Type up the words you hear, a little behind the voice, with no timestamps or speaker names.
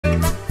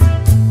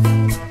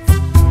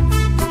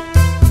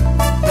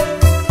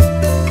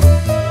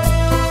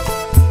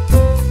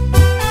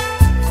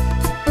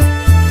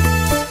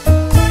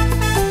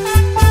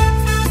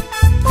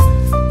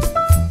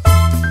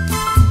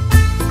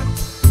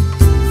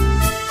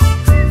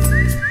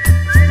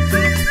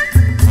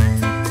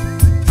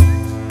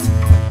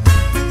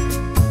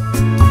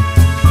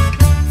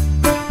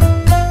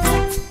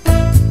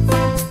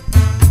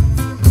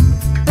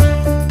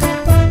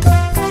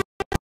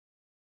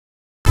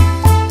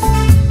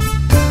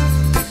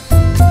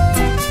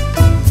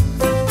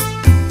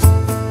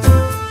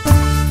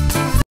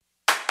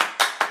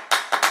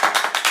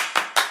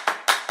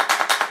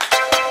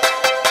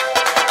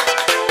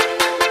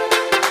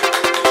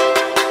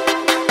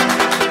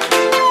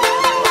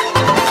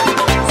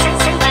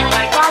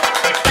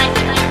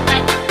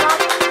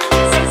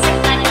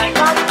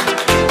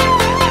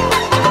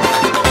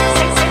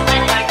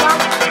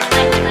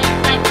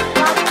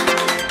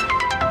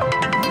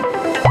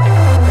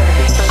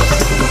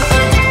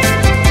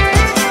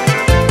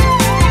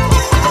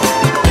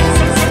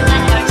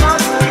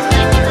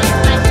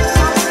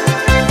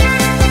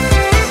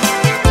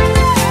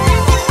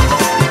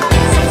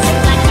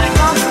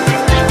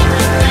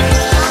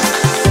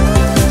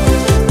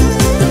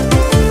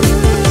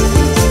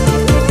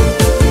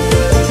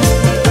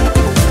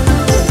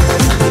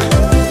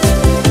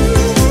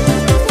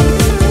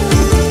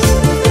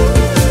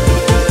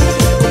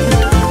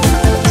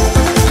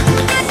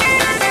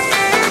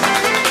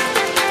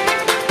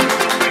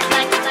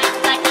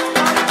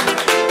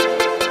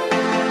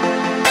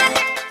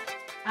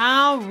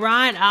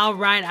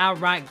All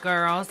right,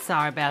 girls.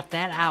 Sorry about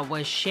that. I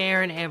was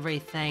sharing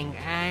everything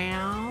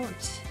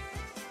out.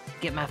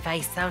 Get my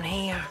face on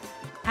here.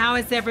 How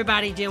is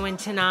everybody doing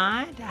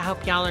tonight? I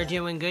hope y'all are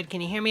doing good.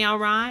 Can you hear me all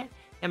right?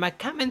 Am I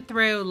coming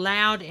through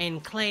loud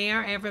and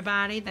clear,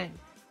 everybody that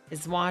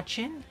is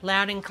watching?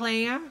 Loud and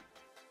clear?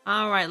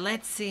 All right,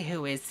 let's see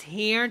who is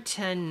here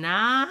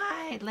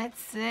tonight. Let's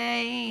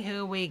see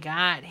who we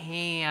got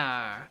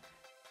here.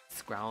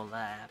 Scroll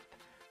up.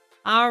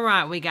 All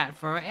right, we got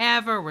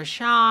Forever,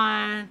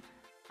 Rashawn,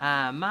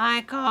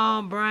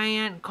 Michael,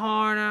 Brant,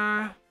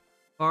 Carter,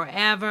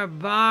 Forever,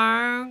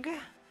 Berg.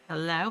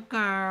 Hello,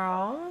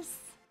 girls.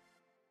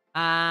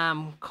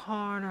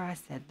 Carter, I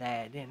said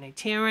that, didn't I?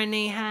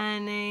 Tyranny,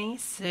 honey,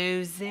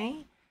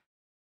 Susie.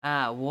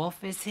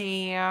 Wolf is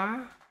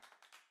here.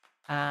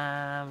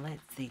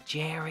 Let's see,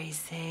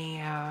 Jerry's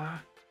here.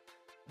 A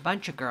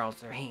bunch of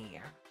girls are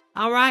here.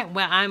 All right,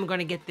 well, I'm going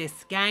to get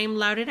this game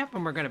loaded up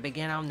and we're going to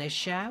begin on this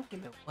show.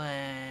 Give me 1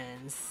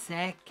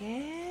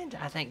 second.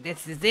 I think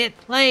this is it.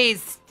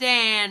 Please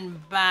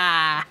stand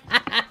by.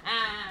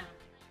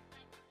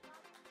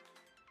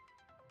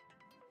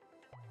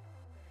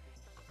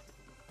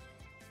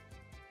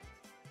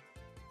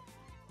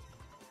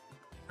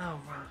 All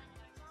right.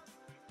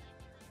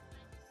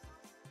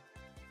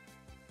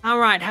 All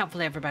right,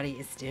 hopefully everybody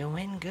is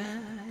doing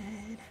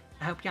good.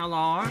 I hope y'all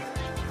are.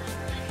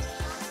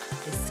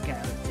 Disco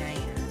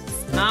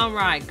dance. All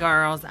right,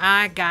 girls.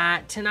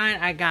 Tonight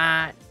I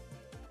got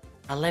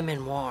a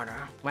lemon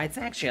water. Well, it's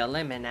actually a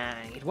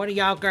lemonade. What are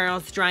y'all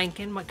girls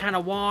drinking? What kind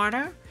of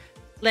water?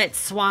 Let's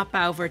swap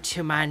over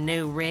to my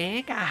new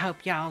rig. I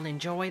hope y'all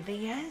enjoy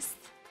this.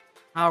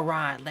 All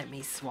right, let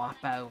me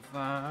swap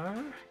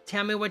over.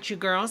 Tell me what you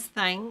girls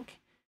think.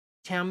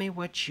 Tell me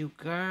what you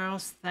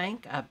girls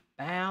think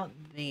about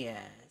this.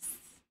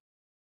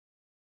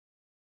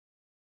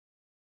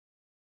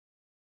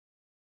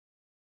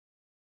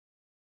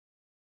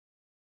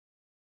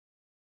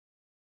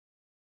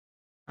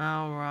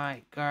 All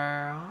right,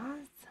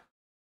 girls.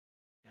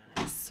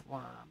 Gonna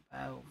swap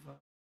over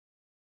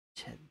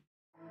to...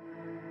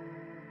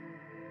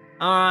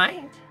 All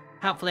right.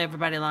 Hopefully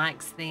everybody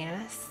likes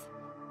this.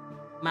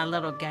 My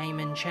little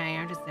gaming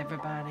chair. Does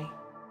everybody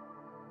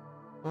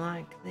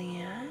like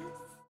this?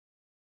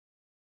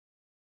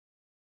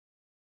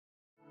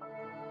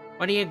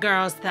 What do you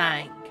girls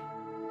think?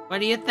 What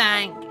do you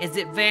think? Is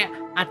it very...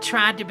 I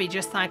tried to be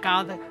just like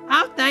all the...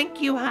 Oh,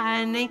 thank you,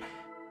 honey.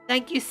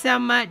 Thank you so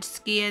much,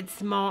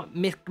 Skids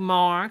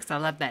Marks. I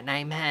love that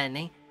name,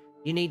 honey.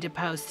 You need to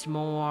post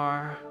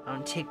more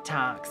on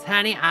TikToks.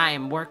 Honey, I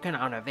am working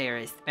on a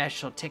very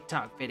special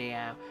TikTok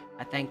video.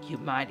 I think you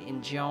might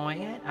enjoy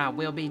it. I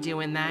will be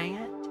doing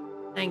that.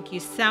 Thank you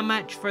so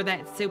much for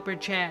that super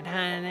chat,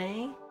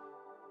 honey.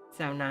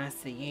 So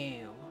nice of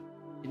you.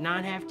 Did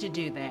not have to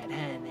do that,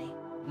 honey.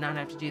 Did not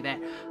have to do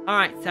that. All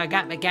right, so I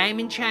got my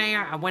gaming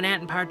chair. I went out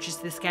and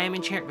purchased this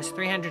gaming chair. It was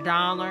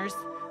 $300.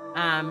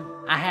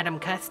 I had them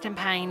custom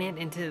painted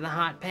into the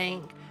hot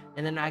pink.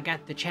 And then I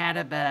got the chat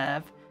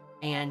above.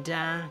 And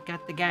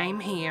got the game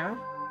here.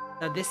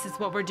 So this is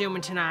what we're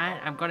doing tonight.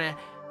 I'm going to...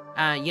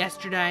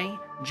 yesterday,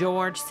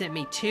 George sent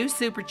me 2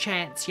 super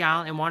chats,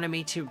 y'all, and wanted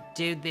me to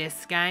do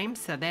this game.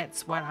 So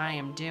that's what I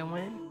am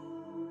doing.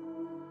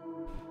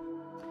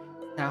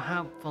 So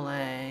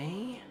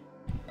hopefully,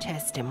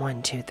 testing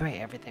 1, 2, 3,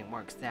 everything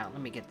works out.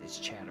 Let me get this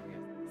chat over here.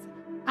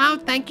 Oh,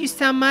 thank you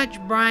so much,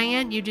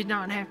 Brian. You did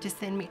not have to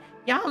send me.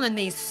 Y'all in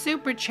these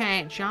super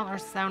chats, y'all are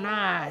so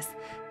nice.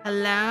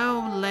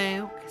 Hello,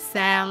 Luke,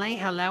 Sally.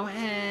 Hello,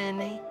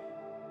 honey.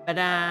 But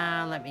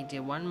let me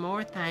do one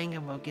more thing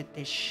and we'll get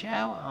this show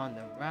on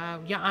the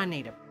road. Yeah, I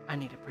need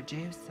a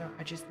producer.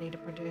 I just need a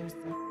producer.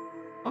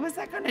 What was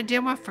I gonna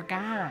do? I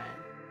forgot.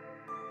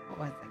 What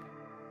was it?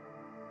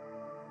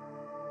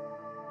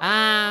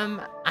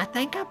 I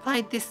think I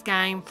played this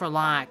game for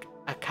like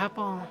a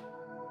couple,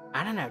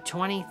 I don't know,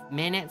 20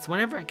 minutes.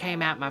 Whenever it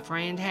came out, my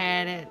friend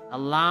had it a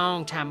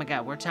long time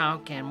ago. We're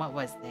talking, what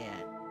was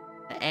that?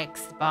 The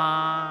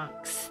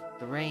Xbox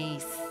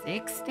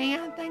 360,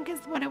 I think is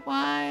what it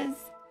was.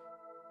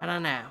 I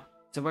don't know.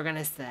 So we're going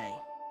to see.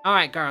 All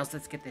right, girls,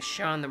 let's get this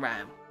show on the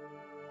road.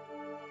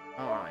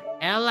 All right.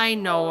 LA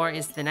Noir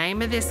is the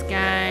name of this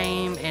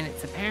game, and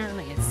it's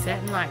set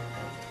in like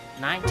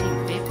the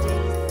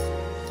 1950s.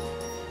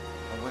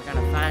 But we're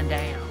going to find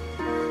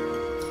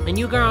out. And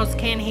you girls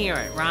can hear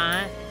it,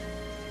 right?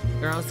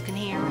 Girls can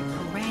hear it,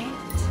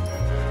 correct?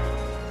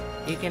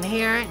 You can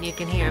hear it, and you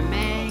can hear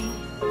me.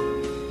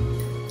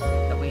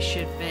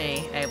 Should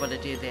be able to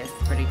do this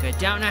pretty good.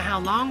 Don't know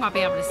how long I'll be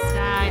able to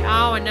stay.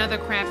 Oh, another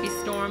crappy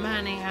storm,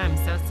 honey. I'm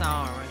so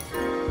sorry.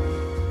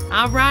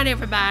 All right,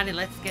 everybody,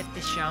 let's get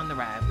this show on the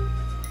road.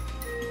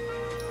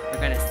 We're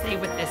going to see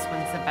what this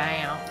one's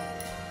about.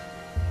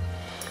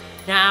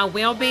 Now, I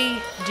will be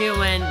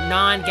doing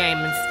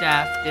non-gaming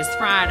stuff this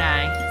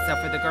Friday. So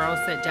for the girls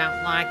that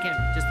don't like it,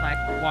 just like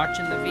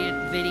watching the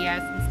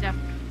videos and stuff,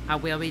 I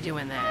will be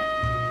doing that.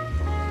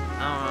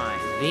 All right,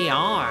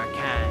 VR,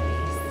 okay.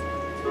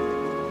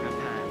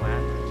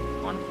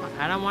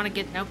 I don't want to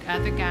get no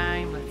other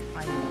game. Let's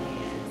play this.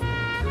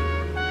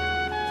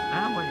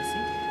 I want to see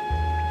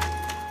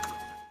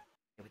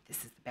what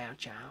this is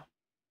about, y'all.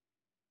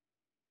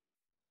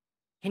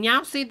 Can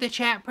y'all see the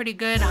chat pretty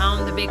good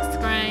on the big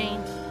screen?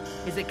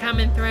 Is it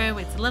coming through?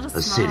 It's a little small.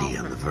 A city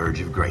on the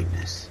verge of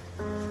greatness.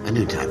 A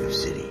new type of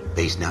city,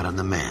 based not on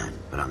the man,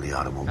 but on the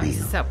automobile. This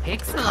is so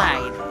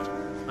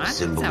pixelated. A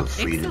symbol of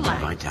freedom and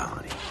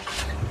vitality.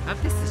 I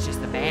hope this is just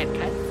a bad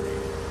cut.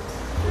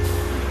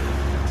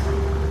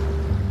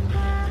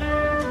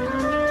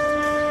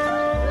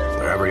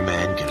 Where every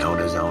man can own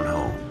his own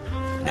home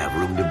and have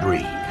room to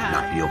breathe and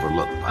not be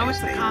overlooked by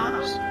his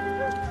neighbors.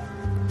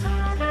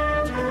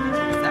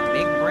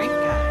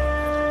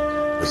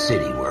 A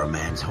city where a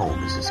man's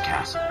home is his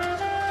castle.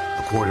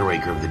 A quarter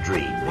acre of the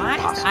dream made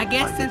possible I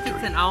guess by since victory.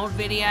 it's an old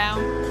video,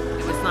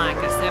 it was like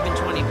a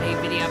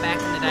 720p video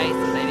back in the day,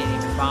 so they didn't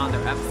even bother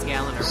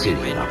upscaling or A city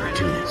of re-rendering.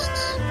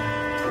 opportunists.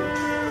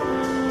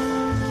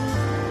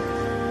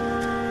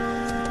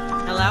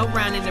 Hello,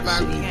 running the A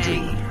city of Burger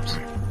King. dreams,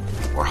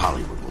 where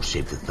Hollywood will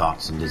shape the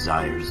thoughts and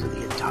desires of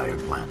the entire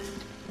planet.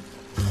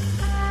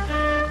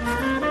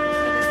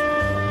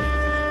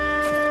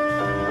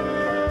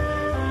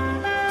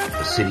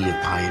 A city of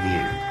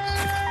pioneers.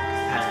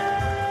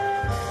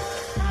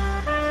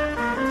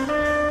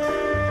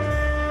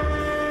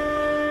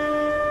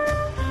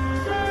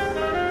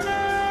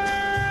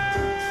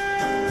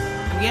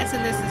 I'm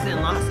guessing this is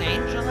in Los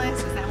Angeles.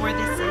 Is that where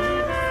this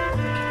is?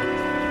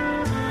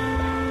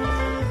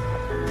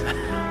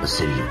 A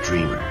city of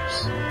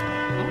dreamers.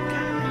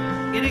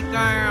 Okay. Get it,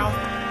 girl.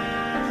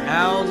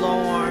 Oh,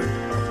 Lord.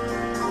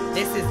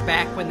 This is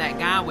back when that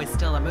guy was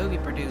still a movie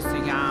producer,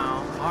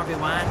 y'all. Harvey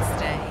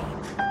Weinstein.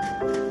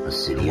 A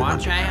city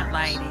Watch of out, undercurrents,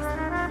 ladies.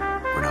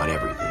 where not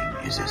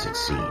everything is as it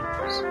seems.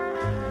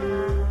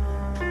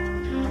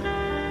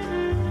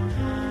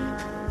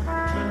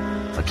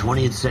 A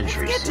 20th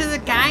century Let's get to the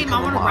city game. I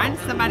become a want to model run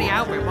for the somebody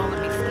world. over. It won't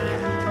let me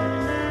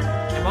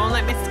skip. It won't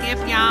let me skip,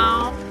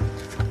 y'all.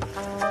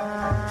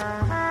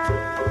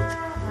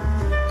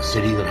 A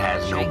city that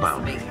has no Shakespeare.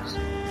 boundaries.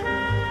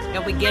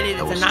 Yeah, we get it.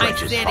 That It's will a nice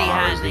stretch city, as far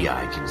as honey. the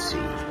eye can see.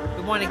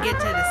 We want to get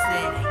to the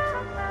city.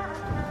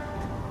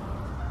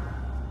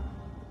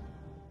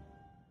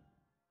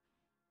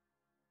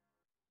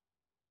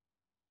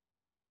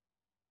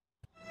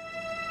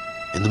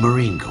 In the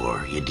Marine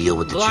Corps, you deal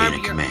with the chain of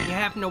You command.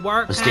 having to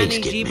work, Mistakes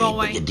honey, get made,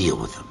 G-boy? but you deal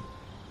with them.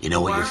 You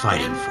know what you're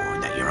fighting Working. for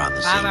and that you're on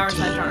the 5 same hours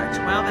team. later,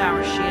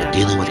 12-hour shift. But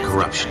dealing with Yes,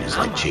 corruption is oh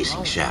like my chasing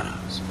Lord.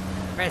 shadows.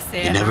 Press You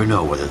seven. never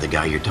know whether the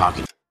guy you're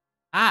talking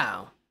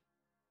Oh.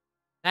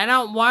 That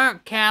don't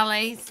work,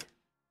 Kelly's.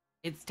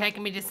 It's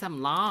taking me to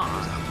some law.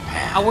 is on the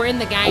path. Oh, we're in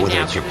the or game whether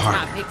now it's because your it's not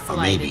partner, pixelated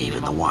or maybe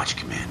even the anymore. watch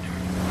commander.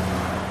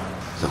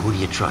 So who do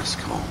you trust,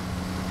 Cole?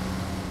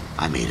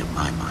 I made up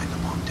my mind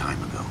a long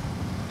time ago.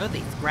 Oh,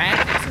 these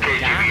graphics are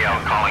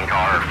KGPL calling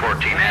caller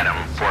 14 Adam.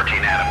 14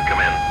 Adam, come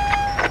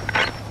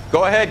in.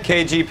 Go ahead,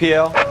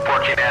 KGPL.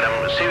 14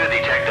 Adam, see the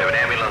detective an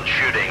ambulance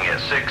shooting at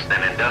 6th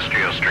and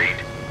Industrial Street.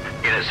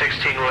 Unit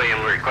 16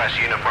 William requests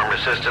uniform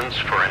assistance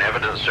for an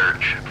evidence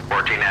search.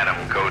 14 Adam,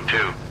 code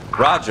 2.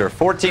 Roger,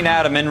 14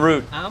 Adam en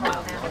route. Oh, my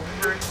Lord.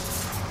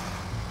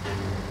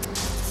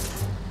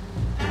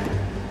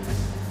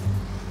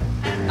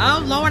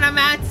 Oh, Lord,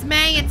 it's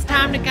me. It's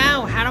time to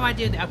go. How do I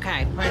do that?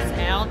 Okay, press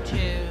L2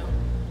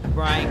 to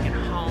brake and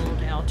hold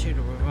L2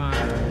 to reverse.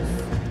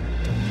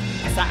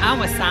 So,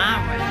 oh, a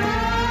siren.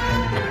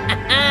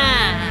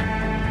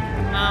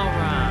 All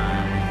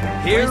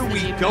right. Here Where's the we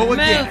Jeep? go Move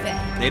again.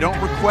 it. They don't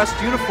request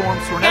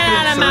uniforms for an Get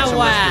out evidence of my search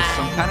unless way. there's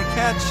some kind of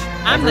catch.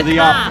 I'm Ever the the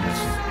cop.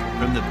 optimist.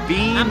 From the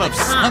beam I'm the of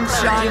cop.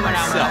 sunshine Do what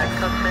I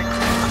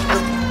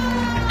himself.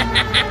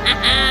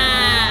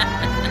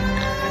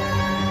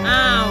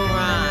 All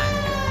right.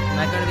 Am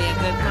I going to be a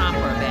good cop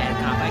or a bad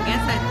cop? I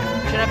guess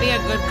should I be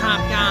a good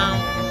cop, y'all?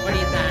 What do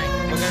you think?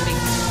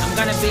 I'm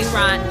going to be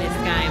right in this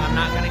game. I'm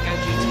not going to go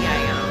GTA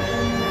on it.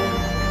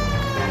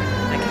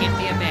 I can't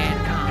be a bad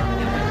cop.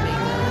 It wouldn't be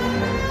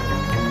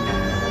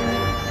good.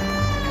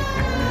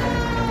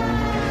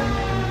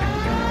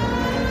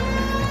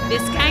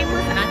 This game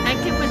was, I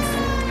think it was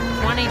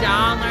 $20,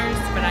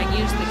 but I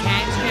used the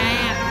Cash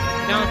App.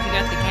 You know, if you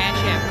got the Cash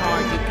App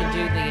card, you can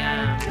do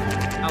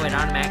the, oh, it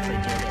automatically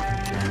did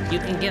it. You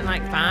can get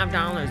like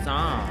 $5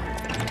 off.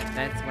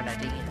 That's what I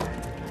did.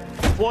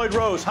 Floyd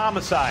Rose,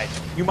 homicide.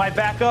 You might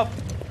back up?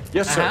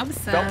 Yes, I sir. hope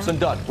so. Phelps and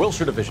Dunn,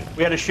 Wilshire Division.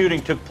 We had a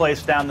shooting took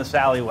place down this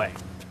alleyway.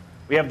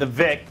 We have the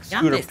Vic, Y'all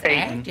Scooter just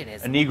Payton, acted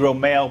as- a Negro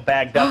male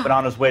bagged up and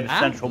on his way to Oh,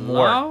 Central Morgue.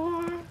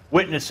 Lord.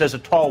 Witness says a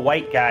tall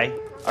white guy,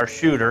 our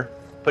shooter,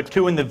 put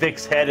 2 in the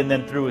Vic's head and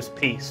then threw his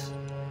piece.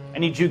 I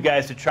need you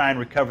guys to try and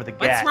recover the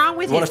gas. What's wrong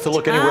with You want his us to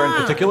look anywhere in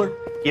tongue? particular?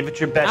 Give it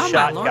your best Oh, my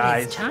shot, Lord,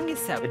 guys. his tongue is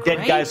so The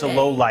dead guy's a crazy.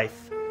 low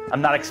life.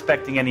 I'm not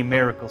expecting any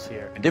miracles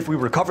here. And if we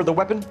recover the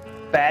weapon?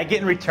 Bag it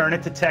and return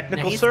it to Now,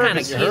 technical he's kinda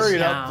services. cute, Hurry it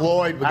y'all. up,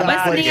 Floyd. We got Wasn't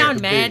Wasn't places he on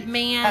to be. Mad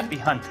Men? Happy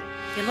hunting.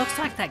 He looks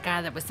like that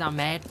guy that was on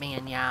Mad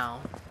Men, y'all.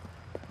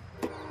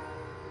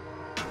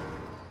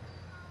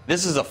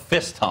 This is a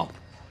fist hump.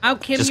 Oh,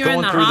 Kim, Just you're in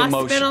going the through the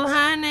hospital, motions.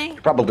 honey?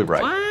 Probably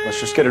right. What? Let's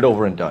just get it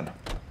over and done.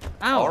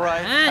 Oh, All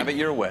right, honey. have it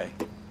your way.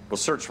 We'll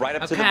search right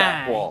up to the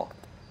back wall.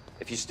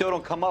 If you still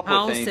don't come up with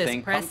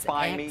anything, come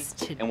find me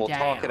and we'll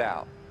talk it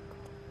out.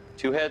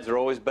 2 heads are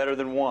always better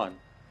than 1.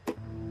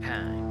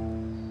 Okay.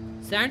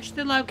 Search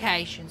the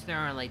locations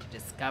thoroughly to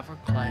discover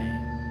clues.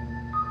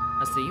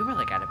 Oh, so you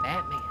really got a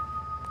Batman.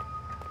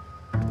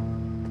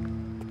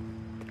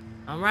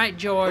 All right,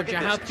 George,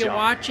 I hope you're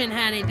watching,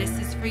 honey. This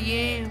is for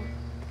you.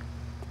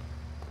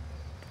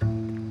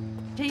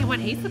 Tell you what,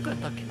 he's a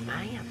good-looking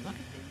man. Look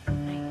at this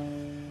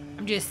man.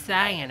 I'm just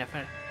saying, if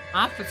an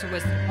officer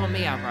was to pull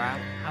me over,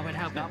 I would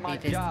hope it'd be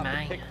this man. Not my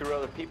job to pick through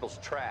other people's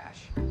trash.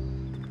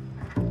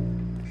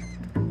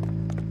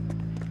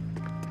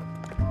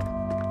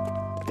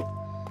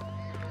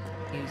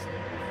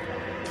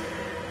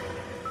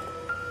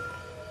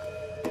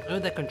 Oh,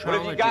 the controller.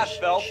 What have you got,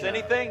 Phelps?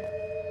 Anything?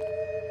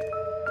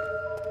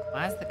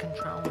 Why is the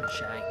controller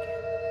shaking?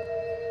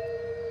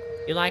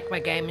 You like my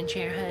gaming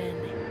chair,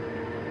 honey?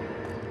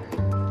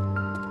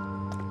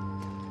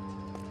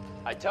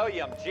 I tell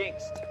you, I'm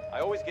jinxed. I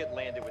always get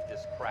landed with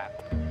this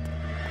crap. Jesus.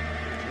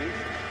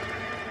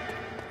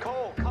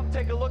 Cole, come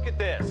take a look at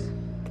this.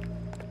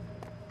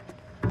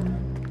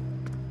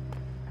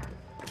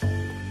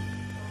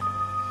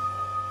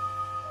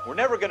 We're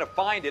never gonna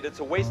find it. It's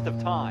a waste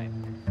of time.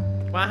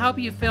 Well, I hope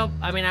you feel,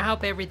 I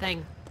hope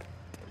everything,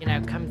 you know,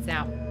 comes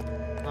out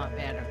a lot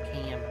better,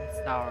 Kim.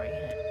 I'm sorry.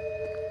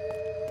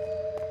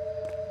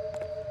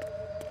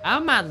 Oh,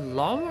 my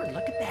Lord.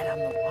 Look at that on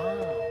the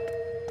wall.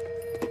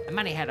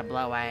 Somebody had a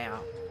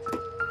blowout.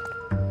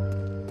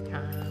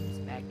 Times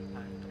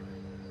magnifying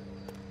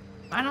glass.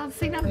 I don't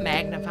see no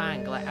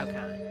magnifying glass.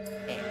 Okay.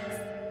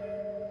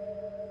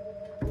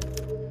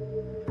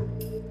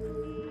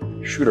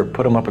 X. Shooter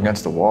put him up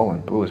against the wall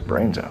and blew his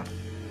brains out.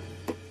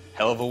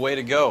 Hell of a way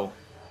to go.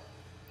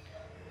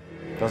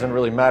 Doesn't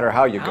really matter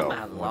how you go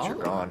my once you're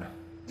Lord. gone.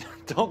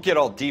 Don't get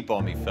all deep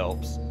on me,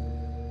 Phelps.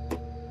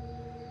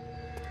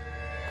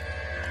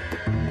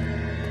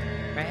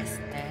 Press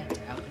that to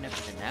open up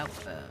the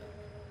notebook.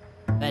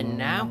 The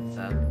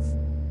notebook?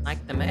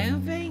 Like the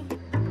movie?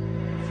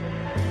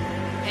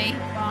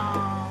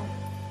 People.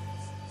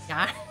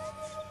 I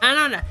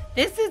don't know.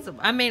 This is,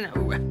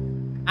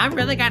 I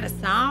really gotta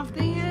solve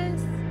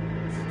this?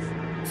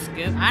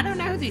 I don't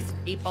know who these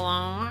people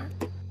are.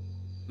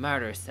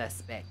 Murder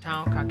suspect,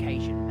 tall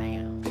Caucasian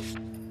male.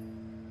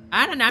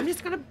 I don't know, I'm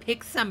just gonna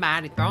pick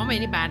somebody, throw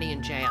anybody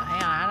in jail.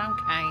 Hell, I don't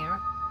care.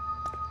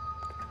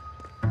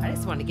 I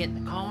just want to get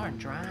in the car and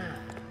drive.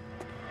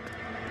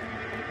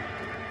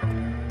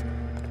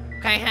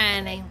 Okay,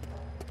 honey.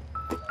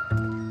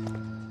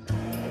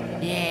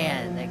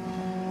 Yeah,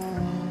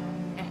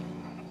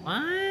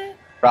 what?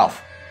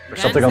 Ralph,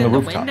 there's something on the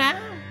rooftop. Window?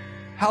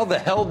 How the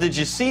hell did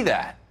you see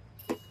that?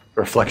 A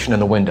reflection in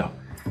the window.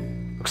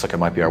 Looks like it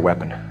might be our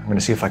weapon. I'm gonna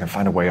see if I can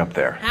find a way up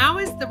there. How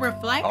is the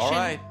reflection? All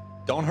right,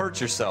 don't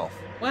hurt yourself.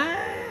 What?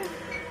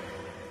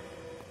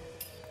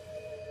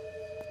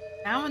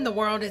 How in the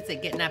world is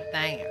it getting up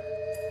there?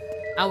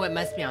 Oh, it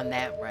must be on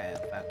that roof.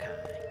 Okay.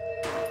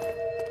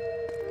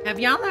 Have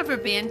y'all ever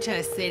been to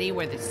a city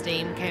where the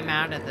steam came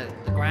out of the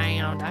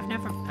ground? I've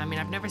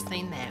never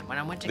seen that. When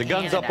I went to The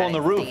Canada, gun's up on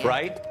the roof, did.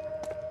 right?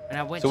 When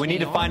I went So we to need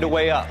New to find a York,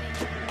 way up.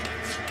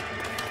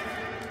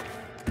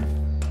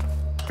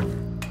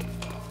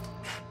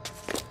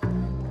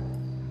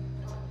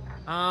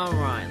 All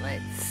right,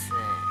 let's see.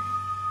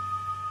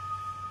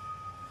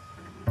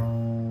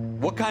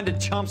 What kind of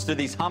chumps do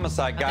these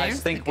homicide guys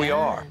There's think the we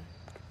are?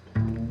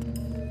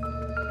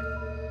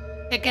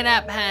 gun. Pick it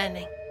up,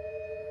 honey.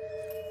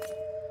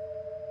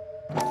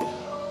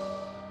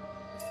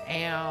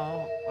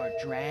 L or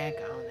drag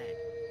on it.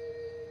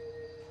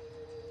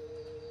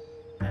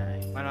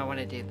 Alright, what do I want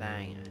to do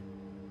then?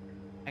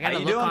 I gotta How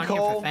you look doing, on here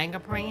Cole? for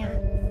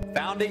fingerprint.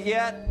 Found it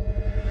yet?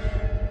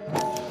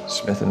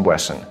 Smith &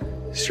 Wesson,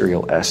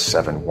 serial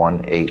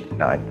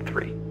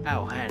S71893.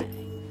 Oh,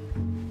 honey.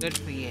 Good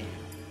for you.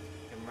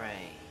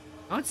 Right.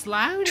 Oh, it's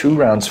loud. 2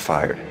 rounds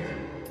fired.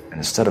 And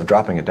instead of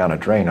dropping it down a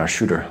drain, our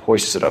shooter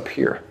hoists it up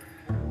here.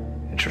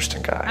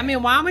 Interesting guy. I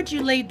mean, why would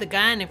you leave the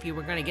gun if you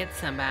were going to get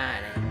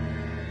somebody?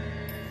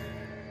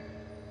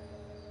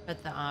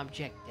 Put the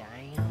object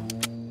down.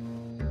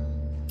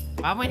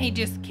 Why wouldn't he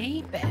just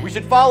keep it? We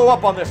should follow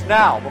up on this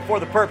now, before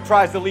the perp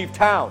tries to leave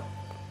town.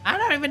 I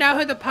don't even know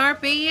who the perp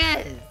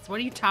is. What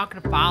are you talking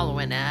about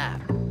following up?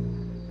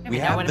 We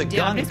have the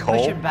gun, I'm just Cole.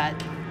 pushing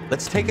buttons.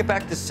 Let's take it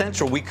back to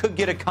Central. We could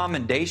get a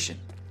commendation.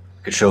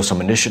 Could show some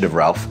initiative,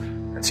 Ralph,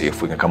 and see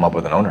if we can come up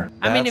with an owner.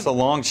 I mean, That's a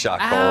long shot,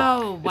 Cole.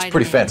 Oh, It's wait a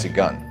pretty minute. fancy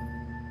gun.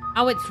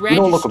 Oh, it's registered, You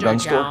know a local gun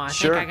store? y'all. I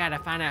Sure. think I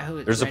gotta find out who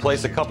it's There's a place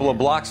a registered couple of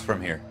blocks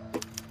from here.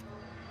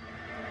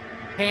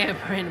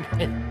 Tampering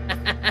with...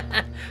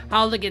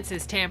 Holigan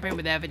says tampering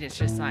with evidence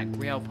just like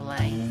real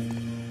police.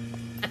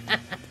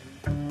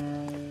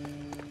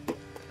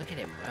 Look at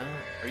him run.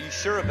 Are you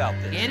sure about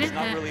this? Get It's it,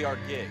 not huh? really our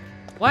gig.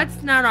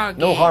 What's not our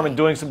No gig? harm in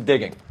doing some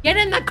digging. Get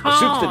in the The car.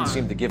 suits didn't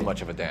seem to give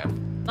much of a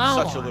damn.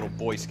 Lord. Such a little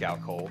Boy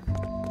Scout, Cole.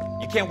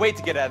 You can't wait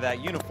to get out of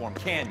that uniform,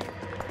 can you?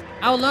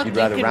 Oh, look, You'd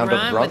you rather can round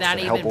up run drunks without and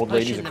even help old pushing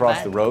ladies the across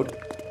the button. road?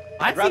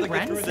 I'd rather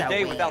get through the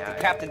day without the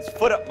captain's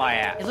foot up my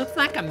ass. It looks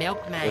like a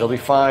milkmaid. It'll be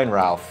fine,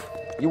 Ralph.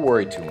 You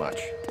worry too much.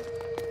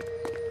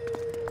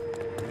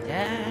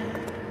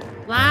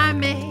 Fly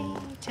me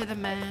to the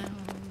moon.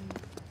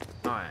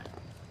 Alright.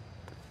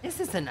 This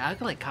is an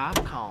ugly cop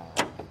car.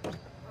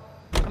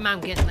 Come on,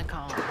 get in the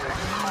car.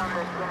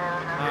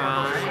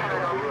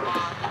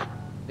 Alright.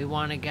 We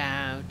want to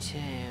go to...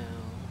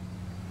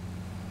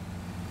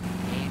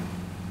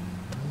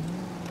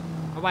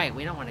 Oh, wait,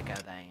 we don't want to go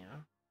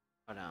there.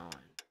 Hold on.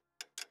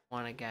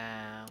 Want to go...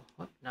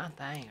 Whoop, not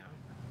there.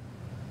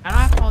 How do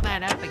I pull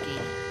that up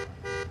again?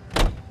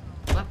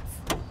 Whoops.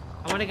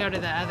 I want to go to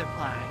the other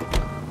place.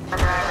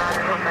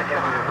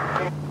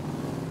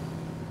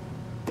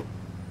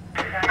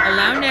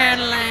 Hello,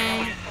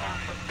 Natalie.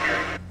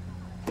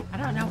 I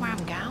don't know where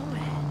I'm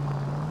going.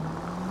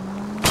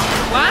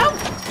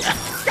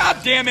 Whoa! God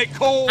damn it,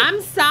 Cole!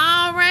 I'm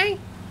sorry.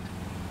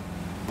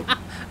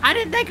 I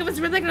didn't think it was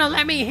really gonna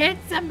let me hit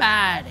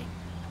somebody.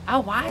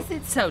 Oh, why is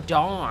it so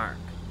dark?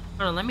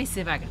 Hold on, let me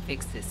see if I can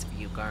fix this for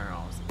you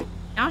girls.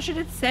 Y'all should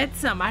have said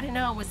something. I didn't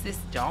know it was this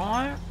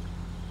dark.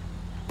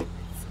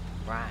 It's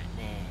brightness.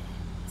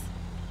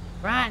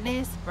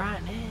 Brightness,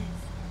 brightness.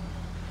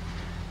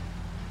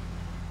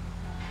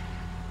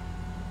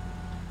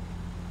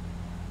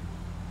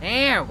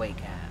 There we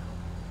go.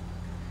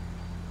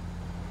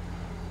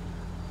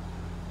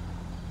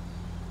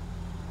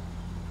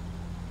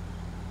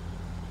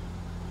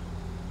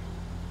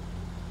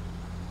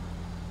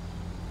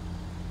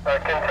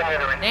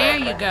 There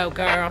you go,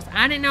 girls.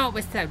 I didn't know it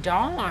was so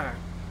dark.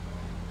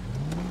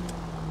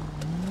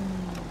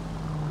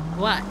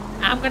 What?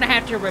 I'm gonna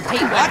have to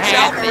repeat what Watch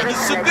out happened. for the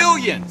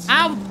civilians!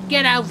 I'll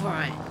get over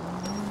it.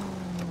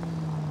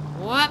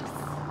 Whoops.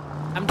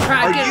 I'm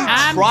trying. Are you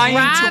I'm trying to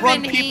run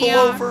driving people here.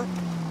 over?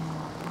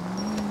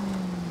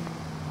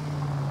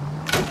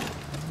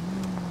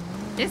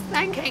 This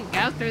thing can't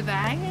go through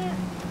that.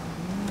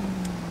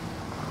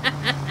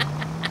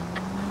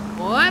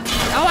 Whoops.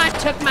 Oh, I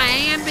took my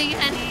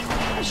Ambien.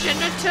 I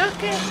shouldn't have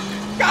took it.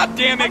 God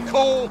damn it,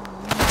 Cole!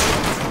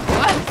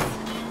 Whoops.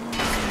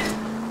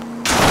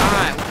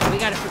 Alright, we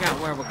gotta figure out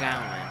where we're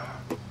going.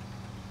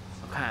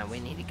 Okay, we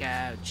need to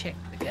go check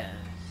the gun.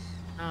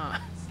 Oh,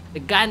 the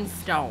gun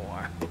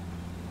store.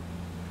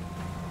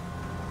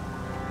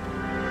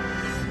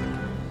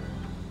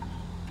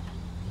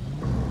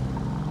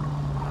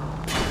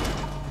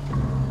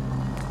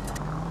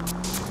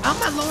 Oh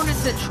my lord,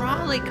 it's a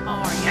trolley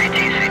car.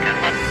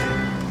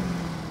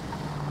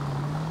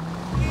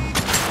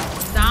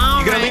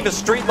 You gonna leave the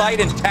street light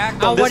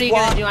intact on this block? Oh, what are you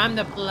gonna do? I'm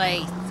the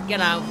police.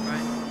 Get over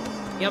it.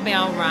 You'll be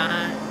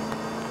alright.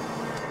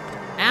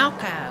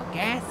 Alcohol,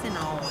 gas, and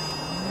oil.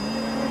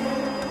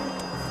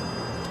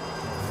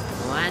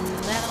 One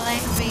little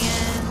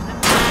Ambien.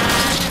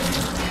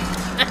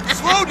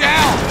 Slow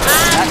down!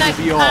 I'm That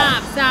the will be all.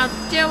 cops. I'll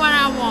do what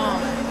I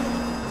want.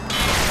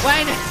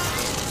 Wait a...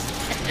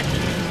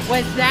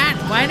 Was that...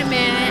 Wait a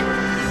minute.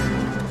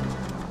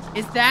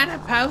 Is that a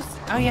post?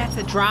 Oh, yeah, it's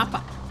a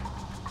drop.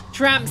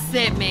 Trump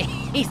sent me.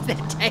 He said,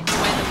 take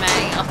away the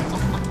mail.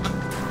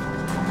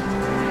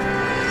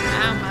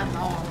 Oh, my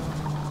lord.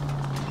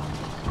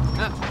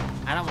 Oh,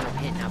 I don't want to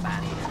hit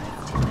nobody.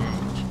 That's too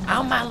much.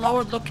 Oh, my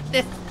lord, look at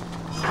this.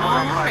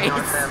 Oh, he's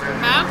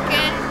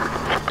smoking.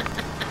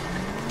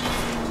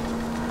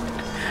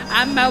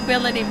 I'm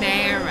Mobility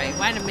Mary.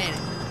 Wait a minute.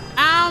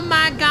 Oh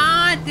my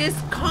God, this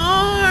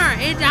car,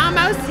 it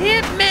almost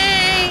hit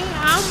me.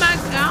 Oh my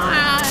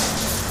God.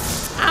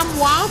 I'm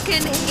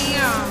walking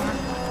here.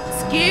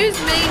 Excuse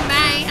me,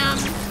 ma'am.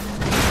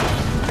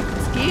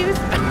 Excuse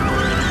me.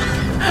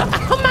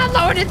 Oh my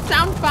Lord, it's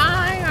on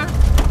fire.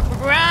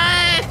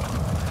 Run.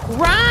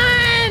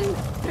 Run.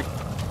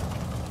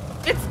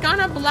 It's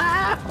gonna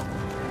blow.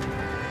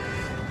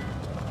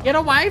 Get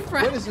away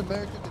from What is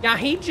America? Yeah,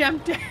 he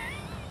jumped in.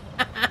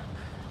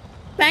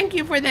 Thank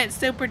you for that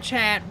super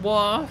chat,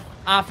 Wolf.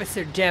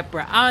 Officer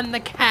Debra on the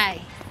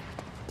case.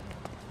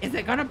 Is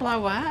it gonna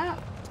blow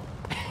up?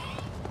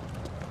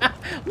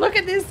 Look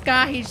at this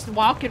guy. He's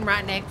walking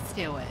right next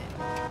to it.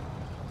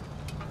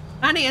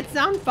 Honey, it's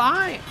on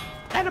fire.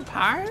 Is that a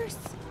purse?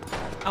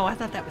 Oh, I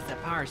thought that was a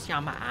purse.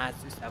 Y'all, my eyes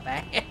are so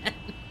bad.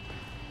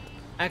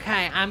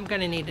 Okay, I'm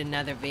gonna need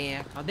another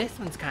vehicle. This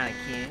one's kind of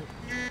cute.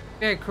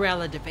 Very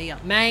Cruella de Vil.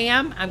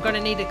 Ma'am, I'm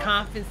gonna need to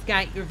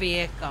confiscate your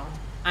vehicle.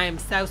 I am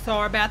so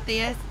sorry about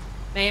this.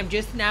 Ma'am,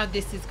 just know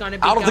this is gonna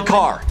be Out of the going-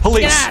 car,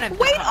 police. Get out of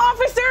the Wait, car.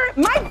 officer!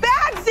 My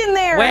bag's in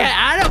there! Well,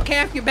 I don't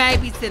care if your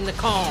baby's in the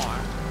car,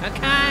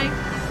 okay?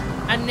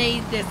 I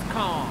need this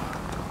car.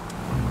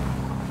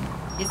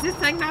 Is this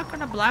thing not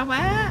gonna blow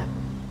up?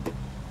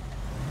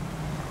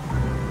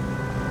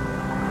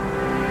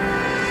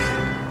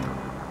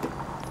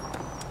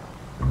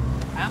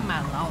 Oh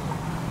my lord.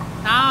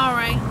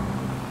 Sorry.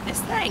 This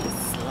thing's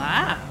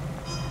slow.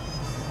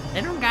 They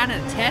don't got a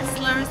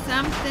Tesla or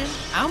something?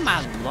 Oh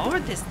my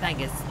lord, this thing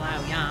is slow,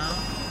 y'all.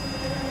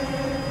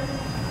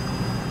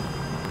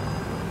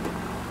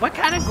 What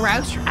kind of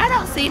grocery? I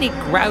don't see any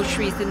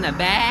groceries in the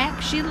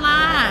back. She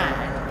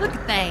lied. Look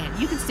at that.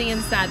 You can see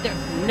inside there.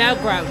 No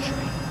groceries.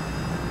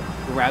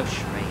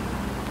 grocery.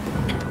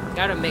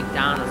 Go to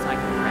McDonald's like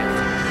a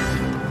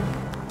grocery.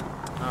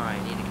 Alright,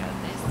 I need to go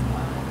this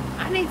way.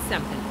 I need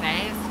something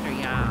faster,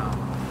 y'all.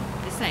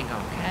 This ain't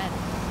gonna cut it.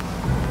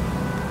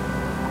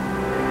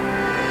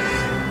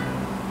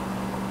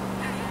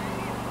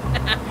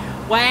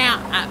 Well,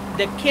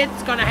 the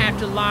kid's gonna have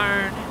to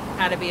learn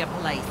how to be a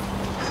policeman.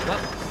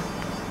 Whoop.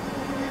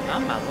 Oh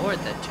my lord,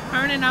 the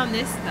turning on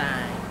this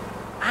thing.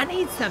 I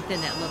need something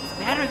that looks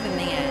better than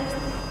this.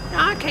 No,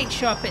 I can't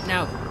show up at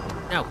no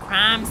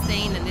crime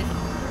scene in this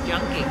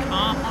junky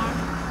car.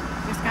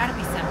 There's gotta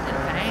be something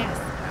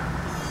fast.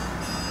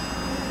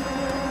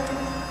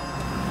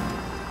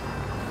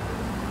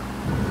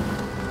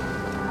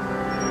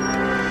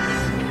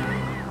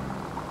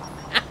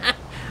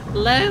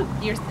 Luke,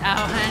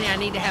 honey, I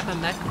need to have a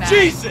mukbang.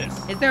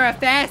 Jesus! Is there a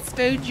fast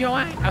food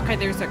joint? Okay,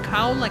 there's a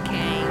Cola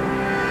King.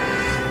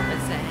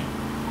 Let's see.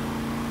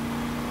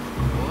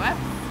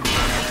 Whoops.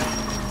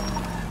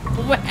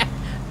 Well,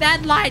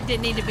 that light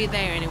didn't need to be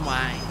there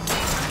anyway.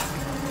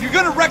 You're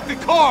gonna wreck the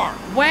car!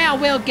 Well,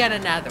 we'll get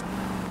another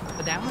one.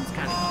 But that one's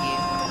kind of cute.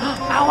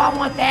 Oh, I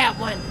want that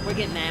one. We're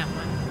getting that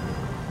one.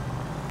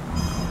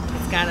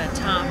 It's got a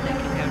top that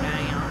can go down.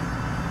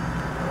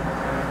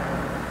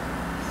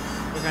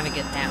 We're gonna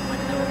get that one,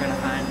 and then we're gonna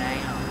find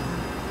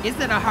out. Is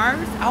it a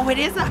hers? Oh, it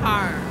is a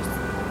hers.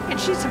 And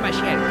she's talking about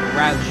she had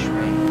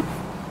grocery.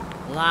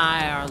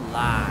 Liar,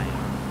 liar.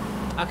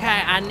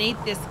 Okay, I need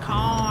this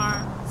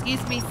car.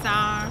 Excuse me,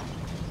 sir.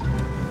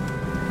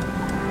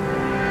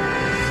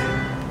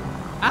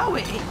 Oh,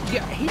 he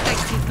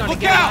thinks he's gonna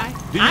get away.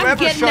 I'm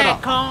getting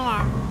that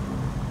car.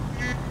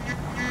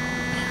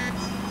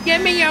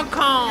 Give me your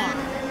car.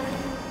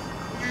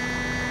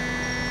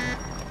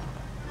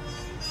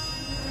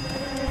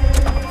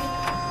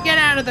 Get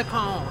out of the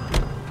car.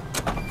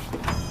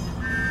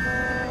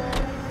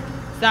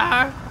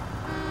 Sir,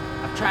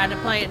 I've tried to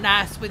play it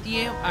nice with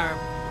you. Or,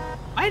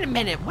 wait a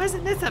minute,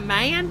 wasn't this a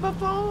man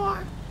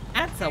before?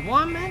 That's a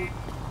woman.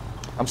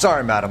 I'm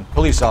sorry, madam.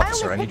 Police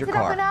officer, I need your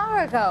car. I picked it up an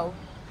hour ago.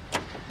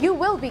 You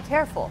will be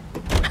careful.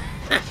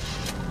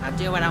 I'll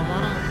do what I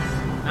want.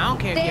 I don't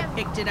care if you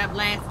picked it up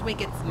last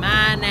week. It's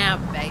mine now,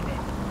 baby.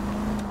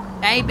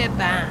 Baby,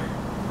 bye.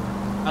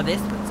 Oh,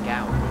 this one's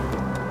going.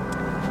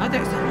 Oh,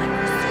 there's a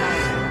liquor store.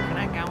 Can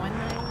I go in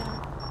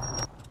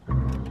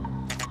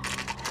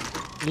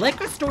there?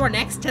 Liquor store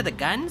next to the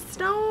gun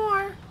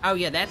store? Oh,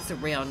 yeah, that's a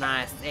real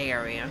nice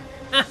area.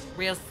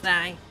 Real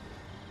safe.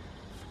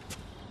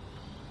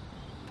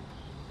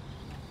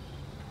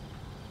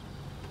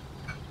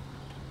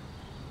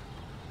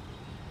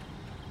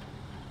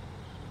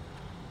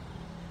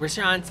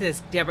 Rashawn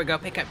says, Deborah, go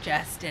pick up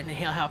Justin and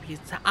he'll help you.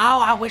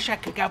 Oh, I wish I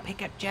could go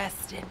pick up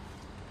Justin.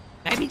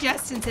 Maybe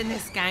Justin's in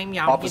this game,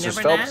 y'all. Officers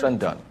Phelps and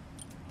Dunn.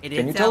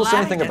 Can you tell us LA?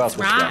 anything about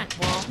this gun?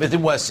 Well, Smith &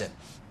 Wesson,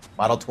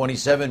 Model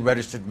 27,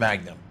 registered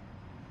Magnum.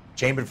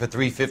 Chambered for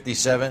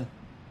 .357,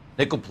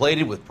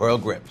 nickel-plated with pearl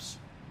grips.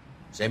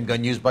 Same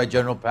gun used by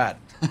General Patton.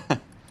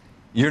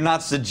 You're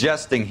not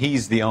suggesting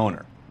he's the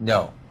owner?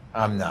 No,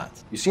 I'm not.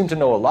 You seem to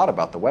know a lot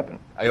about the weapon.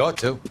 I ought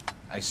to.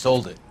 I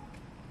sold it.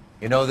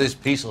 You know, this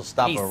piece will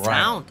stop he a round.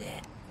 sound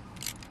it.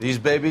 These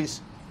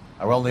babies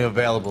are only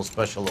available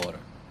special order.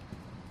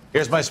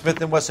 Here's my Smith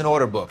 & Wesson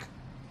order book.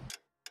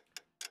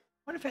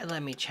 What if it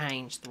let me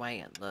change the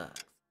way it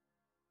looks?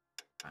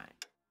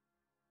 Right.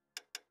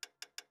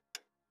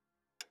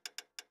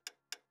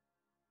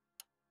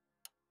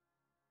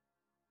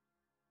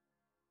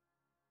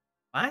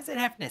 Why is it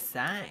having to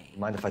say?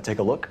 Mind if I take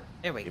a look?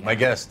 There we go. Be my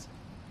guest.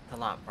 It's a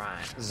lot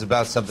brighter. This is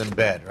about something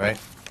bad, right?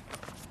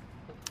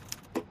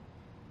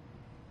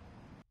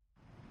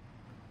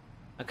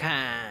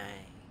 Okay.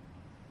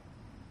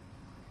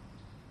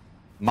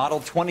 Model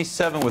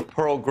 27 with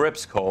pearl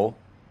grips, Cole.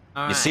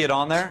 All You see it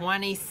on there?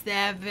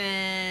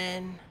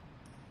 27.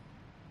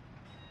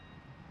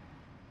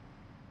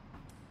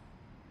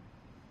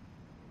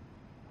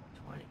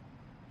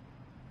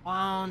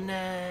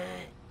 Walnut.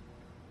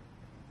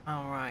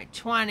 All right,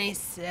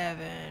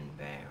 27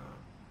 barrel.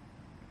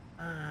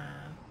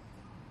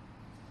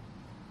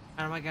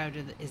 How do I go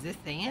to the? Is this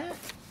in?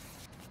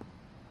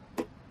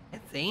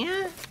 It's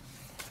in.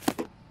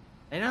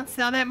 They don't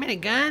sell that many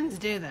guns,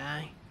 do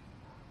they?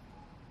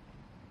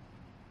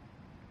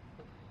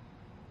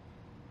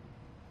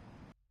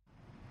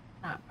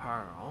 Not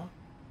pearl.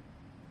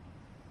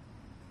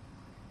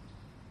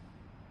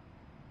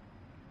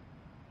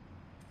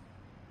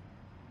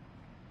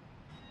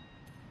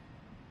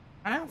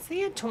 I don't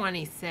see a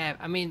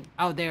 27. I mean,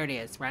 oh, there it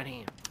is, right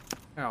here.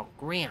 Earl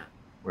Grant.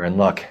 We're in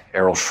luck.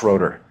 Errol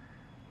Schroeder,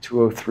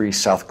 203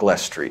 South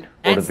Glass Street.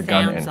 Ordered the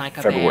gun in like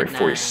February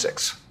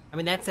 46. I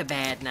mean, that's a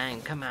bad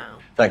name. Come on.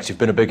 Thanks, you've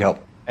been a big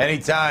help.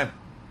 Anytime.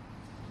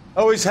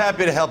 Always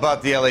happy to help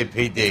out the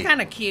LAPD. It's kind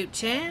of cute,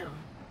 too.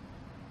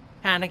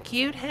 Kind of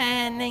cute,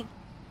 honey.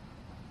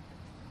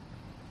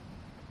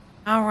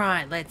 All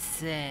right, let's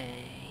see.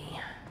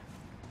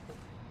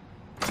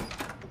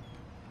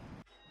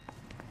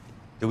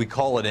 Do we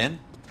call it in?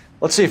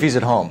 Let's see if he's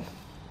at home.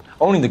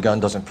 Owning the gun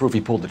doesn't prove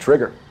he pulled the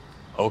trigger.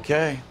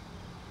 Okay.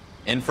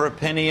 In for a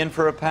penny, in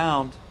for a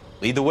pound.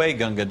 Lead the way,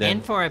 Gunga Din.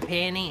 In for a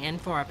penny, in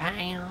for a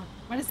pound.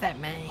 What does that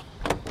mean?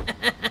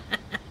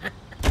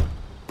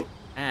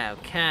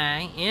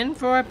 Okay, in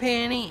for a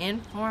penny,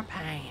 in for a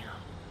pound.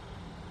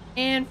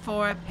 In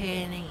for a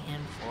penny,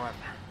 in for a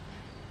pound.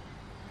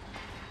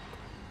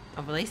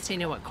 Oh, at least he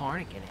knew what car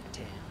to get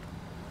into.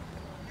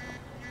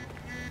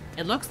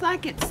 It looks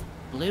like it's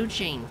blue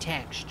jean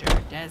texture,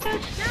 doesn't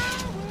it?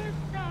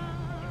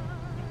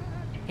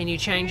 Can you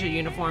change your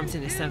uniforms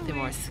into something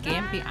more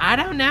skimpy? I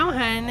don't know,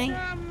 honey.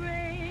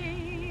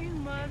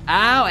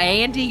 Oh,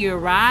 Andy, you're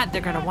right.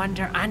 They're gonna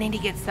wonder, I need to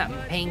get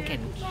something pink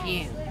and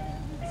cute.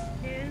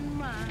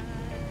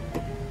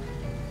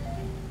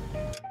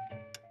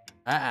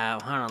 Uh-oh,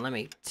 hold on, let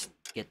me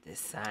get this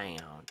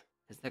sound.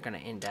 Because they're gonna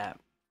end up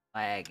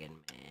flagging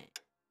me.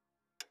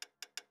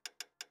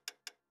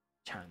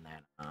 Turn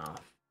that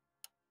off.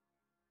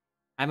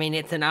 I mean,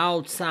 it's an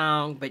old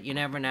song, but you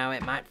never know,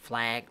 it might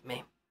flag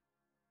me.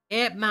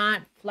 It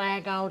might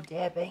flag old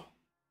Debbie.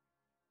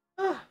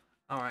 Oh.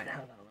 Alright,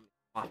 hold on, let me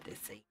off this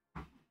seat.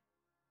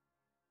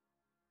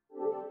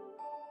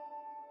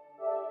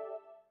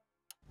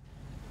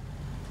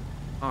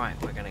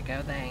 Alright, we're gonna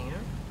go there.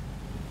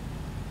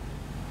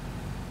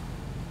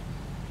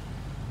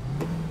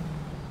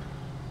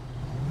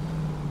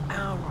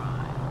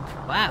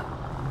 Alright. Wow.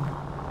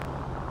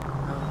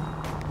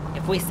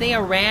 If we see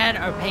a red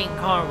or pink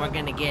car, we're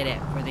gonna get it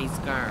for these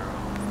girls.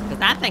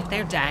 Because I think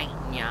they're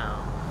dating, y'all.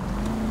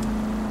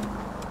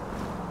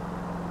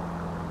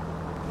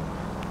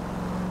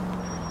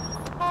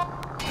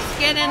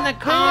 Get in the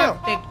car,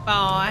 big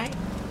boy.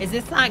 Is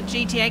this like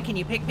GTA? Can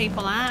you pick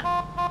people up?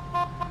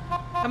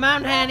 Come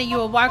on, honey, you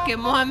a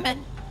working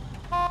woman.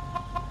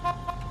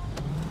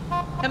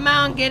 Come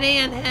on, get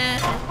in,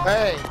 honey.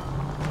 Hey.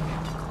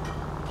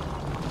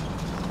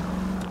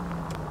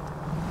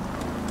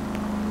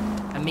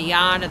 A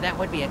Miata, that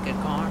would be a good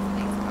car for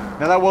these girls.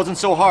 Now that wasn't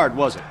so hard,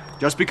 was it?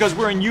 Just because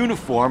we're in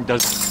uniform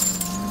does...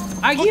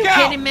 Are you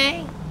kidding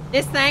me?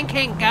 This thing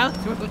can't go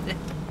through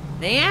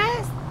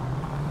this?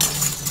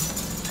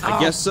 I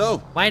guess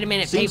so. Wait a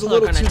minute, Seems people a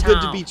little are gonna too talk.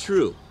 good to be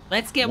true.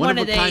 Let's get one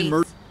of these.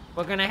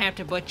 We're gonna have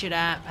to butch it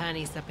up,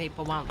 honey, so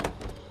people won't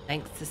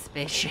think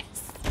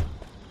suspicious.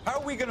 How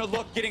are we gonna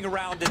look getting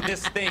around in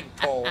this thing,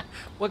 Cole?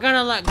 We're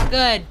gonna look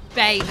good,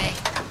 baby.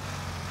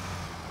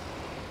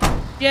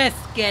 Just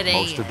kidding.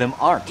 Most of them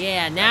aren't.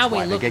 Yeah, now That's why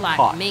we they look get like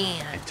caught.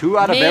 men. And 2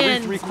 out of every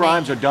 3 Men's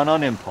crimes men. are done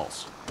on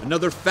impulse.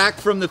 Another fact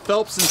from the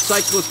Phelps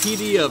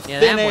Encyclopedia of Yeah,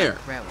 Thin that Air.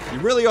 went really. You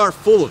really are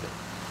full of it.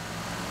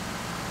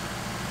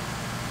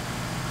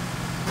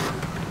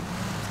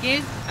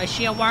 Excuse? Is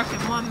she a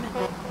working woman?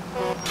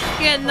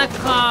 Get in the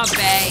car,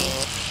 babe.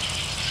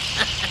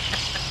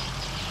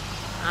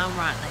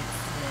 Alright, let's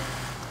see.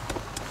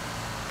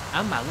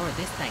 Oh my lord,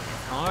 this thing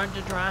is hard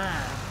to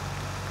drive.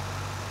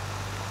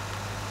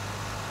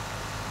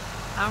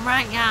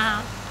 Alright,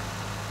 y'all.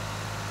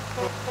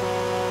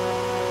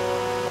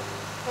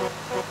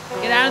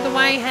 Get out of the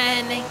way,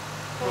 honey.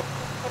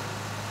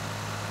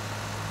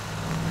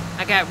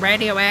 I got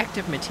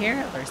radioactive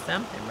material or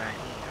something right here.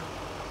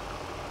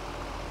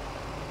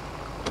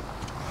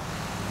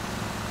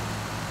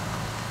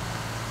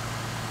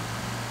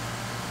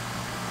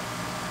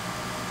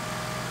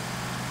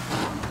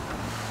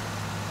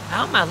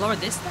 Oh my lord,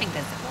 this thing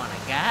doesn't want to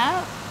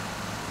go.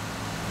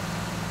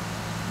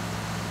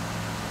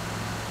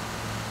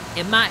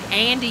 It might,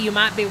 Andy, you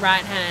might be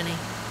right, honey.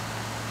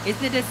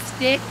 Is it a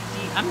stick?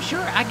 I'm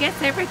sure, I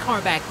guess every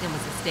car back then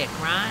was a stick,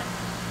 right?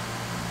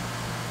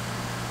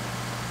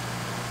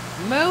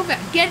 Move it,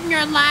 get in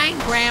your lane,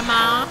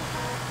 Grandma.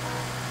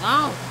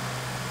 Lord.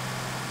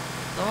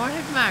 Lord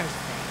have mercy.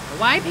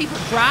 The way people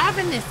drive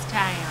in this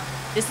town.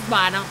 This is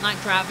why I don't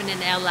like driving in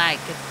LA,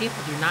 because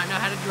people do not know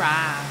how to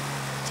drive.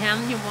 I'm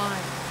telling you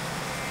what.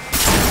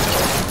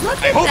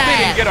 Look at hope that. they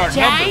didn't get our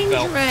number,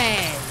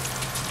 Dangerous.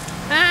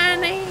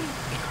 Honey.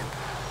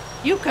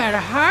 You could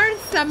hurt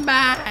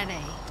somebody.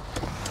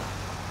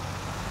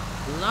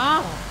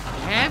 Lord,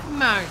 have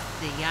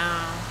mercy,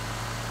 y'all.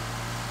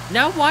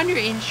 No wonder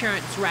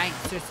insurance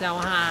rates are so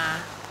high.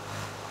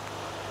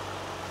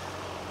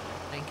 I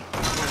think it's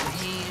over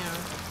here.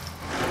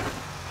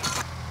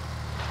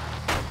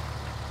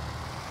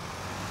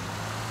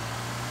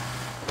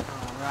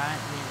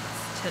 Alright, then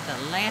it's to the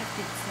left,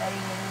 it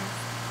says.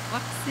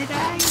 What's it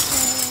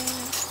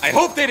say? I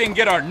hope they didn't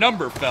get our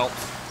number,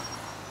 Phelps.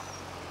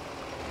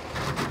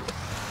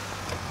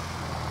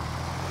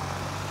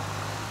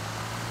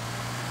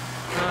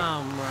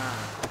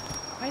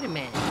 Alright. Wait a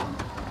minute.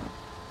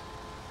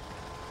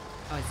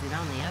 Oh, is it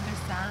on the other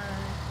side?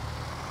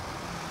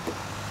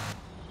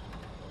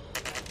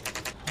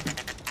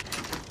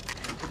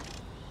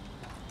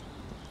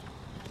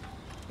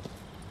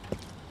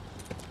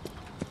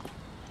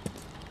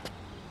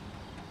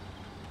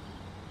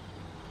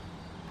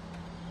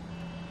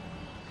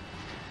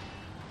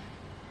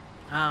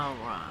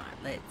 Alright,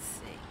 let's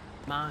see.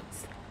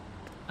 Monks.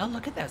 Oh,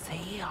 look at those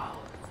heels.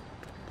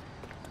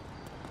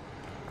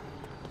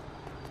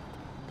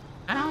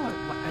 Oh,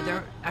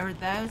 are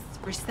those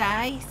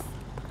precise?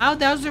 Oh,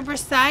 those are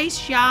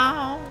precise,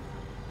 y'all.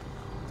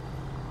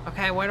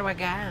 Okay, where do I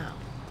go?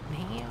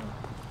 Here.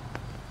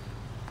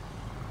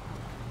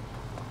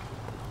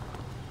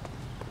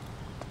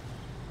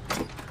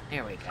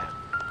 There we go.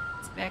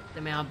 Inspect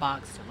the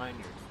mailbox to learn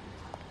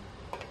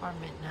your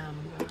apartment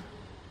number.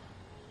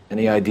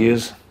 Any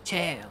ideas?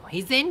 2.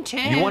 He's in 2.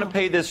 You want to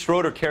pay this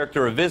Schroeder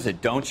character a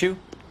visit, don't you?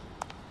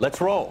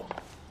 Let's roll.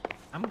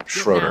 I'm getting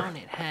Schroeder, on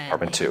it, honey.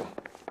 apartment 2.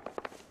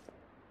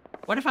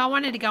 What if I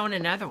wanted to go in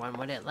another one?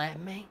 Would it let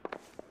me?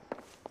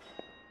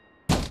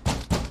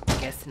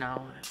 Guess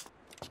not.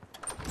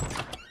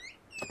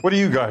 What do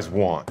you guys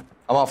want?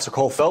 I'm Officer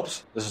Cole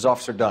Phelps. This is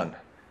Officer Dunn,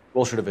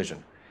 Wilshire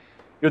Division.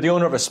 You're the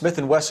owner of a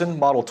Smith & Wesson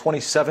Model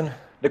 27,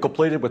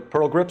 nickel-plated with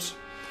pearl grips?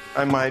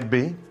 I might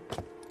be.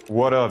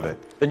 What of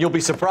it? Then you'll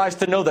be surprised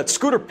to know that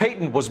Scooter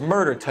Payton was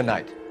murdered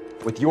tonight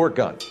with your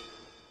gun.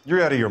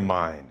 You're out of your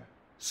mind.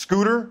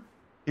 Scooter?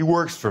 He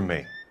works for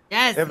me.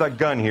 Yes. I have that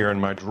gun here in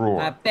my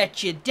drawer. I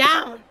bet you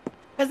don't,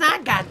 because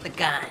I got the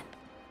gun.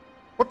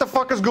 What the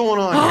fuck is going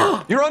on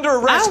here? You're under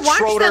arrest, Oh, watch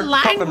Schroeder. the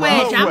language. No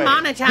I'm way.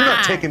 monetized. You're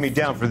not taking me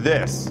down for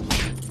this.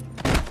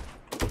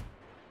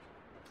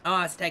 Oh,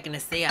 I was taking a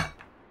sip.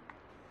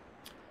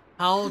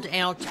 Hold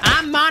L.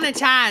 I'm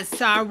monetized,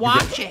 sir.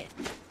 Watch it.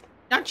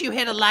 Don't you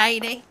hit a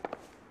lady.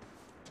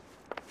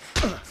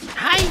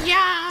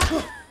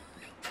 Hiya!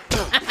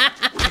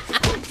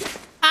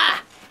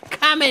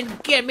 Come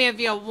and get me if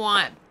you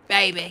want,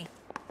 baby.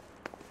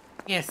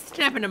 Yeah,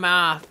 step into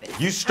my office.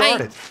 You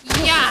started.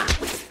 Hey, yeah.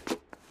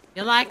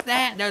 You like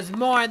that? There's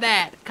more of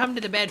that. Come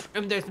to the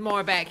bedroom. There's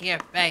more back here,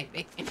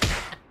 baby.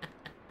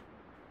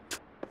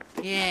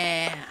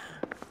 Yeah.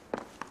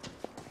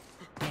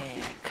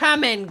 Yeah.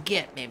 Come and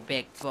get me,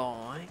 big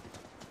boy.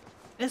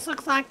 This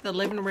looks like the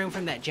living room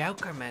from that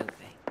Joker movie.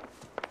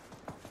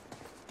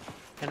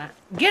 Can I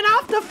get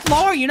off the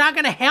floor? You're not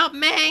gonna help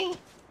me?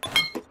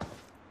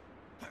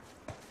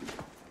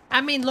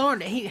 I mean,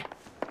 Lord,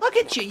 look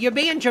at you. You're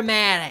being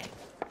dramatic.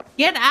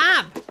 Get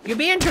up. You're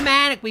being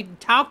dramatic. We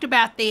talked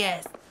about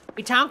this.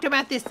 We talked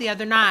about this the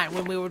other night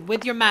when we were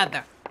with your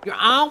mother. You're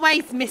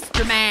always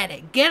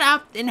misdramatic. Get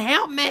up and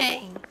help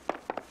me.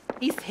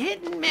 He's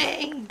hitting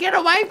me. Get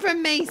away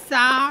from me,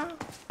 sir.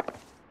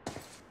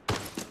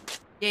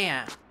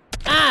 Yeah.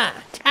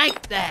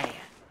 Take that.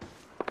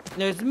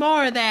 There's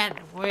more of that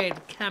where it's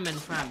coming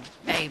from,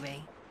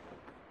 baby.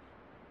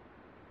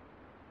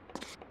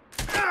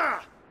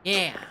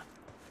 Yeah.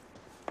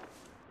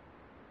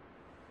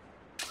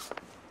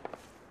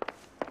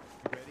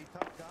 Ready,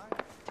 tough guy?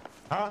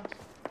 Huh?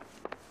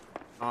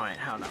 Alright,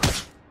 hold on.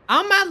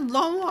 Oh my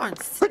lord.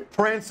 Quit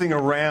prancing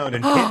around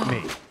and hit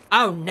me.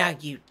 Oh, no,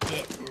 you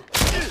didn't.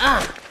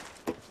 I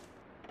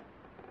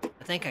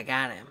think I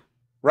got him.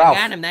 Ralph,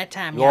 I got him that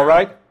time, you all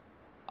right?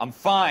 I'm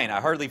fine.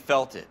 I hardly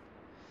felt it.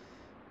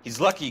 He's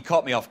lucky he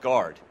caught me off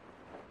guard.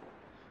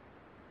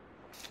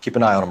 Keep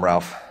an eye on him,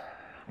 Ralph.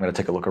 I'm gonna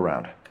take a look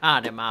around.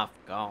 Caught him off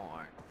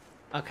guard.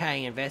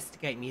 Okay,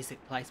 investigate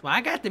music place. Well,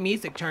 I got the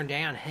music turned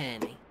down,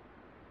 honey.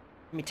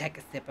 Let me take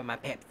a sip of my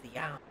Pepsi,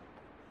 y'all.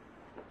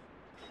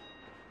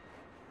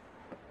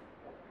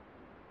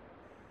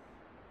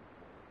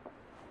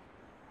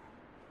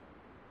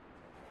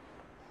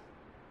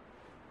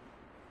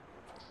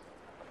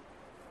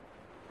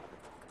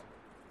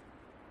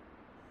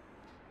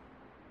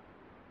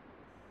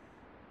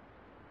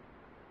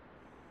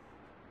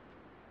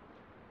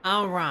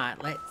 All right,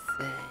 let's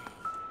see.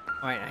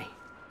 Wait,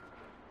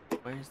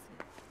 where's it?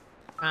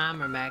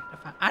 Prime or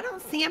magnify? I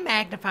don't see a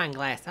magnifying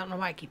glass. I don't know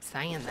why I keep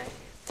saying that.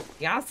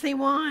 Y'all see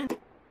one?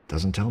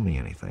 Doesn't tell me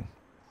anything.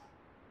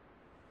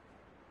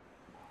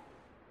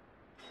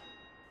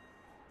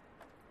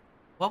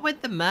 What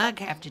would the mug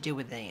have to do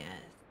with this?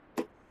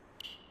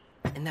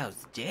 And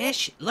those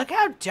dishes. Look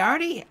how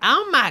dirty.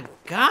 Oh my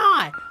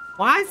God.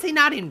 Why is he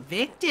not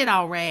evicted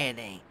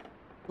already?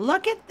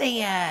 Look at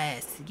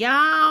this,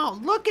 y'all.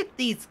 Look at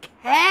these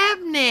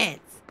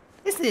cabinets.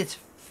 This is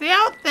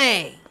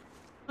filthy.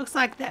 Looks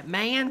like that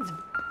man's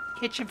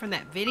kitchen from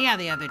that video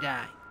the other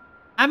day.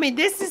 I mean,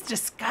 this is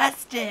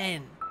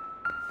disgusting.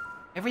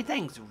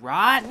 Everything's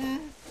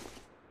rotten.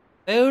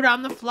 Food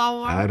on the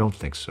floor. I don't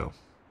think so.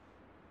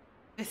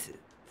 This is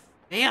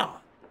filth.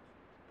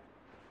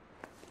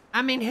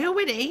 I mean, who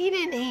would eat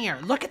in here?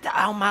 Look at the,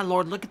 oh my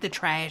Lord, look at the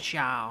trash,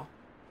 y'all.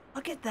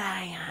 Look at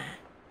that.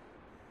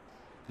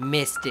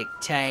 Mystic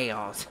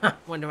Tales.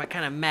 Wonder what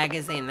kind of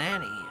magazine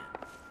that is.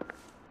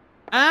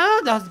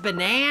 Oh, those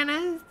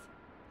bananas.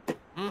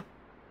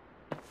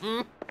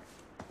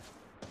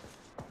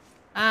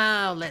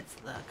 Oh, let's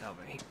look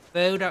over here.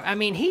 Food. I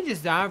mean, he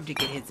deserved to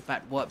get his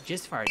butt whooped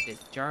just for this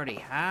dirty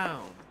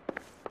home.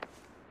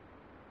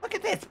 Look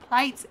at this.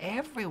 Plates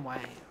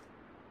everywhere.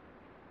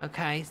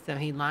 Okay, so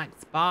he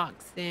likes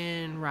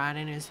boxing,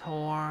 riding his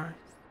horse.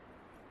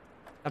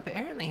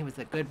 Apparently he was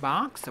a good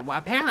boxer. Well,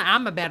 apparently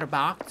I'm a better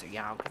boxer,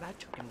 y'all, because I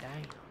took him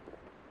down.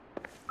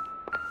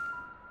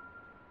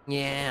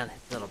 Yeah,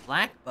 this little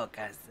black book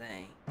I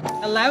see.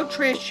 Hello,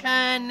 Trish,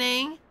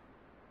 honey.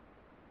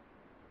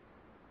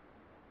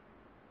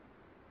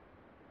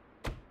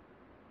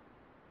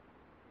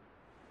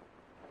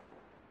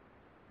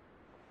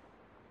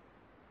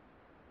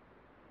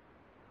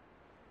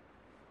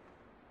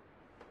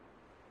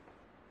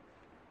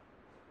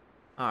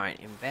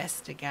 Alright,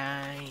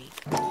 investigate.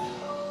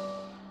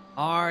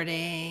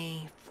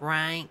 Artie,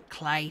 Frank,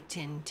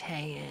 Clayton,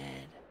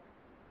 Ted.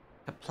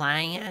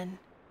 Kaplan.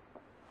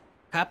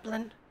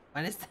 Coupling?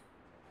 What is that? Is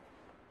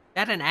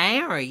that an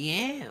A or a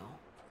U?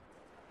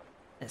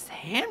 This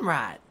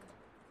handwriting.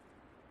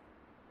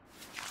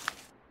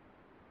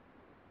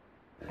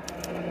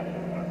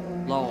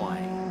 Lloyd.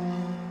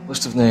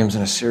 List of names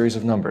and a series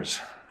of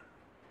numbers.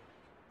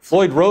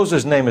 Floyd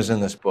Rose's name is in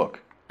this book.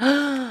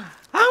 Oh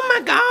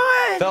my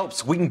God!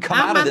 Phelps, we can come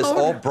out of this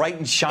all bright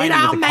and shiny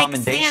with a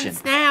commendation.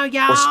 Sense now,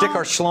 y'all. Or stick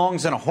our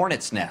schlongs in a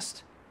hornet's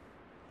nest.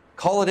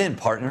 Call it in,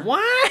 partner.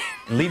 What?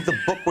 And leave the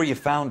book where you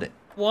found it.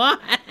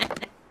 What?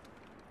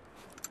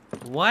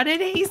 What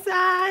did he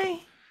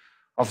say?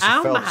 Officer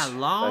Oh Phelps, my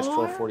Lord. dash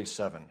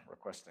 1247,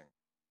 requesting.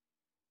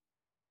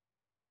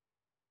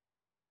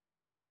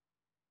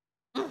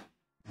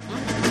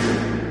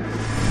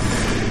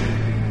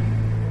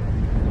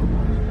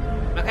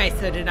 Okay,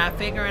 so did I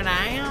figure it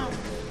out?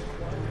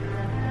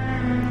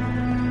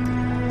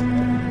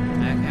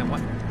 Okay,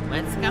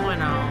 what's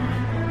going on?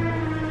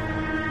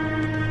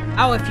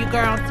 Oh, if you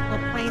girls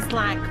will please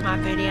like my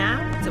video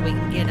so we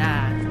can get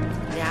out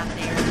there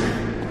the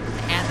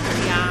ether,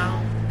 y'all.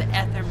 The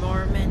ether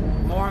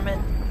Mormon.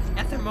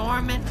 Ether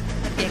Mormon.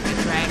 That'd be a good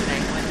drag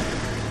name, wouldn't it?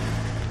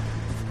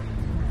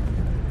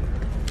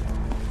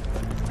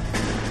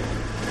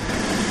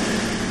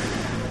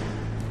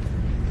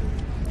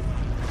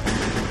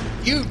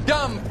 You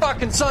dumb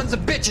fucking sons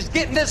of bitches,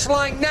 get in this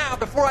line now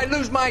before I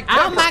lose my temper.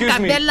 Oh my God. Excuse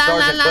me,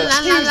 Sergeant, but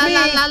excuse me,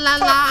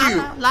 fuck you.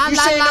 You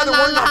say another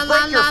word and I'll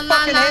break your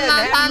fucking head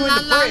and have you in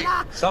the brig.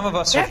 Some of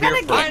us are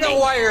here for I know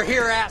why you're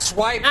here,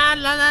 asswipe.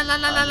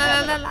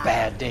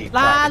 Bad day,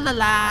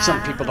 Private.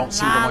 Some people don't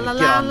seem to want to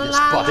get on this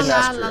bus. Didn't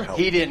ask for your help.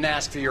 He didn't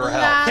ask for your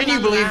help. Can you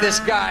believe this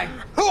guy?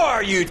 Who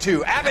are you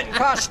two? Abbott and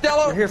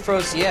Costello? We're here for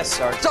OCS,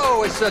 Sergeant.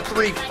 So it's the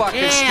three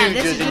fucking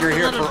stooges and you're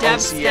here for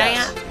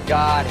OCS.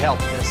 God help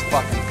this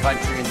fucking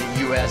country and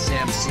the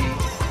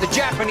USMC. The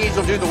Japanese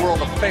will do the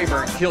world a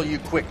favor and kill you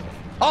quickly.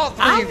 All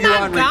three of you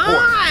on report.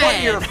 What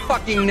are your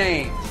fucking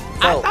names?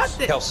 Phelps,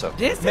 Kelso,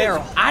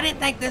 Merrill. I didn't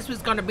think this was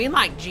going to be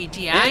like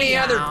GTA. Any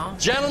other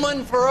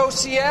gentlemen for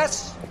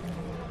OCS?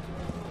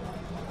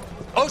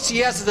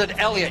 OCS is at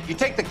Elliott. You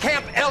take the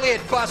Camp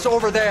Elliott bus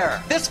over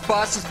there. This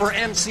bus is for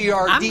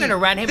MCRD. I'm going to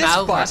run him this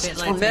over. Bus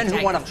is for men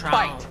who want to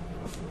fight.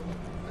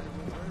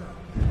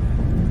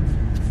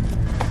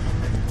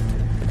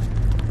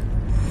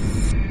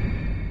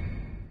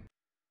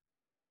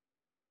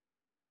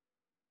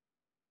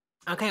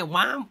 Okay,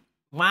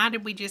 why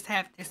did we just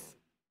have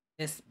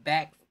this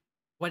back?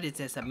 What is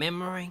this, a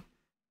memory?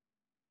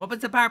 What was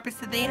the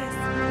purpose of this?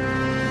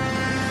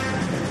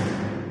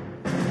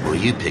 Well,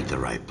 you picked the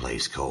right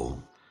place,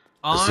 Cole.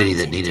 A city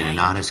that needed an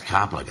honest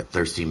cop like a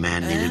thirsty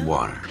man needed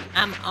water.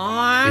 I'm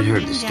armed. You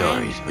heard the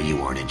stories, but you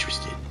weren't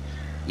interested.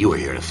 You were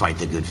here to fight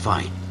the good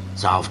fight,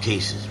 solve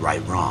cases,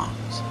 right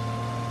wrongs.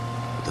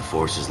 But the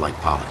force is like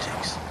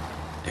politics.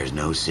 There's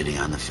no sitting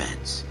on the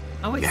fence.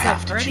 Oh, it's you so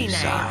have to pretty choose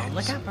now. sides.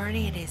 Look how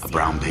pretty it is. A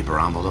brown paper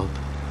envelope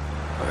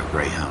or a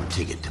Greyhound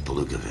ticket to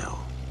Palookaville.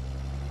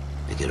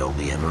 It could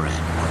only ever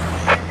end one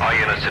way. All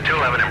units to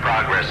 211 in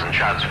progress and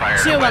shots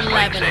fired at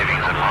Westlake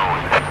Savings and Loan,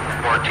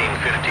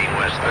 1415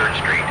 West 3rd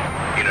Street.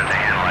 Unit to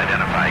handle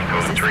identified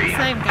code 3. Is this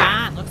the same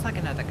guy? It looks like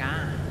another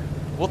guy.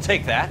 We'll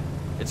take that.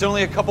 It's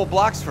only a couple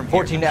blocks from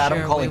here. 14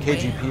 Adam calling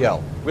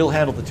KGPL. We'll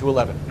handle the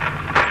 211.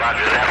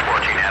 Roger that,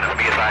 14 Adam.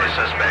 Be advised,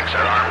 suspects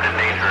are armed and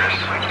dangerous.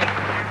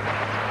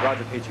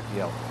 Roger,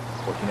 KGPL.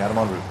 14 Adam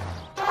en route.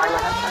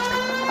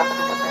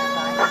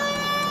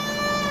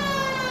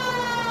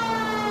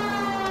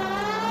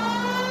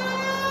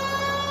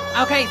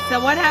 Okay, so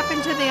what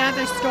happened to the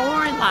other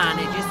storyline?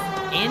 It just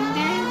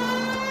ended?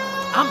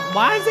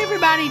 Why is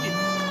everybody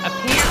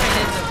appearing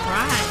as a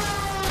bride?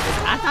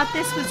 I thought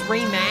this was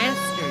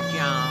remastered,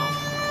 y'all.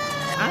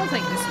 I don't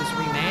think this was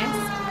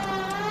remastered.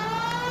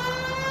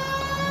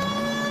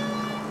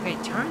 Okay,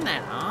 turn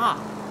that off.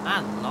 My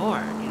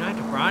Lord, you don't have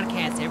to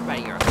broadcast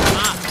everybody your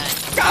cop,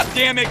 honey. God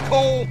damn it,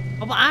 Cole!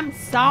 Oh, well, I'm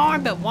sorry,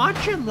 but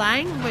watch your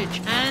language,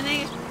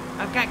 honey.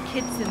 I've got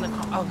kids in the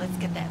car. Oh, let's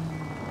get that.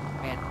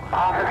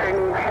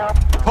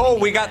 Cole,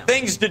 we got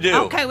things to do.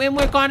 Okay, when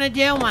we're gonna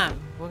do them.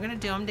 We're gonna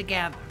do them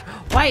together.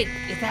 Wait,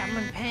 is that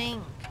one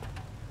pink?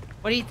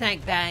 What do you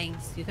think,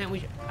 babes? Do you think we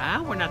should?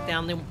 Oh, we're not the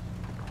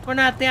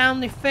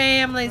only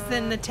families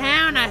in the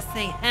town, I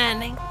see,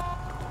 honey.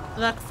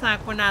 Looks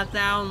like we're not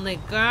the only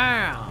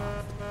girls.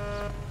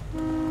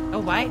 Oh,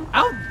 wait.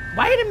 Oh,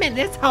 wait a minute.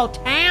 This whole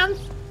town's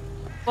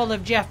full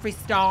of Jeffree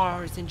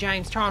Stars and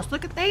James Charles.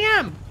 Look at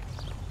them.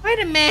 Wait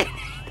a minute.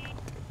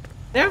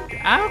 They're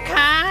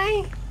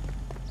okay.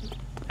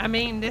 I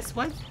mean, this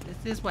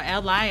is what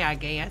LA, I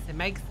guess. It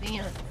makes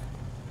sense.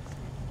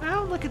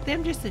 Well, look at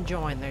them just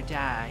enjoying their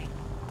day.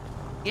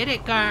 Get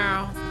it,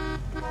 girls.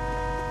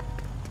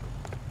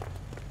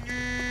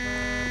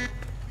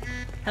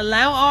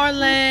 Hello,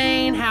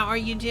 Arlene. How are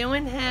you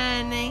doing,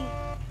 honey?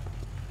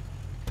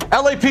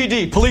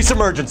 LAPD, police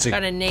emergency.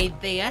 Gonna need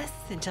this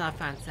until I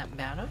find something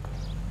better.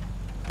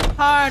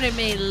 Pardon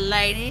me,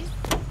 ladies.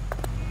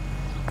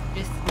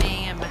 Just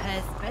me and my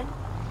husband.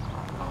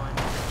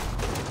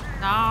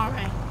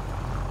 Sorry.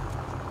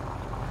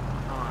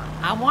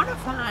 I want to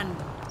find...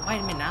 Wait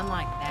a minute, I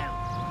like that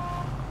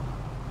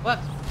one.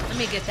 Whoops, let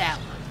me get that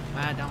one.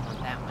 Well, I don't want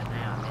that one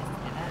now. I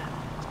messed it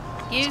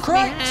up. Excuse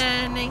me,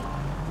 honey.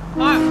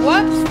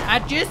 Whoops, I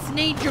just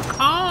need your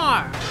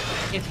car.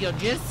 If you'll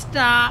just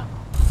stop.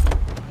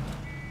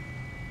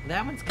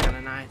 That one's kind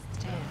of nice,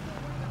 too.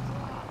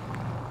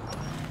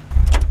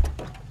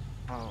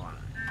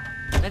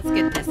 Let's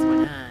get this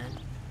one, hon.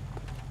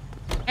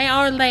 Hey,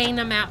 Arlene,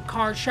 I'm out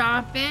car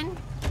shopping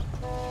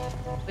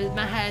with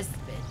my husband.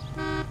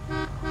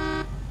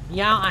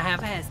 Y'all, I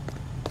have a husband.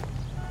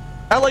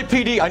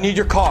 LAPD, I need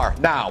your car,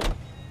 now.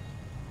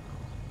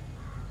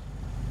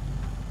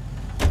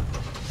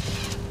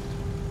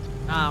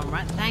 All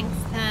right, thanks,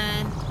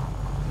 hon.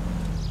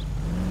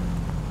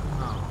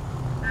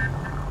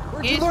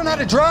 Where'd you learn how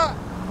to drive?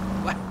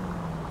 What?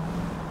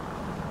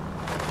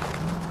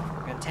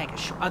 We're gonna take a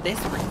short. Oh, this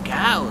one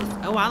goes.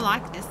 Oh, I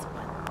like this one.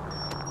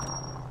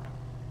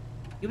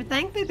 You would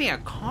think there'd be a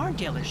car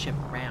dealership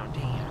around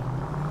here.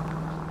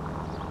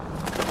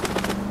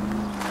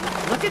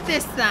 Look at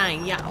this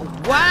thing. Yeah.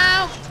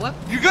 Wow. What?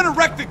 You're gonna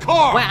wreck the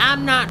car. Well,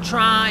 I'm not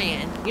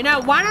trying. You know,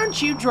 why don't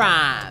you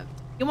drive?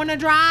 You want to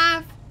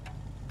drive?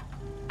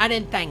 I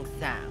didn't think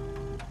so.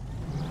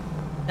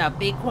 No,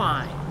 be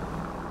quiet.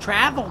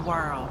 Travel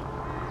World.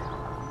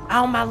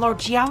 Oh, my Lord.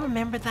 Do y'all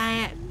remember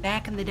that?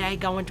 Back in the day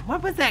going to...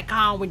 What was that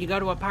called when you go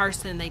to a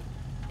person and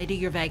they do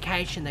your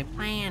vacation? They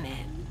plan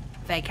it.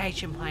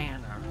 Vacation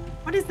planner.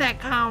 What is that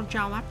called,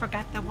 y'all? I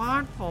forgot the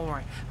word for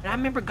it. But I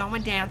remember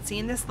going down,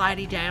 seeing this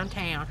lady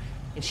downtown.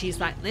 And she's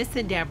like,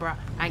 listen, Deborah,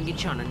 I can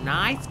get you on a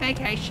nice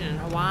vacation in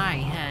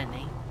Hawaii,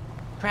 honey.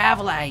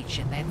 Travel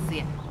agent, that's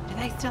it. Do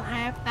they still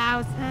have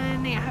those,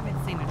 honey? I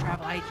haven't seen a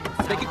travel agent in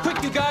so Make it long.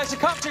 quick, you guys. The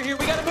cops are here.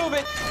 We gotta move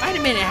it. Wait a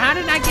minute. How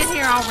did I get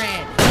here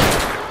already?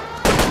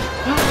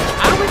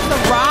 I was the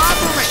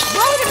robbery.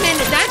 Wait a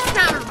minute. That's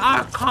not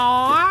our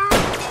car.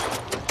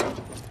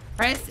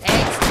 Press X to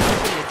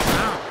open the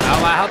trunk.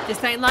 Oh, I hope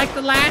this ain't like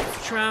the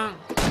last trunk.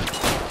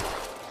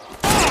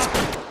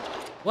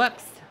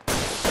 Whoops.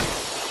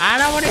 I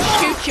don't want to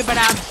shoot you, but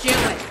I'll do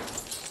it.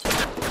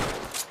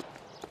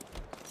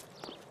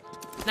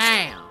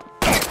 Now.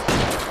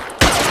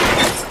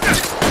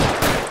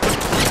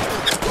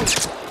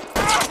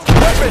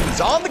 Weapons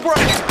on the ground.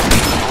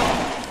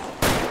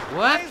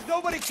 Whoops.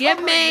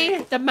 Give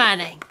me the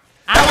money.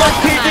 I want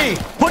the money.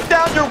 LAPD, put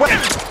down your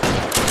weapons.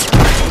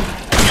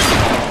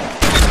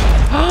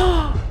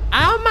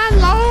 Oh, my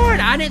Lord.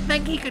 I didn't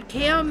think he could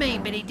kill me,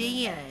 but he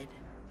did.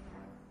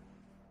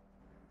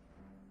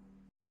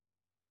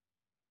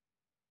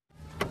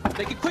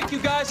 Make it quick, you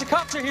guys. The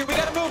cops are here. We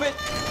gotta move it.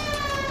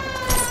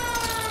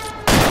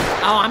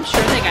 Oh, I'm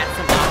sure they got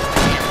some off.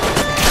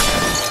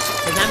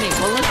 Because, I mean,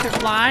 bullets are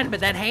flying, but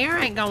that hair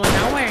ain't going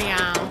nowhere,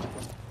 y'all.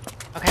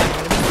 Okay, I'm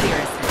going to be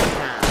serious this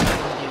time. I'm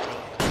going to do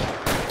this.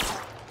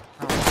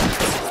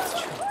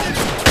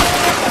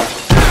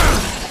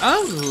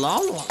 Oh,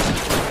 Lord.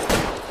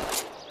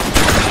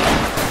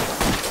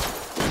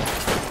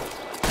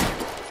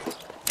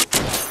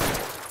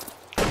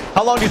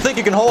 How long do you think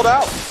you can hold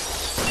out?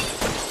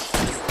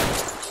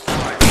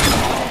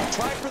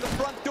 Try for the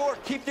front door.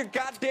 Keep your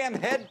goddamn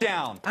head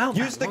down. Oh,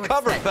 Use the Lord,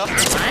 cover, that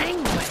fellas.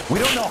 language. We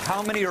don't know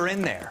how many are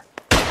in there.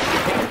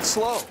 Take it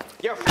slow.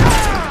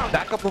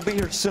 Backup will be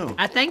here soon.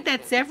 I think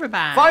that's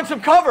everybody. Find some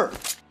cover.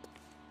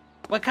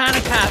 What kind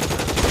of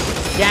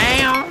cover?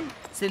 Down?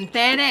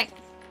 Synthetic?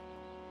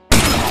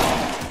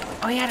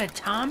 Oh, he had a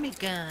Tommy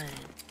gun.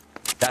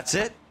 That's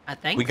it? I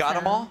think we got so.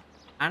 them all?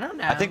 I don't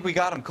know. I think we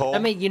got them, Cole. I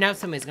mean, you know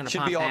somebody's going to Should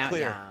pop be all out,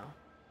 clear. y'all.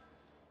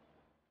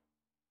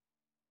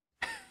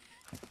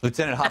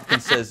 Lieutenant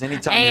Hopkins says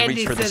anytime you Andy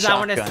reach for the says, I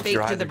want to shotguns, speak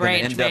you're to the either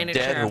going to branch end up dead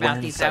manager or about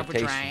winning these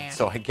citations. overdrafts.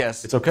 So I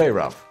guess It's okay,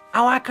 Ralph.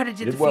 Oh, I could have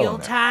did You the did well fuel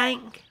in there.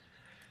 tank.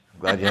 I'm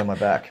glad you had my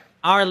back.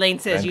 Arlene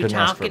says, Ben you couldn't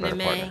ask for a talking to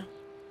better me? partner.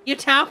 You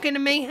talking to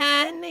me,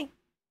 honey?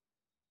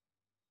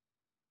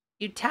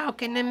 You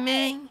talking to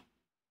me?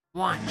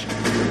 Watch it.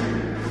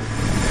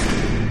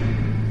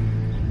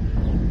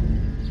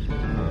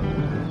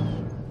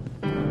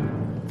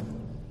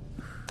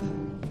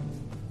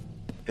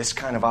 This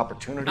kind of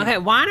opportunity. Okay,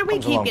 why do we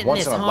comes keep along getting once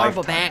this in a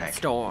horrible lifetime, Hank.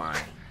 backstory?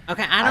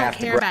 Okay, I I don't have to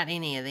care about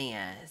any of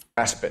this.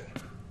 Grasp it.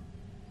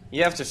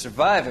 You have to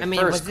survive it I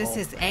mean, first, was this Cole.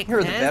 his Here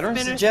are the veterans.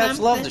 ex-husband The or Japs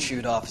love something? to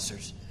shoot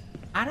officers.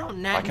 I don't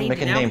know. I can need make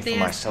to a know name for this,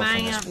 myself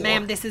in this war.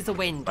 Ma'am, this is a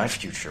window. My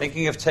future.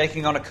 Thinking of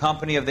taking on a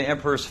company of the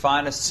Emperor's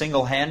finest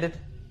single-handed?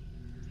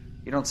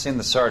 You don't seem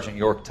the Sergeant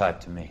York type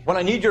to me. When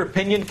I need your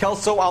opinion,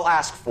 Kelso, I'll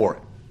ask for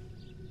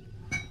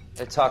it.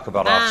 They talk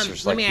about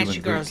officers let like me you ask in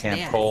you boot girls camp,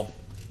 this. Cole.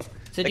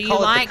 So They do you call it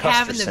the like Custer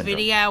having the syndrome.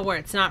 video where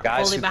it's not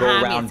Guys fully who go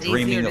behind me, around it's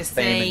dreaming easier to of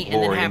fame see, and and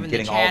then glory having and the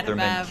getting all chat their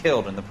men above?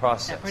 killed in the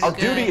process. Pretty Our good.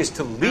 duty is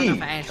to I don't know lead,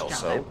 if I asked y'all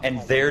Kelso. that.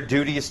 And their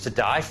duty is to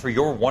die for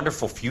your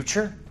wonderful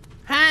future?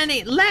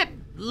 Honey,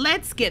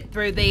 let's get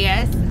through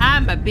this.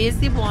 I'm a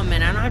busy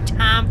woman. I don't have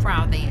time for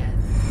all this.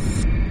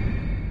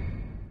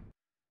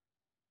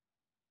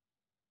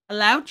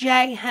 Hello,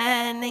 Jay,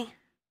 honey.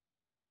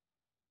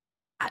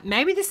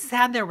 Maybe this is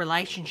how their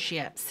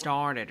relationship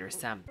started or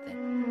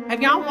something.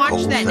 Have y'all watched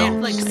Cole that Phelps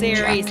Netflix and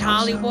series, Jack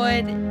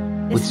Hollywood?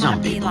 With This some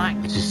might be people, like,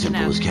 it's as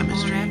simple as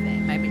chemistry.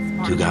 Maybe it's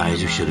part Two of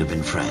guys who it. should have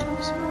been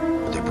friends,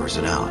 but their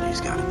personalities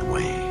got in the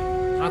way.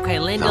 Okay,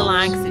 Linda Phelps,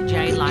 likes it.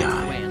 Jay good likes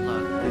guy, the way it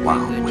looks.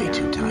 wound way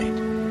too tight.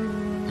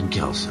 And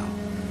Kelso,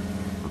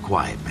 a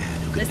quiet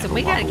man who could Listen, never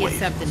we walk gotta away get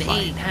something from to a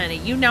fight. eat, honey.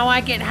 You know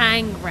I get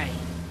hangry.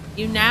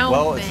 You know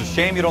Well, me. it's a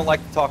shame you don't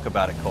like to talk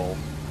about it, Cole.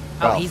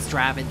 Oh, he's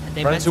driving.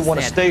 They Friends must who have want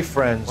to said stay it.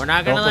 friends We're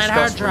not gonna don't let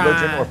her discuss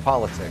religion drive. or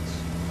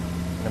politics.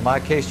 And in my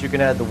case, you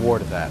can add the war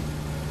to that.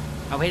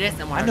 Oh, he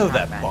doesn't want I to know talk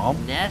that about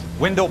bum. it. Yes.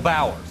 Wendell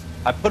Bowers.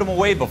 I put him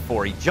away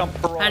before. He jumped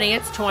for all. Honey,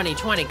 it's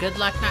 2020. Good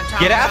luck not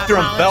talking Get after him,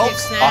 about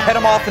politics Phelps. I'll head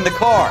him off in the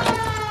car.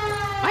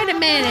 Wait a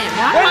minute.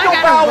 Why do Wendell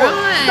I gotta Bowers,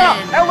 run? stop!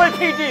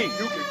 LAPD!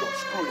 You can go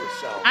screw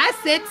yourself. I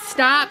said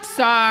stop,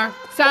 sir.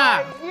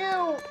 Sir.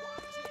 You!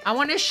 I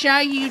want to show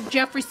you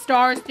Jeffree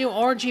Star's new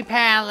orgy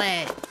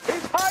palette.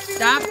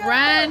 Stop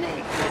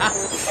running.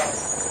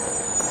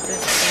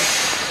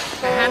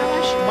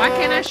 Why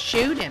can't I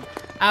shoot him?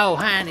 Oh,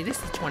 honey, this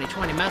is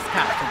 2020. Most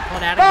cops have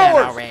pulled out a gun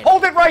Bowers, already.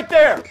 hold it right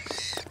there!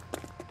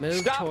 Move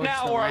Stop towards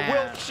now the or I will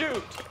loud.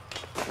 shoot.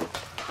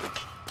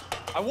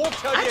 I won't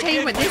tell I you tell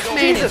you again, what, this Wendell.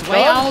 man Jesus, is way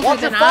Doug, older watch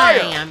than your I fire.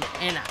 am,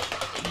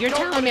 and you're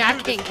telling me I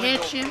can't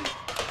catch him?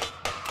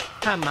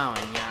 Come on,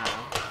 y'all.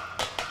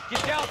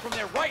 Get down from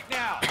there right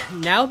now.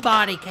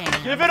 Nobody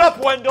can. Give it up,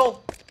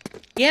 Wendell!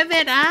 Give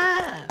it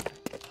up.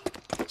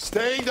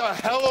 Stay the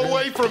hell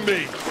away from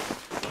me.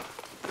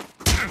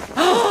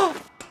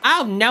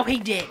 Oh, no, he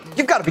didn't.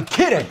 You've got to be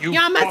kidding! You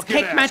almost fucking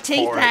kicked my asked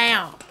teeth for it.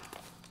 out.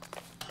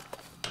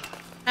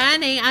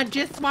 Honey, I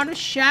just want to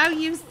show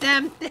you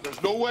something.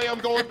 There's no way I'm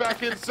going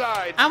back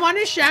inside. I want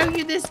to show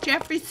you this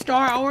Jeffree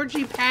Star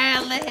orgy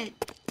palette.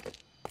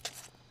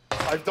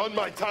 I've done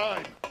my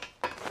time.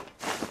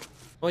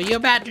 Well, you're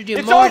about to do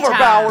It's more over, time.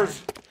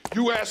 Bowers!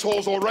 You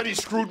assholes already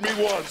screwed me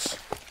once.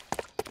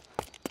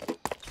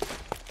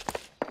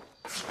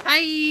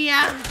 Hey,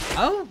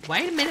 oh,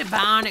 wait a minute,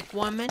 Bionic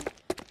Woman.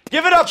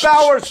 Give it up,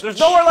 Bowers! There's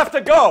nowhere left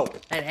to go!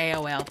 That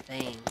AOL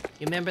thing.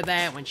 You remember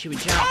that when she would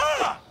jump?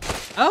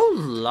 Oh,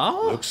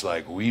 Lord. Looks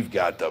like we've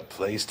got the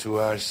place to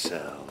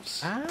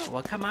ourselves. Oh,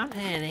 well, come on,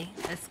 honey.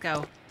 Let's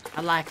go.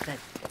 I like that.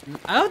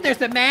 Oh,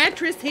 there's a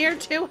mattress here,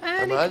 too,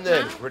 honey. Come on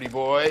then, pretty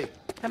boy.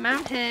 Come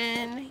on,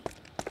 honey.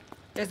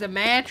 There's a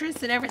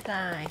mattress and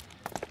everything.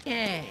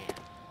 Yeah.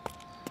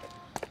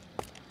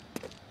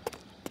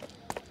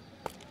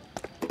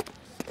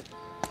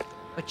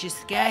 But you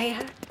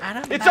scared? I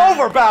don't It's bite.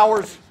 over,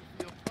 Bowers!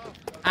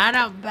 I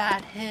don't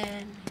bite,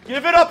 honey.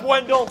 Give it up,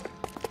 Wendell!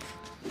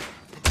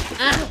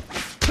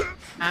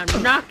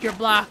 I'll knock your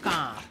block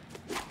off.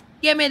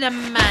 Give me the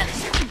money.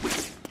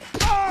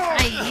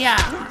 Hey,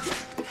 yeah.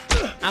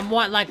 I'm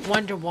what, like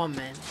Wonder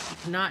Woman.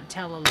 Not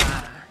tell a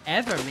lie.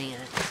 Ever meant.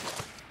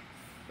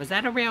 Was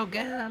that a real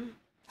gun?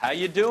 How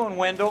you doing,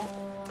 Wendell?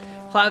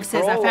 Clove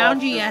says, I Parole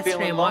found you officer's yesterday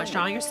feeling and watched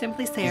lonely. all your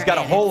Simply Sarah He's got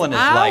a edits. hole in his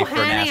oh, life for an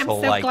honey, asshole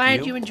I'm so like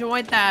glad you.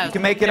 enjoyed those. You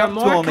can make it There up are to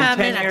more him in 10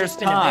 coming. I've years' just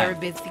been a time.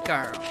 very busy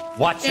girl.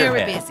 Watch your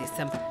very head. busy.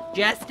 Some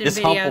Justin This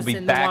videos hump will be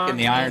in back in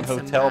the walk Iron and some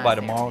Hotel by live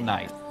tomorrow everything.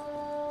 night.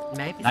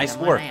 Maybe Nice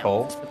someone work, else.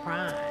 Cole.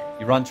 Surprise.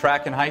 You run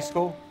track in high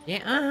school? Yeah,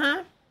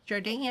 uh-huh. Sure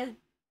did.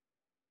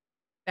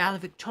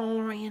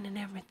 Valedictorian and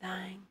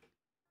everything.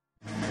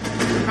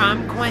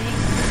 Prom queen.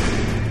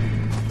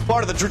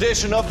 Part of the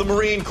tradition of the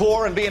Marine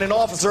Corps and being an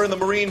officer in the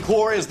Marine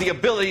Corps is the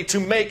ability to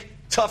make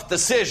tough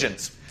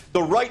decisions.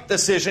 The right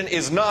decision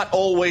is not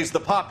always the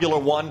popular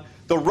one.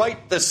 The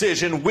right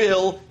decision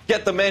will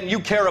get the men you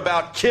care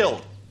about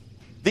killed.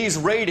 These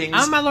ratings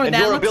Oh, my Lord, and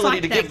that your looks ability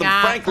like to that give them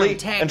guy frankly from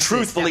Texas and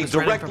truthfully that was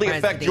running for directly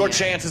affect your president.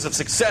 chances of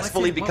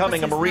successfully What was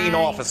becoming a his Marine name?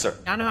 officer.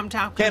 Y'all know who I'm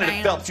talking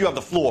Candidate about? Phelps, you have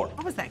the floor.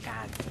 What was that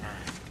guy's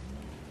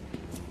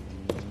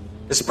name?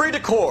 Esprit de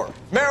Corps,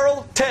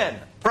 Merrill, 10.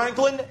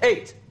 Franklin,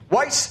 8.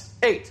 Weiss,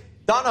 8.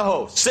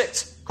 Donahoe,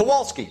 6.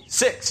 Kowalski,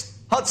 6.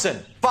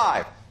 Hudson,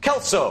 5.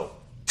 Kelso,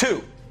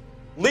 2.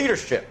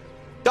 Leadership,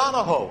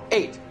 Donahoe,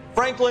 8.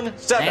 Franklin,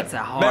 7. That's a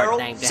hard Merrill,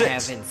 name to 6.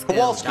 have in school.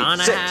 Kowalski,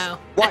 6. Donahoe.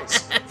 Weiss,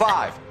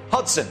 5.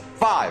 Hudson,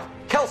 5.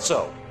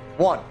 Kelso,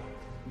 1.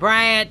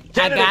 Brad,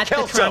 Candidate I got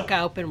Kelso. the trunk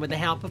open with the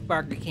help of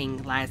Burger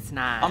King last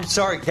night. I'm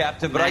sorry,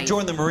 Captain, but I Nice.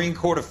 joined the Marine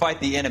Corps to fight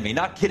the enemy,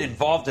 not get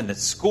involved in the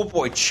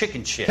schoolboy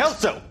chicken shit.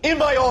 Kelso, in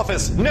my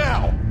office,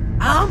 now!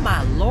 Oh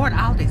my Lord,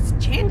 all this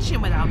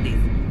tension with all these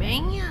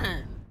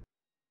men.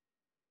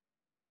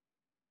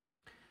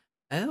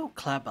 Oh,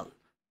 Club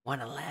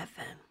 111.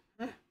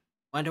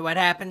 Wonder what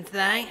happened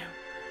today?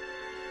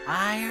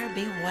 Buyer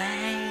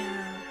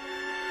beware.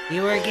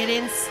 You are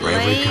getting For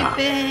every cop,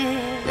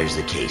 sleepy. there's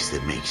the case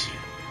that makes you.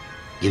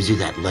 Gives you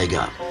that leg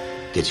up.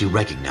 Gets you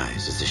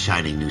recognized as the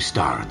shining new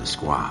star in the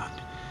squad.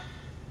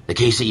 The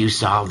case that you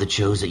solve that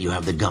shows that you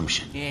have the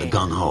gumption, the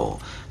gung-ho,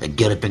 the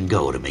get up and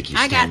go to make you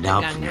I got stand the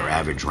out gung-ho. from your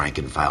average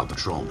rank-and-file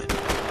patrolman.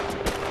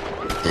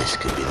 This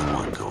could be the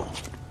one, Cole.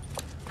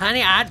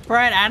 Honey,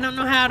 Brad, I don't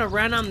know how to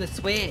run on the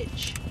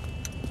switch.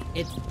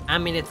 I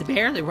mean, it's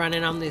barely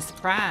running on this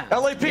prize.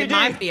 LAPD, it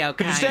might be okay.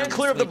 could you stand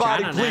clear of the switch,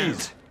 body,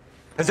 please?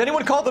 Has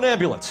anyone called an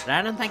ambulance? But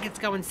I don't think it's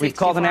going 60 We've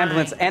called an lines.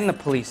 ambulance and the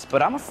police,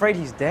 but I'm afraid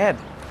he's dead.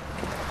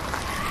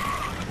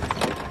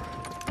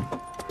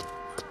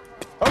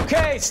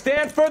 Okay,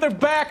 stand further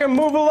back and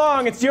move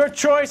along. It's your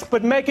choice,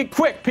 but make it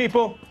quick,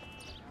 people.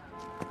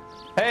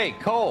 Hey,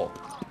 Cole.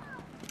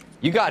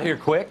 You got here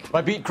quick.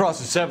 My beat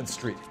crosses 7th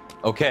Street.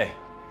 Okay.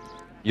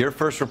 You're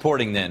first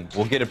reporting then.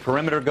 We'll get a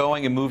perimeter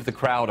going and move the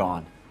crowd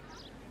on.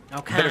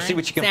 Okay. Better see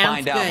what you can Sounds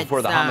find out good,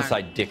 before the sir.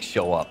 homicide dicks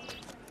show up.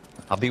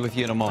 I'll be with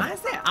you in a moment. Why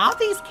is that? All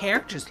these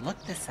characters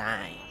look the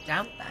same,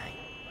 don't they?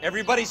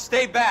 Everybody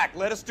stay back.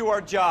 Let us do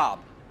our job.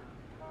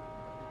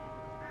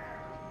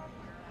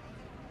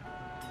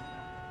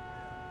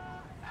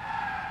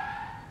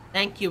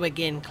 Thank you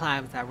again,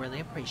 Cloves. I really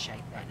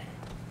appreciate that.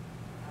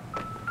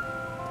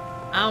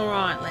 All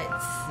right,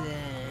 let's see.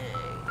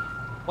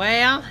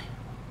 Well,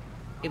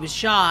 it was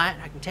shot.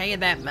 I can tell you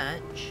that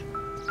much.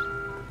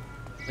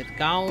 With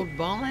gold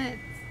bullets.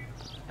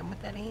 And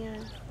what that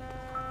is.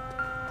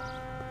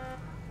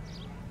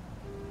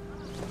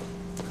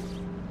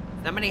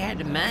 Somebody had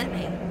the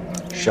money.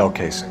 Shell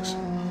casings.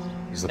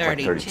 These look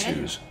like 32.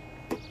 32s.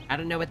 I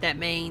don't know what that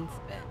means,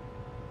 but.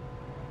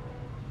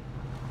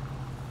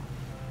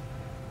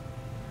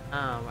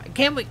 Alright,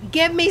 can we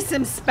give me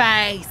some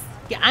space?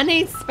 I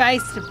need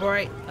space to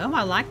breathe. Oh,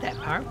 I like that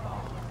purple.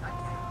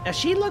 Now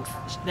she looks.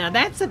 Now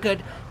that's a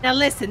good. Now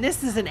listen,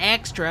 this is an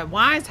extra.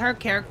 Why is her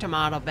character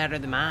model better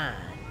than mine?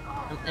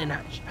 And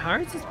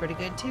hers is pretty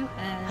good too.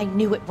 I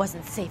knew it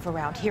wasn't safe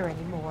around here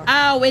anymore.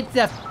 Oh, it's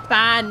a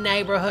fine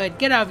neighborhood.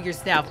 Get over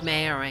yourself,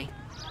 Mary.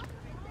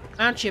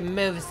 Why don't you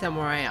move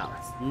somewhere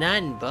else?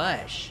 None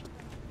bush.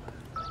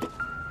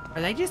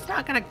 Are they just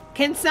not gonna...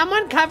 Can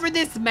someone cover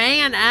this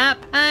man up,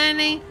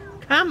 honey?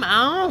 Come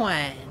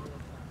on.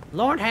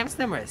 Lord, have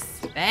some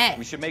respect.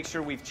 We should make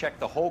sure we've checked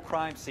the whole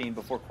crime scene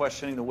before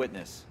questioning the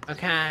witness.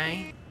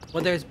 Okay.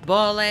 Well, there's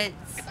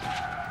bullets.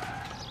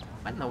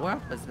 What in the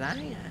world was that?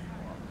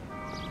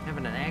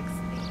 Having an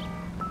accident.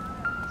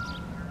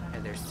 Okay,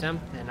 there's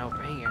something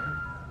over here.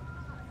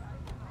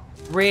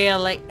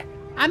 Really?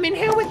 I mean,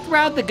 who would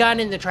throw the gun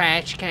in the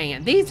trash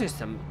can? These are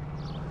some...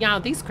 Y'all,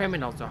 these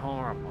criminals are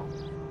horrible.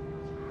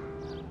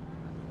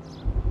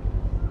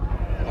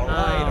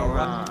 All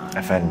right.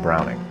 FN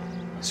Browning.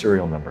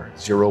 Serial number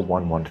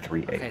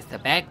 01138. Okay, so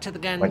back to the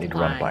gun. Might need to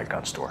run by a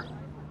gun store.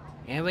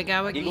 Here we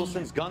go again.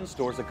 Eagleson's gun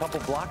store's a couple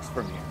blocks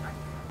from here.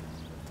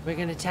 We're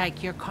gonna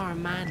take your car,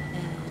 mine.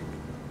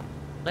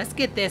 Let's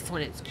get this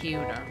one, it's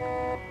cuter.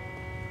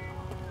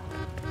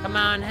 Come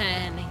on,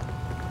 honey.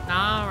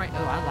 All right.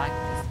 Oh, I like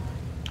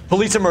this.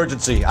 Police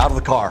emergency. Out of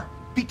the car.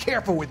 Be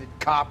careful with it,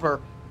 copper.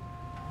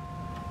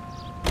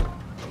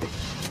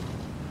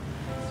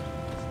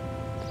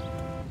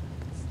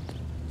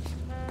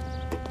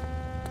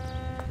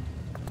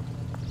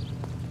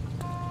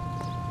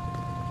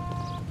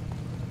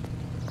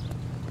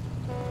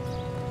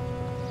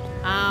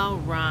 All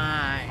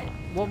right.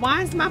 Well,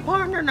 why is my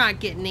partner not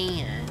getting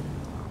in?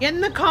 Get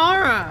in the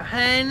car,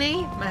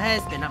 honey. My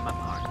husband, not my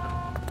partner.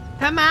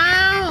 Come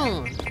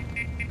on.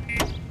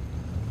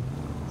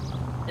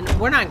 And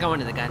we're not going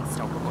to the gun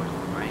store. We're going to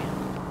the brand.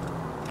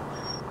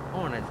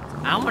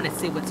 I want to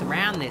see what's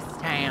around this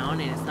town,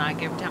 and it's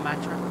like every time I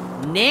try.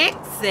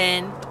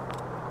 Nixon.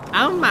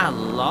 Oh my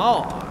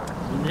Lord.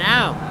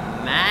 No,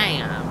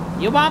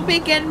 ma'am. You won't be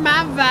getting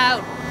my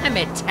vote. Let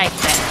me take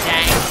that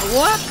dang.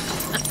 Whoop.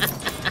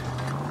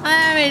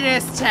 Let me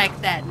just take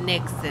that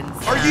Nixon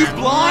sign. Are you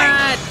blind?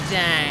 Right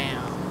down.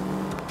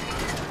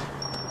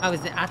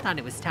 I thought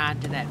it was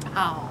tied to that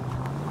pole.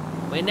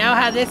 We know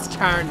how this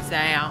turns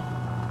out.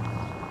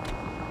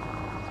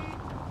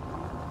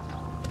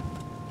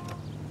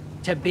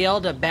 To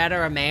build a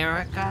better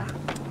America?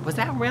 Was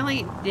that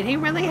really, did he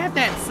really have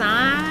that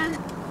sign?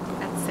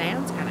 That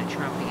sounds kind of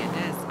Trumpy, it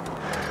does.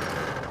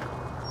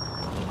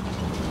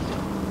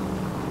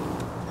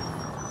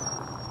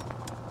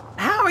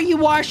 How are you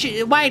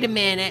washing? Wait a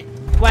minute.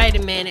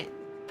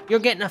 You're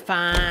getting a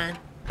fine.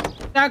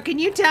 Sir, can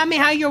you tell me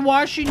how you're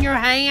washing your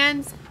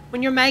hands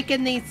when you're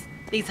making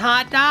these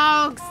hot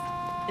dogs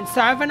and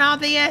serving all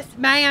this?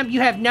 Ma'am,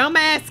 you have no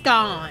mask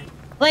on.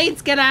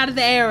 Please get out of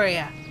the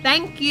area.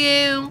 Thank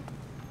you.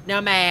 No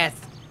mask.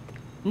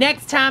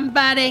 Next time,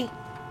 buddy,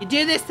 you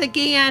do this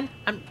again,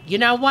 you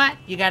know what?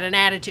 You got an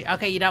attitude.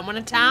 Okay, you don't want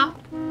to talk?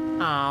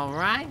 All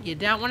right, you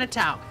don't want to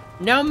talk.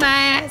 No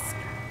mask,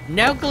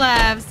 no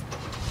gloves,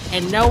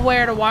 and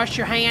nowhere to wash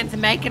your hands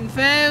and making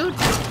food.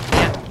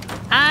 Yeah,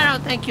 I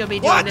don't think you'll be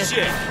doing this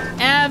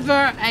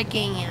ever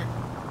again.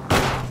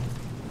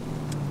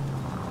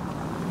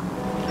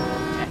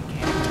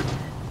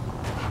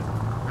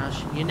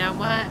 You know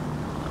what?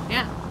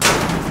 Yeah.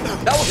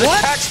 That was a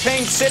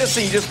tax-paying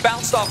citizen. You just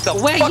bounced off the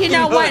fucking you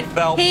know hood, what?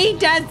 Phelps. He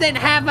doesn't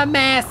have a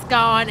mask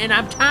on, and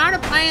I'm tired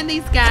of playing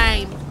these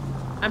games.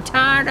 I'm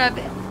tired of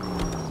it.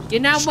 You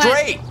know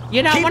Straight. what?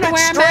 You don't want to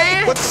wear a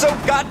mask? What's so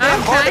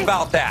goddamn hard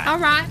about that? All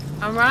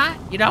right.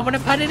 You don't want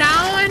to put it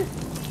on?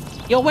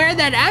 You'll wear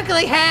that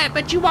ugly hat,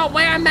 but you won't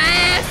wear a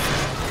mask?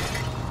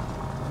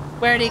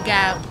 Where'd he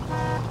go?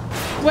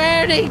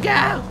 Where'd he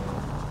go?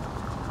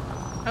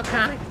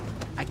 Okay.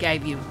 I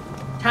gave you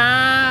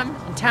time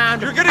and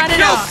time to You're gonna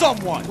kill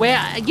someone!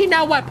 Well, you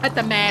know what? Put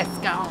the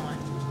mask on.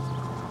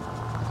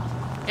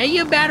 And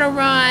you better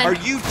run. Are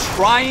you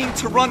trying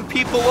to run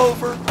people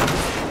over?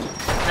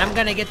 I'm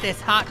gonna get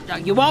this hot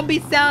dog. You won't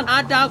be selling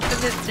hot dogs in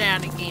this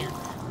town again.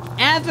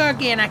 Ever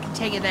again, I can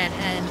tell you that,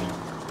 honey.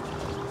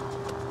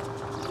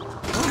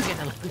 Oh, I'm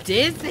getting a little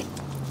dizzy.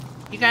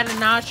 You got a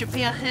nausea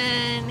pill,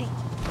 honey?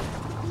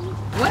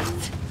 What?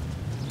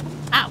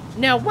 Oh,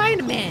 no, wait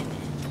a minute.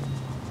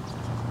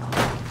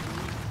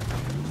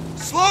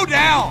 Slow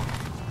down!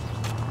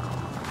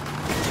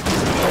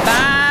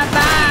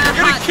 Bye-bye, You're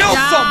gonna kill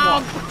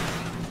someone!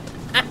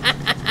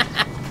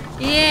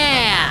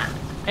 Yeah!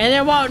 And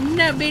there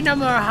won't be no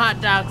more hot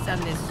dogs on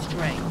this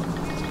street.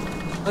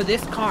 Oh,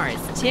 this car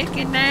is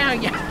ticking now.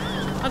 Yeah.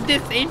 Oh,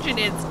 this engine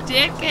is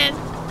ticking.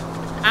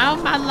 Oh,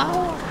 my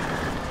Lord.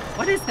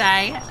 What is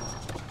that?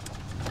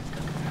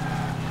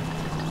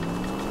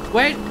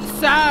 Wait,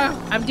 sir,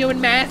 I'm doing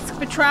mask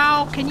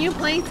patrol. Can you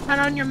please put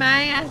on your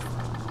mask?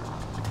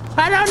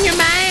 Put on your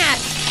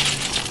mask!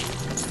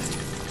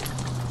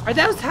 Are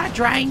those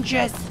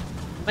hydrangeas?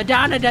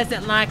 Madonna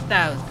doesn't like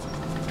those.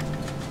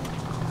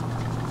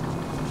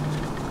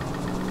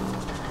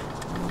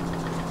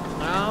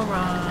 All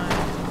right.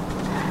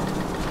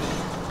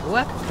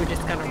 Whoop, we're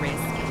just gonna risk it.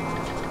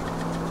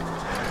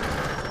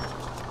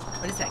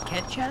 What is that,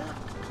 ketchup?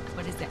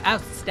 What is it? Oh,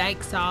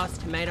 steak sauce,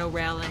 tomato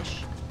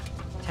relish.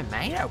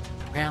 Tomato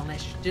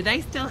relish? Do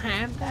they still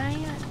have that?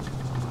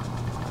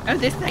 Oh,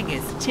 this thing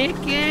is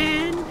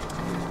ticking.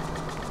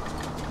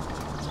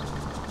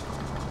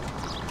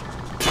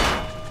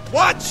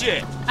 Watch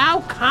it!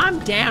 Oh, calm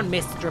down,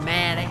 Miss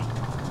Dramatic.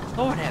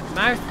 Lord have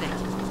mercy.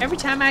 Every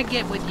time I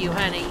get with you,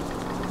 honey,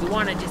 you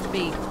want to just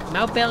be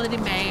mobility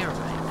mayor.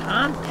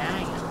 Calm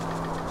down.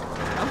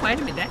 Oh, wait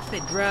a minute. That's the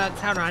drugs.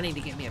 Hold on. I need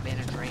to get me a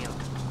Benadryl.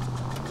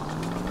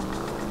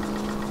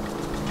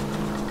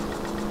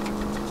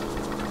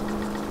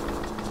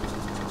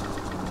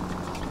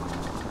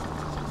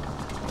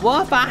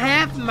 Well, if I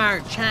have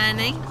merch,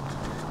 honey,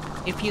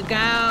 if you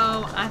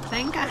go, I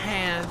think I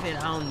have it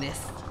on this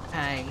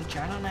page.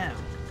 I don't know.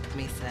 Let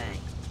me see.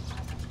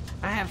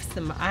 I have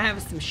some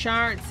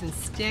shirts and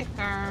stickers.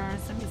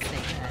 Let me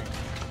see that.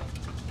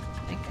 I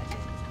think I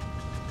did.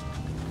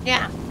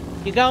 Yeah.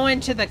 You go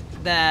into the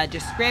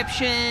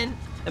description.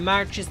 The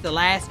merch is the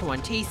last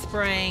one.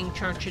 Teespring,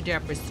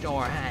 ChurchofDebra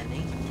store,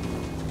 honey.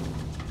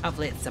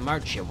 Hopefully it's the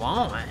merch you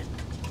want.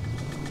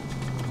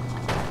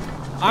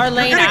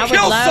 Arlene, I would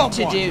love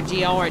to do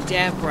Dior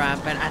Debra,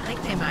 but I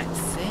think they might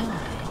sue me.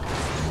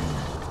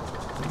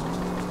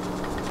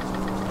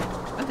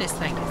 Oh, this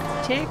thing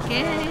is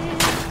ticking.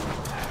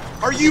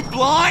 Are you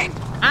blind?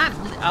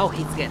 Oh,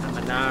 he's getting on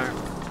my nerves.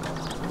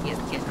 He's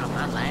getting on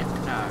my last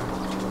nerve.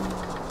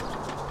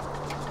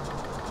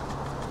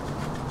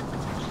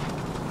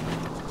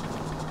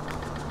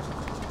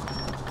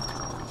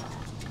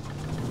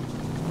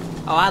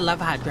 Oh, I love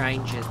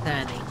hydrangeas,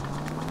 honey.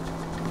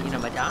 You know,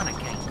 Madonna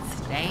can't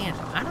stand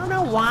them. I don't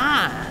know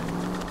why.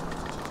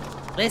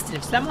 Listen,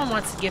 if someone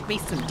wants to give me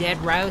some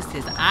dead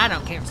roses, I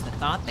don't care. It's the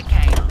thought that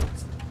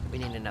counts. We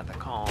need another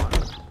car.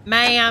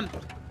 Ma'am.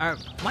 Or,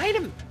 wait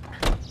a minute.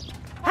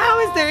 How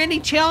is there any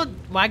children?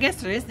 Well, I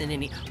guess there isn't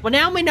any. Well,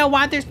 now we know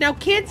why there's no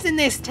kids in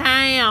this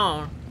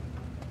town.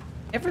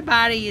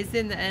 Everybody is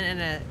in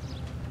a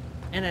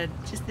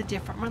just a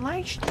different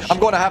relationship. I'm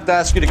going to have to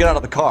ask you to get out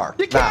of the car.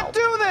 You can't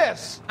do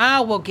this!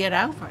 Oh, we'll get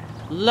over it.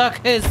 Look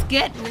who's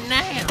getting it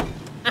now.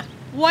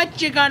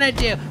 What you gonna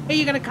do? Are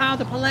you gonna call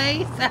the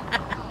police?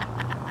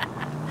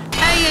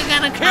 How you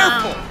gonna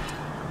call? Careful!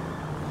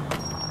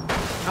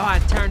 Oh, I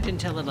turned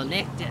into a little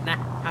Nick, didn't I?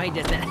 Oh, he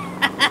did that.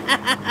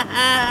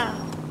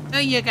 Who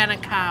you gonna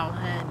call,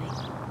 honey?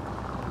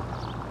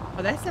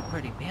 Oh, that's a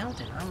pretty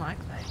building. I like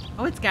that.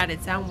 Oh, it's got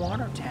its own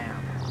water tower.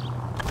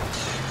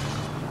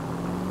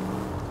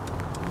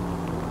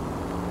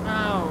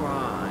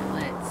 Alright,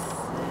 let's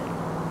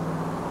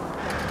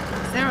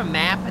see. Is there a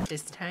map of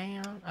this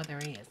town? Oh, there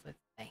is. Let's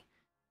see.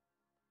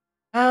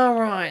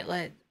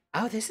 Alright,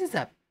 oh, this is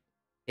a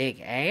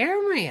big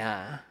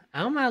area.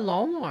 Oh, my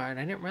Lord.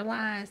 I didn't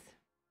realize.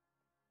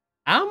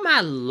 Oh,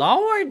 my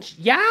Lord,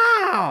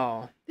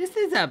 y'all. This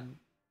is a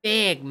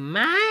big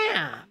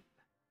map.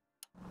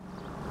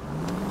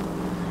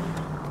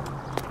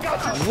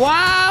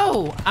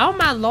 Whoa. Oh,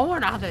 my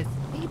Lord, all those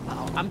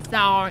people. I'm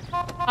sorry.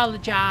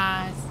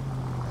 Apologize.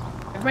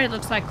 Everybody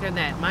looks like they're in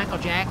that Michael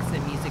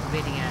Jackson music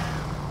video.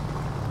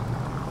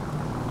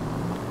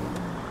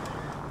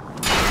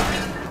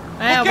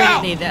 Well, we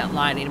didn't need that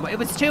light anymore. It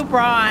was too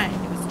bright.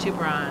 It was too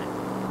bright.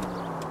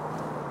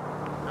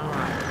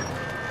 Alright.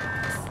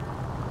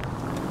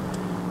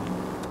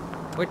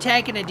 We're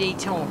taking a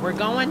detour. We're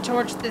going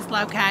towards this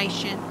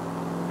location.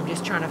 I'm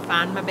just trying to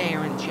find my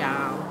bearings,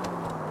 y'all.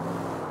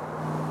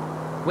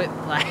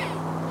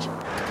 Whiplash.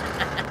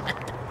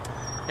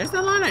 There's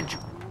a lot of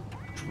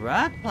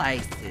drug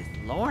places.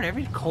 Lord,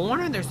 every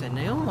corner there's a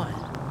new one.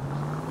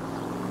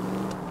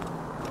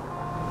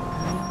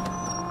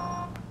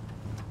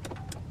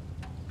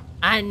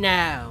 I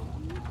know.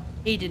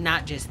 He did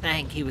not just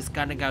think he was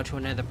going to go to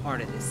another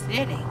part of the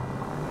city.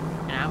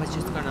 And I was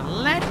just going to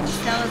let him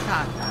sell his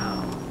hot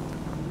dog.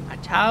 I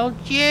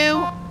told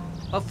you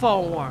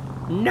before.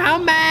 No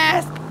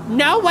mask.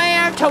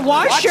 Nowhere to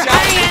wash your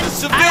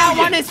hands. I don't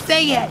want to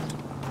see it.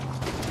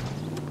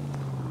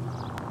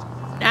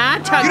 Now, I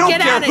told you,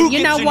 get out of,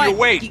 you know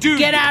what?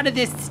 Get out of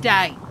this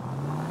state.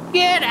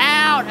 Get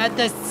out of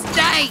the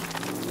state.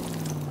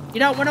 You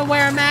don't want to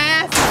wear a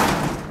mask?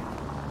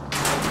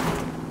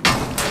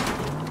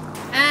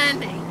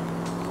 Andy.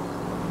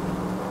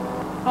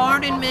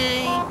 Pardon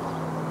me.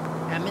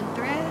 Coming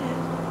through.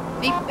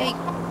 Beep, beep.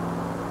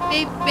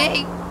 Beep,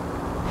 beep.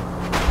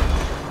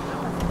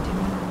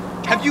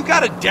 Have you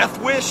got a death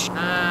wish? Oh,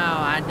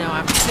 I know.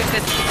 I'm sick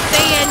of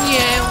seeing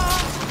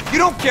you. You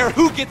don't care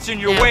who gets in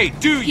your way,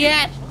 do you?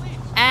 Get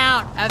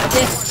out of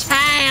this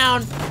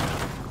town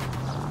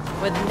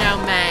with no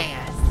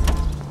mask.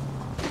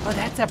 Oh,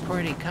 that's a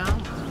pretty car.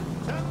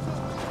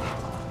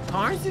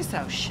 Cars are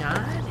so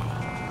shiny.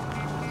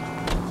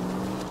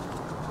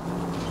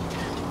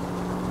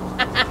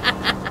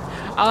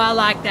 Oh, I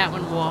like that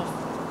one, Wolf.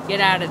 Get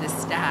out of the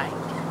state.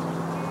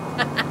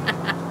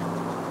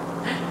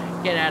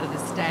 Get out of the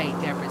state,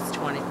 Deborah's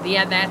 20.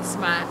 Yeah, that's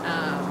my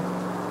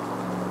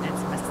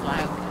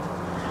slogan.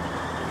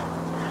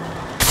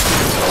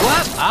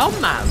 What? Oh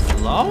my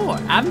Lord!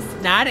 I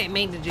didn't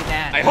mean to do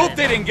that. I hope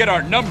they didn't get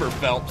our number,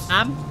 Phelps.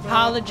 I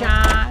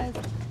apologize.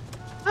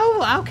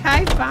 Oh,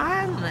 okay,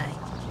 finally.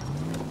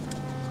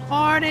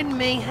 Pardon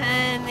me,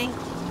 honey.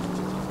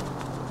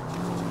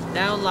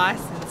 No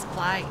license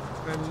plate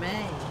for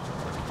me.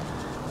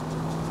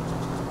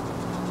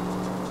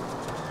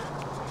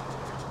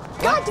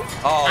 What?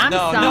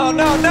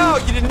 Oh, no,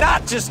 you did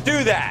not just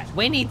do that.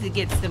 We need to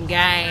get some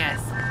gas.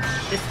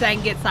 This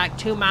thing gets like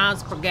 2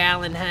 miles per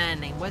gallon,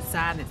 honey. What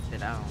side is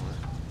it on?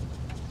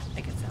 I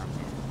think it's on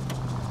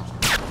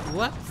there.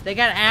 Whoops, they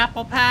got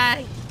Apple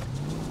Pay?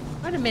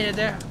 Wait a minute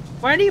there.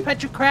 Where do you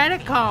put your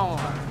credit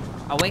card?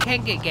 Oh, we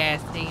can't get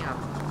gas here.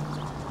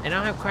 They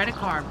don't have credit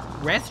card.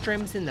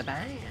 Restrooms in the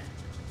back.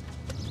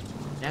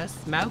 No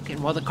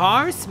smoking. Well, the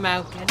car's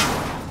smoking.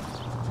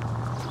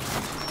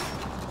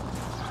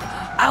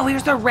 Oh,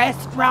 here's a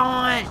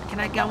restaurant.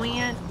 Can I go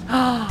in?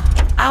 Oh,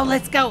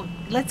 let's go.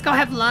 Let's go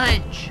have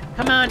lunch.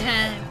 Come on,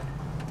 hon.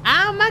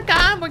 Oh my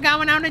God, we're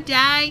going on a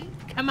date.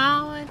 Come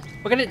on.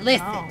 We're gonna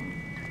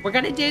listen. We're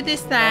gonna do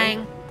this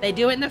thing. They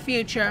do it in the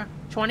future.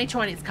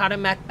 2020. It's called a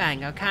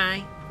mukbang,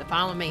 okay? So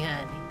follow me,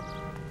 honey.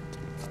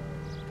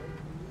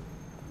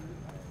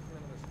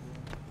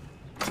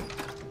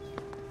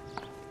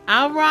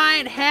 All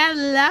right,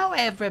 hello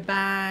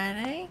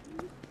everybody.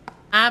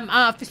 I'm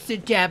Officer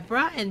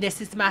Deborah, and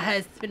this is my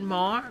husband,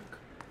 Mark.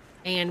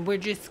 And we're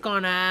just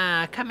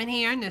gonna come in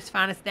here in this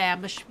fine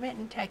establishment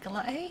and take a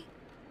look. Hey,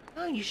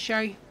 oh, you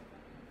sure?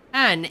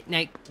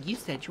 Nick, you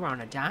said you were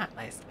on a diet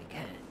last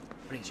weekend.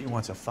 She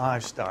wants a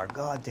 5-star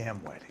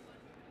goddamn wedding.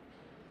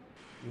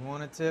 You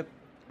want a tip?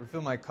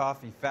 Refill my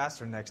coffee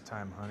faster next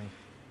time, honey.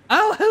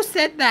 Oh, who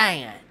said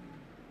that?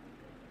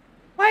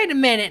 Wait a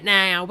minute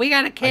now. We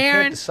got a Karen.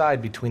 I can't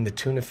decide between the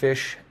tuna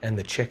fish and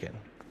the chicken.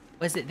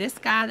 Was it this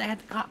guy that had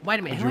the coffee? Wait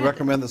a minute. Would you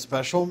recommend the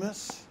special,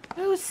 miss?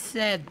 Who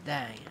said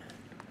that?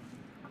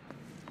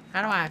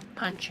 How do I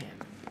punch him?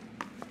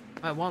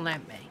 Oh, it won't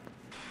let me.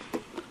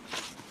 Okay,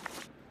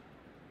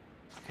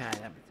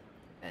 that was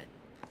good.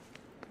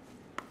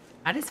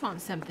 I just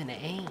want something to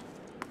eat.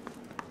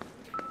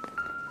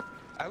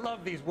 I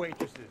love these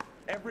waitresses.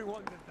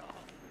 Everyone's a dog.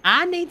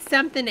 I need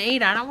something to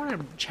eat. I don't want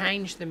to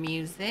change the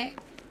music.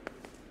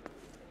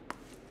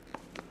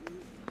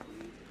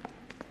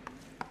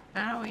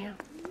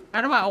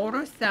 How do I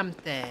order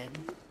something?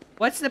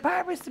 What's the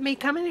purpose of me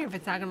coming here if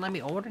it's not going to let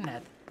me order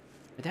nothing?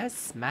 But those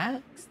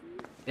smokes,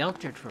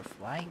 filtered for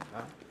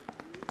flavor.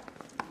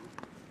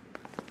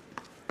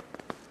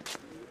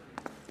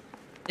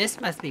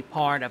 This must be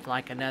part of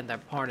like another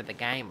part of the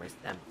game or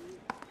something.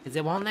 Because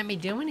it won't let me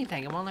do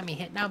anything. It won't let me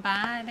hit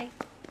nobody.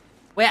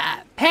 Well,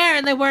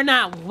 apparently we're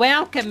not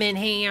welcome in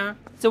here.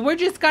 So we're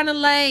just going to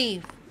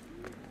leave.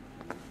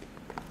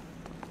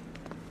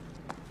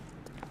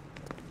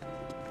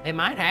 They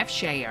might have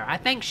Cher. I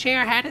think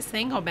Cher had a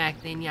single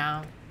back then,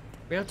 y'all.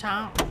 Real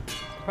talk.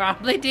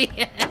 Probably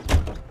did.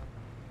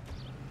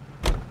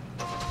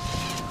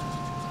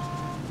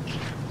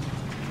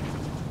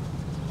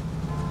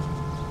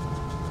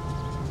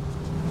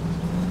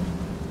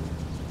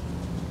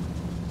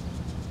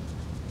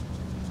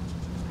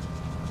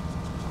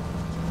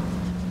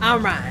 All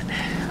right.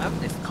 Oh,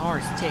 this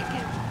car's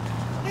ticking.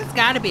 There's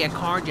got to be a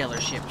car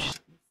dealership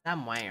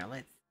somewhere.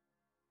 Let's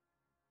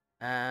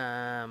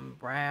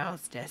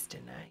browse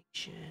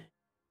destination.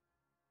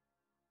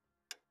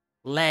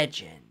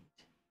 Legend.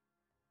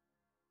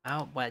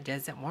 Oh, well, it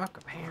doesn't work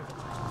apparently.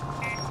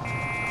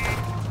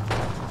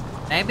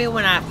 Maybe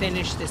when I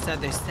finish this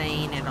other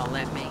scene, it'll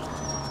let me.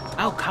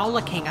 Oh,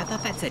 Cola King. I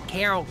thought that said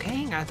Carol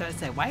King. I thought it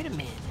said, wait a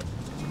minute.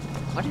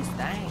 What is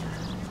that?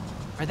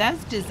 Are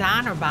those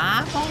designer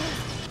Bibles?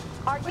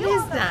 What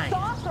is that?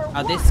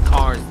 Oh, this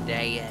car's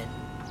dead.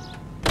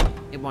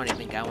 It won't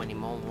even go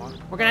anymore.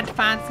 We're gonna have to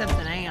find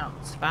something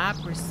else.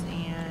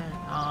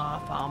 5%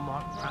 off all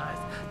market price.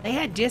 They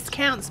had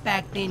discounts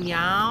back then,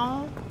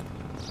 y'all.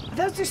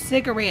 Those are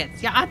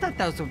cigarettes. Yeah, I thought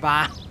those were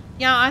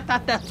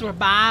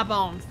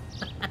Bibles.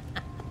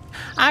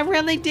 I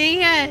really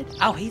did.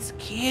 Oh, he's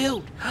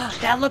cute.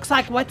 That looks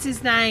like, what's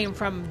his name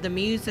from the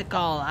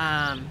musical?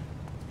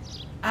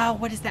 Oh,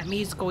 what is that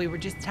musical? We were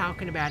just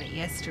talking about it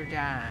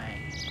yesterday.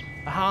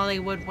 The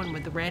Hollywood one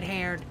with the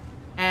red-haired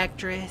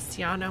actress.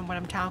 Y'all know what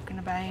I'm talking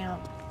about?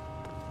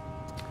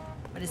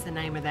 What is the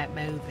name of that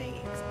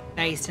movie? It's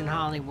based in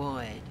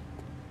Hollywood.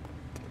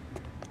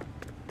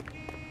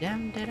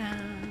 Dum da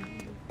dum.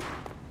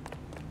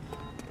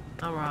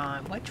 All right,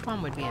 which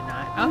one would be a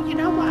nice? Oh, you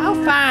know what?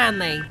 Oh,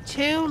 finally,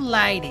 2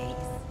 ladies.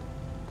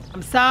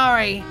 I'm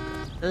sorry,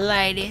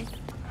 ladies,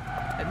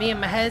 but me and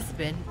my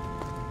husband.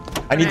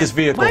 I need this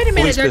vehicle. Wait a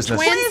minute, they're business.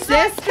 twin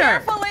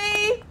sisters.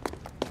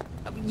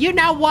 You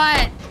know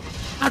what?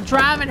 I'm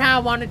driving how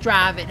I want to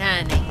drive it,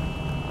 honey.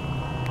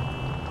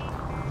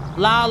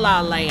 La La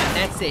Land,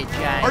 that's it,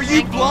 Jay. Are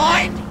you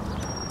blind?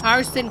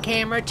 Person,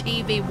 camera,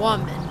 TV,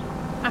 woman.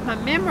 My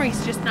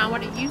memory's just not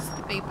what it used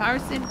to be.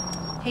 Person,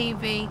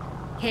 TV,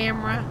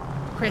 camera,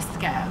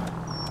 Crisco.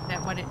 Is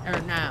that what it, or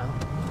no?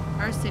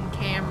 Person,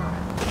 camera,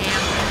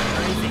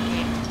 or is it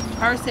camera?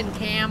 Person,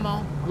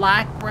 camel,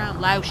 lycra,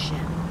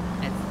 lotion.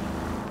 That's it.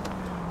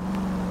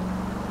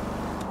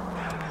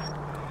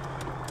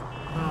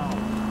 Oh,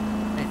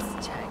 let's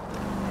take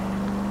that.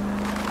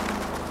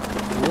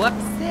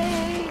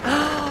 Whoopsie.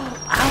 Oh,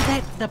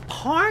 the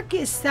park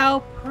is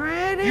so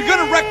pretty. You're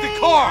gonna wreck the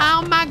car.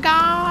 Oh my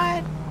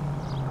God.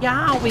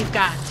 Y'all, we've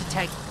got to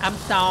take, I'm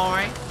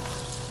sorry.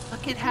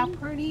 Look at how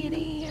pretty it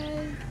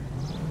is.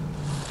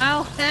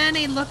 Oh,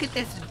 honey, look at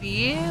this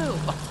view.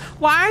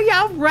 Why are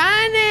y'all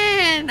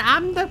running?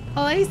 I'm the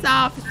police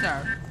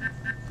officer.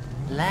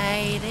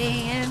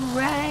 Lady in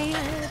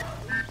red.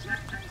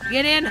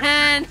 Get in,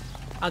 hun.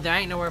 Oh, there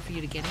ain't nowhere for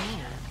you to get in.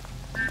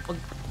 Well,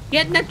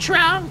 get in the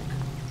trunk.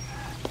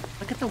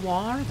 Look at the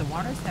water. The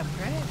water's so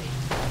pretty.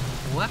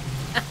 What?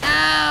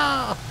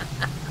 Oh.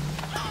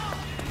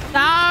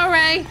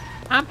 Sorry.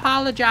 I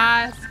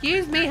apologize.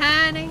 Excuse me,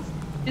 honey.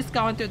 Just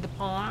going through the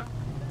park.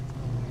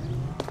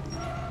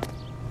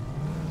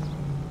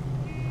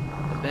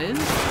 The booze,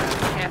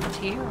 the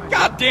cafeteria.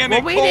 God damn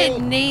it, well, we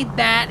didn't need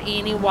that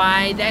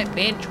anyway. That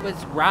bench was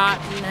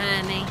rotten,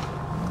 honey.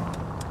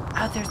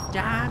 Oh, there's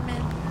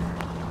Diamond.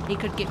 He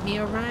could get me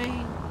a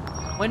ring.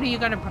 When are you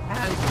gonna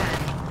propose,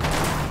 honey?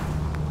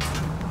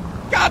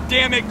 God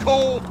damn it,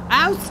 Cole!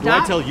 Oh, stop. Do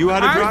I tell you how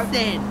to drive?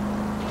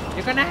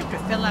 You're gonna have to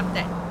fill up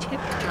that tip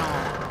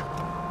jar.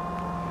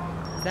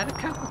 Is that a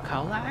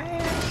Coca-Cola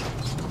ad?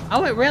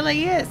 Oh, it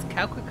really is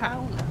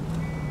Coca-Cola.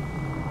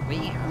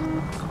 Weird.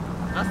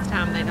 Most of the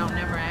time they don't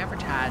never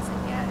advertise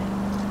it yet.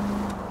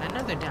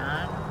 Another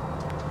dime.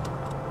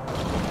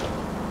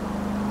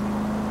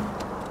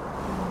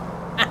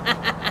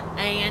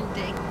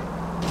 Andy.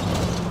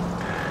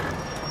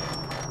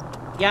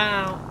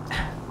 Y'all,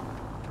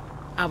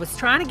 I was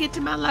trying to get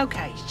to my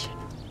location,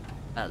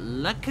 but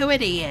look who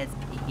it is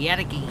yet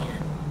again.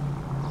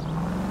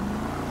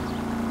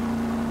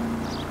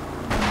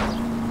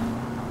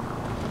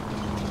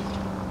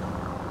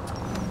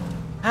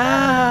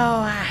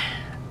 Oh,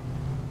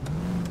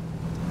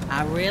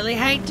 I really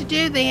hate to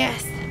do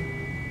this,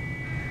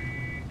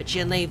 but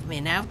you leave me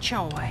no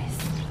choice.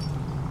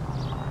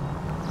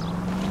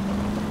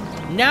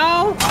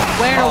 Know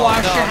where to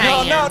wash your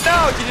hands.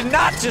 No, you did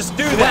not just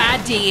do that. Well,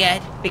 I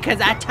did,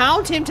 because I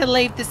told him to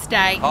leave the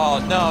state. Oh,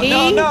 no,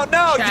 you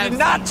did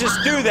not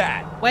just do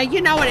that. Well, you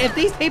know what, if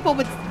these people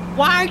would,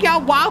 why are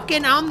y'all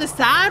walking on the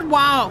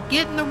sidewalk?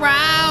 Get in the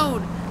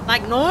road,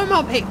 like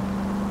normal people.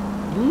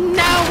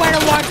 Know where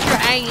to wash your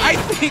hands. I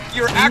think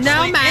you're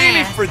actually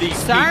aiming for these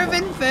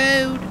Serving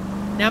food.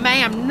 No,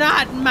 ma'am,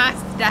 not in my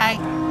state.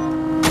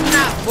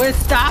 No, we're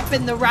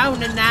stopping the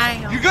Rona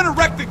now. You're gonna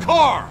wreck the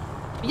car.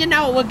 You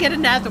know, we'll get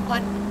another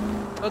one.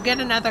 We'll get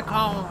another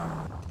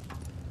car.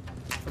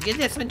 We'll get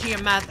this one to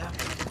your mother.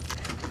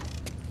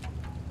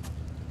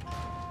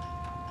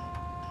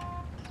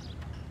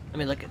 Let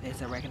me look at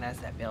this. I recognize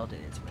that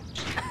building. It's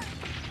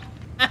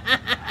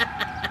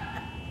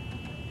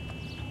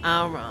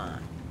all right.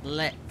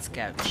 Let's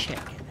go check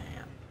it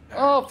out.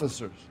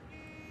 Officers,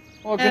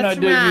 what can I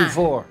do you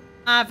for?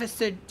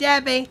 Officer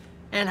Debbie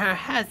and her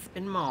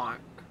husband Mark.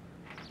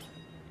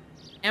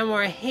 And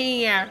we're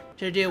here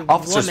to do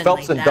Officers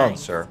Phelps and Dunn,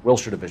 sir,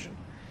 Wilshire Division.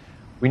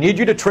 We need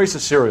you to trace a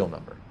serial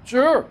number.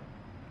 Sure.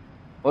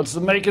 What's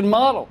the make and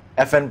model?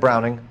 FN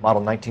Browning,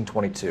 model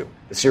 1922.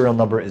 The serial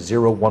number is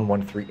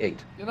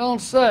 01138. You don't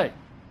say.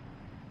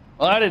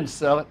 Well, I didn't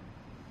sell it.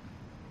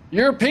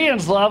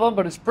 Europeans love them,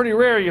 but it's pretty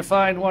rare you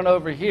find one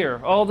over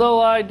here.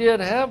 Although I did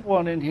have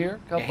one in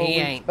here a couple of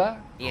weeks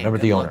back. Remember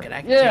the owner?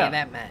 I can tell you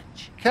that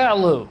much.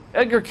 Kalu.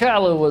 Edgar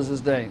Kalu was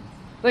his name.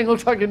 Thing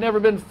looks like he'd never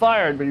been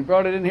fired, but he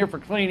brought it in here for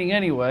cleaning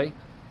anyway.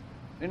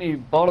 Then he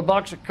bought a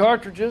box of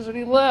cartridges and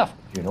he left.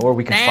 Do you know where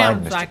we can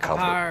find Mr.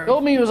 Kalu?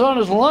 Told me he was on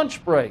his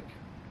lunch break.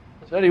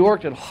 Said he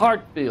worked at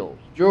Hartfield's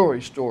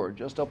jewelry store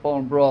just up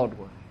on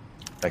Broadway.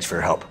 Thanks for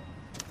your help.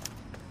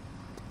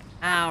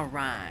 All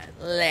right,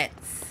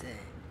 let's see.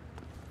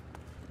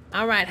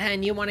 All right,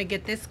 hon, you want to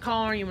get this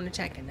car or you want to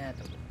take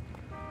another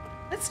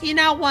one? You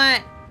know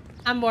what?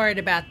 I'm worried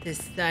about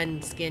this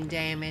sun skin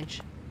damage.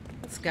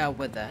 Let's go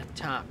with the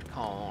topped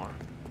car.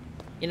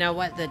 You know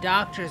what? The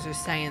doctors are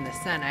saying the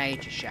sun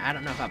ages you. I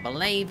don't know if I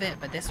believe it,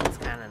 but this one's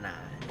kind of nice.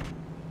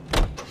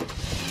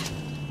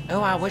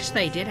 Oh, I wish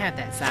they did have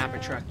that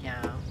Cybertruck,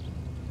 y'all.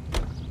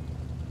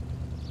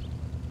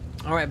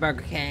 All right,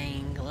 Burger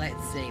King.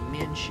 Let's see.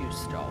 Men's shoe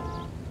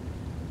store.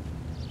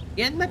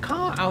 Get in the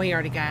car. Oh, he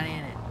already got in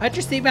it. Put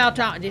your seatbelt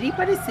on. Did he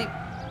put his seat?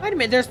 Wait a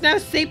minute. There's no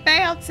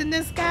seatbelts in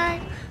this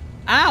game?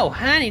 Oh,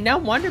 honey. No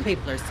wonder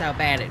people are so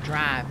bad at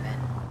driving.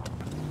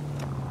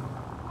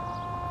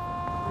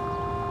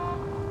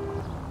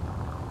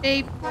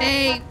 Beep,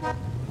 beep.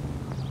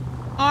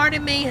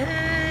 Pardon me,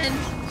 hun.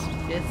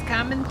 Just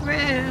coming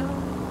through.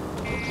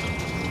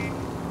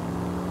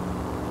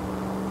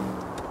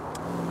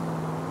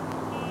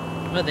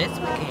 Well, this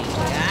one can't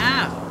go.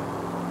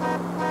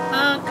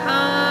 Honk,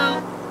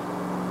 honk.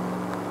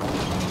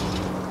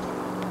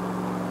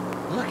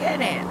 Look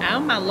at it. Oh,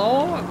 my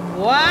Lord.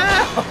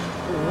 Wow.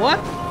 What?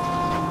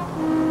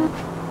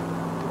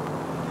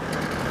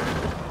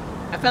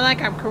 I feel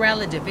like I'm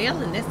Cruella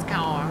DeVille in this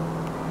car.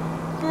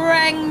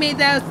 Bring me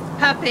those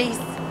puppies.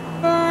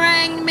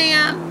 Bring me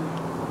them.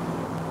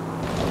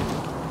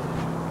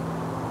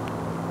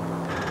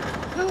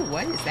 Oh,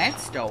 what is that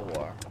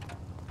store?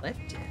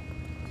 Lift it.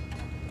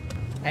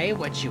 Pay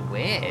what you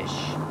wish.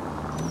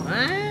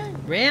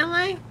 What?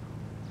 Really?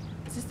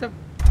 Is this the...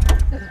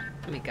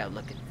 Let me go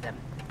look at them.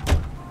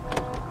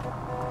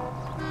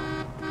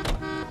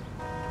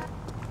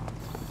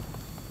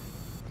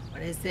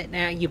 What is it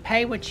now? You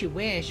pay what you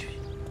wish.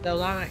 So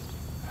like,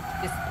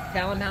 just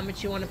tell them how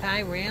much you want to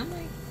pay,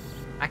 really?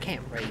 I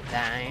can't read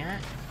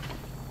that.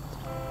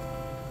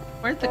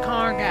 Where'd the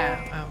car go?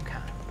 Okay.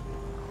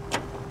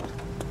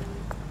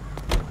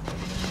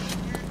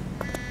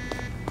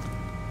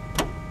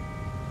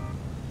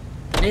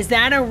 Is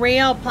that a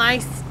real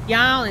place,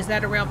 y'all? Is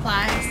that a real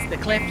place? The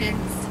Cliftons?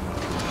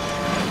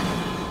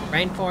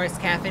 Rainforest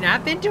Cafe. Now,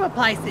 I've been to a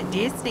place at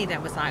Disney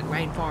that was like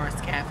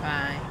Rainforest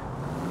Cafe.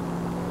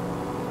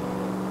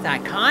 It's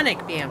iconic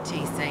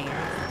BMT scene.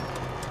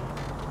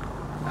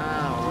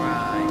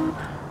 Alright.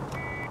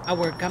 Oh,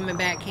 we're coming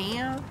back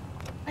here?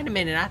 Wait a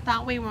minute, I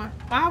thought we were...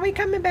 Why are we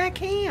coming back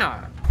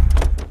here?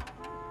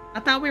 I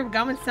thought we were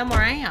going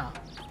somewhere else.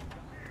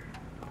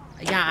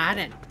 Yeah,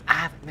 I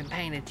haven't been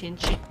paying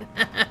attention.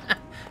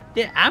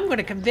 I'm going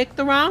to convict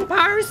the wrong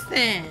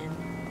person.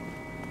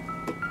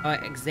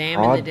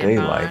 Examine the dead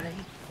body.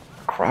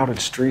 Crowded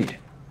street.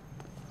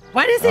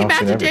 What is he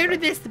about to do to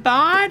this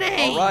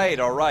body?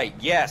 All right.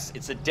 Yes,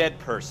 it's a dead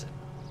person.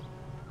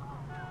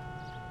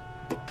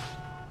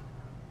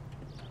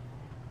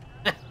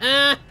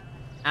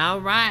 All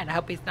right. I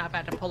hope he's not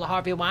about to pull a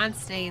Harvey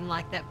Weinstein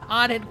like that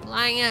potted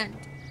plant.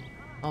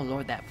 Oh,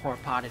 Lord, that poor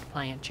potted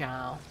plant,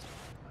 y'all.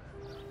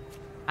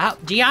 Oh,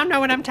 do y'all know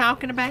what I'm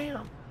talking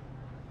about?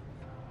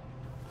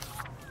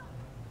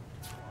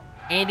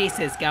 Andy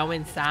says go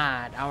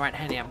inside. All right,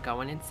 honey, I'm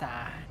going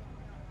inside.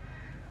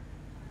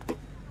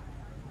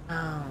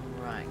 All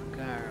right,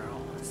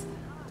 girls.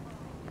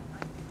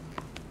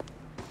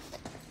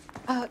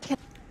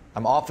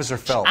 I'm Officer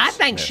Phelps. I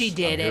think miss. she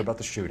did I'm it. Here about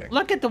the shooting.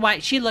 Look at the way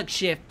she looks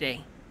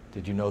shifty.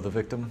 Did you know the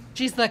victim?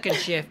 She's looking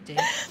shifty.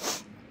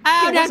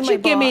 Oh, don't you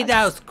give me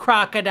those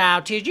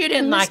crocodile tears. You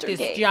didn't like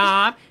this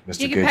job.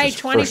 Mr. You can pay Gage's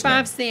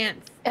 25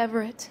 cents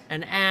Everett.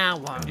 an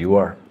hour. And you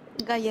are?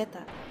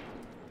 Galleta.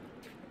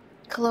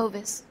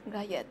 Clovis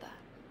Galleta.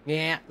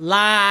 Yeah,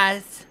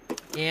 lies.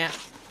 Yeah.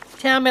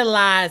 Tell me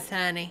lies,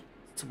 honey.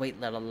 Sweet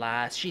little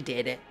lies. She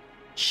did it.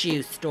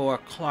 Shoe store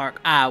clerk,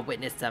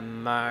 eyewitness of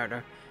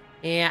murder.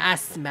 Yeah, I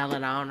smell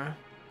it on her.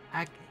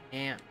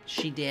 Yeah,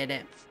 she did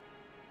it.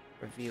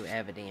 Review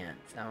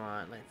evidence. All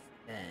right, let's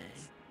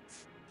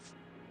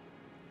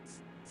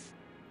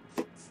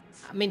see.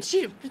 I mean,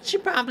 she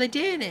probably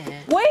did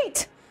it.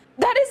 Wait!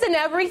 That isn't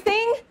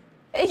everything!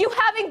 You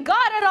haven't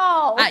got it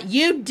all!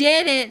 You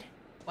did it!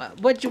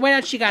 What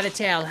else you gotta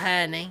tell,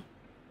 honey?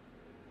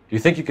 Do you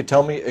think you could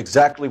tell me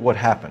exactly what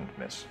happened,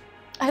 miss?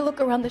 I look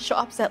around the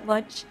shops at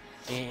lunch.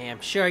 Yeah,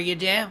 I'm sure you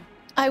do.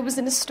 I was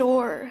in a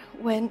store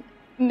when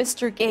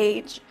Mr.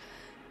 Gage,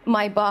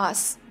 my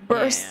boss,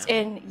 bursts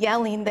in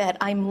yelling that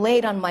I'm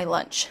late on my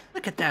lunch.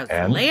 Look at those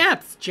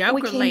lips, Joker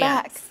we came lips.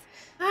 Back.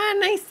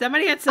 Honey,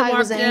 somebody had some I work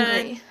was done.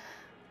 angry.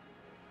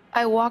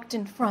 I walked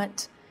in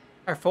front.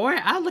 Her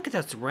forehead. Oh, look at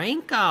those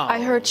wrinkles.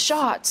 I heard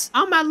shots.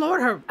 Oh my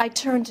Lord, I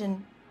turned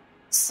and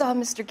saw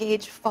Mr.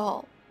 Gage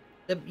fall.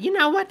 You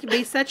know what? To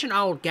be such an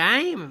old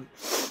game,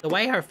 the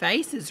way her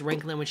face is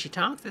wrinkling when she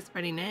talks, that's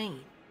pretty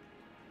neat.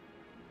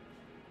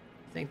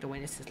 I think the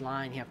witness is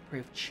lying. You have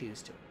proof.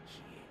 Choose to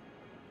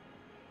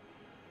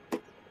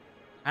accuse.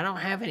 I don't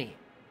have any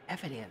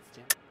evidence,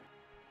 do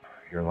I?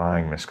 You're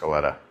lying, Miss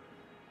Galleta.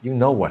 You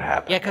know what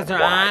happened. Yeah, because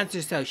her eyes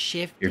are so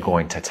shifty. You're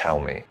going to tell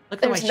me. Look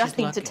at the way There's she's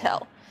nothing looking. to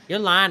tell. You're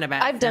lying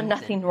about I've done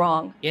something. nothing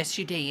wrong. Yes,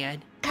 you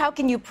did. How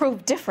can you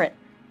prove different?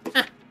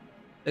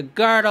 The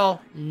girdle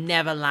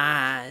never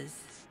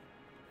lies.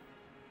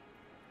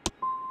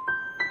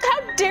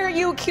 How dare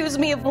you accuse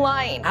me of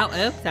lying? Oh,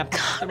 oops, I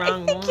picked the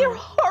wrong I think one. you're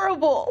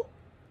horrible.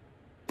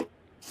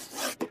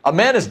 A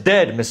man is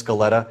dead, Miss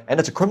Galetta, and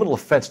it's a criminal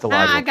offense to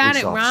lie to a I got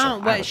police it officer.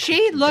 wrong, but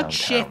she looked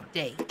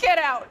shifty. Get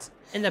out.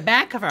 In the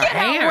back of her Get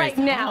hair out right is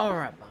now.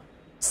 horrible.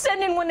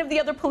 Send in one of the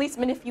other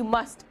policemen if you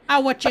must.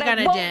 Oh, what you But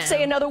gonna I won't do?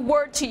 say another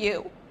word to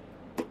you.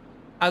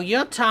 Oh,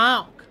 you'll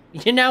talk.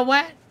 You know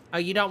what? Oh,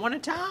 you don't want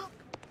to talk?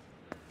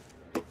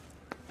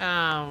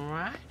 All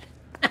right.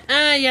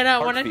 You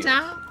don't want to Hartfield.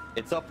 talk?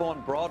 It's up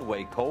on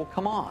Broadway, Cole.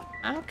 Come on.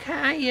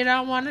 Okay, you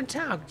don't want to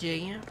talk, do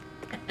you?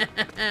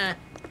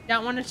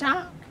 Don't want to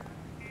talk?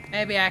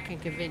 Maybe I can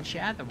convince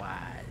you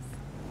otherwise.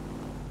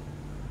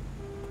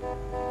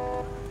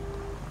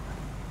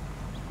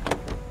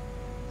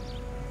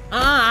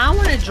 I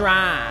want to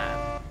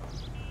drive.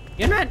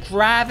 You're not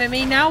driving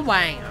me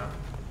nowhere.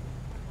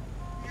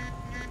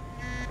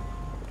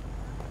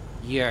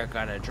 You're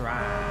gonna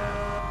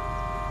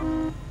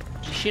drive.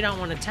 She don't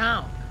want to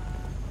talk.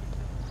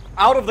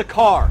 Out of the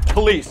car,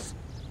 police.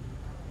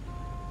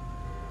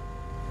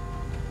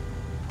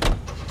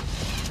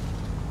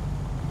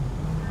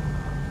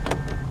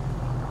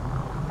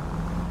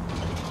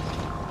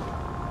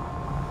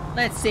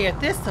 Let's see if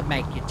this will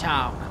make you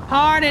talk.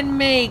 Pardon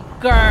me,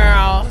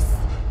 girls.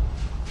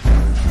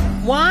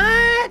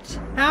 What?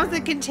 How's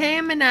it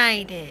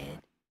contaminated?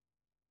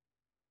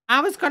 I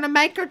was gonna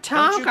make her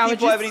talk. Don't you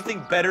people have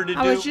anything better to do?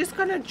 I was just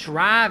gonna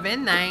drive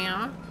in there.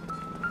 I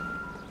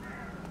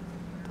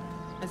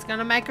was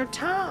gonna make her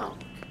talk.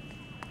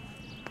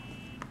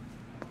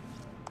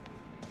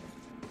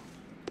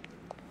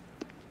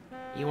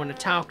 You wanna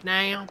talk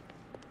now?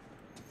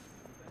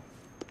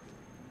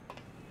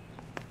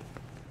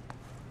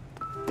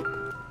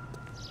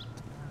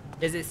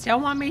 Does it still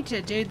want me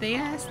to do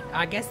this?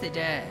 I guess it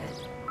does.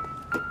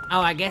 Oh,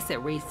 I guess it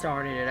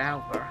restarted it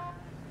over.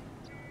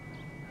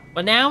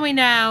 Well, now we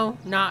know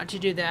not to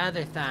do the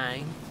other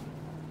thing.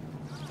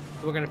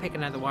 We're gonna pick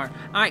another word.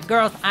 All right,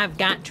 girls, I've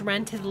got to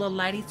run to the little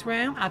lady's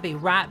room. I'll be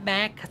right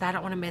back because I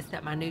don't want to mess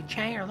up my new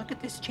chair. Look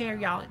at this chair,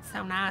 y'all. It's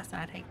so nice.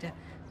 I'd hate to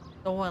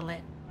soil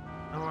it.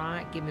 All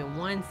right, give me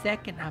 1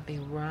 second. I'll be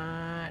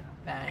right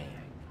back.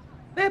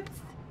 Oops.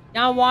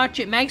 Y'all watch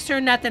it. Make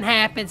sure nothing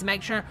happens.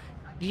 Make sure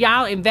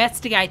y'all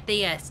investigate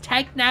this.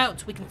 Take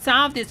notes. We can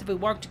solve this if we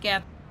work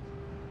together.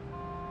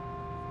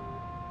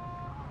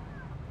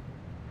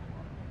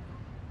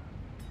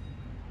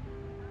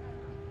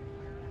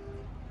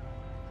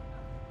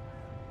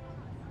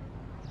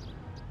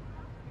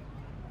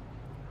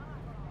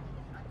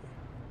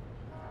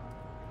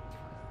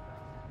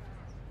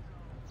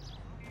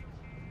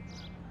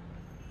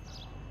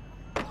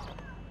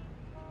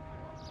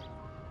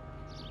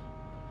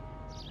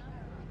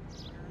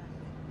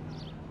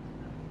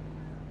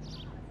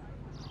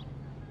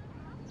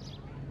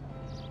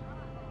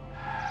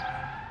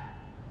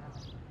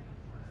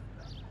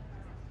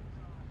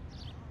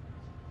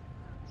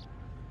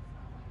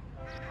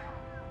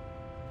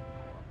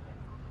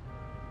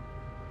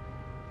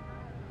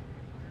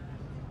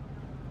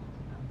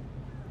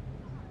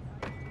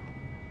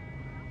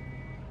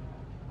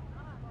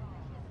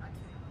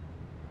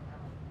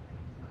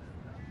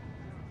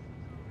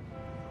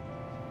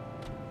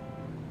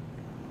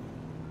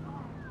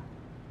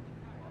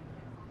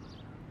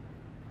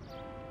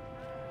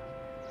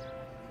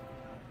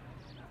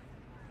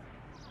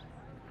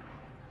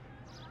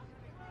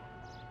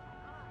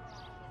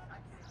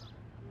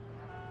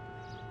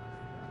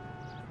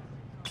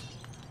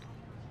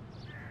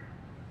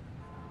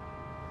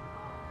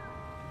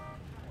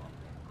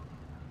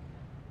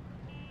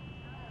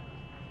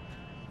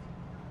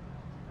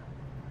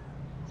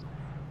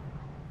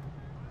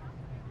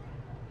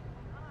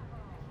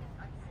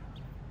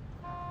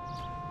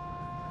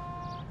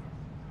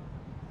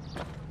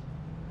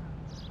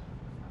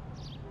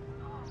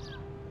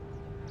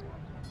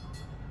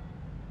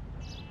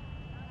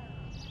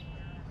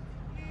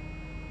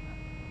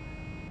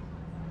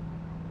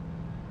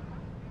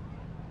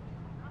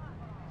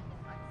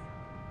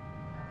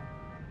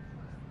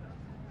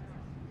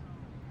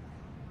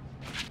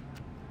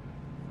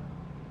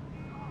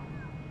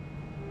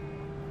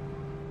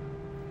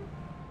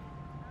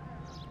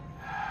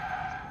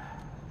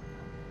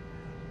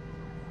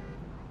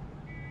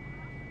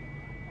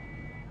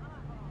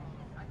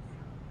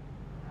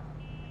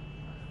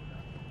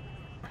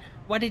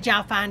 What did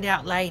y'all find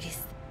out,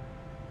 ladies?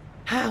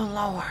 Oh,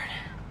 Lord.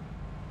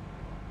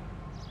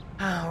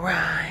 All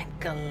right,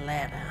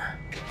 Galetta.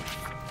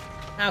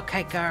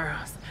 Okay,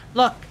 girls.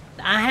 Look,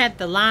 I had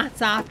the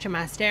lights off to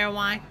my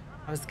stairway.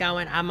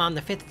 I'm on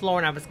the 5th floor,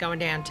 and I was going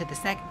down to the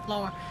 2nd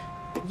floor.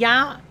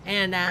 Y'all,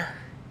 and,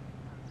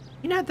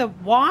 you know, the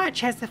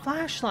watch has the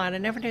flashlight. I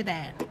never knew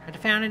that. I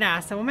found it out. I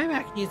said, well, maybe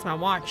I can use my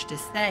watch to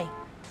see.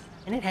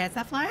 And it has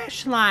a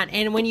flashlight.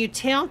 And when you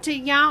tilt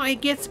it, y'all,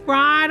 it gets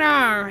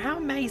brighter. How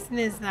amazing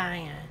is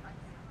that?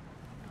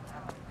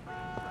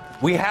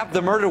 We have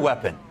the murder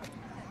weapon.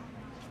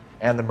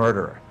 and the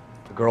murderer.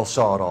 The girl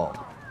saw it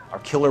all. Our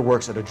killer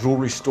works at a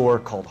jewelry store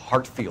called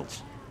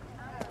Hartfield's.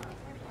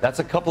 That's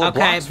a couple of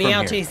blocks from here.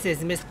 BLT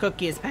says Miss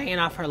Cookie is paying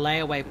off her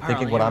layaway pearl.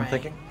 Thinking what I'm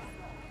thinking?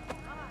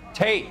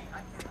 Tate,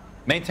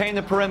 maintain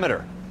the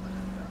perimeter.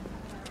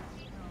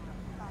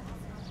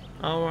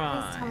 All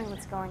right. Please tell me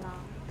what's going on.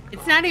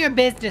 It's none of your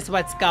business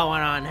what's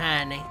going on,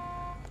 honey.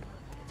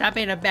 Stop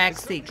being a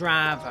backseat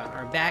driver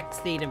or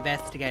backseat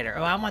investigator.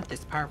 Oh, I want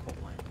this purple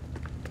one.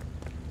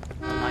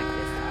 I like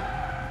this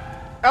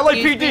one.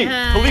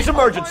 LAPD, police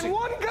emergency.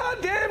 One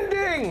goddamn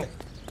ding.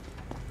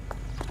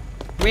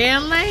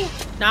 Really?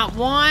 Not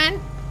one?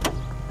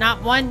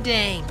 Not one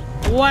ding.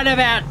 What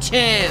about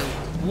two?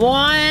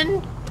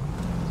 One,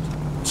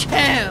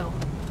 two.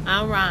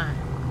 All right.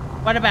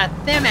 What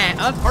about them at?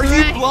 Are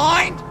you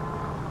blind?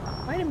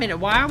 Wait a minute.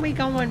 Why are we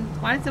going?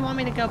 Why does it want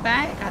me to go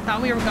back? I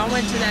thought we were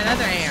going to that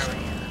other area.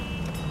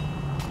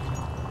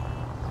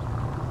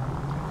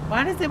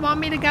 Why does it want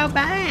me to go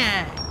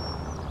back?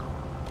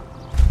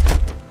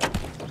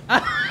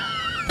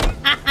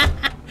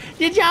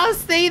 Did y'all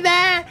see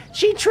that?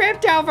 She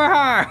tripped over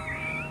her.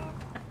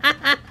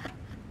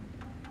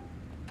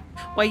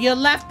 Well, you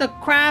left the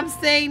crime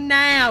scene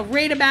now.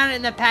 Read about it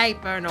in the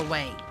paper in a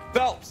week.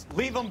 Phelps,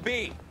 leave them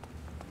be.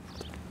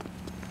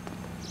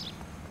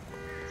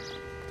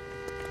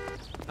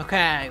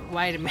 Okay,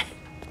 wait a minute.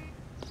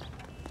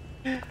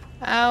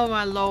 Oh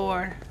my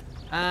Lord.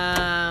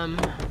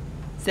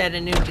 Set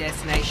a new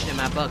destination in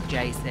my book,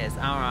 Jay says.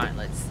 Alright,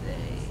 let's see.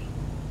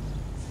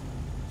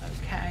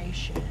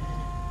 Location.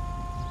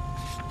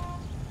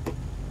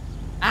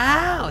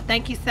 Oh,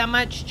 thank you so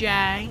much,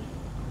 Jay.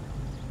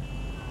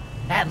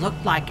 That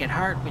looked like it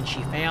hurt when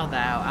she fell, though.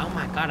 Oh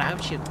my God, I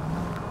hope she...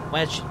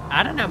 Well,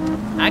 I don't know.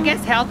 I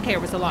guess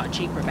healthcare was a lot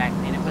cheaper back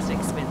then. It wasn't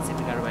expensive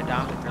to go to a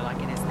doctor like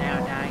it is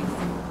nowadays.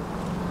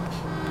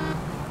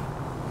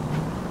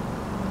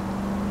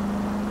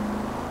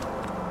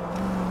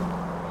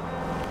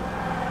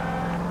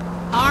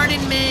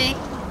 Pardon me.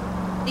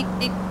 Beep,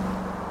 beep.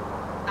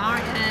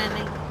 Sorry,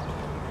 honey.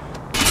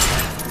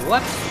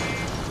 Whoops.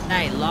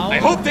 Hey, Lord. I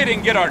hope they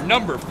didn't get our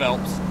number,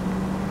 Phelps.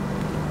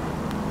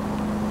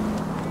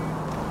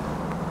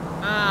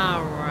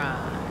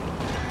 Alright.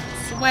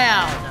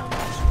 Swell.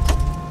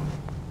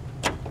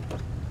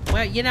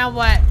 Well, you know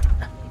what?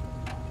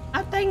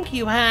 Oh, thank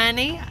you,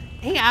 honey.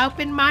 He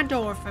opened my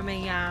door for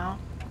me, y'all.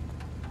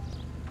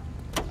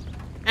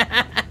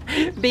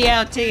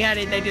 BLT,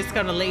 honey, they just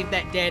gonna leave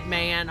that dead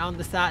man on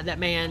the side, that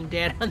man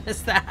dead on the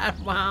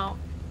sidewalk.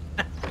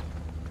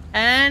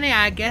 Honey,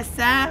 I guess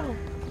so.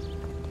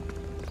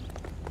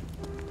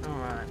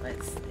 Alright,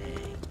 let's see.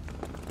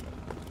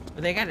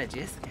 Well, they got a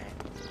discount.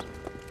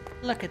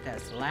 Look at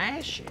those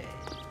lashes.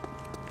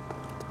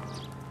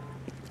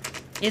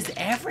 Is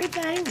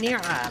everything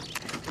near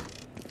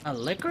a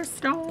liquor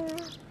store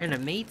and a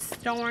meat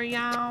store,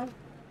 y'all?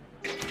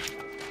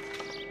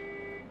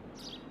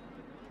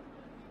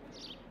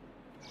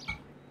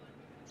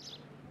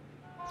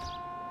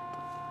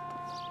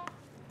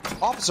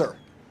 Officer.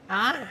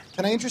 Huh?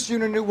 Can I interest you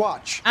in a new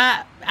watch?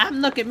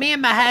 I'm looking. Me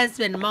and my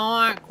husband,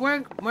 Mark.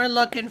 We're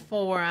looking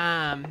for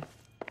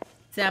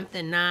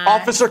something nice.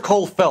 Officer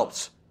Cole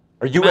Phelps.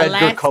 Are you my Edgar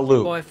last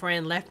Kalu?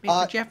 boyfriend left me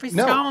for Jeffree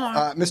No,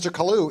 Star. Mr.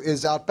 Kalu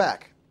is out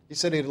back. He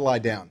said he'd lie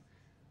down.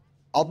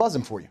 I'll buzz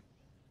him for you.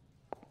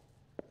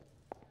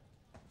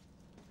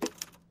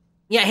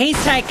 Yeah,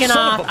 he's taking Son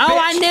off. of a Oh,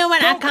 I bitch. knew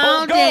it. I Go,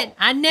 called Cole, go. it.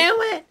 I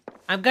knew it.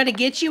 I'm gonna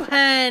get you,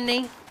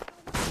 honey.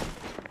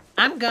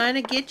 I'm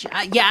gonna get you.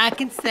 Yeah, I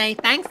can say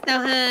thanks, though,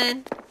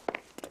 hun.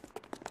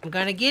 I'm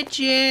gonna get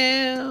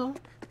you.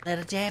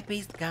 Little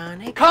Debbie's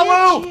gonna get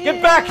Kalu, you.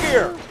 get back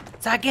here.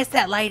 So I guess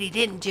that lady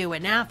didn't do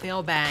it. Now I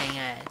feel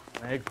bad.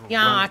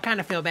 Yeah, I kind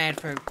of feel bad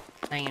for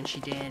saying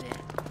she did it.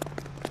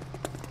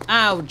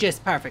 Oh,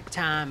 just perfect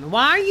time.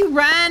 Why are you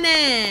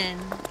running?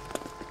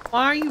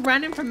 Why are you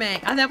running from me?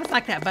 Oh, that was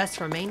like that bus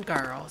from Mean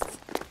Girls.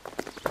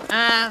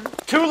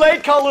 Too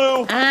late,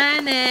 Kalu.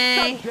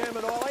 Honey,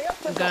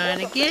 I'm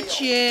gonna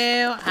get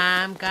you.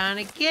 I'm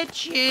gonna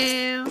get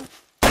you.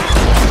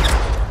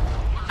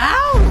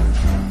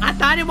 Oh, I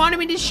thought it wanted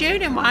me to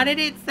shoot him. Why did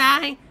it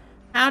say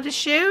how to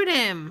shoot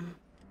him?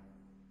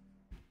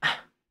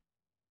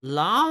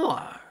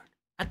 Lord,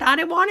 I thought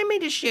it wanted me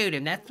to shoot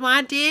him. That's why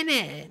I did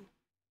it.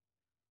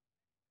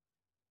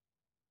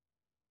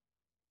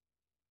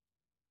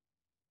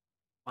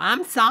 Well,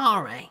 I'm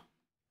sorry.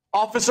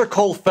 Officer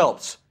Cole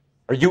Phelps.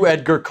 Are you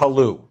Edgar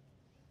Kalu?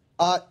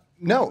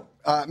 No.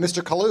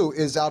 Mr. Kalu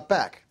is out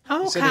back.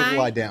 He said he'd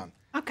lie down.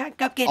 Okay,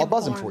 go get I'll him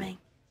buzz him for for me. you.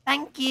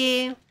 Thank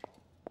you.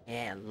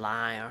 Yeah,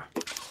 liar.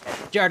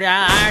 Jordan,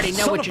 I already know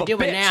Son what of you're a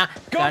doing bitch. now.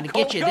 Go, Gonna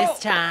get Cole, you go. this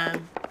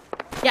time.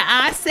 Yeah,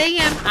 I see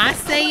him. I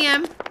see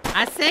him.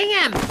 I see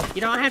him.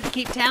 You don't have to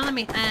keep telling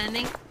me,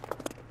 honey.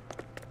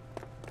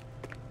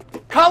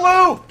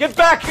 Kalu, get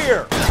back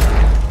here.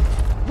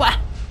 What?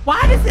 Why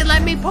does it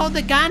let me pull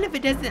the gun if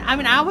it doesn't? I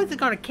mean, I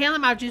wasn't gonna kill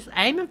him. I was just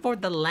aiming for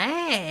the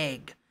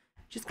leg.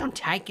 Just gonna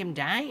take him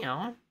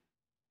down.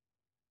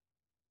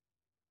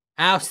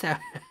 Oh, so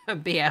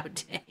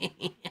BOT.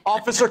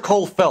 Officer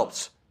Cole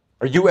Phelps.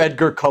 Are you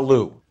Edgar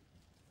Kalu?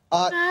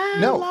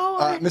 No.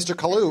 Mr.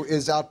 Kalu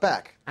is out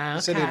back. Okay.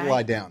 He said he'd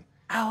lie down.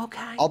 Oh,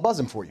 okay. I'll buzz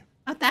him for you.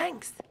 Oh,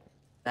 thanks.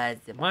 Buzz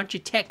him. Why don't you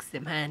text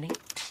him, honey?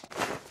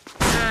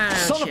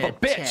 Son of a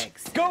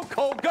bitch! Go,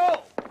 Cole, go!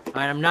 All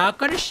right, I'm not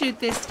going to shoot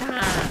this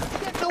time.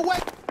 Get in the way!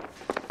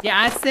 Yeah,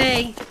 I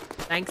see.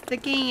 Thanks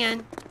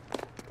again.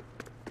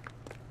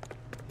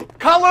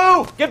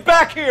 Kalu, get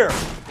back here!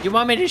 You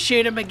want me to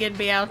shoot him again,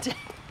 BLT?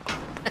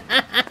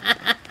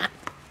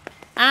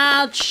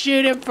 I'll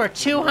shoot him for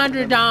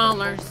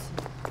 $200.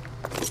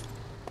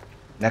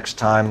 Next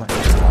time,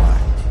 it's lie.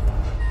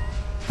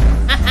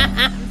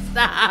 I'm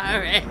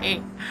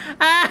sorry.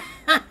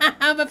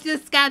 I've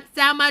just got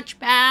so much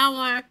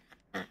power.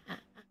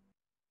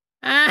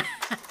 I'm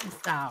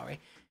sorry.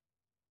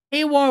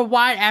 He wore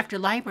white after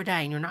Labor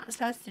Day, and you're not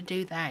supposed to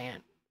do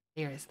that.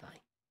 Seriously.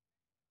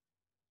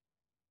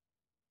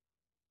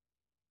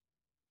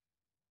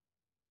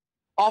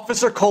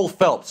 Officer Cole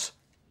Phelps,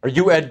 are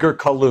you Edgar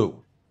Kalu?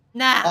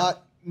 No.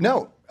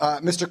 No.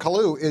 Mr.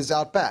 Kalu is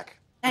out back.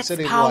 That's he said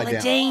he'd Paula lie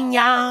down. Dean,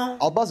 y'all.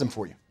 I'll buzz him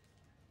for you.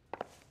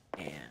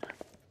 Yeah.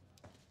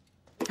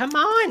 Come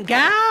on,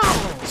 go.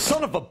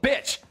 Son of a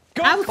bitch!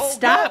 Go, Oh, Cole,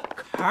 stop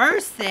go!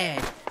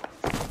 cursing.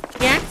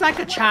 He acts like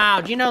a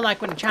child. You know,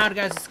 like when a child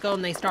goes to school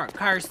and they start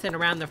cursing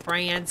around their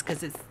friends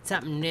because it's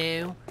something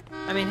new.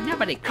 I mean,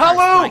 nobody cursed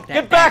like that.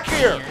 Get back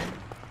here! then.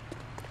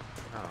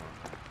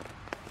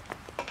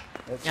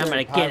 I'm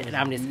gonna get it.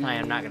 I'm just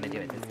playing. I'm not gonna do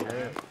it this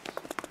time.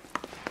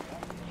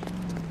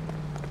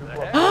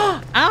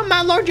 Oh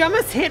my Lord! You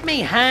almost hit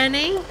me,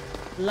 honey.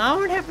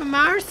 Lord have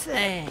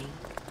mercy.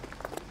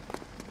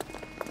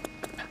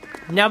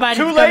 Nobody's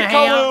Too gonna late,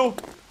 help.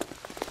 Kalu!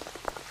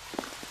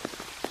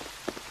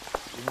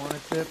 You want a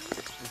tip?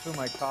 Refill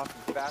my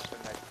coffee faster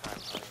next time,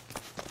 honey.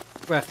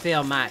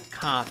 Refill my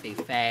coffee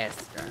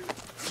faster.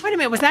 Wait a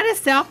minute. Was that a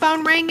cell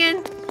phone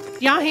ringing?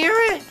 Y'all hear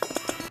it?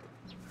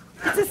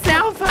 It's a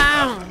cell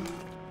phone.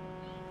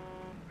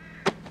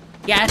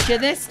 Gotcha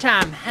this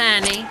time,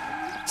 honey.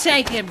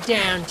 Take him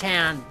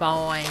downtown,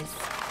 boys.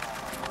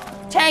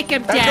 Take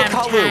him Edgar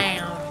downtown.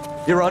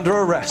 Kalu, you're under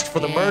arrest for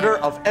the murder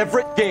of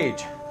Everett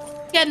Gage.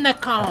 Get in the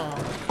car.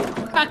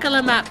 Buckle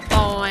him up,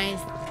 boys.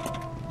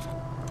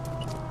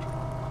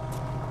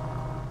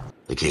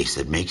 The case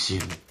that makes you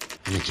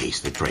and the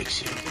case that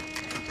breaks you.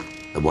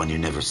 The one you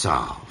never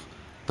solve.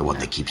 The one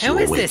that keeps you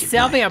Who awake is this, at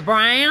Sylvia night.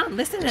 Brown?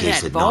 Listen The to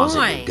case that that gnaws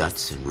at your voice.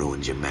 guts and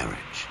ruins your marriage.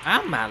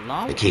 Oh, my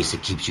Lord. The case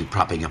that keeps you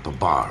propping up a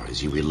bar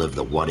as you relive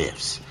the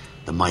what-ifs,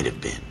 the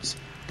might-have-beens,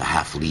 the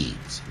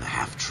half-leads, and the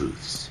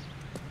half-truths.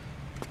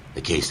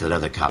 The case that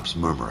other cops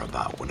murmur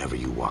about whenever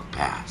you walk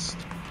past.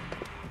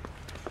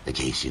 The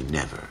case you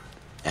never,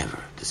 ever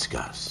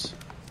discuss.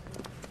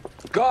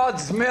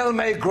 God's mill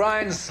may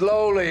grind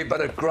slowly,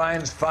 but it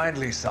grinds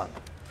finely, son.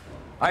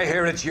 I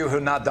hear it's you who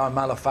nabbed our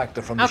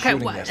malefactor from the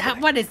shooting yesterday.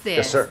 What is this?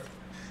 Yes, sir.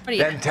 What are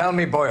you? Then tell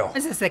me, Boyle.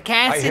 Is this a I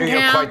casting hear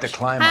you're couch? quite the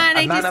climber.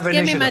 Honey, a man just of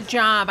give me my initiative.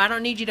 job. I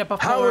don't need you to perform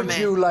How would it.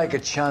 you like a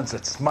chance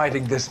at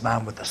smiting this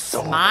man with the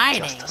sword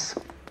Smiting? of justice?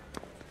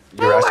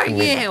 Who are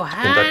you,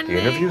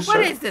 honey?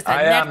 What is this, a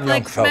I am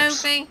young Netflix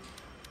Phelps. movie?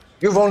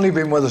 You've only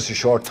been with us a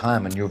short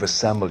time and you've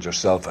assembled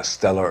yourself a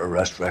stellar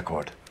arrest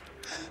record.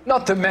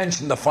 Not to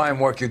mention the fine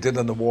work you did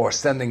in the war,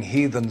 sending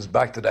heathens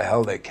back to the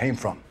hell they came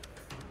from.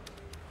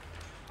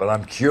 But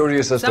I'm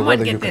curious as to Someone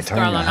whether get you can this turn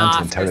girl your an hand to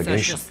Oscar so she'll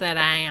interrogation. sit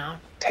down.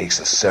 Takes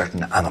a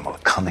certain animal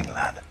cunning,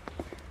 lad.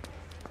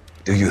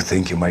 Do you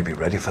think you might be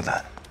ready for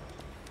that?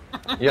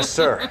 Yes,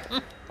 sir.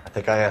 I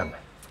think I am.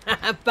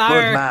 Good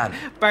man.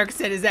 Burke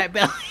said, is that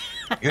Billy?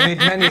 You need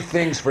many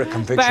things for a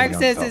conviction, Burke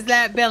young says, Phelps. is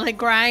that Billy A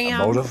Graham?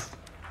 motive,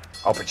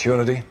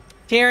 opportunity,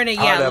 Tyranny,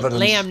 hard yeah,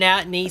 evidence,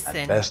 Liam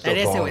Neeson. best That of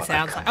is who all, it a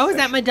sounds like. Oh, is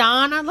that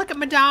Madonna? Look at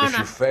Madonna. If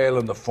you fail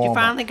in the former,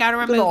 finally got her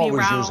a you can movie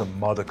always role. use a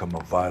modicum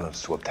of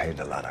violence to obtain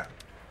the latter.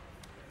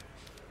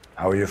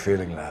 How are you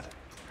feeling, lad?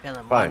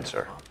 Feeling Fine,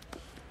 sir.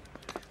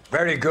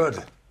 Very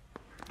good.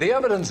 The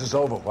evidence is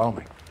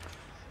overwhelming.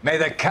 May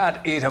the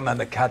cat eat him and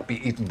the cat be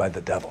eaten by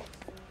the devil.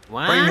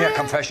 What? Bring me a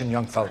confession,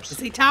 young Phelps. Is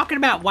he talking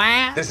about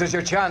WAF? This is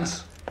your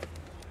chance.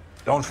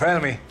 Don't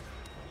fail me.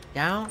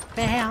 Don't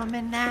fail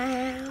me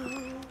now.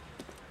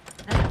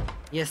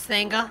 You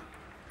single?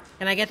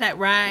 Can I get that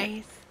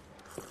raise?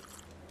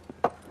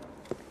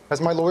 Has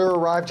my lawyer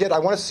arrived yet? I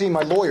want to see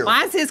my lawyer.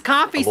 Why is his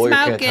coffee The lawyer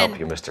smoking? can't help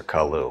you, Mr.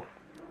 Kalu.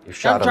 You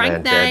shot a drink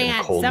man dead in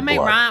that. cold Something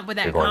blood. wrong with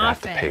that You're going to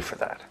have to coffee. pay for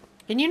that.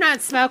 Can you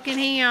not smoke in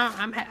here?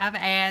 I have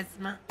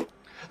asthma.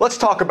 Let's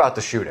talk about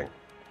the shooting.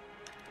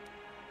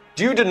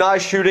 Do you deny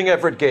shooting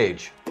Everett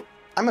Gage?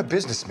 I'm a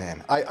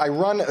businessman. I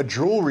run a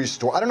jewelry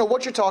store. I don't know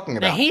what you're talking Now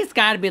about. he's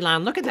got to be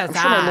lying. Look at those I'm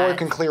eyes. sure my lawyer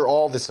can clear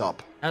all this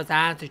up. Those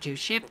eyes are too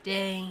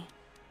shifty.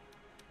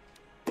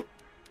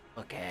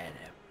 Look at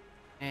him.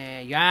 Yeah,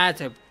 your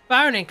eyes are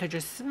burning because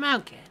you're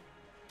smoking.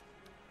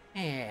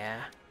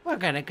 Yeah, we're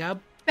gonna go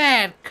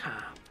bad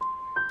cop.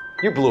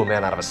 You blew a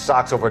man out of his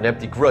socks over an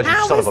empty grudge, you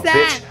How son of was a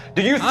that? bitch.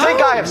 Do you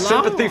think I have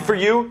sympathy for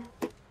you?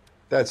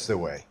 That's the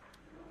way.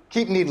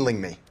 Keep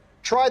needling me.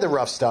 Try the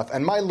rough stuff,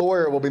 and my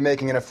lawyer will be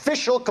making an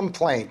official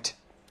complaint.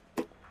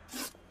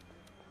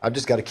 I've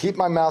just got to keep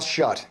my mouth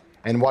shut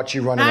and watch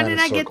you run How around did in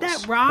I circles. get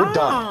that wrong? We're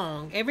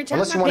done. Every time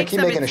Unless I you want to pick keep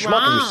some, making a it's schmuck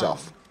of wrong.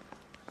 yourself.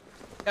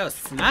 Go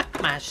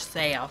smuck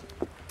myself.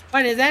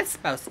 What is that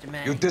supposed to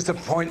mean? You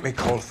disappoint me,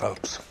 Cole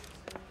Phelps.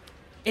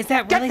 Is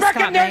that really Get back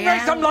Scott in there and raise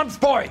Mayo? some lumps,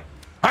 boy!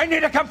 I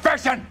need a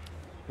confession!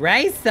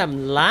 Raise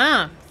some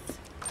lumps?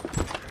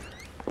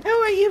 Who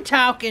are you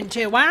talking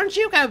to? Why don't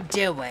you go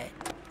do it?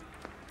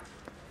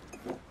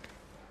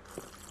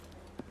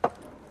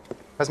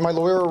 Has my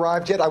lawyer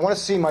arrived yet? I want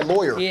to see my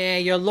lawyer. Yeah,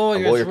 your A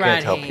lawyer's lawyer right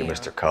can't help here. you,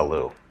 Mr.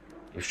 Kalu.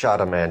 You shot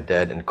a man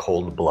dead in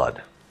cold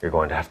blood. You're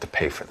going to have to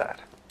pay for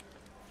that.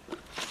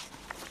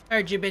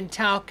 Heard you been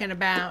talking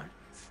about.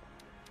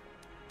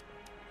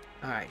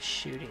 All right,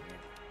 shooting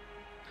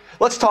it.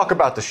 Let's talk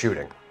about the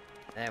shooting.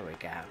 There we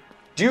go.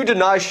 Do you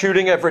deny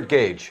shooting Everett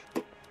Gage?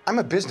 I'm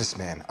a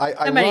businessman. I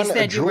Somebody run a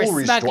said you were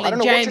jewelry store. I smuggling don't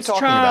know what you're James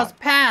talking Charles about.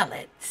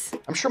 pallets.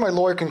 I'm sure my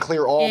lawyer can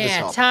clear all this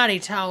Yeah, up. Toddy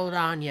told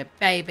on you,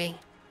 baby.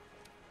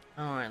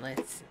 All right,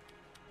 let's see.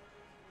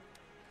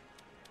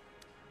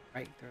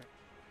 Right through.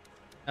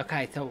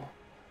 Okay, so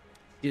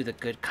do the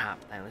good cop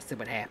thing. Let's see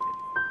what happens.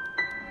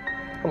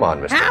 Come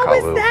on, Mr. How Kalu.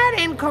 is that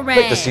incorrect?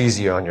 Make this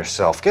easier on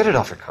yourself. Get it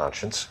off your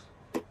conscience.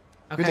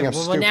 Okay, think I'm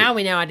well, stupid? now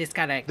we know I just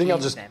gotta I think I'll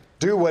accuse just them.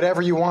 do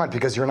whatever you want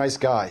because you're a nice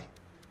guy.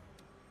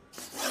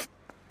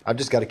 I've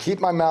just got to keep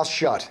my mouth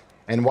shut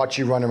and watch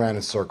you run around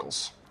in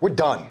circles. We're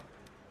done.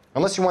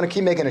 Unless you want to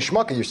keep making a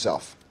schmuck of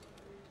yourself.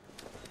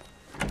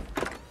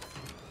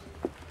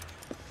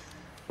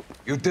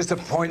 You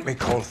disappoint me,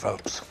 Cole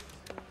Phelps.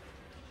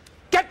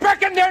 Get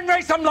back in there and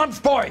raise some lumps,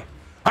 boy!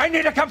 I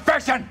need a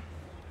confession!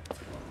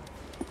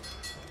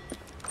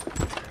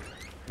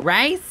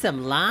 Raise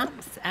some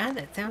lumps? Ah,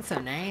 that sounds so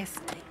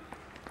nasty.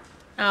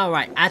 All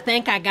right, I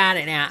think I got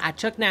it now. I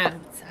took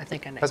notes. I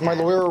think I know. Has my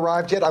lawyer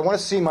arrived yet? I want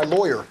to see my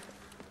lawyer.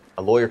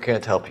 A lawyer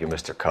can't help you,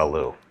 Mr.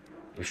 Kalu.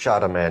 You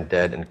shot a man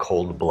dead in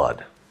cold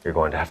blood. You're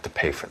going to have to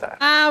pay for that.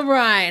 All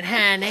right,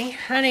 honey.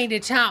 I need to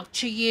talk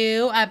to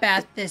you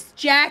about this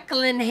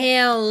Jacqueline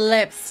Hill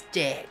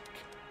lipstick.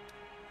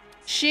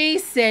 She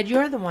said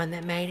you're the one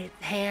that made it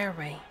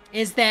hairy.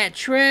 Is that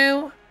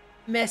true,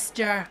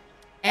 Mr.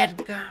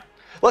 Edgar?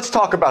 Let's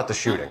talk about the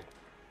shooting.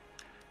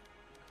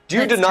 Do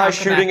you Let's deny talk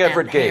shooting about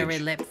Everett that hairy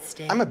Gage?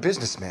 lipstick. I'm a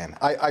businessman.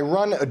 I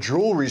run a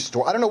jewelry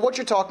store. I don't know what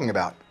you're talking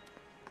about.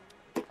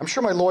 I'm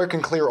sure my lawyer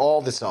can clear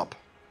all this up.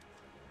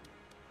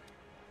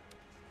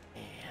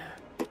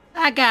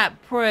 I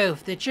got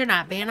proof that you're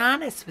not being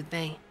honest with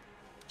me.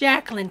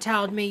 Jacqueline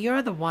told me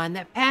you're the one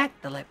that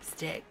packed the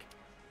lipstick.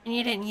 And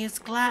you didn't use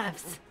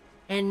gloves.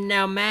 And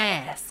no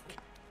mask.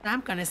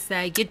 I'm gonna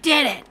say you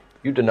did it.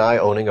 You deny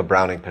owning a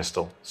Browning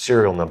pistol,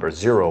 serial number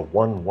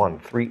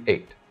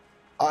 01138.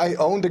 I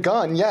owned a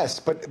gun, yes,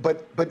 but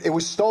it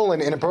was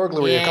stolen in a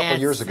burglary a couple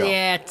years ago.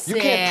 You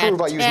can't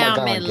prove I used my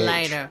gun on Gage.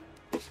 Later.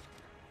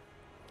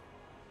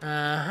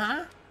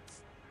 Uh-huh.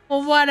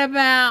 Well, what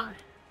about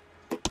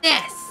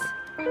this?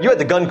 You had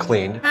the gun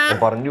cleaned and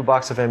bought a new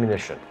box of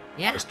ammunition.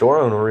 Yeah. The store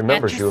owner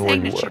remembers Got you your and where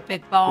you signature, were.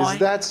 big boy. Is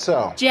that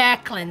so?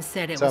 Jacqueline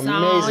said it It's was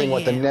all amazing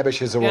what the you.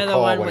 nebbishes will You're the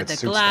recall one when with it the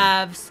suits them.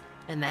 gloves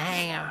and the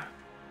hair.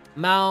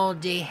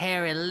 Moldy,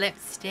 hairy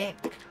lipstick.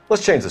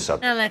 Let's change the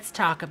subject. Now let's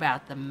talk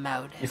about the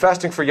motive. You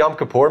fasting for Yom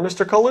Kippur,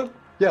 Mr. Kalu?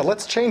 Yeah,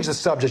 let's change the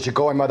subject, you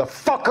going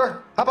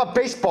motherfucker. How about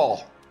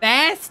baseball?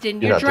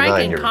 Fasting, You're you're not denying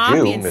drinking you're a coffee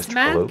Jew, and Mr.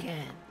 Kalu. smoking.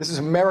 This is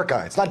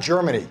America. It's not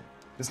Germany.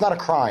 It's not a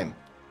crime.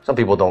 Some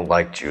people don't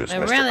like Jews,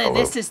 But Mr. really, Kalu.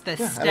 this is the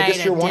and I state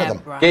guess you're of one of them.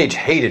 Deborah. Gage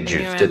hated And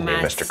Jews, you're in didn't he, my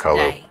Mr.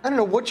 Kalu? state. I don't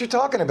know what you're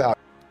talking about.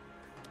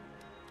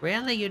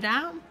 Really, you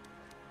don't?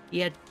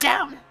 You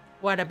don't?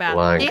 What about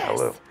Lying, this,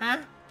 Kalu. huh?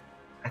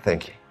 I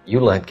think you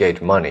lent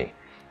Gage money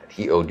and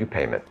he owed you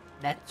payment.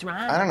 That's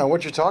right. I don't know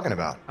what you're talking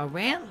about. Oh,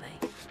 really?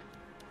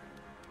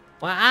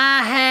 Well,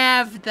 I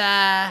have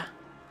the,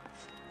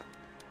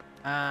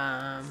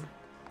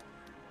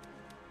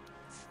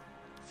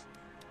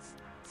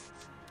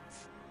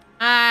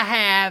 I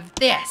have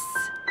this.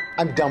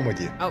 I'm done with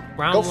you. Oh,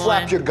 wrong Go one.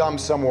 flap your gum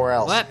somewhere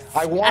else. Whoops.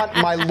 I want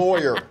my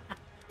lawyer.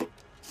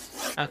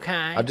 Okay.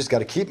 I've just got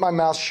to keep my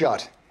mouth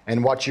shut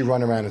and watch you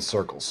run around in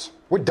circles.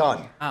 We're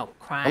done. Oh,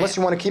 crap. Unless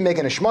you want to keep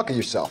making a schmuck of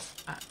yourself.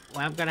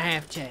 Well, I'm gonna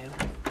have to.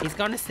 He's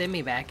gonna send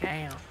me back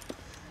out.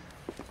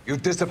 You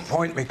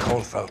disappoint me,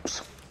 Cole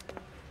Phelps.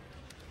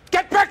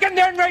 Get back in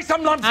there and raise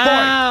some lumps, boy!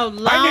 Oh,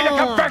 Lord. I need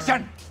a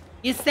confession!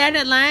 You said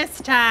it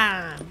last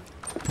time.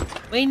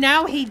 We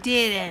know he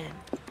didn't.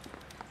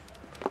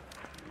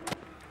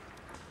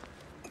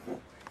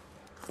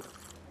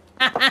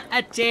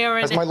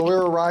 Tyranny. Has my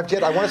lawyer arrived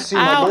yet? I want to see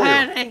my Oh, lawyer.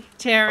 honey. A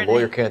Tyranny.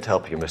 lawyer can't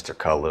help you, Mr.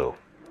 Kalu.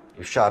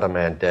 You shot a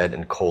man dead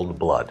in cold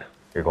blood.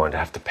 You're going to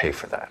have to pay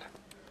for that.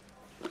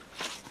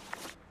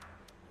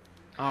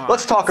 All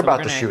Let's talk so about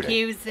we're the gonna shooting.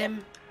 Accuse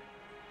him.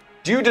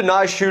 Do you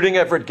deny shooting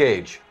Everett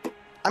Gage?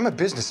 I'm a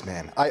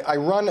businessman. I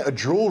run a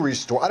jewelry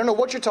store. I don't know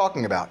what you're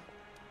talking about.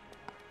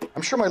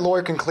 I'm sure my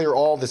lawyer can clear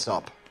all this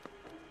up.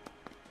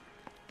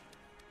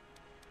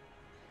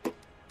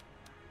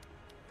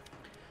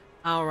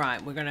 All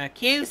right, we're gonna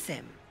accuse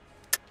him.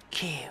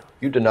 Cute.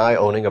 You deny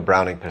owning a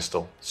Browning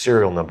pistol,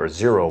 serial number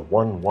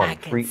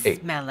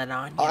 01138. Smell it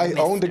on you, I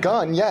owned a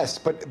gun, yes,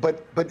 but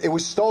it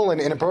was stolen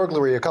in a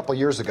burglary a couple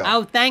years ago.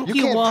 Oh, thank you,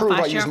 You can't Wolf. prove I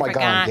I sure used my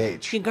gun on forgot.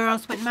 Gage. You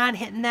girls wouldn't mind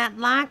hitting that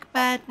like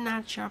button.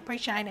 I sure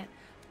appreciate it.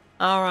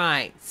 All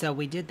right, so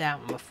we did that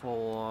one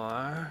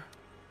before.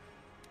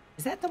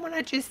 Is that the one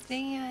I just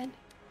did?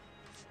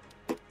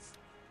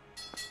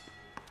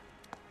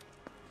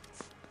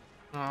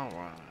 All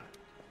right.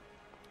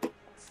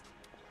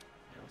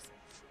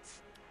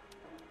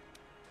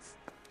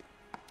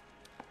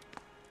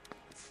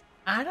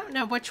 I don't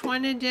know which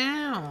one to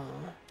do.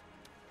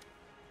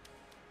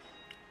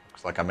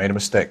 Looks like I made a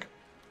mistake.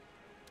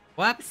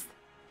 Whoops.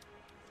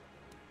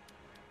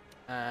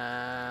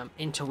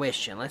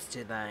 Intuition. Let's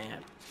do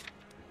that.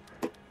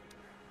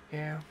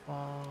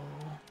 Careful.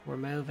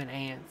 Remove an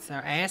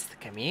answer. Ask the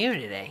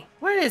community.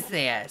 What is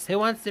this? Who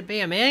wants to be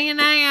a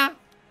millionaire?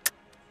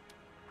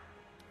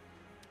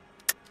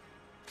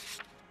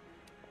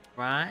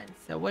 Right.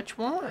 So which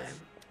one?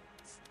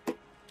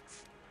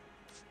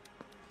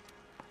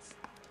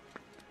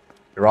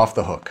 You're off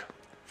the hook.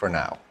 For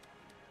now.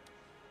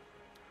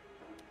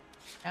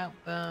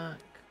 Outbook.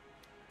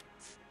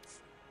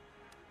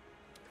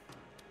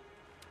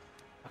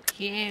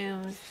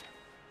 Accused.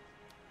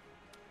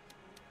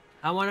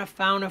 I want to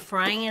phone a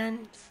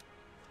friend.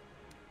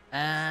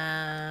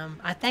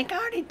 I think I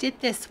already did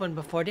this one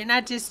before. Didn't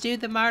I just do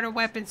the murder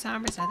weapon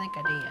summons? I think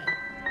I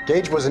did.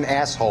 Gage was an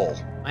asshole.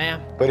 Yeah.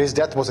 But his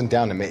death wasn't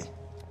down to me.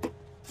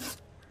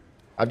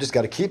 I've just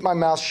got to keep my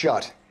mouth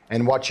shut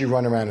and watch you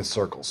run around in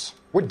circles.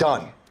 We're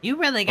done. You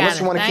really got Unless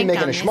you to want to keep think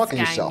making on a this schmuck of game,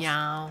 yourself.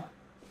 y'all.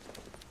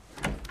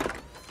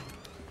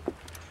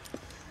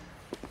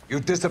 You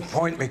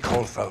disappoint me,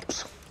 Cole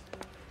Phelps.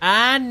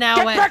 I know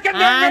Get it. back in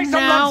there I and make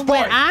some know lunch, boy.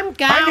 it. I'm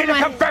going. I need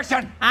a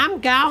confession. I'm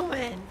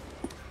going.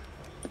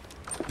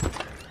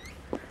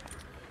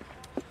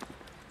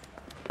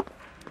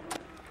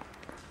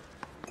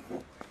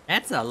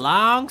 That's a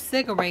long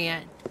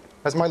cigarette.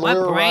 Has my What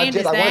lawyer brand arrived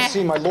yet? is I want that? to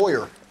see my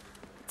lawyer.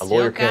 A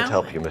lawyer Still can't going.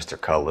 help you, Mr.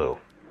 Kalu.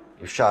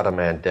 You shot a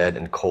man dead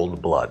in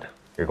cold blood.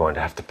 You're going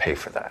to have to pay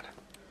for that.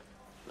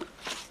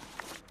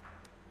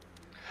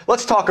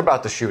 Let's talk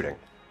about the shooting.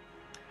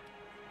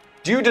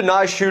 Do you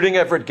deny shooting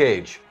Everett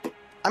Gage?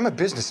 I'm a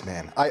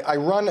businessman. I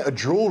run a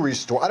jewelry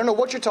store. I don't know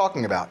what you're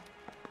talking about.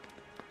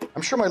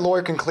 I'm sure my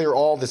lawyer can clear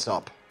all this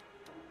up.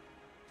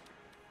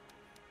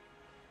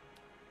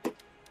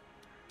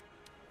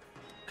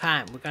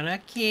 Okay, we're gonna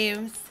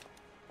accuse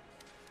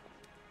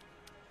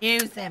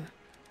him.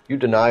 You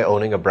deny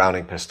owning a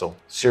Browning pistol,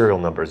 serial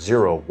number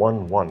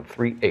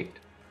 01138.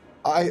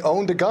 I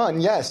owned a gun,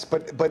 yes,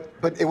 but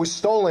it was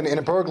stolen in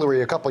a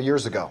burglary a couple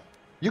years ago.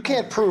 You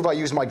can't prove I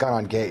used my gun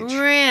on Gage.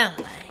 Really?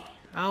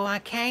 Oh, I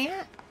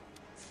can't?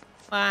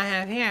 What I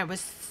have here was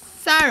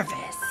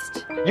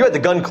serviced. You had the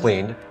gun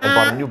cleaned and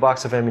bought a new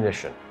box of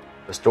ammunition.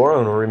 The store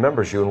owner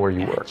remembers you and where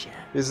you work.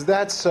 Is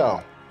that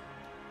so?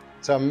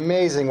 It's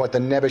amazing what the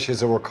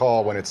Nebbishes will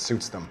recall when it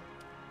suits them.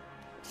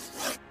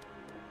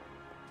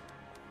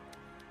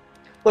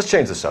 Let's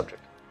change the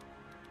subject.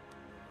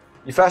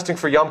 You fasting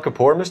for Yom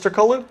Kippur, Mr.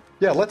 Kalu?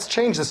 Yeah, let's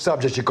change the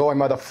subject, you going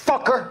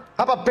motherfucker.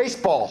 How about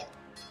baseball?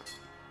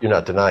 You're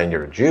not denying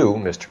you're a Jew,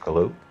 Mr.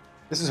 Kalu.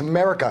 This is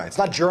America. It's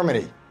not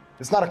Germany.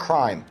 It's not a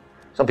crime.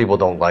 Some people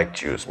don't like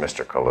Jews,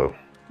 Mr. Kalu.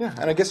 Yeah,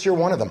 and I guess you're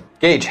one of them.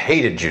 Gage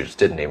hated Jews,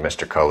 didn't he,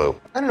 Mr. Kalu?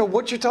 I don't know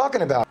what you're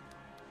talking about.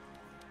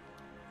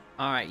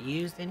 All right,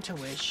 use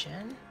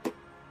intuition.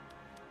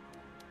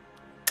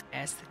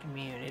 Ask the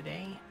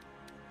community.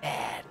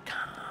 Bad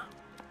cop.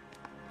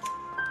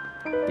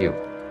 You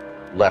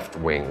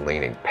left-wing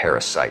leaning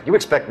parasite. You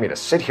expect me to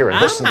sit here and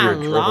listen to your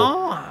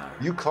drivel?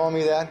 You call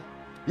me that?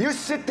 You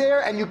sit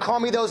there and you call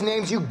me those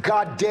names, you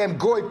goddamn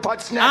goy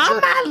butt snatcher. Oh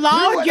my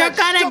Lord, You you're and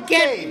that gonna stuck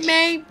get Gage.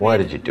 me Why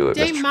did you do it,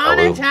 Mr.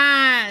 Kalu?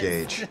 demonetized.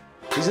 Gage.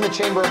 He's in the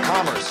Chamber of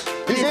Commerce.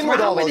 He's is in with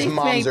wrong all with those these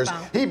momsers.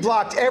 people? He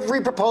blocked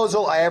every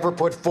proposal I ever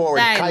put forward.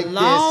 Say Kite this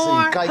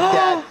Lord. and kite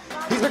that.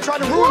 He's been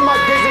trying to ruin my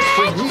business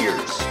for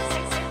years.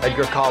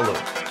 Edgar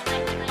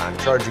Kalu, I'm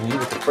charging you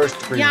with the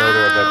first-degree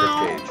murder of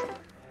Everett Gage.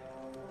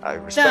 I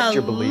respect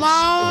your beliefs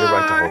and your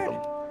right to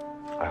hold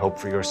them. I hope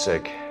for your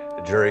sake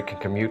the jury can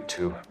commute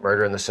to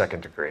murder in the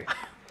second degree.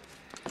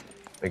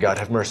 May God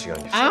have mercy on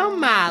you, sir. Oh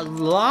my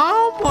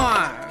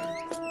Lord.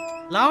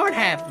 Lord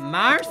have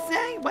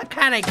mercy. What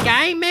kind of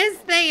game is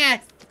this?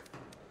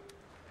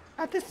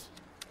 This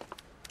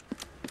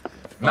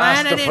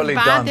glad I didn't Masterfully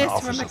buy done, this from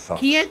Officer my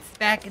Phelps. kids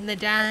back in the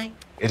day.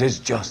 It is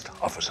just,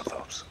 Officer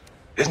Phelps.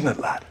 Isn't it,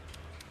 lad?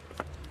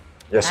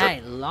 Yes, sir.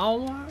 Hey,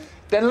 Lord.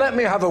 Then let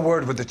me have a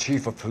word with the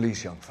Chief of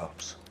Police, young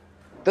Phelps.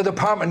 The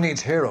department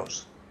needs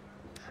heroes.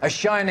 A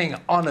shining,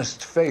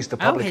 honest face the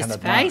public his can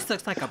admire. face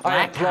looks like a I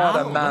black applaud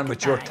a hole. man Look with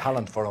at your that.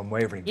 talent for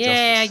unwavering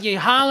Yeah, justice. you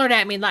hollered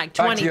at me like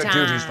 20 Back to your times.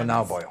 duties for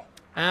now, Boyle.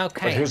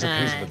 Okay, But here's a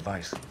piece of fine.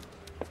 advice.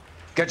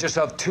 Get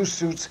yourself 2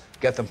 suits,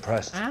 get them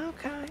pressed.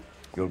 Okay.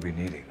 You'll be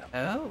needing them.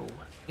 Oh, you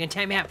gonna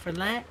take me out for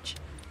lunch?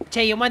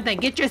 Tell you one thing,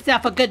 get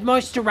yourself a good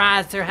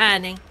moisturizer,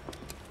 honey.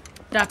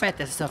 Stop at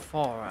the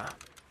Sephora.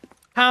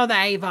 Call the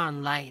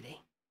Avon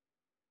lady.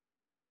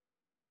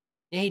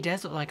 Yeah, he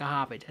does look like a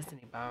hobbit, doesn't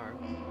he, Barb?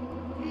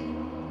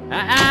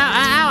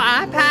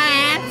 I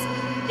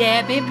passed.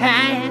 Debbie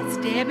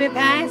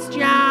passed,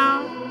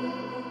 y'all.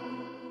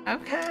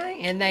 Okay,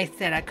 and they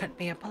said I couldn't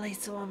be a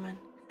policewoman.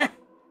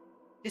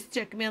 Just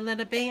took me a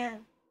little bit.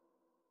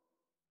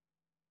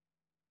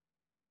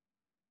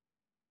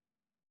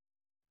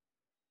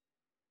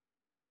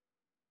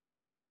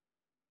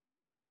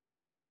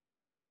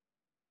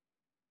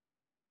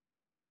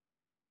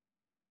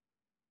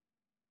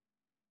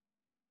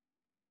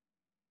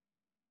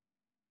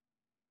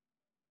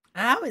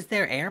 Oh, is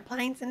there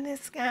airplanes in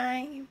this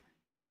game?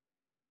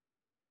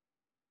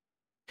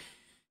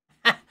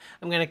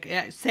 I'm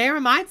gonna.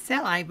 Sarah might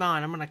sell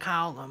Avon. I'm gonna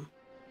call them.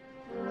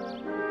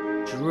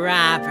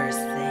 Driver's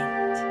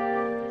seat.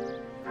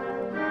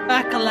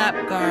 Buckle up,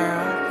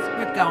 girls.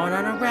 We're going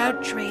on a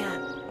road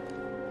trip.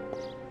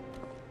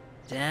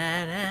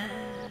 Da da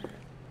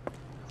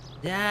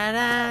da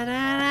da da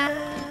da.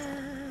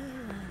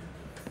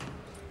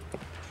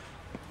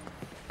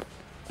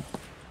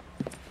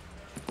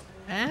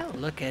 Oh,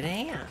 look at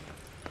him.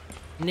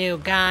 New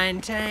guy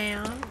in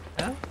town.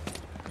 Oh.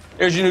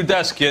 Here's your new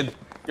desk, kid.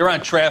 You're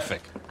on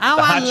traffic. Oh,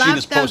 the hot I love sheet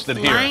is posted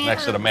those here lamps.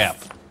 next to the map.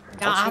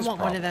 Oh, I want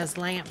one of those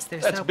lamps. They're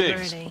That's so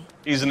Biggs. pretty.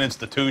 He's an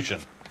institution.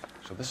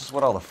 So this is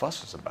what all the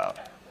fuss is about.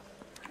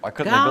 Why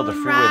couldn't they build a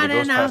freeway that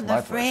goes past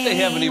my place? They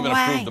haven't even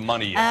approved the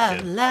money yet,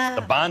 kid. love.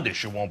 The bond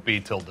issue won't be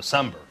till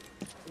December.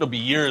 It'll be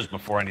years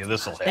before any of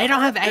this will happen. They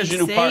don't have Here's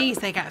your new partner, ACs.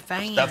 They got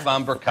fans.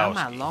 Stefan Oh, Burkowski.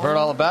 my Lord. Heard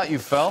all about you,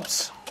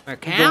 Phelps.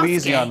 Burkowski. Go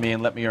easy on me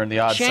and let me earn the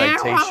odd Cheryl.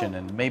 citation,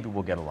 and maybe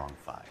we'll get along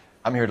fine.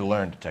 I'm here to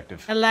learn,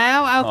 Detective.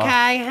 Hello?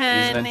 Okay, He's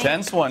honey. an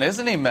intense one,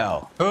 isn't he,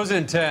 Mel? Who's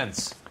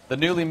intense? The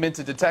newly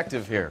minted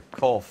detective here,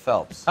 Cole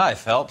Phelps. Hi,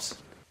 Phelps.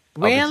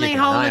 Really,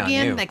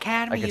 Hooligan? The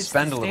Academy I could uses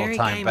spend a this little very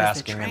time game as a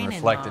basking in training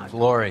reflected log.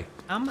 glory.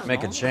 Oh, my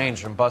Make a Lord.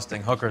 change from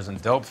busting hookers and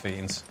dope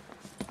fiends.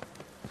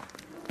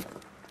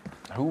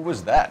 Who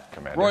was that,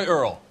 Commander? Roy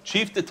Earl,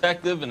 chief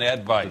detective and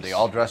advice. Do they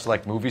all dress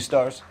like movie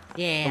stars?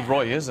 Yeah. Well,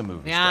 Roy is a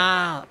movie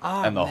Yeah. star.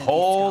 Oh, And the movie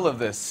whole of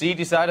the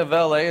seedy side of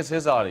L.A. is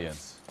his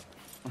audience.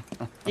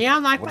 Yeah, I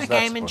like What my is that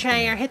gaming supposed to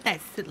chair. mean? Hit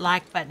that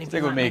like button if Stick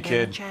you with like me, my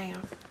gaming kid. chair.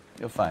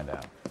 You'll find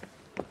out.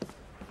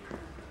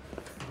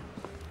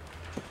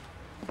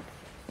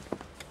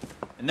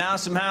 And now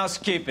some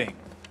housekeeping.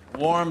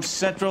 Warm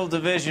Central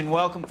Division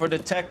welcome for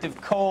Detective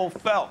Cole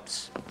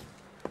Phelps.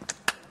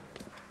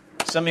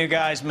 Some of you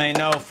guys may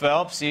know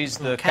Phelps. He's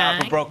the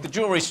cop who broke the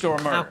jewelry store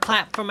I'll murder.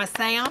 clap for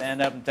myself.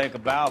 Stand up and take a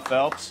bow,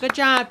 Phelps. Good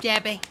job,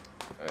 Debbie.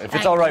 If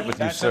it's all right with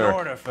you, That's sir. an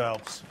order,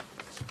 Phelps.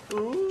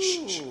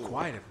 Shh,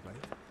 quiet,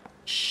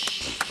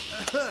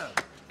 everybody.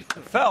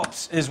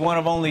 Phelps is one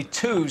of only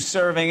 2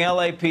 serving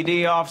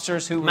LAPD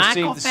officers who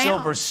Michael received the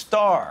Silver Phelps.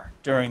 Star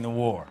during the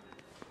war.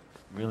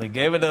 Really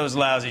gave it those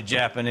lousy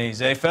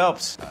Japanese, eh,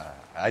 Phelps?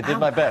 I did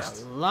my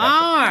best.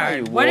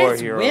 Lord, what war is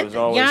hero with is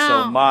always so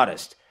y'all?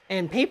 modest.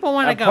 And people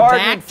want to I'm go partnering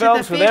back to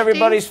Phelps the with 50s?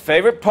 everybody's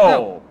favorite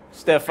Pole,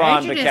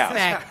 Stefan Prejudice Bukowski.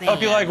 back then.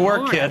 Hope you like work,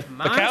 Lord, kid.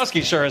 Mark.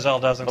 Bukowski sure as hell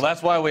doesn't. Well,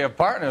 that's why we have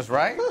partners,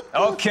 right?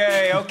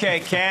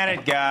 Okay, can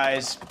it,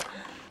 guys.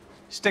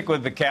 Stick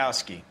with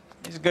Bukowski.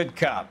 He's a good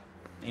cop.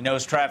 He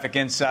knows traffic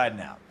inside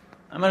and out.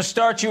 I'm going to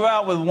start you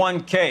out with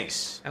one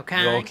case.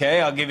 Okay. You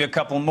okay? I'll give you a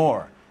couple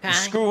more. Okay. You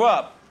screw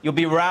up, you'll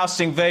be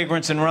rousting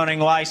vagrants and running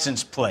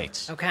license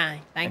plates.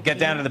 Okay, thank Get you.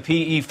 down to the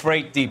PE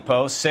Freight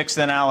Depot, 6th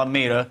and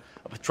Alameda.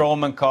 A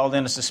patrolman called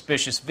in a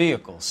suspicious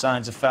vehicle.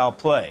 Signs of foul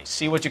play.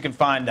 See what you can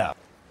find out.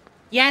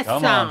 Yes,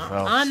 Come sir. on,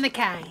 Phelps. On the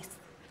case.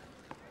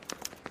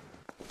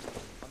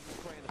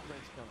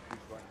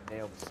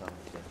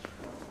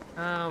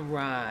 All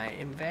right,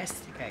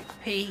 investigate.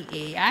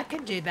 PE. I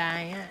can do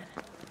that.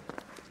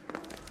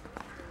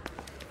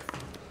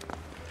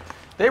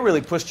 They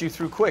really pushed you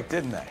through quick,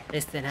 didn't they?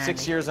 Listen, 6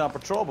 honey. years on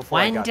patrol before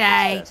I One got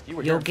day, to this desk. You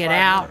were here you'll in get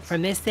 5 out minutes.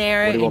 from this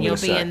area What do you and want me you'll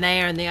to be say? in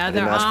there in the I other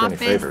didn't ask for any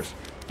office. favors.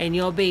 And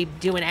you'll be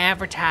doing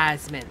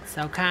advertisements,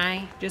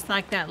 okay? Just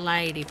like that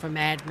lady from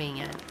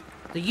admin.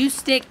 So you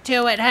stick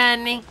to it,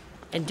 honey,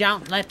 and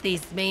don't let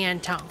these men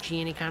talk to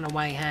you any kind of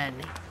way,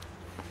 honey.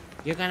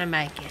 You're gonna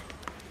make it.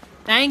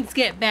 Things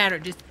get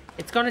better.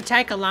 It's gonna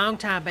take a long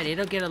time, but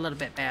it'll get a little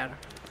bit better.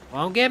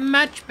 Won't get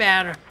much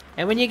better.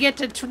 And when you get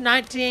to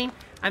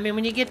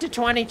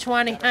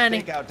 2020,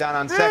 honey. Takeout down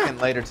on 2nd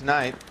later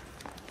tonight.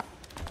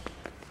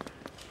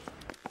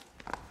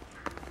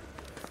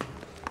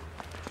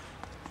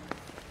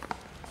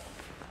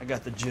 I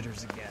got the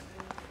jitters again.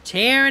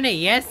 Tyranny,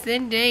 yes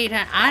indeed.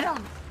 I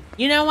don't,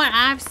 you know what?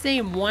 I've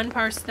seen one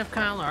person of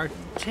color, or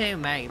 2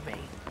 maybe.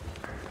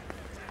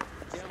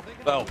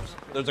 Phelps,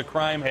 there's a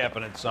crime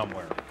happening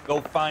somewhere.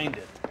 Go find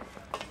it.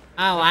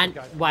 Oh,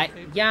 what,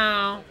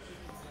 y'all?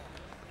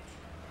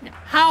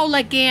 Hole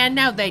again?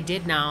 No, they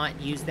did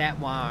not use that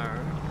word.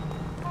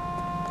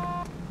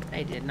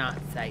 They did not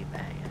say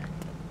that.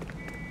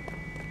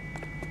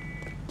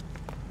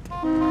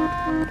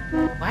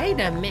 Wait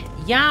a minute.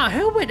 Y'all,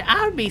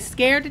 I would be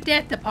scared to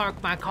death to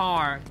park my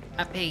car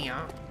up here.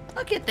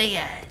 Look at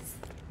this.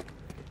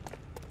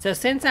 So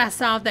since I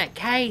solved that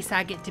case,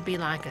 I get to be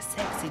like a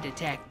sexy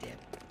detective.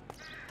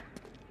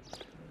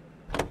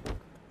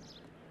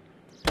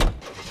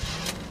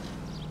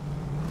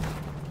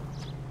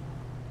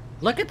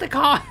 Look at the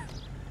car.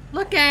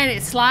 Look at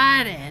it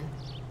sliding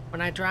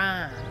when I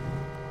drive.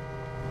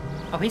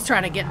 Oh, he's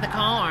trying to get in the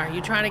car.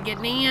 You trying to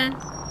get in?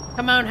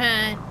 Come on,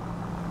 hun.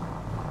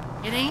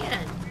 Get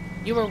in.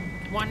 You were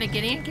wanting to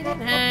get in? Get in,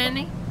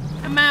 honey.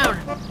 Come on.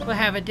 We'll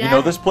have a day. You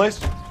know this place?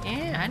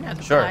 Yeah, I know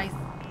the Sure. place.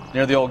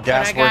 Near the old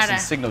gas But I works gotta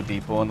and signal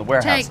depot in the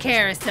warehouse. Take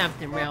care of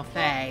something real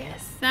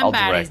fast. I'll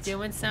Somebody's direct.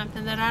 doing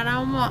something that I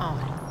don't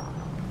want.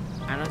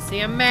 I don't see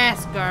a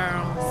mask,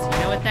 girls.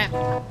 You know what that...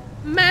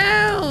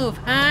 Move,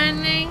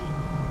 honey.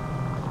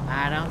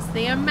 I don't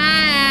see a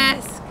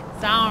mask.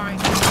 Sorry.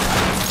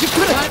 You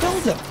could have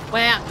killed him.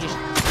 Well,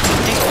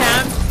 next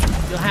time,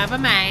 you'll have a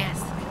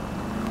mask.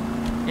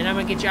 And I'm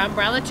going to get your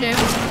umbrella, too.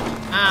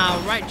 All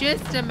right,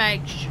 just to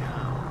make sure.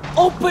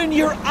 Open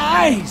your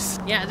eyes.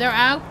 Yeah, they're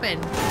open.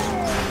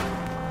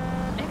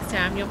 Next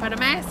time, you'll put a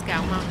mask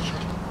on, won't you?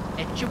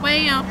 Bet you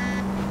will.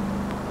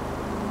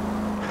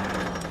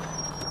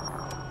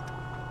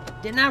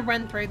 Didn't I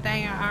run through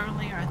there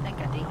earlier? I think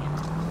I did.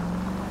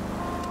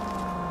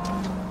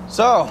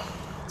 So,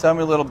 tell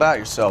me a little about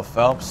yourself,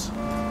 Phelps.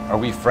 Are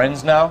we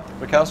friends now,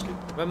 Bukowski?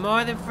 We're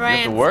more than We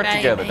friends, have to work baby.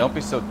 together. Don't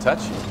be so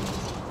touchy.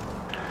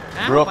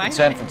 Oh, Grew up wait in a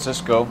San minute.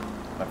 Francisco.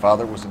 My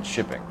father was in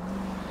shipping.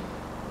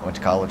 I went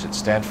to college at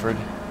Stanford.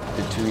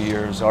 Did 2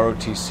 years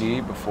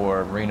ROTC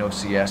before Marine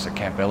OCS at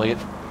Camp Elliott.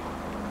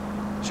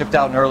 Shipped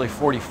out in early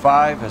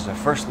 '45 as a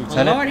first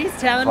lieutenant. Lord, he's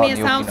telling Fought me in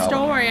his the whole Okinawa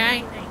story, War.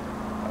 ain't he?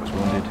 I was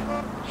wounded.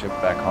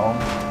 Shipped back home.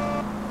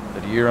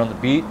 Did a year on the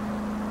beat.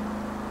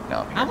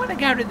 Now I'm here. I want to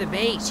go to the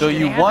beach. So Do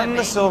you they have won a the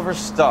beach? Silver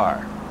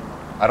Star.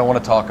 I don't want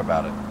to talk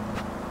about it.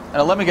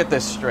 Now let me get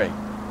this straight.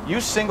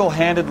 You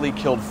single-handedly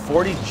killed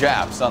 40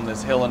 Japs on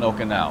this hill in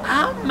Okinawa.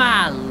 Oh,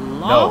 my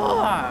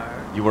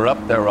Lord. You were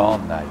up there all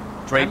night.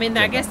 I mean,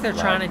 I guess they're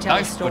trying to tell a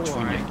Knife story.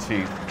 between your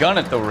teeth. Gun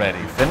at the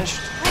ready. Finished?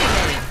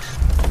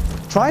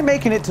 Try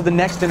making it to the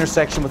next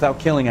intersection without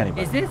killing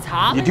anybody. Is this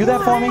Hollywood? You do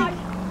that for me?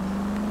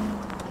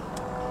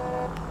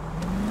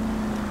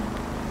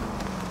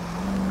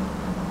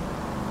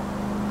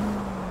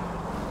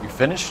 You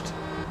finished?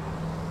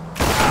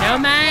 No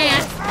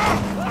mask.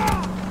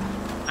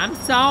 I'm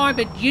sorry,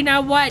 but you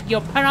know what?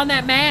 You'll put on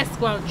that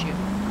mask, won't you?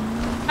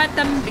 Put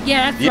them.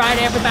 Yeah, that's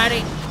right,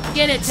 everybody.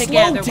 Get it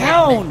together. Slow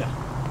down. With me.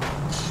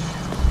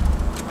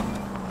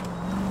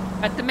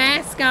 Put the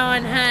mask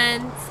on,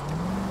 Hans.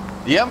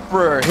 The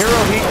Emperor,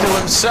 Hirohito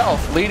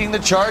himself, leading the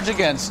charge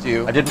against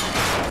you. I didn't...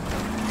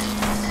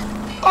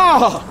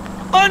 Oh,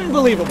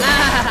 unbelievable.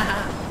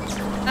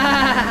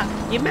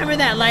 You remember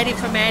that lady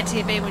from Mad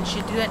TV when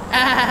she did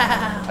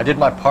that? I did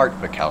my part,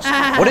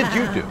 Bukowski. What did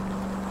you do?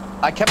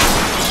 I kept...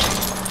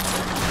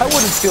 I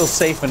wouldn't feel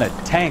safe in a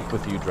tank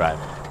with you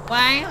driving.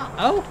 Well,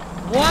 oh,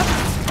 whoops.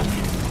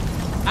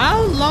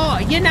 Oh,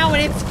 Lord. You know what?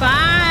 It's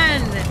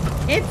fine.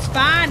 It's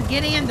fine.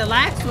 Get in. The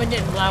last one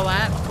didn't blow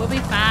up. We'll be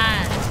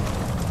fine.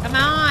 Come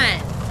on.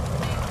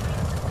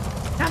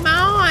 Come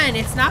on.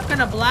 It's not going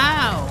to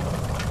blow.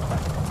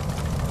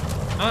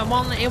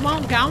 Oh, it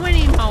won't go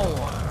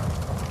anymore.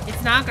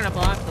 It's not going to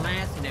blow up. The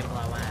last one didn't blow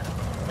up.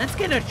 Let's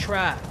get a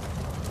truck.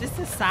 Is this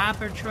a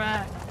cyber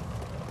truck?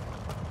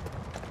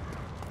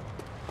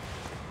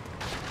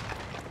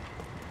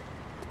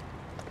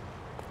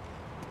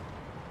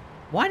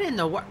 What in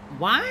the world?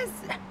 Why is...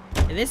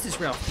 This is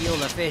real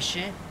fuel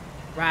efficient.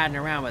 Riding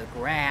around with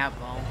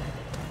gravel.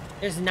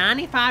 There's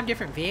 95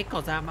 different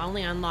vehicles. I've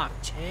only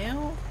unlocked 2.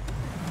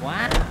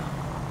 Wow.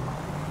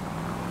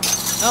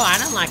 Oh, I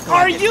don't like the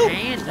Are way this you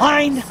handles.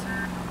 blind?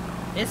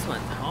 This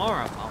one's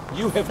horrible.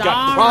 You have Sorry.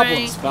 got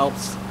problems,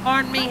 Phelps.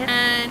 Pardon me,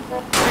 hun.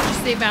 Put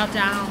your seatbelt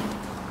down.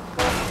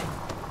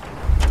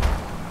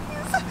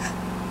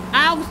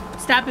 Oh,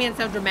 stop being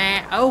so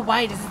dramatic. Oh,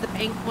 wait, is this the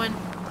pink one?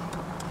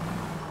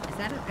 Is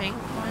that a pink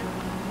one?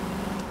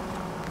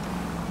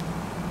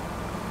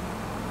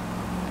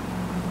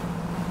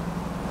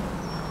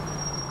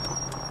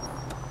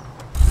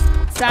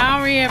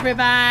 Sorry,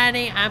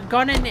 everybody. I'm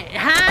gonna...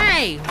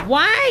 Hey,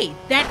 wait.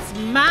 That's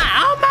my...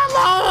 Oh,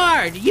 my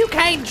Lord. You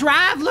can't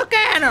drive. Look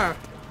at her.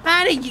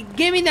 Honey, you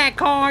give me that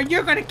car.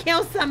 You're gonna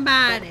kill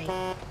somebody.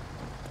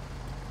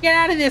 Get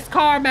out of this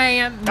car,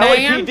 ma'am.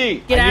 Ma'am,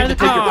 LAPD, get I out need of the to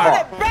take your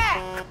car.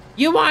 car.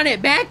 You want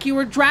it back? You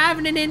were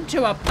driving it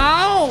into a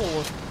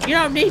pole. You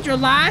don't need your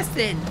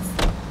license.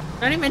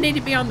 Don't even need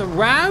to be on the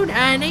road,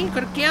 honey. You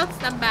could have killed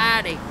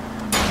somebody.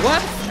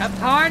 Whoops.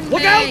 Pardon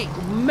Look me. out.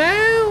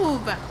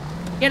 Move.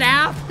 Get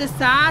off the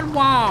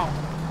sidewalk.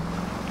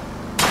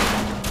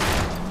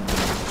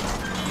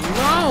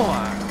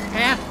 Lord,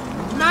 have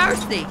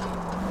mercy.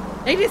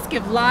 They just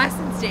give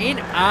license to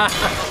any...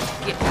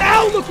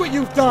 Now look what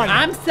you've done.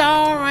 I'm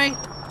sorry.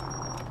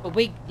 But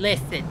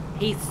listen,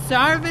 he's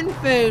serving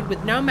food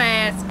with no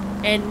mask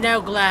and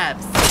no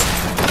gloves.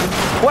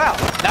 Well,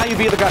 now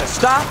you've either got to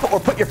stop or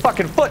put your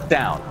fucking foot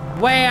down.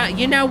 Well,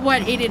 you know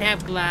what? He didn't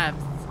have gloves.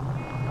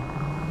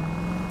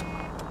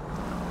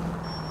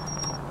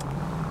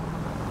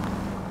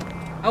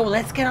 Oh,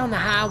 let's get on the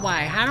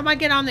highway. How do I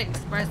get on the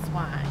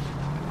expressway?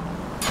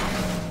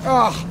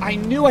 Oh, I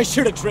knew I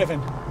should have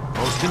driven.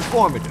 Most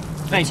informative.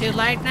 Too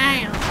late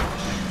now.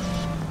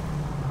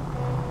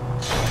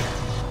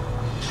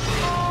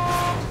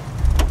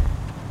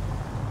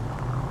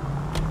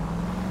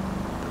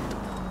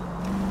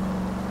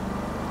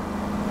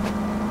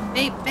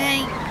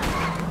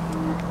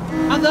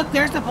 look,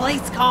 there's a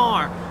police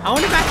car. I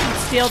wonder if I can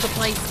steal the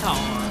police car.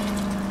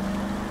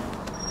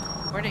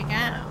 Where'd it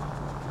go?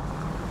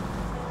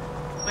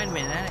 Wait a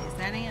minute, is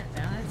that it?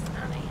 No, that's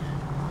not it.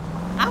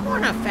 I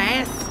want a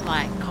fast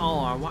like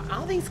car.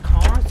 All these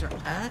cars are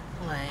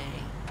ugly.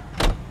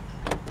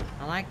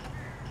 I like,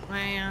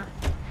 well,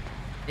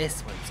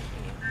 this one's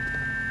cute.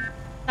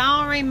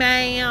 Sorry,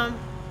 ma'am.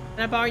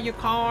 Can I borrow your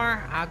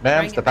car?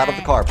 Ma'am, step out of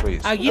the car,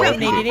 please. Oh, you don't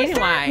need it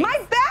anyway. My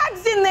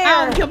bag's in there.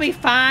 Oh, you'll be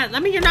fine. I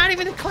mean, you're not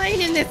even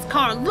cleaning this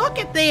car. Look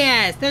at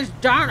this. There's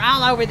dirt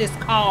all over this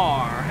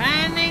car,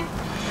 honey.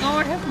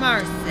 Lord have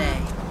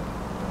mercy.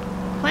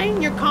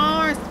 Clean your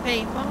cars,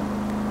 people.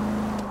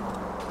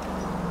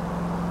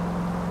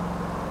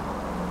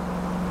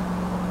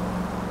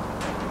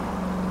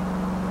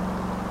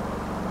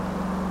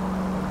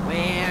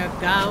 We're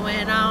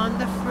going on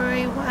the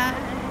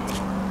freeway.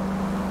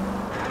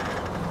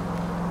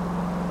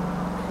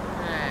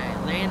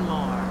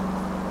 Landmark.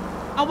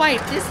 Oh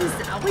wait, this is,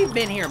 we've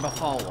been here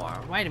before.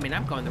 Wait a minute,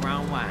 I'm going the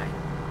wrong way.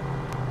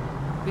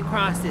 We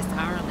crossed this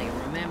earlier,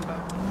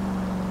 remember?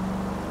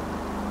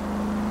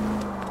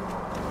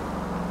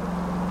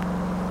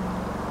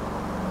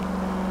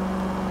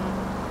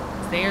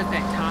 There's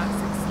that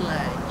toxic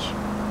sludge.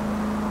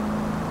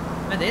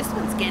 But this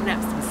one's getting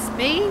up some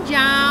speed,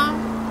 y'all.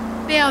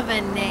 Feel the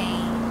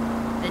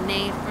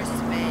need for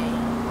speed.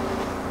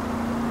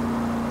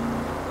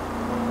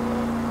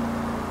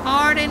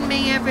 Pardon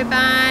me,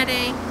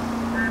 everybody.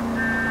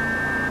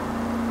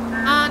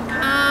 Honk,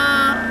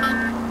 honk.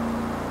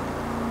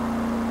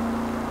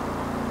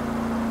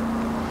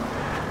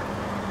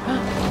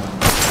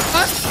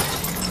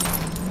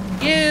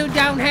 You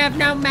don't have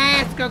no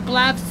mask or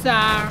gloves,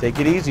 sir. Take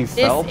it easy,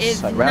 Phelps. This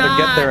is I'd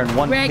rather get there in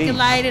one piece.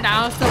 regulated.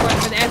 I also work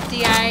for the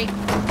FDA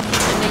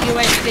and the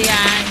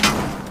USDA.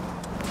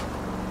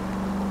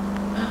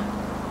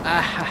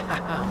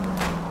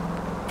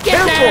 Get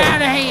that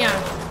out of here.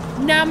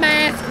 No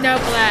mask, no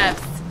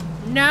gloves.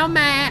 No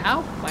mask.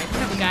 Oh, wait a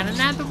minute. We got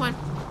another one.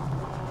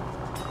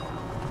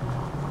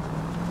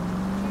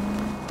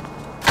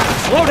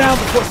 Slow down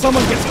before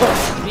someone gets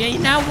hurt. Yeah, you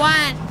know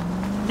what?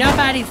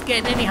 Nobody's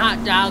getting any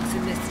hot dogs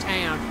in this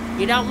town.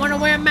 You don't want to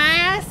wear a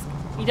mask?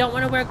 You don't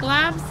want to wear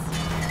gloves?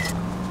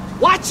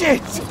 Watch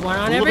it! There's one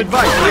on every Get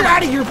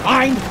out of here,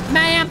 Pine!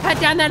 Man, put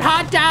down that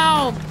hot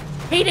dog!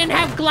 He didn't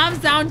have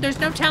gloves on. There's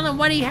no telling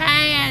what he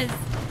has.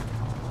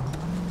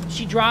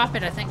 She dropped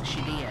it? I think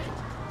she did.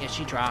 Yeah,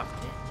 she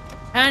dropped it.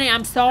 Honey,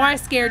 I'm sorry I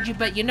scared you,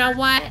 but you know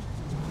what?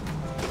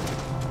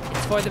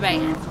 It's for the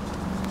band.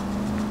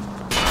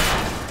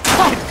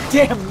 God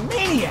damn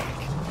maniac!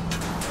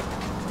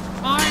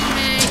 Pardon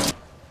me.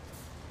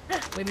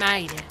 We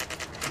made it.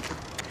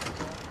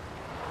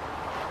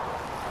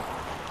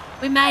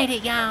 We made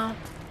it, y'all.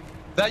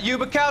 That you,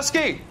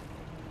 Bukowski?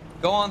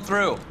 Go on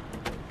through.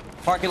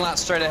 Parking lot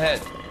straight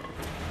ahead.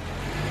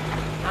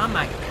 Oh,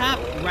 my cup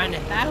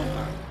runneth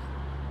over.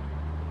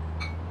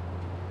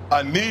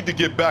 I need to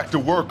get back to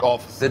work,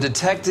 officer. The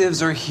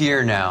detectives are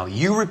here now.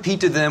 You repeat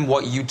to them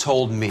what you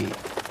told me.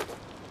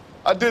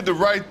 I did the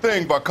right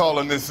thing by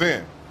calling this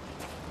in.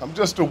 I'm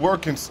just a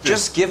working stick.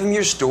 Just give them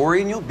your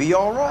story and you'll be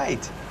all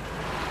right.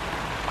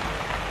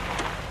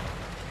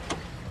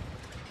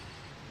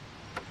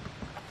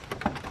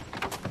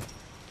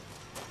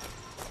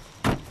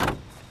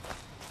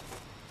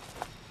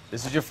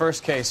 This is your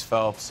first case,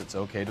 Phelps. It's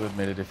okay to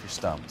admit it if you're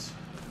stumped.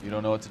 If you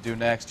don't know what to do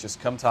next, just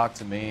come talk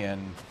to me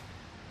and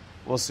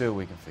we'll see what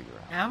we can figure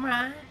out. All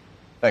right.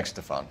 Thanks,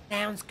 Stefan.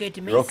 Sounds good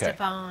to me, You're okay.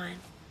 Stefan.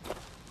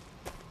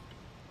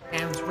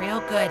 Sounds real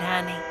good,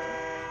 honey.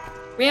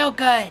 Real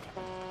good.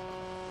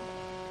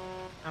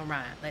 All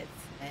right, let's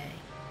see.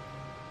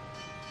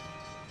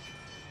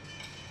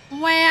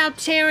 Well,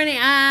 Tyranny,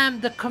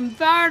 the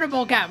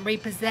convertible got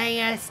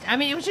repossessed. I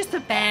mean, it was just a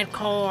bad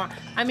car.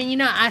 I mean, you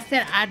know, I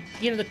said,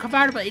 the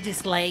convertible, it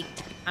just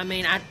leaked. I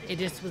mean, it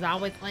just was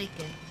always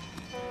leaking.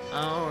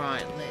 All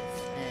right,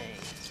 let's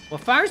see. Well,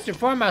 first and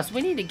foremost,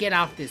 we need to get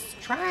off this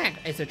track.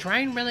 Is the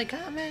train really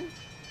coming?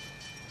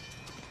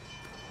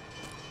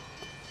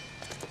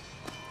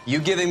 You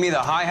giving me the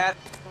hi-hat?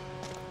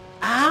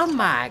 Oh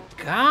my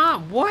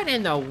God, what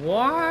in the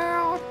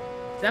world?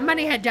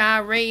 Somebody had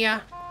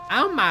diarrhea.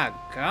 Oh my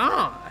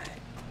God.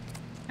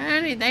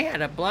 Honey, they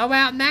had a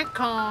blowout in that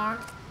car.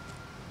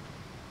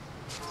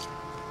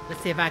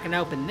 Let's see if I can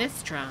open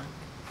this trunk.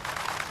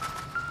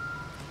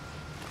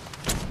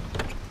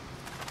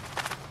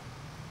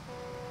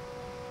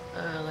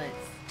 Let's...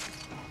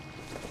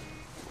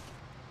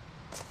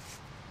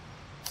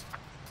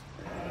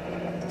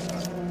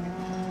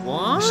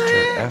 What?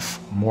 Mr. F.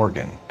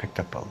 Morgan picked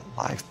up a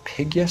live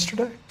pig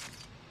yesterday?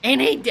 And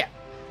he did...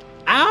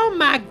 Oh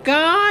my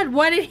God,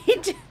 what did he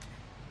do?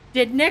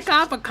 Did Nick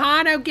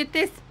Avocado get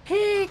this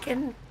pig?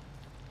 And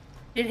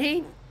did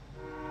he...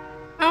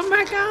 Oh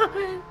my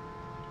God.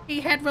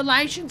 He had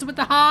relations with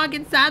the hog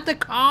inside the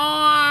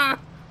car.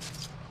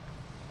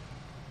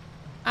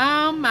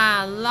 Oh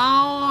my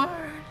Lord.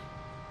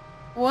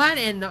 What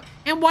in the...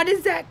 And what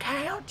is that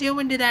cow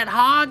doing to that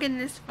hog in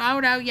this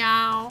photo,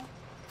 y'all?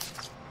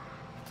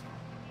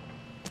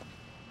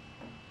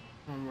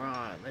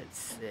 Alright, let's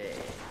see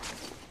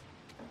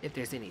if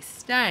there's any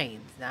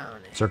stains on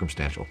it.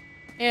 Circumstantial.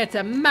 It's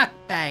a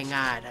mukbang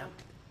item.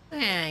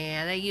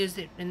 Yeah, they use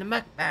it in the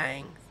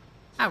mukbangs.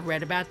 I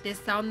read about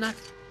this on the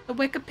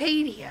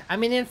Wikipedia. I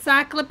mean,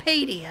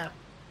 encyclopedia.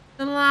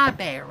 The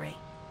library.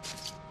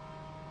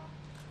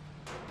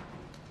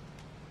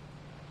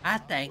 I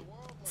think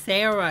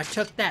Sarah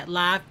took that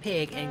live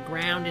pig and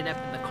ground it up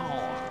in the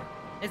car.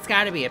 It's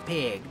got to be a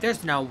pig.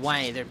 There's no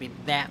way there'd be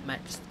that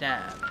much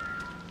stuff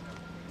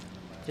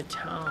to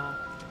talk.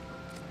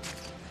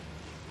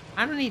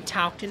 I don't need to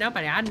talk to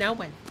nobody. I know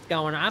what's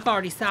going on. I've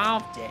already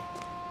solved it.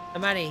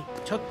 Somebody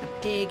took the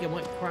pig and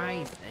went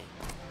crazy.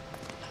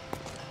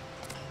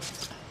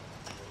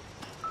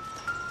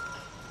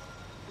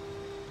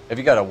 Have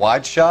you got a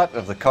wide shot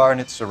of the car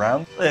and its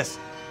surrounds? Listen,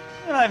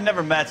 you and I have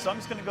never met, so I'm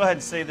just going to go ahead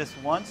and say this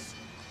once.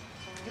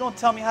 You don't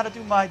tell me how to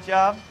do my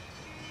job,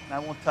 and I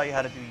won't tell you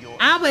how to do yours.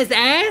 I was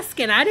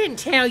asking. I didn't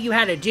tell you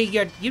how to do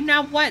your... You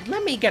know what?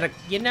 Let me get a...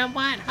 You know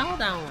what?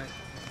 Hold on.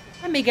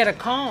 Let me get a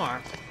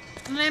car.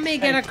 Let me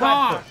get a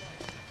car.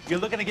 You're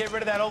looking to get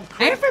rid of that old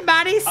creep?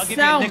 Everybody's I'll give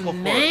you a so nickel for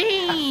it.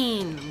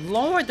 mean.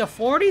 Lord, the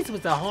 40s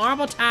was a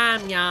horrible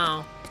time,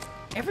 y'all.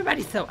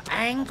 Everybody's so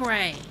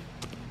angry.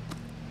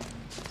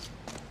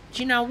 But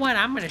you know what?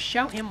 I'm going to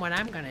show him what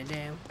I'm going to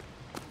do.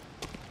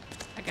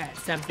 I got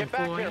something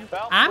for you.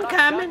 I'm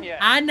coming.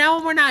 I know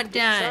we're not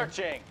done.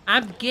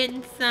 I'm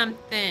getting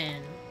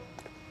something.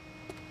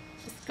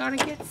 Just going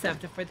to get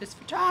something for this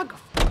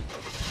photographer.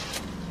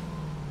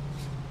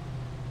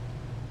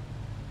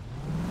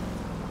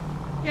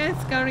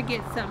 Just going to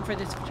get something for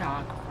this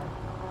photographer.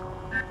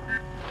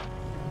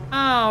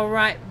 All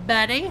right,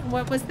 buddy.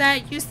 What was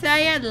that you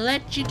saying?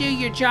 Let you do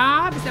your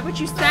job? Is that what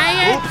you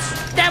saying? Oops.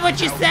 Is that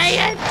what you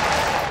saying?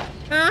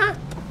 Huh?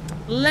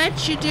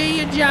 Let you do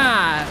your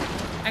job.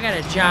 I got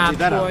a job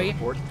for you.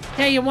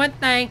 Tell you one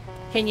thing.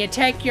 Can you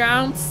take your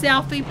own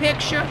selfie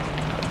picture?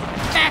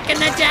 Back in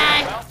the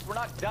day. Well, we're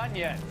not done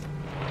yet.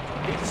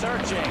 Keep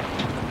searching.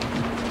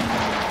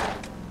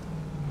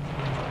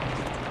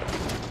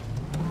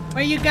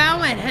 Where you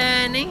going,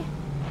 honey?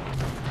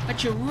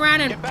 What you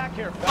running for? Back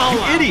here,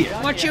 You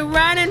idiot. What you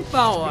running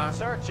for? Keep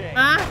searching.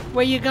 Huh?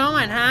 Where you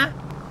going, huh?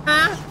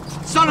 Huh?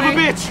 Son of a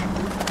bitch!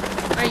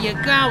 Where you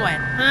going,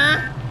 huh?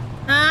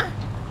 Huh?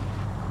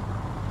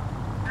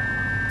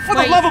 For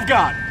the love of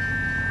God!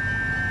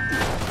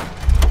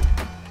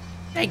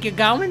 Think you're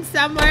going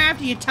somewhere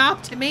after you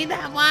talk to me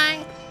that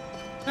way?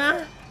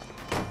 Huh?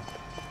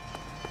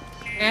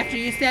 After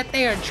you sat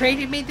there and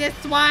treated me this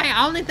way,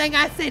 only thing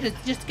I said is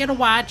just get a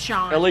wide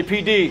shot.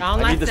 LAPD,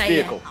 All I need this said.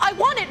 vehicle. I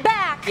want it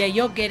back! Yeah,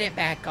 you'll get it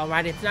back, all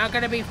right? It's not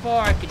going to be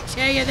far, I can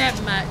tell you that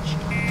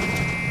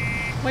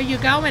much. Where you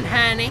going,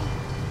 honey?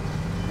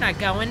 Not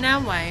going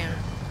nowhere.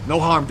 No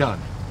harm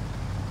done.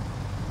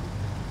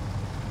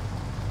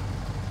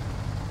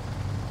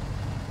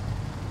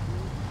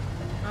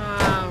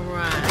 All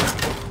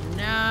right.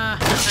 No.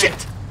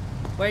 Shit!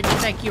 Where'd you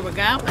think you were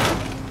going?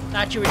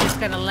 Thought you were just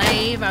going to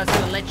leave? I was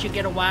going to let you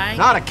get away?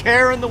 Not a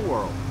care in the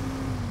world.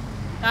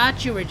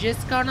 Thought you were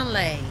just going to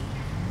leave.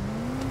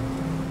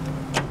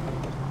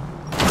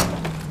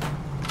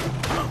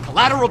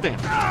 Collateral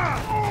damage.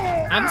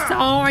 I'm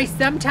sorry.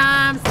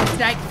 Sometimes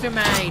mistakes are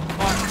made,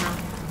 partner.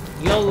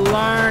 You'll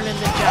learn in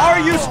the job. Are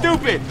you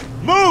stupid?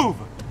 Move!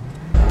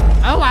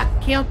 Oh,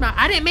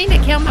 I didn't mean to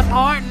kill my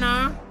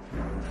partner.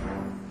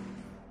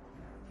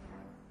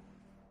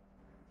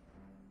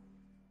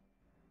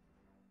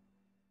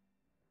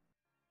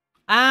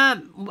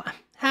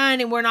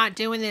 Honey, we're not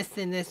doing this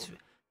in this.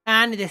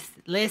 Honey,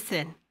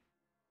 listen.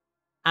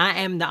 I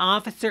am the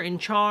officer in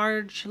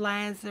charge,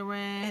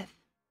 Lazarus.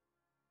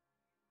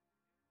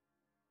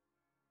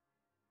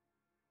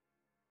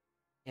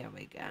 There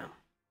we go.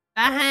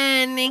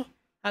 Bye, honey.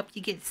 Hope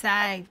you get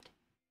saved.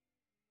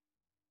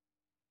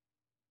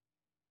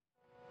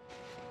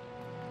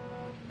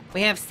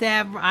 We have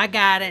several. I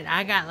got it.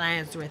 I got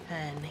Lazarus,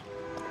 honey.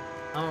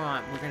 All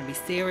right, we're going to be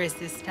serious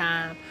this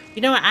time.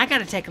 You know what? I got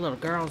to take a little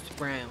girl's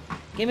break.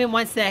 Give me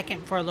 1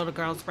 second for a little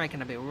girl's break,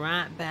 and I'll be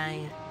right back.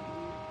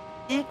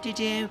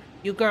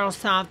 You girls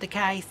solve the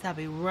case. I'll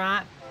be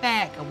right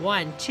back.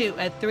 1, 2,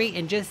 3,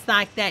 and just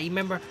like that. You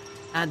remember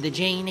the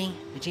genie?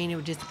 The genie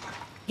would just...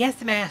 Yes,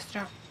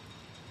 master.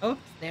 Oops,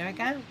 there I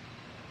go.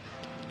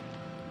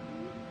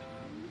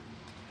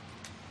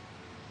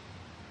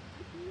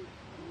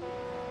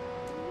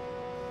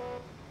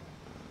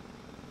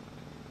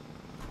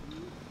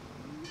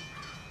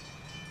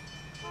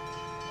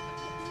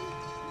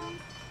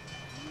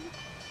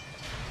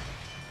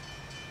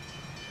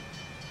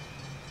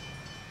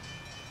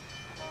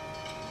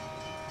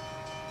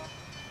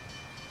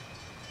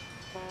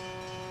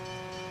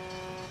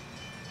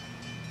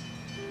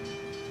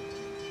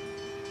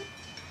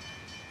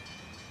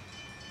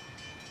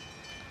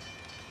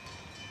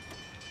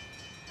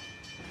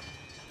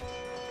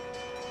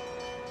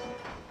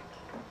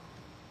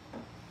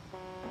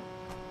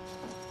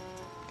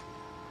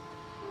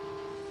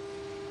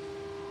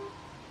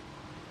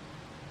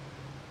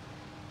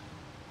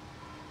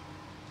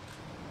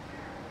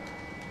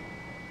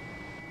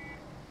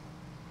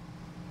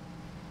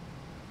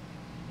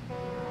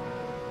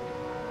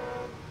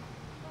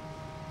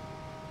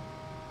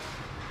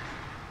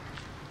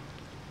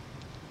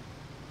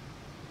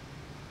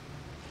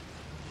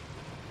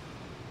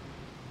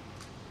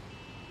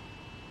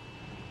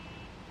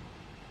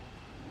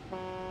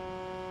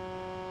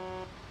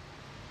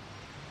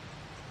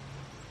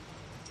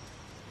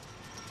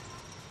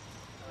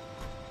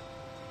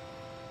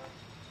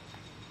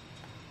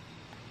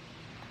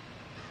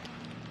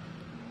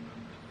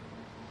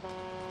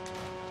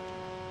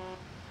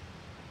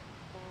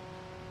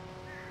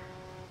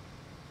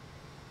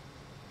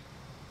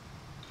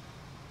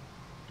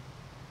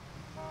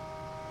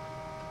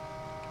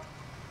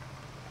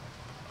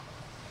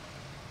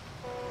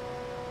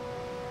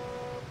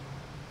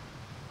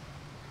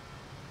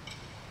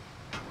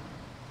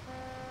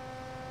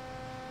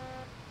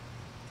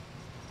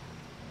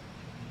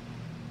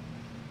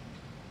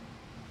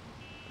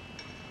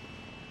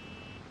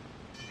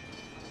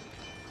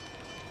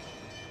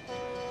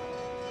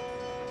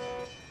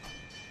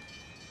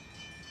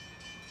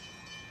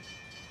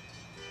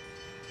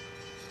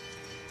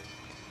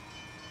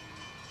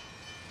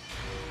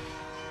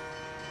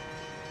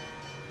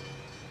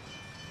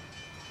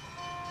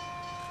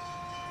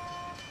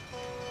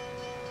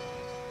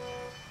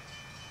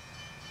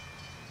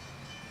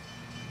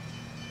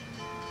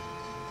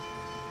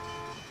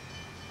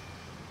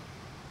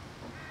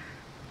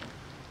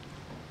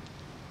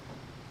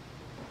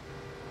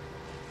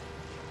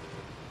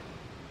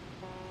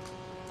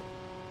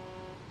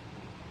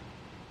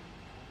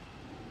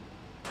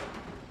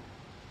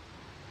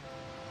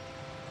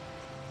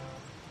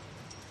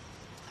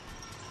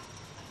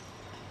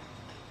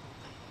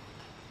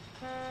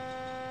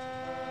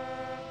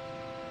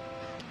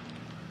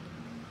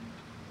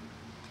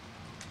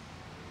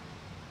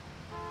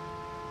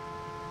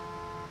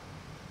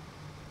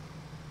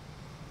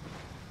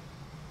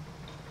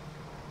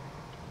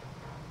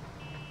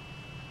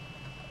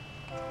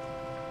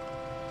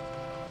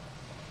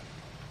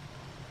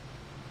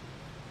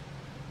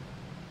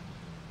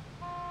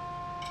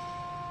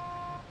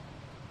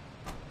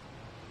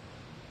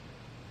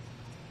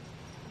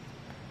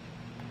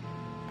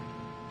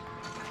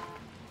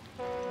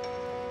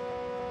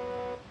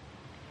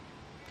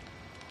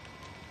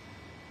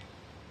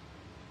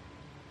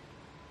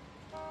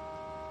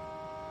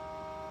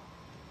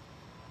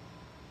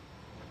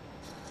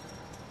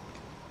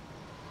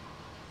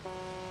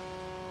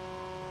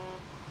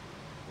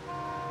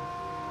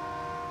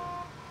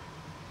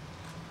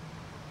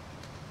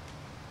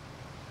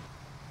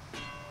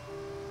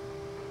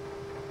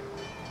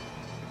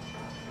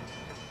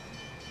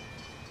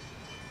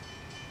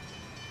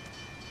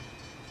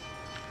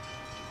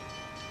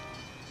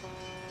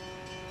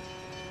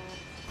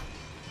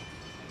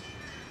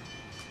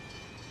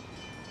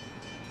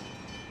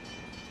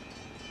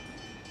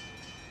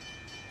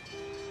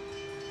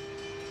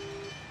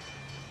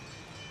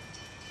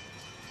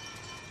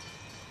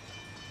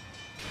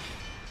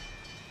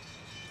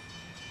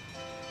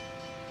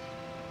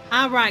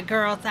 All right,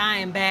 girls, I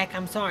am back.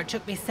 I'm sorry it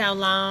took me so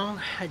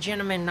long. A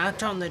gentleman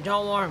knocked on the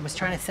door and was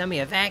trying to sell me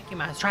a vacuum.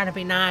 I was trying to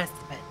be nice,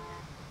 but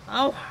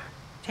oh,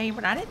 tell you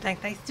what, I didn't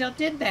think they still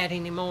did that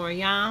anymore,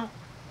 y'all.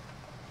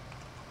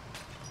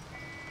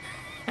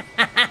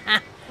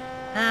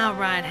 All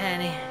right,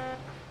 honey.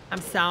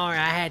 I'm sorry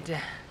I had to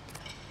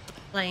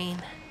clean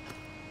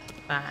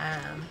my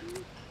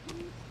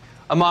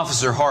I'm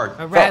Officer Hart.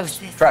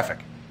 roses. Traffic.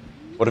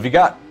 What have you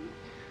got?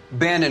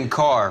 Abandoned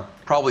car,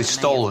 probably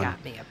stolen.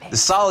 The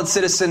solid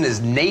citizen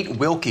is Nate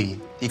Wilkie.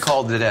 He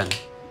called it in.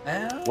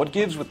 What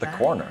gives with the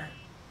coroner?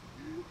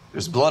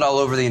 There's blood all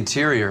over the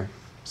interior.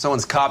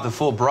 Someone's copped a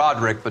full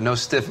Broderick, but no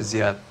stiff as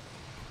yet.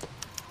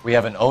 We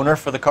have an owner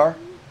for the car?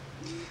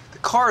 The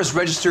car is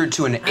registered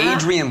to an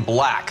Adrian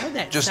Black,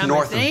 just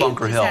north of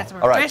Bunker Hill.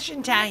 All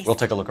right, we'll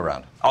take a look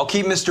around. I'll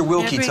keep Mr.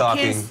 Wilkie Every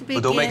talking, kiss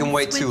but don't make him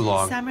wait begins too with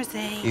long. summer's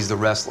eve. He's the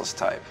restless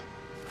type.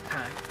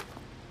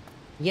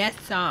 Yes,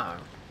 sir.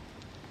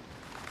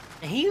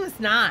 And he was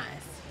nice.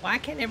 Why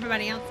can't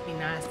everybody else be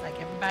nice like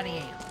everybody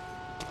else?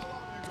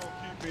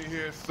 Keep me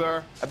here,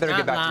 sir. I better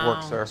get back to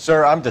work, sir. Sir.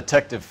 Sir, I'm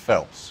Detective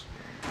Phelps.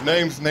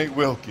 Name's Nate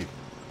Wilkie.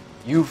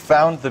 You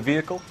found the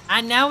vehicle? I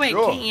know it,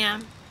 Sure.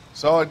 Kim.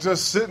 Saw it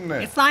just sitting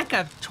there. It's like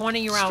a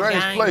 20-year-old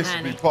Strange game, place to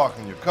honey. be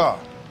parking your car.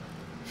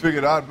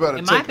 Figured I'd better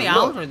It take might be a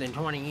look. older than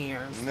 20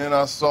 years. And then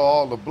I saw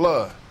all the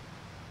blood.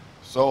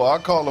 So I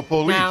called the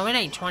police. No, it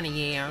ain't 20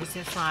 years.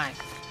 It's like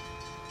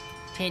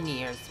 10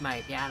 years,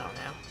 maybe. I don't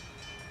know.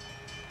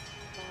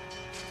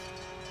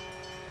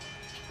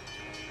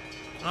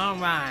 All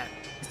right.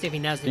 Let's see if he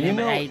knows the Do you name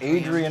know of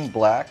Adrian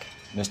Black,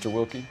 Mr.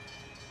 Wilkie?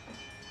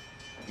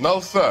 No,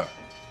 sir.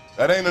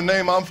 That ain't a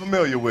name I'm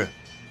familiar with.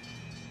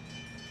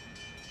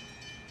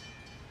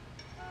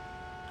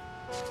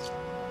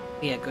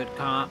 Be a good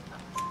cop.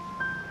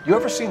 You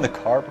ever seen the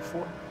car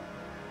before?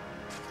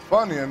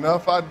 Funny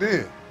enough, I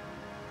did.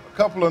 A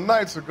couple of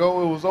nights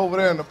ago, it was over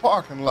there in the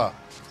parking lot.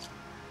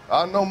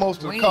 I know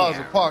most of the cars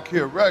are parked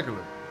here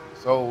regularly,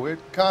 so it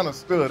kind of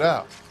stood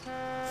out.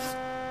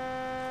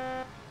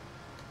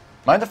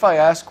 Mind if I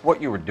ask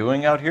what you were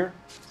doing out here?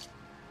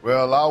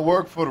 Well, I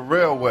work for the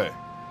railway.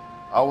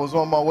 I was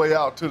on my way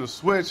out to the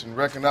switch and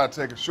reckoned I'd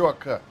take a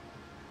shortcut.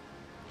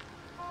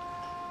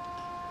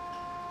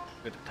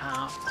 Good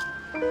cop.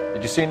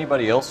 Did you see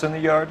anybody else in the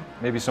yard?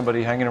 Maybe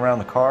somebody hanging around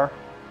the car?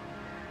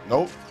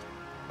 Nope.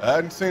 I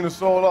hadn't seen a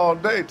soul all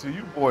day till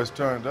you boys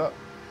turned up.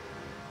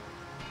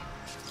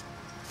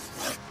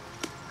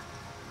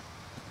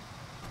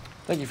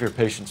 Thank you for your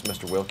patience,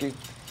 Mr. Wilkie.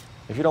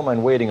 If you don't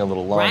mind waiting a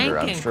little longer,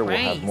 I'm Rankin' sure we'll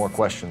have praise. more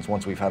questions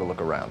once we've had a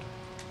look around.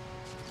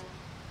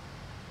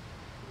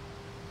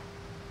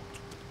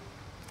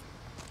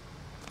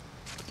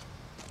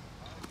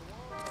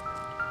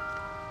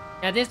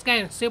 Now, this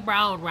game's super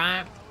old,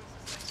 right?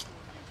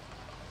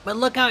 But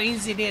look how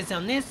easy it is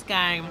on this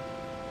game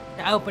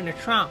to open a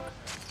trunk.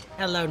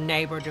 Hello,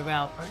 neighbor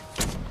developers.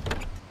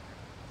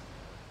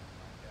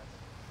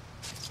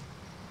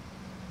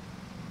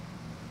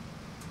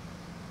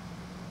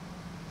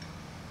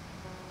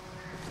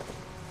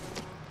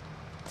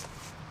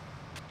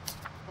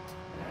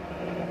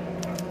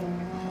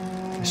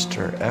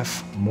 Mr.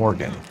 F.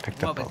 Morgan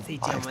picked What up was he a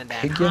doing live with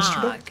that pig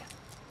yesterday? hog?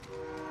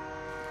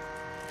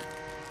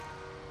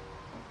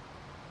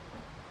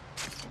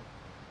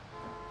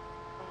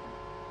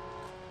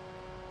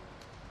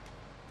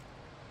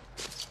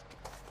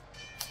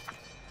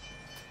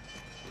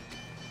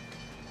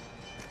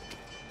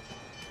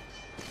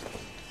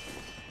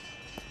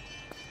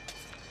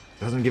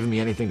 Hasn't given me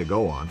anything to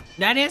go on.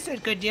 That is a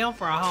good deal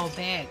for a whole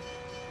pig.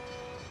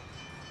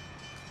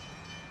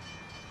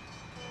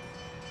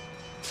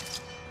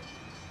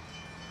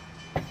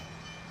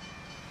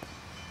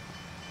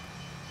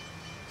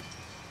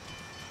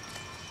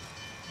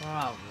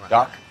 All right.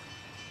 Doc?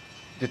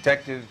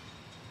 Detective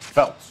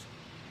Phelps.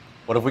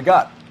 What have we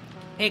got?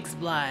 Pig's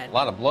blood. A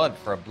lot of blood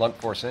for a blunt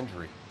force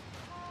injury.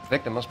 The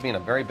victim must be in a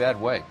very bad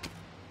way.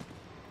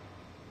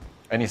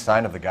 Any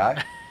sign of the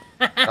guy?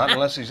 Not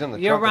unless he's in the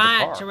You're trunk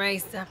of the right,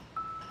 car. Teresa.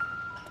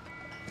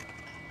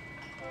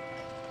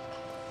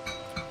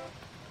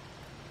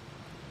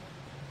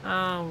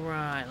 All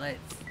right, let's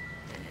see.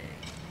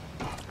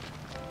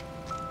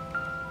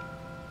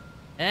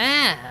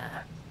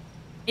 Ah,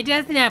 it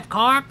doesn't have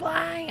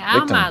CarPlay? Oh,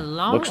 Victim my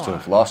Lord. looks to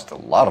have lost a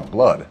lot of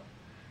blood.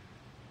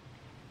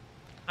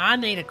 I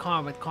need a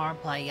car with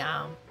CarPlay,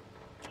 y'all.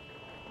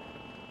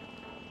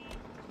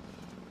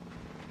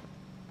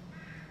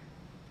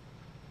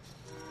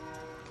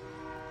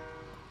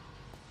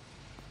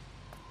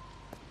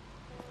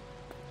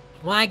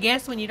 Well, I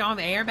guess when you don't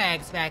have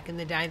airbags back in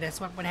the day, that's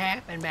what would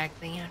happen back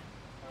then.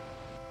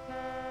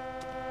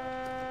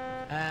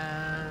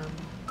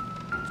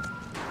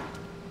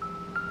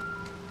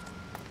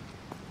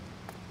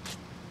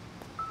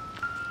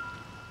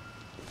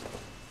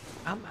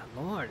 Oh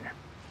my Lord.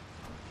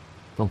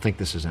 Don't think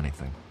this is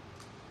anything.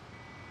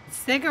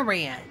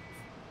 Cigarettes.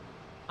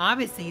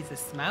 Obviously he's a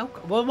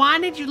smoker. Well, why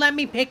did you let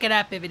me pick it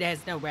up if it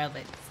has no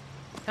relics?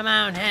 Come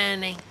on,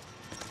 honey.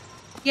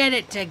 Get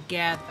it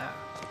together.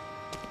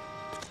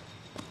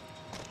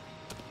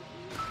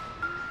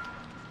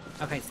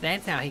 Okay, so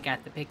that's how he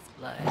got the pig's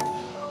blood.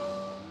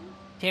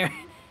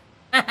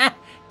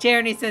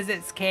 Tyranny says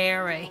it's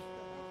Carrie.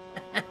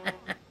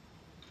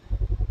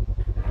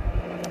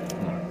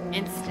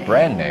 Insta.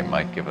 Brand name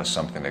might give us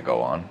something to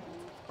go on.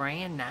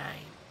 Brand name.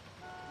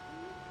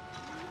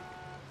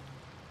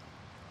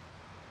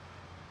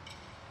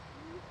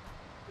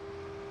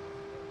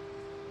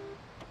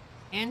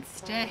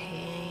 Insta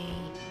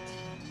heat.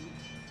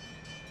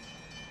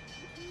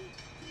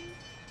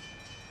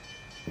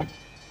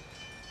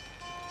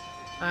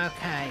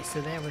 Okay,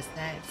 so there was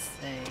that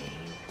scene.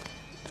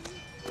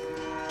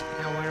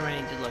 Now where do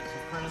I need to look? In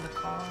front of the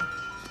car?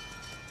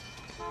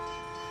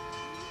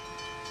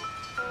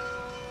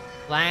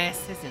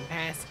 Glasses and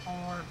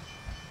passport.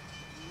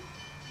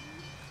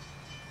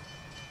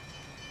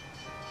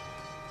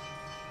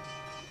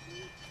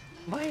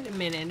 Wait a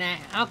minute now.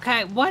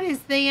 Okay, what is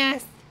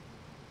this?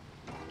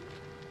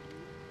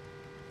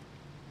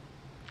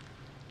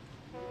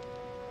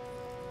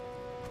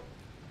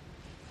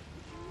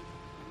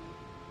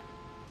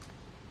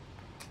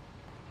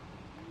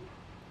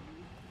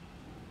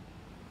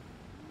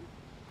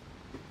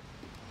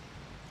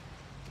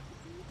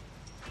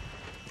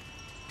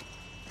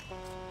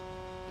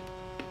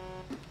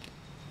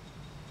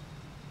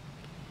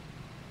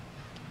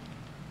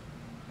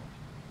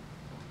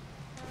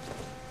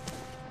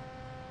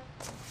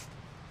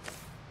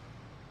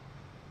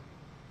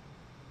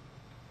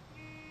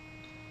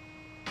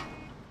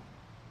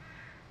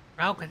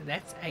 Oh, because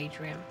that's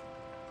Adrian.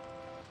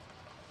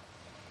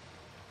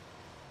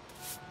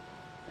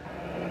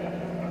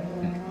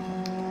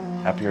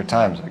 Happier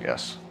times, I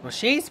guess. Well,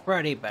 she's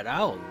pretty, but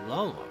oh,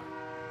 Lord.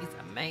 He's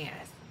a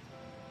mess.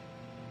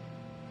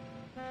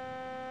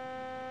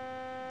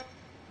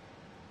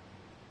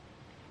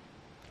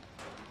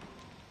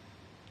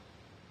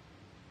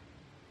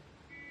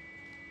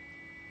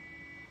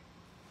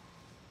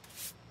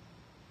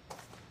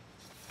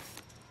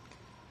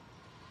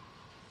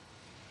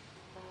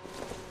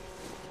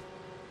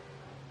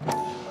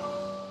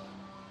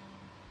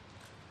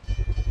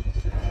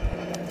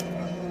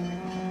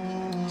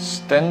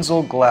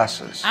 Stenzel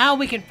glasses. Oh,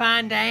 we can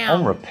find out.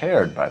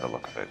 Unrepaired by the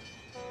look of it.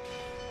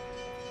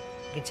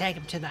 We can take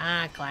him to the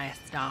eyeglass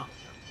doctor.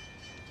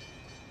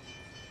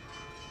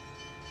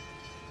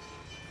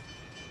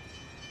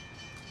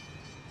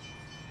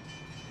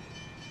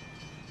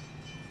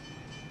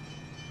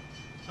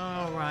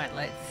 All right,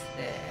 let's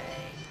see.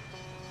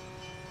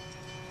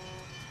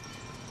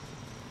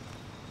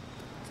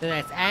 So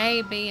that's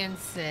A, B, and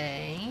C.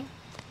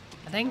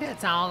 I think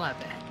that's all of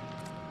it.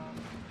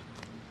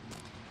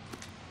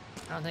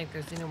 I don't think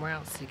there's anywhere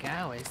else to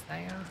go, is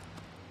there?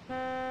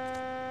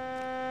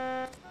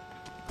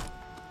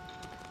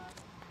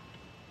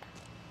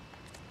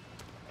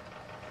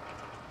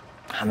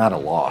 I'm at a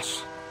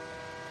loss.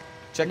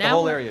 Check the No.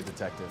 whole area,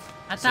 Detective.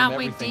 I Assume thought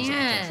we everything's a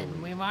potential did.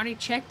 lead. We've already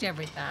checked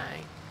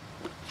everything.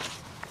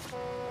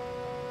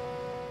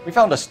 We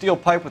found a steel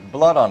pipe with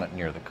blood on it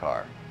near the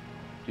car.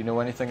 Do you know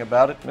anything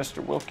about it,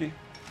 Mr. Wilkie?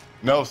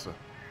 No, sir.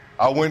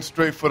 I went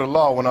straight for the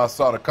law when I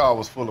saw the car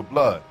was full of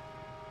blood.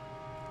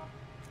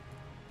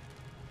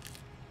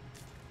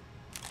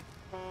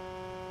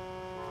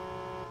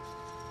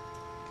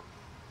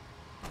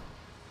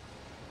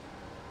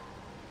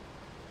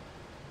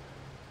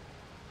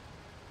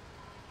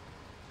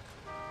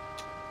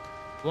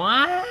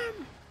 What?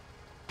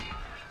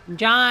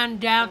 John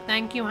Doe,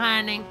 thank you,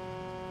 honey.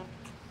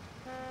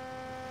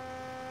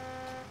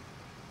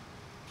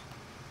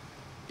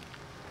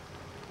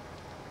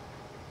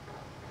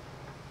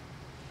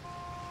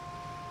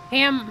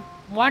 Him,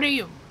 what are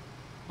you?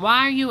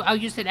 Why are you? Oh,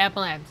 you said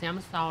epilepsy. I'm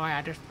sorry,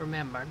 I just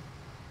remembered.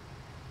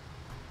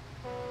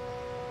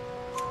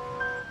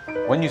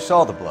 When you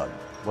saw the blood,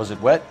 was it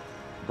wet,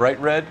 bright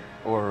red,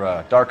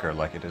 or darker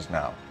like it is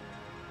now?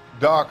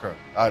 Darker,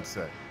 I'd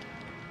say.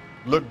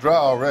 Look dry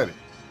already.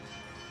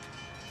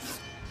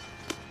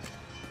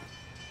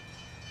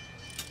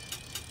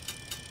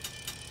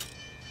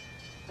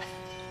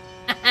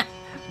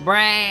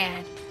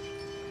 Brad.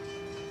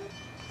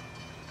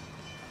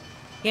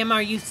 Kim,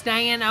 are you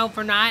staying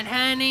overnight,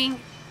 honey?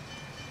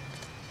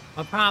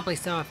 Well, probably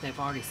so if they've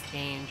already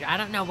scanned you. I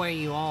don't know where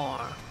you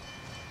are.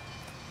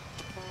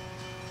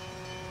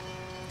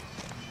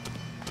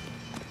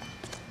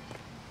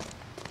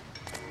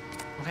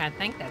 Okay, I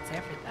think that's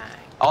everything.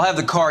 I'll have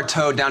the car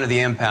towed down to the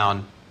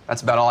impound.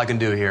 That's about all I can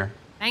do here.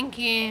 Thank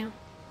you.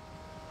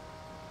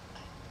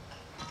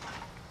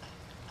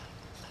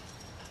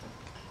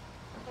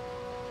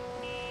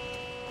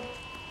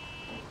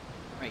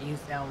 Right, use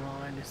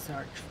L1 to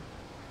search for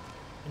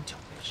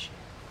intuition.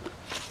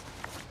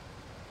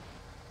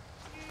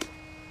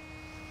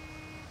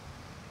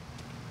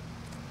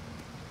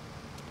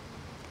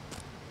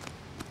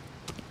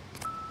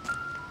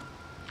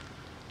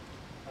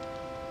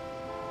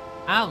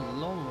 Oh,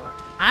 Lord.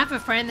 I have a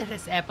friend that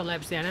has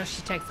epilepsy. I know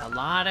she takes a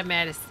lot of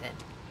medicine.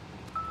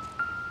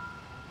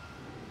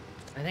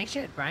 I think she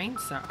had brain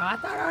surgery. Oh, I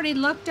thought I already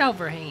looked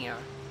over here.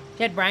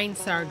 She had brain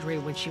surgery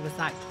when she was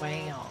like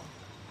 12.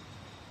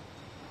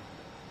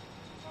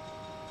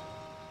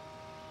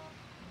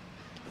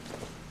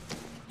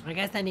 I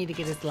guess I need to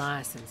get his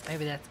license.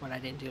 Maybe that's what I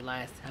didn't do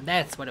last time.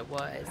 That's what it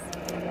was.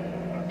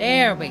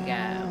 There we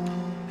go.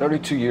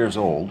 32 years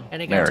old,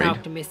 And I go married.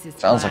 talk to Mrs.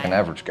 Sounds like an Black.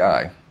 average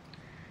guy.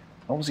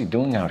 What was he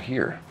doing out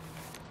here?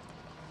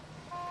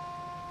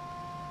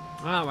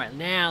 All right,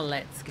 now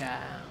let's go.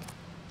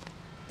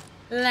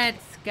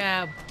 Let's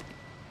go.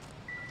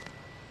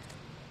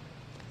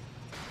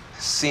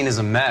 Scene is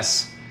a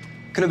mess.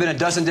 Could have been a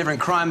dozen different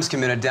crimes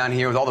committed down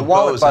here with all the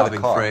wallet bows by the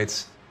hopping car.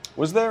 freights.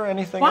 Was there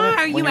anything Why in it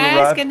are when you arrived?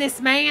 asking this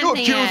man You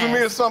accusing me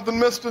this? of something,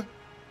 mister?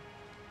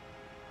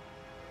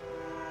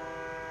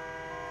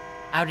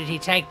 Oh, did he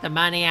take the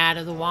money out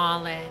of the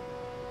wallet?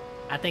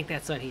 I think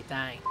that's what he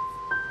thinks.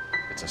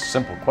 It's a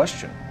simple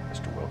question,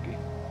 Mr. Wilkie.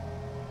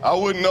 I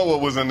wouldn't know what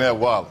was in that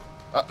wallet.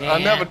 I Yeah.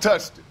 never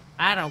touched it.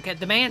 I don't get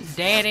the man's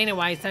dead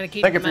anyway, so to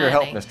keep Thank the you for your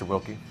money. help, Mr.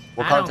 Wilkie.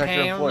 We'll I don't contact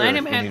your care. employer Let if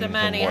him we have need the anything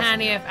money, more from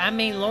honey. you. If I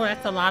mean, Lord,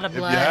 that's a lot of If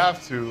blood. you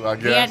have to, I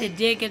He had guess. to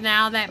dig in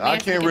all that mess. I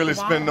to can't get really the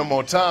spend no wallet.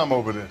 more time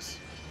over this.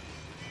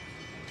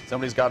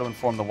 Somebody's got to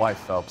inform the wife,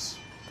 Phelps.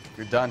 If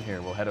you're done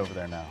here, we'll head over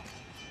there now.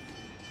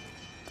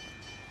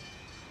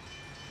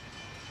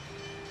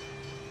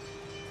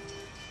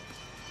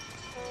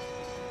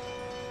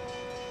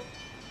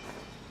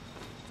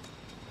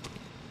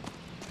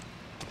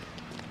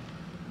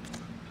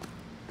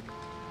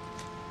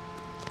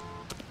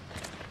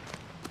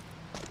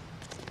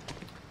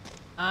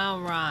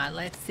 All right,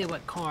 let's see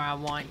what car I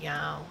want,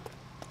 y'all.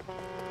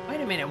 Wait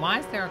a minute, why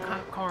is there a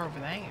cop car over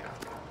there?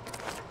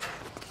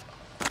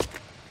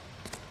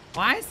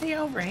 Why is he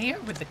over here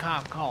with the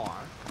cop car?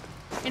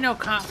 Ain't no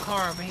cop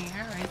car over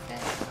here, is there?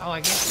 Oh,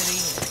 I guess it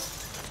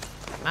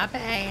is. My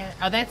bad.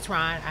 Oh, that's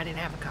right. I didn't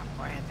have a cop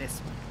car. I had this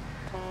one.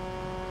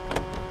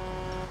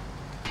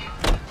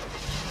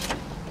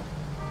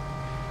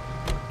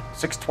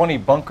 620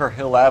 Bunker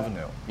Hill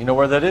Avenue. You know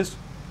where that is?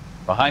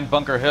 Behind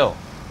Bunker Hill.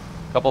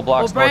 A couple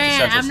blocks Well, north of Brad,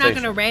 Central I'm not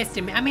Station. going to arrest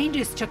him. I mean, he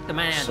just took the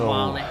money out of the So,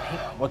 wallet.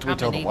 what do we Probably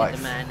tell the needed wife?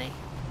 The money.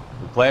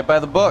 We play it by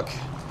the book.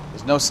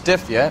 There's no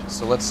stiff yet,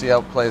 so let's see how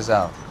it plays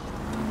out.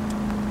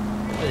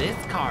 Well,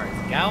 this car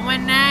is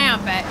going now,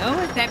 but oh,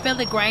 is that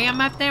Billy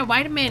Graham up there?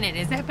 Wait a minute,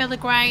 is that Billy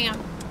Graham?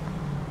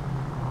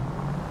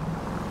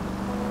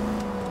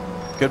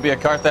 Could be a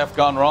car theft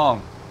gone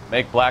wrong.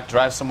 Make Black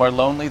drive somewhere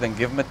lonely, then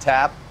give him a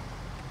tap.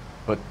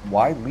 But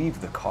why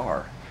leave the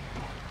car?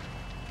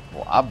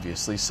 Well,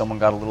 obviously, someone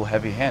got a little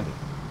heavy-handed.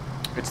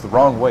 It's the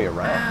wrong way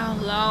around.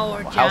 Oh,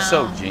 Lord, Well, how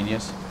so, John.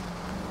 genius?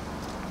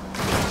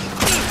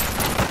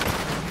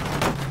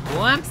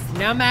 Whoops,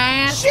 no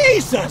mask.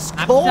 Jesus,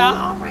 I'm Cole.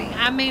 sorry.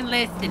 I mean,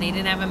 listen, he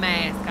didn't have a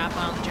mask. I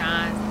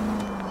apologize.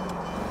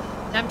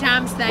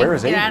 Sometimes Where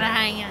things is get Aiden? out of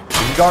hand.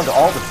 You've gone to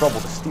all the trouble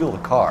to steal the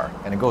car,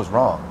 and it goes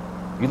wrong.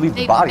 You leave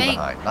the Leave body me.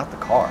 behind, not the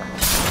car.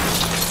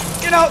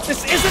 You know,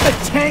 this isn't a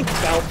tank,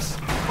 Phelps.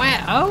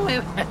 Well, oh,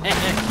 it's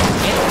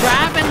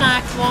driving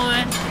like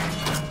one.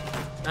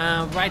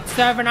 Right,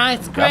 serving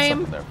ice got cream.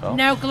 something there, Phil.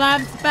 No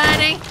gloves,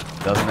 buddy.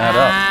 Doesn't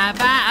add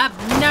up.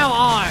 No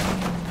art.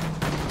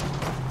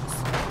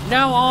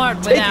 No art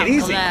Take without it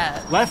easy.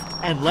 gloves. Left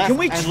and left. Can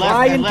we and try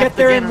left and left get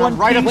there again, in and I'm one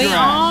right up piece? We your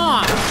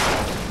ass.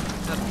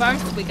 are. But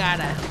first, we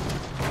gotta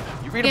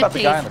You read get about the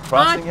these guy on the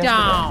crossing hot yesterday?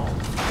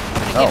 dogs.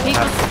 No, Get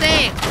people what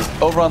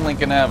sick. Over on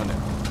Lincoln Avenue.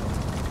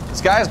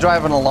 This guy's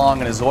driving along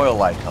and his oil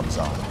light comes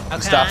on. Okay.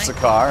 He stops the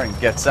car and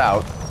gets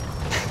out.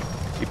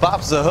 He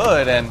pops the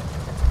hood and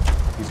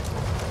he's...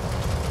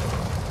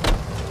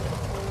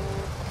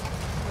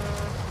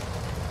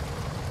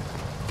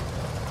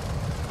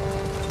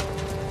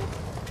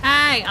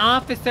 Hey,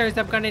 officers,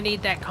 I'm gonna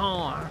need that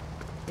car.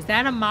 Is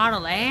that a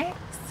Model X?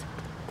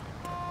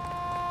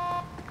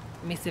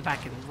 Let me see if I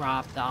can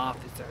rob the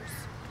officers.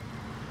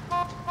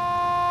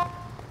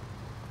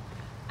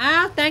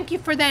 Oh, thank you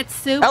for that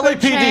super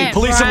LAPD, chat,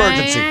 police Brad.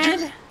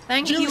 emergency.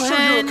 Thank Jim, you, sure you're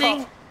a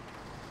honey.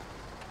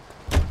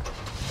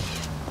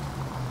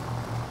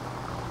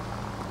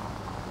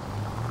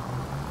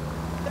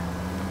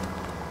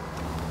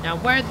 Now,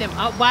 where them?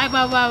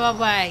 Oh,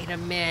 wait a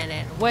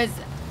minute.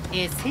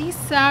 Is he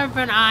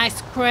serving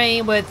ice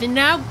cream with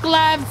no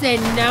gloves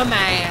and no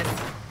mask?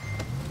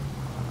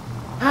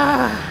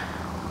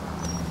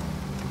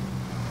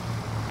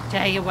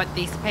 Tell you what,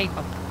 these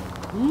people.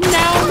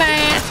 No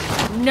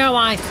mask, no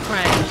ice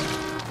cream.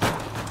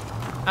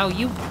 Oh,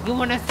 you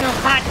want to serve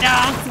hot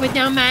dogs with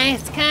no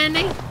mask,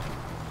 honey?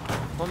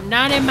 Well,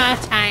 not in my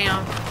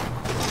town.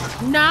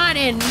 Not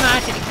in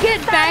my town.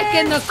 Get back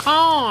in the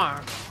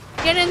car.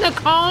 Get in the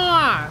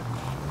car.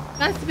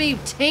 Let's be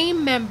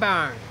team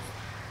members.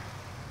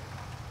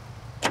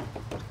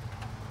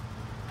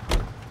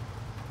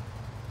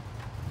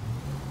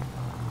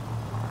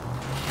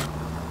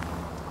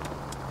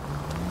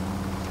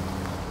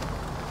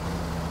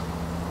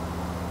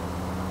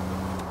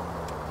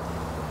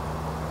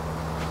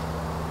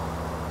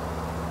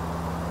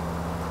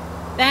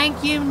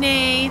 Thank you,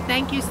 Nee.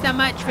 Thank you so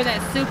much for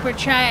that super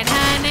chat,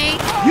 honey.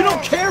 You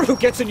don't care who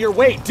gets in your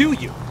way, do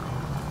you?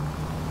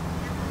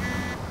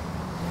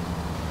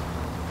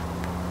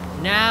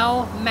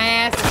 No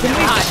mask, Can no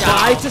we hot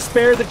try dog. to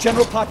spare the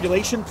general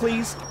population,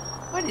 please?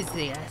 What is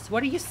this?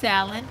 What are you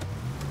selling?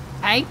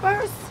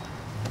 Papers?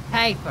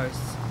 Papers.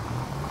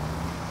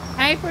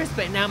 Papers,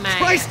 but no mask.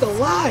 Christ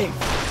alive!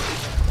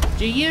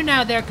 Do you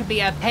know there could be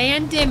a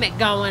pandemic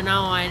going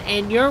on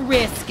and you're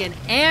risking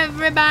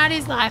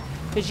everybody's life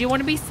because you want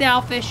to be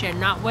selfish and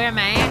not wear a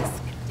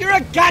mask? You're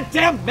a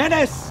goddamn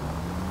menace!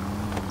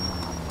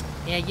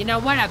 Yeah, you know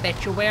what? I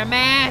bet you'll wear a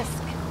mask.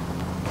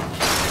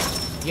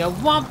 You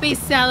won't be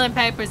selling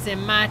papers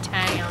in my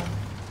town.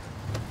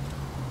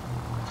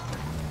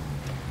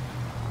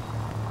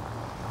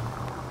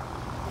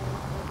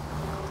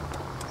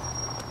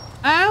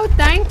 Oh,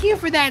 thank you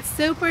for that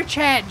super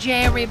chat,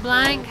 Jerry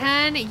Blank,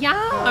 honey. Y'all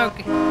are...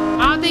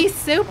 All these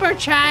super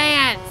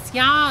chats.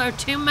 Y'all are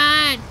too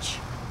much.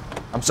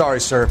 I'm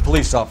sorry, sir.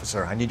 Police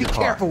officer, I need your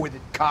car. Be careful with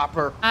it,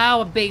 copper.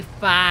 I'll be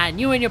fine.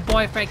 You and your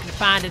boyfriend can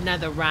find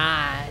another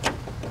ride.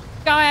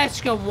 Go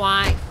ask your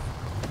wife.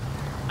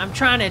 I'm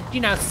trying to,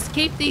 you know,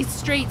 keep these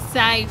streets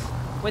safe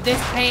with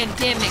this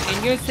pandemic,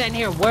 and you're sitting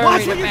here worried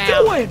Watch what about...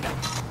 you're doing!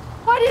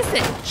 What is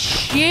it?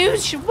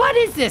 Shoes? What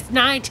is this,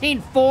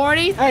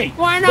 1940s? Hey,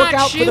 we're look not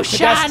out for the shoe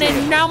shining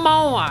pedestrian. no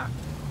more.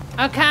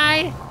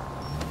 Okay?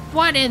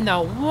 What in the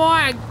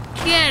world?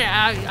 Get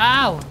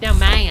oh, no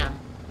ma'am.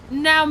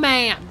 No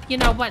ma'am. You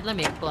know what? Let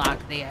me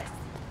block this.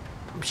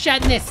 I'm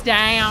shutting this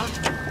down.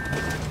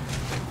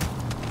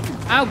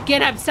 Oh,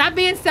 get up. Stop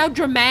being so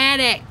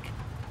dramatic.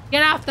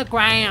 Get off the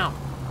ground.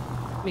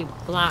 Let me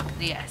block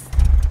this.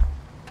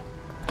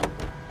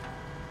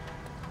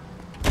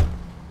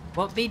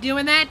 Won't be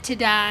doing that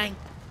today.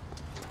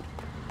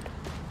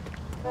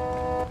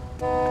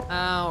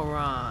 All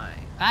right.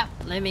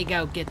 Let me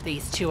go get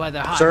these two other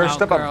hot Sir, dog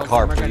step up girls the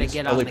car, and we're gonna please.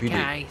 get on the LAPD.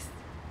 case.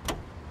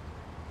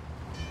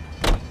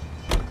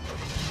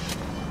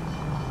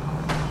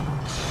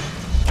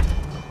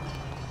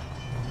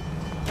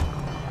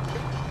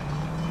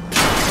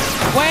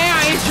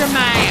 Where is your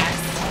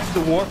mask?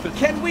 The wharf.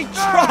 Can we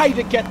try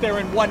to get there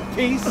in one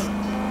piece?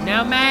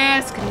 No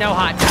mask, no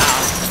hot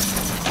dog.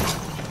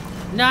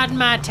 Not in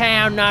my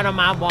town, not on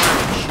my watch.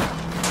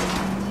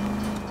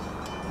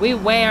 We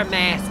wear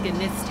masks in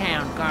this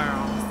town,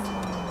 girls.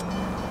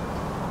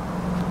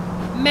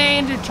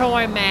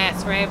 Mandatory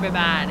mask for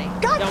everybody.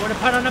 Don't want to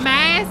put on a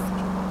mask?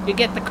 You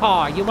get the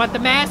car. You want the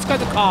mask or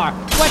the car?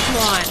 Which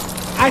one?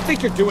 I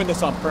think you're doing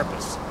this on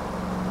purpose.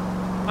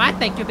 I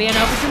think you're being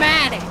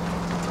overdramatic.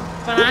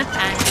 But I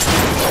think.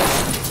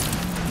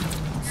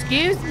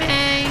 Excuse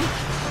me.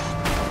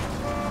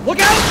 Look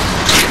out!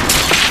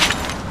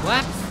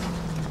 Whoops.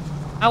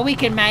 Oh, we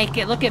can make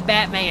it. Look at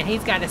Batman.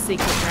 He's got a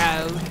secret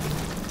road.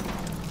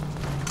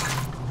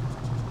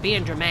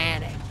 Being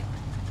dramatic.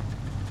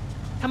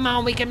 Come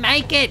on, we can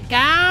make it.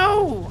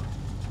 Go!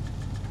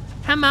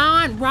 Come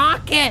on,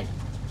 rock it.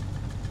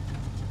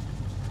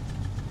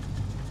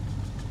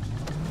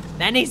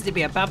 That needs to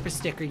be a bumper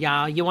sticker,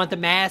 y'all. You want the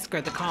mask or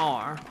the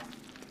car?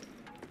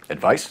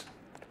 Advice?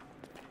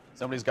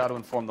 Somebody's got to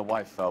inform the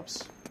wife,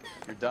 Phelps.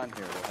 If you're done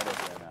here, we'll head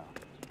over there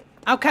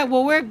now. Okay,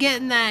 well, we're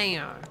getting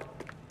there.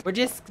 We're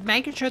just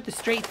making sure the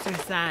streets are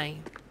safe.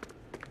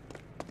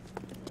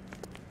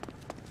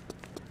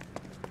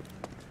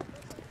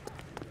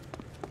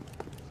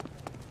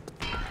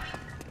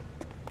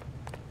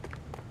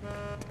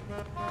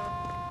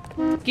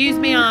 Excuse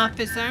me,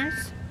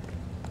 officers.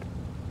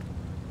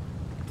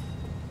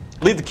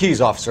 Leave the keys,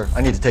 officer.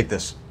 I need to take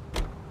this.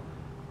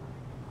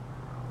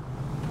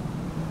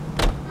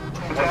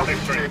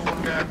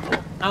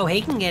 Oh,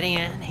 he can get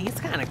in. He's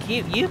kind of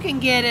cute. You can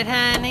get it,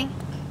 honey.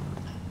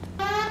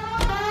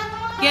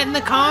 Get in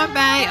the car,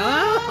 babe.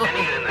 Oh.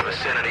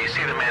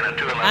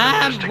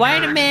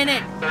 Wait a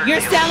minute.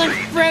 You're selling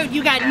fruit.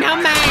 You got no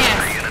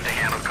mask.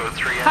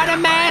 Put a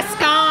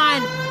mask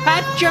on.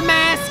 Put your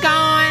mask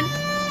on.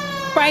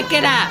 Break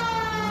it up.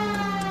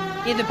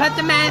 Either put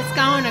the mask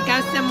on or go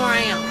somewhere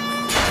else.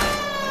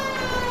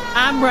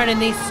 I'm running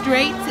these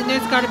streets and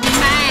there's got to be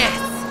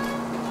masks.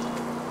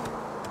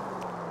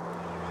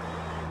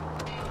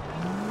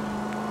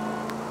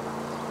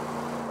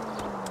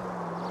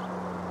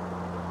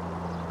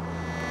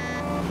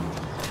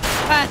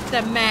 Put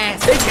the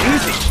mask. Take it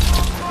easy.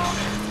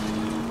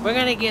 We're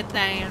gonna get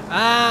there.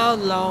 Oh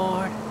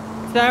Lord.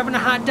 Serving a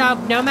hot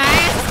dog, no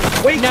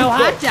mask? Wait, no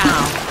hot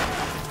dog.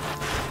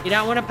 You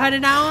don't want to put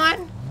it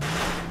on?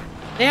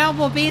 There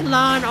will be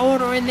law and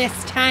order in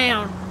this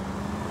town.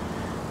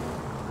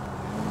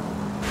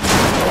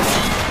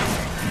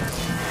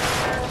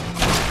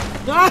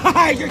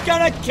 Ah, you're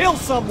gonna kill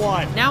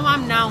someone! No,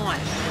 I'm not.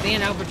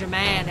 Being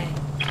overdramatic.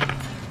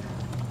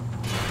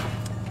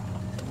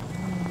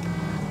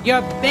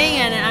 You're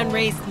being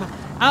unreasonable.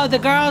 Oh, the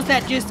girls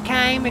that just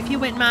came, if you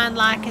wouldn't mind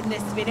liking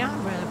this video,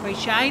 I'd really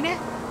appreciate it.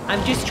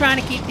 I'm just trying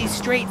to keep these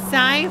streets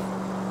safe.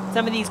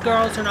 Some of these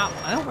girls are not,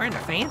 oh, we're in a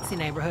fancy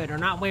neighborhood, are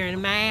not wearing a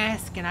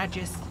mask, and I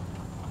just,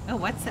 oh,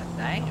 what's up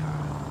there?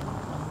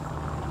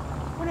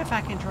 I wonder if I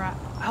can drive,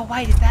 oh,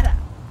 wait, is that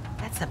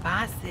that's a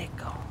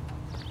bicycle.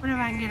 I wonder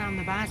if I can get on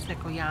the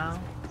bicycle, y'all.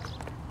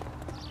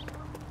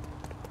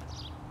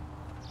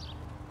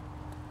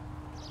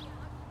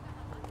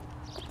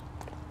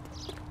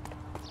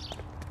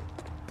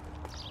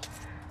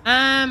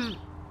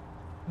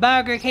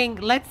 Burger King,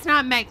 let's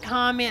not make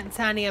comments,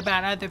 honey,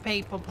 about other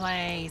people,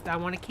 please. I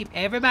want to keep,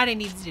 everybody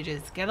needs to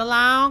just get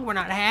along. We're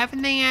not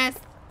having this.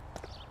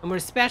 And we're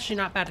especially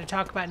not about to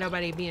talk about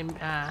nobody being,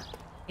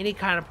 any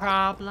kind of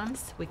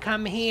problems. We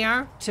come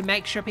here to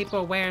make sure people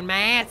are wearing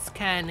masks,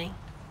 honey.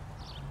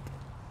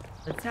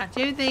 Let's not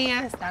do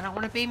this. I don't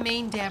want to be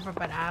mean, Deborah,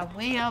 but I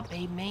will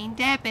be mean,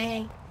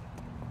 Debbie.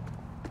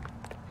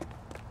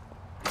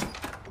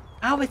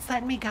 Oh, it's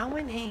letting me go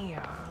in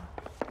here.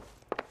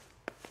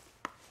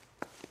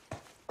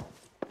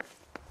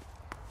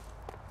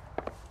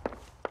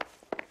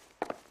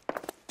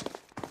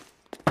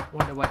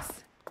 Wonder what's...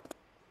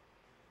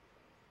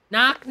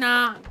 Knock,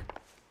 knock.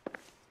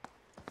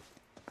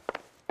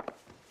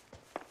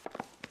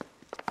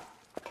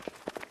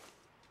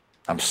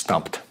 I'm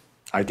stumped.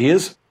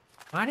 Ideas?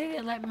 Why did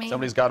it let me...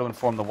 Somebody's got to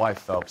inform the wife,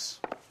 Phelps.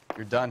 If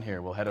you're done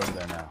here, we'll head over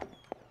there now.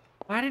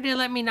 Why did it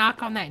let me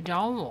knock on that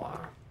door?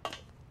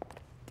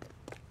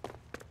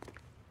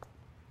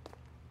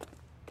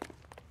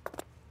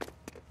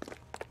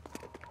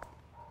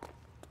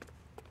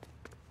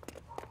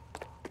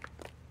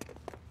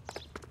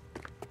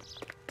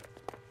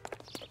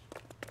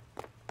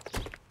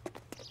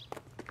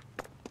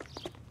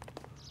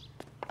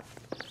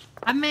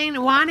 I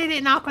mean, why did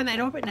it knock on that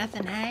door but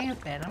nothing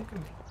happened? I'm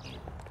confused.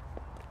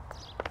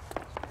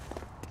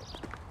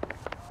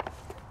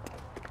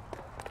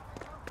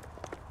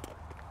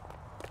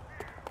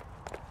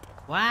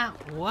 Wow,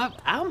 what?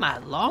 Oh my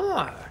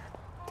Lord.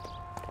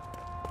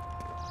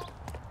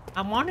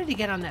 I wanted to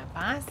get on that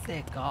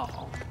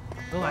bicycle.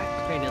 Oh,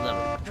 I created a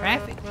little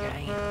traffic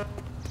jam.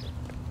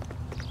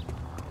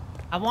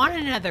 I want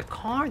another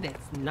car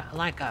that's not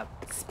like a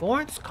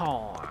sports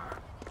car.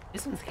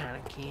 This one's kind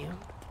of cute.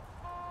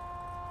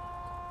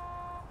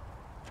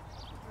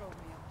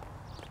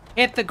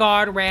 Hit the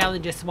guardrail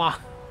and just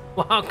walk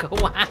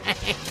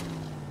away.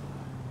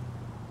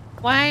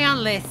 Well,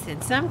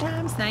 listen,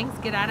 sometimes things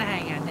get out of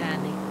hand,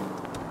 honey.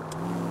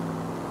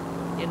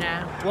 You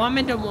know,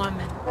 woman to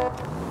woman.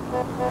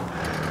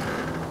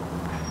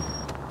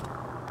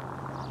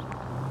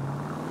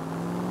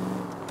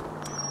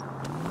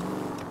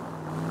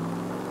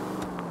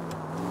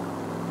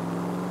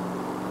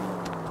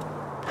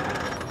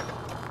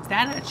 Is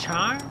that a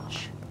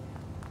charge?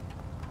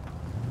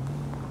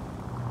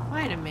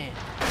 Wait a minute.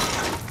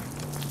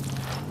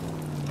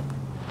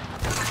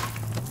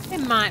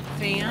 It might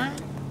fit.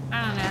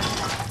 I don't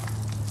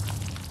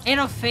know.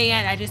 It'll fit.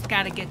 I just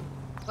gotta get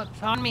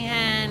what's on me,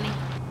 honey.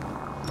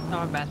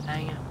 Sorry about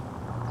that.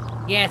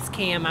 Yes,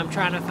 Kim, I'm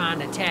trying to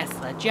find a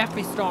Tesla.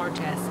 Jeffree Star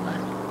Tesla.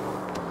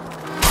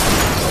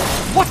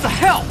 What the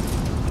hell?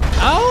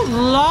 Oh,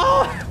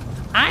 Lord.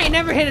 I ain't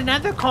never hit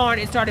another car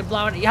and it started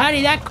blowing.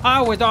 Honey, that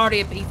car was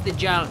already a piece of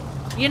junk.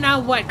 You know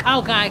what?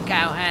 Call Geico,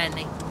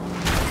 honey.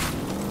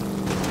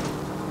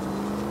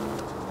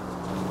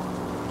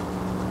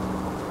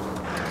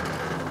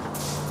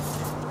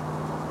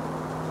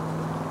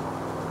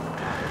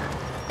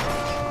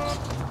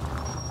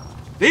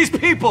 These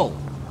people!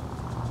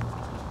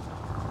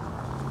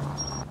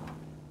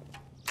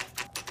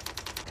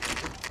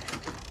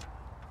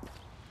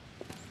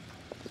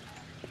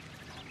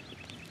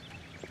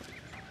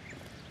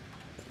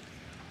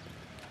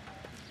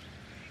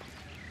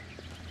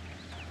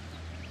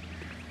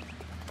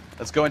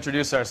 Let's go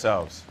introduce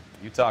ourselves.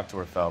 You talk to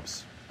her,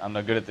 Phelps. I'm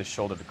no good at this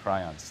shoulder to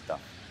cry on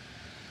stuff.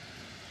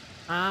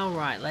 All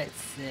right, let's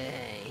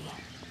see.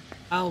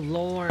 Oh,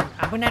 Lord.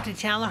 I'm going to have to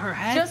tell her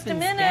husband's Just a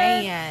minute.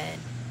 dead.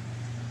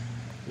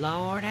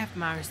 Lord have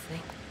mercy.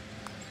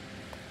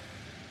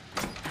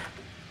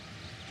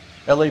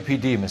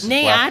 LAPD, Mrs.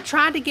 Nee, Black. I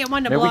tried to get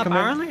one to May blow we up come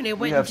in? earlier and it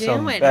We wouldn't have do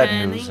some it, bad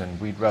honey. news, and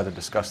we'd rather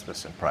discuss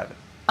this in private.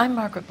 I'm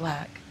Margaret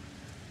Black.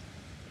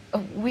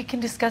 We can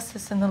discuss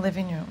this in the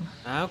living room.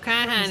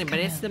 Okay, honey, but come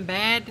it's in. some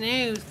bad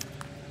news.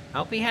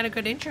 Hope you had a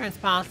good insurance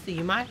policy.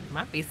 You might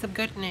be some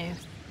good news.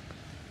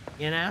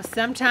 You know,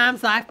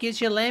 sometimes life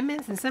gives you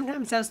lemons, and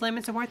sometimes those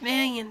lemons are worth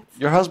millions.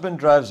 Your husband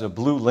drives a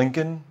blue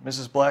Lincoln,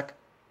 Mrs. Black?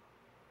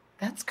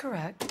 That's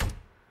correct.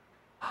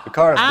 The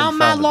car has been Oh,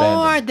 my found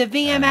Lord, the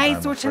abandoned, and VMAs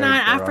I'm were afraid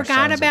tonight. I there are forgot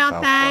signs of about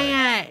foul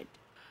that. I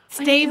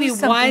Stevie, knew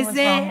something was was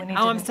it? wrong when he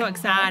Oh, I'm didn't so come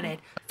excited. home.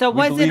 So We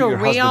was it believe a your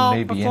husband real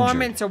may be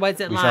performance, injured. or was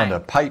it We found a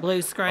like pipe blue on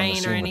the screen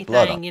scene or with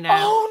blood anything, on you it. know?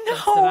 Oh,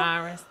 that's no. the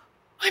virus.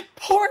 My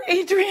poor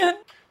Adrian.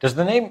 Does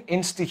the name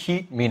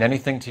Insta-Heat mean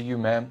anything to you,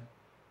 ma'am?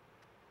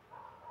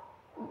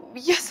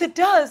 Yes, it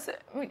does.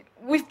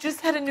 We've just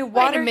had a new Wait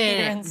water a heater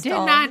minute.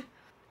 installed. Didn't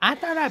I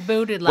thought I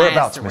booted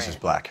Whereabouts, Lazarus. Mrs.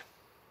 Black?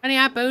 Honey,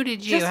 I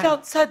booted you. Just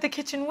outside the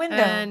kitchen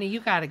window. Honey, you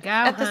gotta go,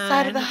 At the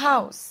side of the honey.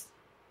 house.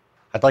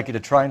 I'd like you to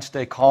try and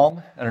stay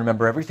calm and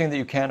remember everything that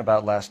you can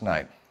about last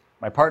night.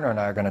 My partner and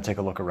I are going to take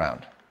a look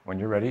around. When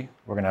you're ready,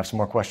 we're going to have some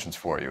more questions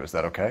for you. Is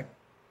that okay?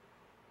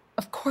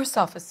 Of course,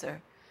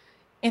 officer.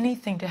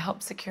 Anything to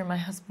help secure my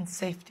husband's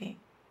safety.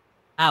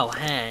 Oh,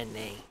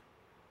 honey.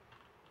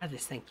 I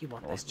just think you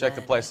want Let's that check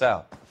the money. place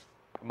out.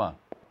 Come on.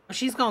 Well,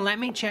 she's gonna let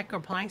me check her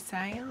place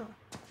out.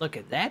 Look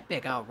at that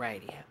big old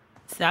radio.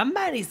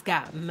 Somebody's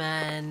got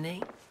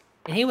money.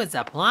 And he was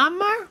a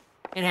plumber?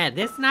 and had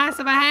this nice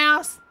of a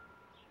house.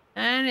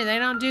 Honey, they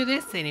don't do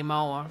this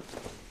anymore.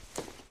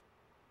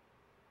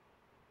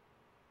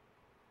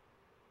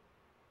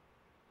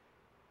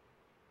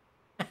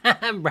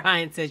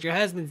 Brian says, your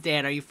husband's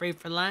dead. Are you free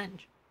for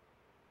lunch?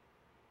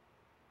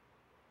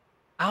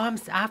 Oh,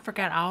 I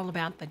forgot all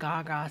about the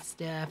Gaga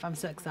stuff. I'm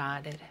so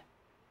excited.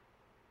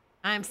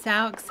 I'm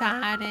so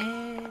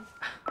excited.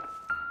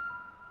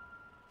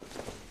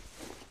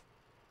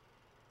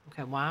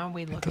 Okay, why are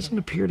we looking? It doesn't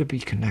appear to be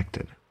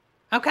connected.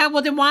 Okay,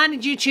 well then why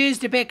did you choose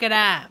to pick it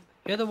up?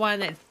 You're the one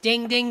that's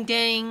ding, ding,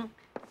 ding.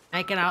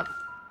 Make it all.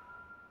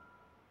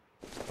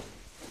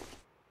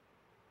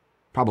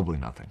 Probably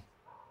nothing.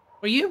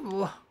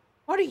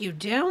 What are you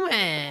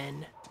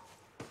doing?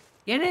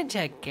 Get it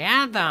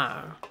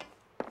together.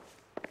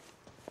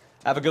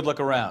 Have a good look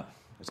around.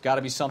 There's got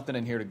to be something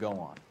in here to go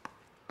on.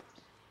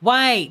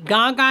 Wait,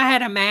 Gaga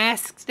had a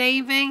mask,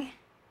 Stevie?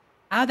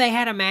 Oh, they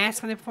had a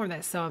mask when they performed.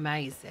 That's so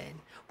amazing.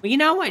 Well, you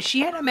know what?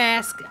 She had a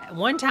mask.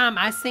 One time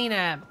I seen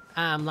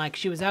like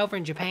she was over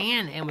in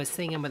Japan and was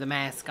singing with a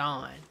mask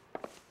on.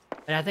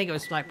 But I think it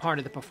was like part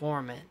of the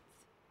performance.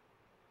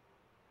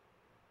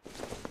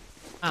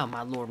 Oh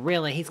my Lord,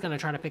 really? He's gonna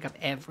try to pick up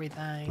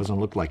everything. Doesn't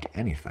look like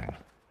anything.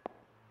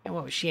 And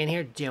what was she in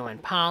here doing?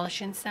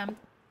 Polishing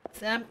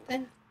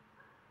something?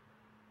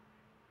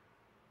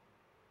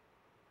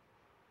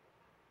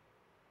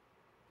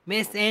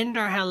 Miss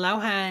Ender, hello,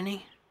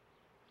 honey.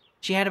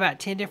 She had about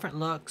 10 different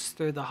looks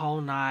through the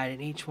whole night,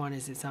 and each one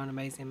is its own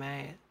amazing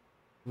mask.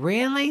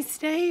 Really,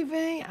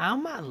 Stevie? Oh,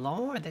 my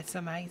Lord, that's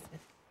amazing.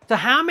 So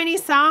how many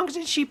songs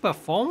did she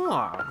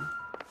perform?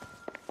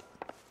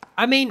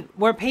 I mean,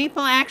 were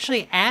people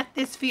actually at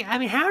this? I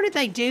mean, how did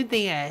they do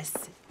this?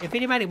 If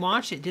anybody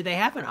watched it, did they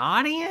have an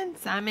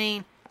audience? I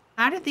mean,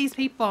 how did these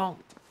people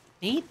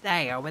eat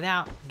there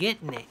without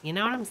getting it? You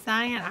know what I'm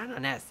saying? I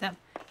don't know.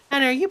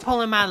 Honey, are you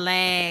pulling my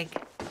leg?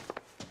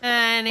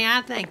 Honey,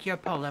 I think you're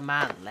pulling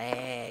my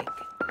leg.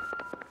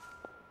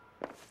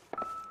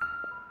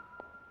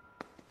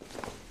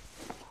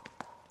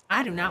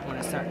 I do not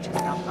want to search this.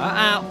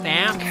 Uh-oh,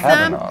 found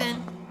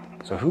something.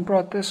 So who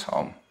brought this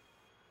home?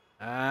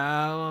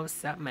 Oh,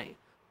 something.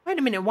 Wait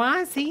a minute,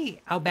 why is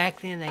he? Oh,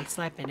 back then they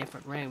slept in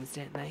different rooms,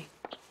 didn't they?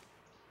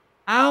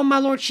 Oh, my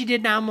Lord, she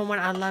did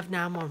 911. I love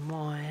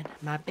 911.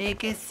 My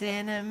biggest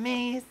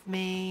enemy is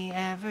me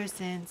ever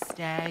since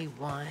day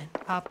one.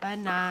 Pop a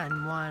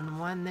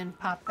 911, then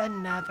pop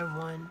another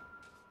one.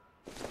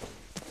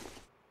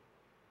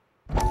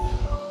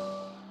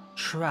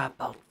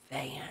 Troubled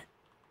van.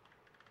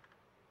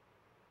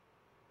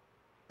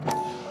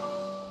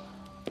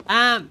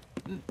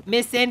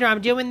 Miss Ender, I'm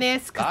doing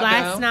this because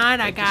last night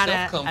I got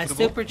a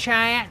super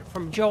chat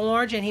from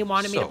George and he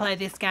wanted me to play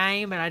this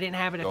game, but I didn't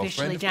have it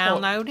officially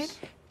downloaded. So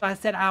I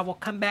said I will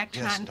come back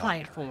tonight and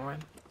play it for him.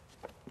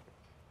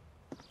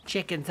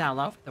 Chickens all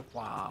over the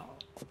wall.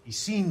 He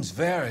seems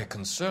very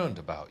concerned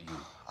about you.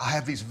 I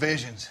have these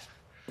visions.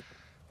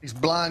 These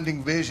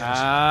blinding visions.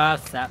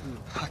 Something.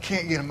 I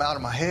can't get them out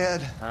of my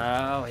head.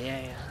 Oh,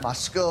 yeah. My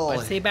skull.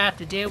 What's he about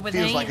to do with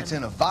him? Feels like it's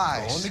in a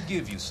vice. I want to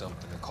give you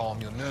something to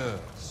calm your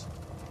nerves.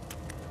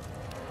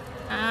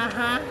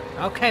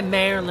 Okay,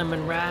 Marilyn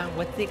Monroe.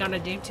 What's he gonna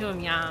do to him,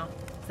 y'all?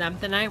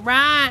 Something ain't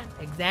right.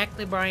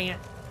 Exactly,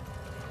 Brent.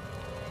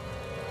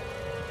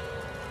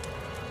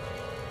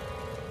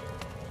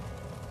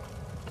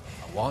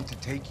 I want to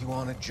take you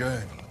on a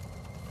journey.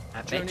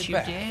 I bet you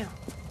do.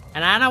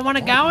 And I don't want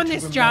to go on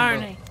this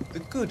journey. The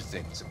good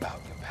things about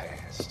your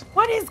past.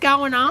 What is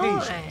going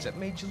on? Occasions that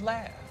made you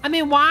laugh. I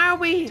mean, why are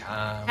we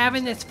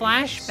having this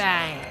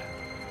flashback?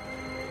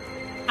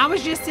 I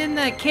was just in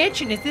the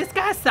kitchen. Is this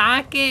guy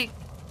psychic?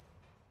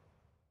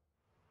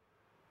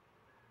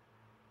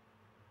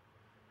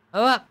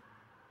 Oh,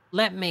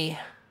 let me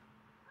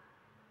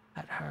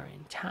put her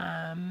in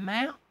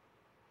timeout.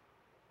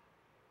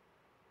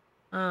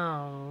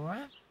 All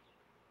right.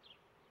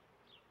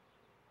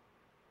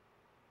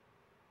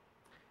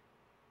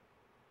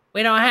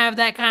 We don't have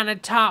that kind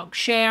of talk,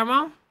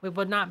 Cheryl. We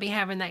would not be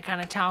having that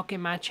kind of talk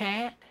in my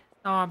chat.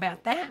 Sorry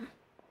about that.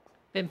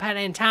 Been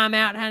putting in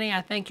timeout, honey.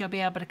 I think you'll be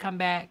able to come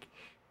back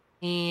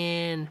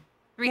in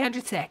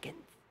 300 seconds.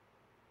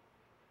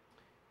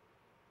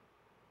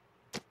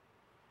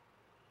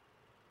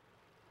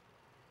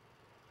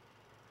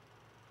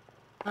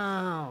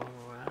 All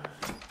right.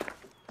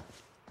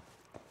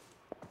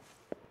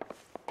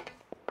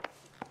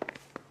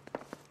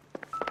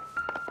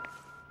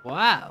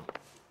 Wow.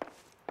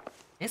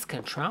 This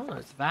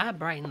controller's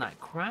vibrating like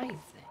crazy.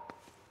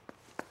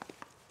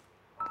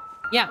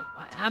 Yeah,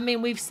 I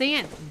mean, we've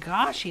seen,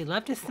 gosh, he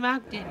loved to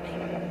smoke, didn't he?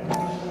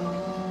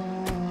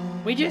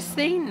 We just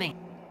seen him.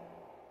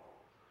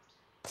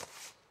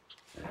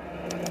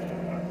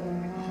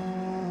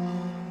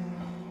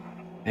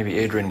 Maybe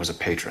Adrian was a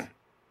patron.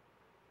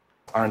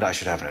 R&I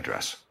should have an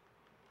address.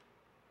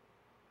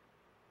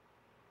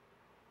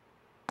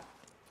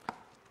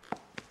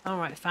 All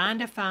right,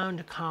 find a phone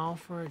to call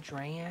for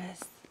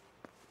address.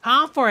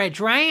 Call for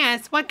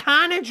address? What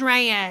kind of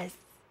address?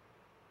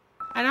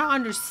 I don't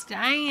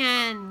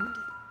understand.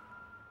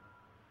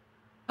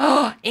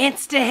 Oh,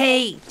 Insta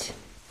heat.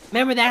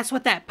 Remember, that's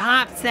what that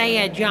pipe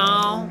said,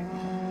 y'all.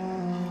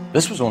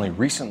 This was only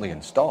recently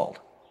installed,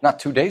 not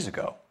 2 days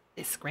ago.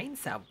 This screen's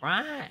so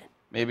bright.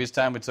 Maybe it's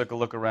time we took a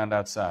look around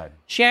outside.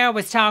 Cheryl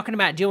was talking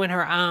about doing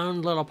her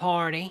own little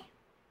party.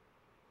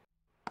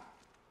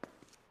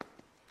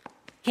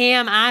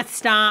 Kim, I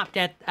stopped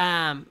at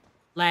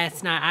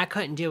last night. I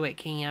couldn't do it,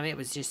 Kim. It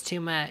was just too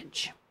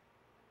much.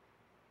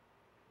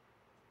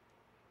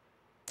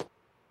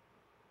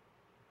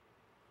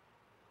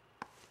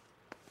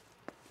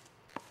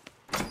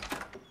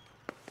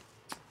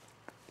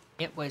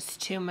 It was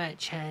too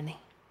much, honey.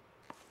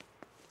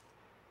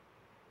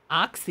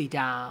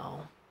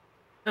 Oxydol.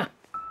 Huh.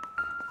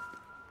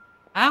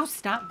 Oh,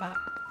 stop.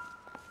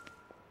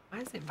 Why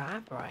is it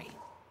vibrating?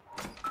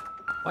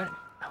 What?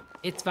 Oh,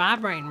 it's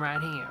vibrating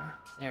right here.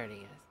 There it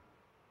is.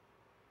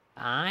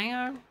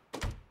 Iron?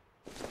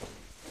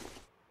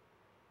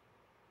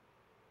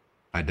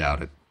 I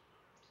doubt it.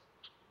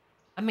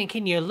 I mean,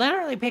 can you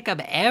literally pick up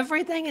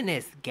everything in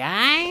this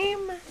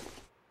game?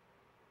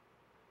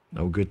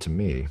 No good to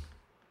me.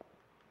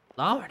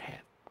 Lord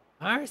have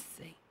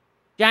mercy.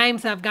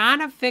 James, I've got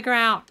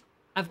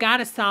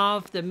to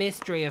solve the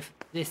mystery of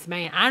this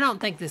man. I don't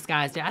think this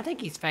guy's dead. I think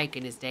he's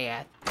faking his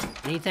death.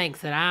 And he thinks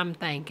that I'm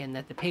thinking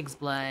that the pig's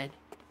blood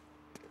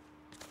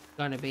is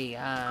going to be,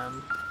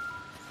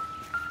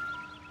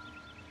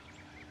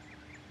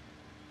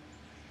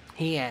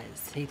 he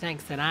is. He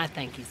thinks that I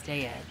think he's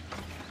dead.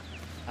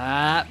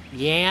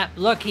 Yeah.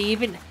 Look, he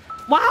even...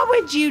 Why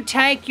would you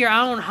take your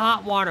own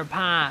hot water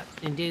pipe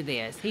and do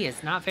this? He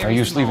is not very Are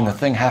you smart. leaving the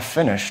thing half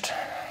finished?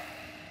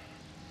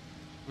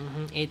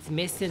 It's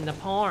missing the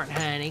part,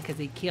 honey, because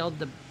he killed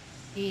the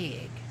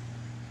pig.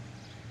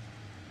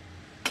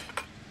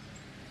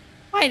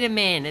 Wait a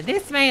minute.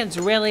 This man's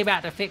really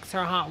about to fix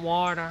her hot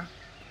water.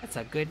 That's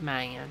a good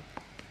man.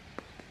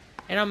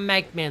 They don't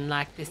make men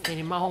like this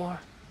anymore.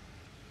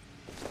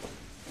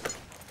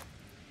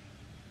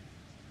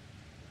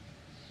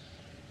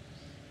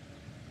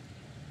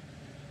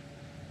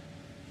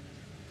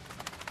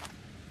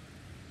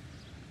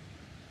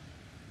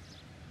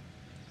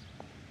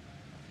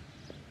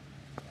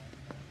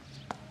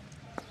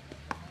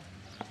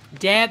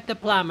 Deb the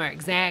plumber,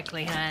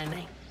 exactly,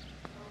 honey.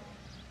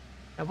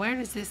 Now, where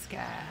does this go?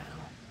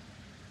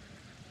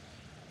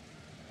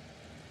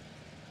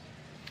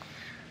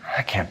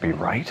 That can't be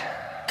right.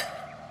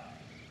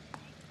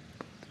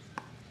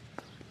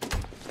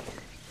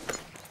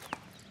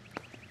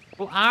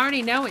 Well, I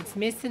already know it's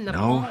missing the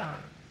No, part.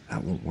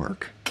 that won't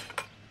work.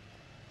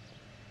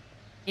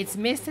 It's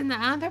missing the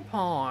other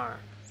part.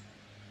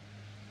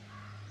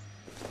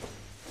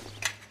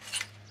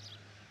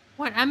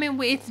 What? I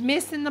mean, it's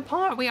missing the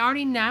part. We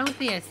already know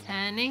this,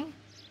 honey.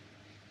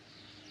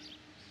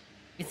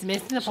 It's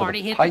missing the part.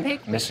 He hit the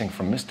pig. Pipe missing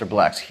from Mr.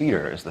 Black's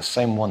heater is the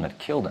same one that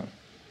killed him.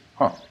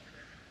 Huh.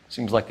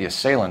 Seems like the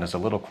assailant is a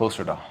little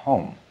closer to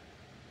home.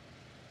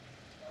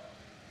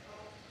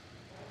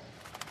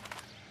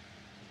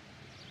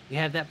 You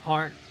have that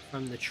part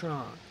from the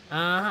trunk.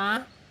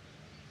 Uh-huh.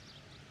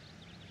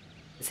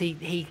 See,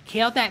 he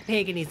killed that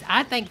pig, and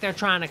I think they're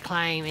trying to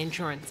claim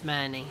insurance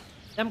money.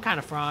 Some kind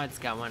of fraud's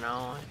going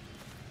on.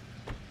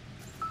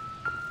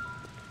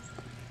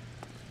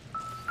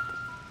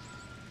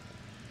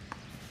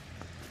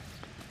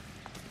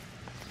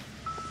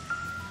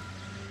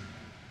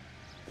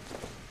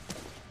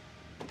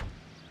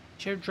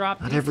 Should drop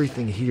Not this.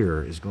 everything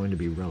here is going to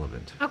be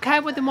relevant. Okay,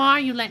 well then why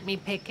are you letting me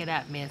pick it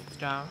up,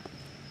 mister?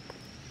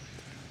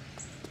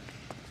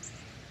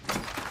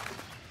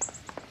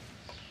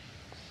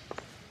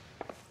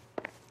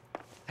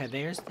 Okay,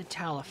 there's the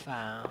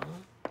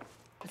telephone.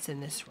 What's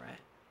in this room?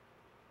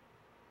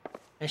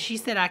 And she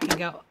said I can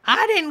go.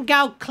 I didn't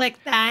go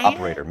click that.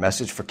 Operator,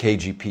 message for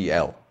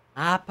KGPL.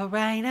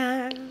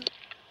 Operator.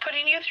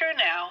 Putting you through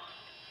now.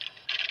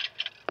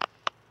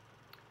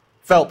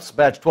 Phelps,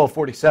 badge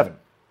 1247.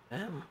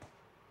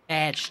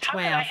 Badge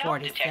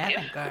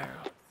 1247, girl.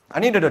 I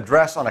need an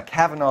address on a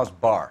Kavanaugh's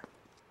bar.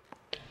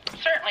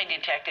 Certainly,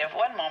 Detective.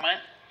 One moment.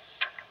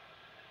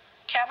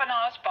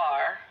 Kavanaugh's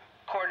Bar,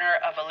 corner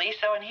of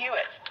Aliso and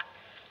Hewitt,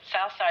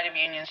 south side of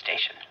Union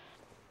Station.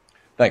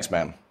 Thanks,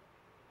 ma'am.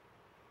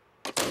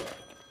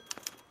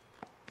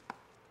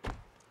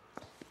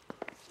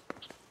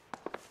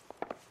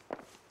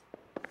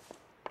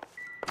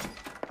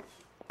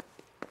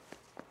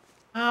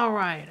 All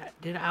right,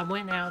 I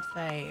went out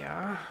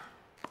there.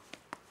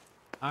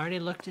 Already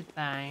looked at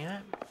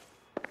that.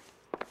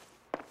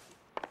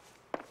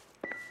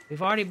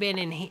 We've already been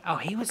in here. Oh,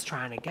 he was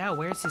trying to go.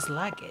 Where's his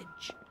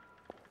luggage?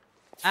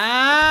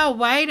 Oh,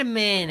 wait a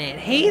minute.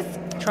 He's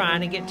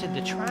trying to get to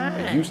the train.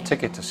 A used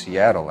ticket to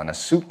Seattle and a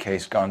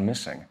suitcase gone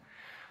missing.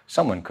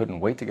 Someone couldn't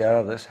wait to get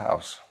out of this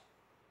house.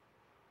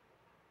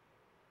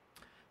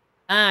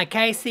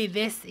 Casey,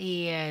 this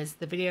is,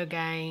 the video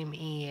game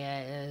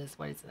is,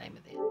 what is the name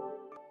of this?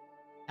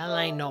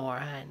 Noir,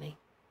 honey.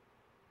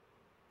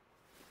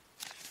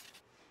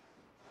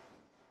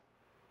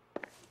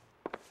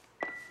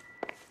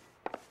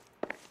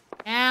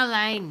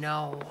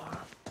 Noir.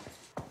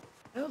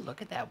 Oh,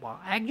 look at that wall.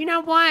 You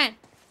know what?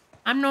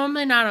 I'm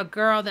normally not a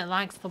girl that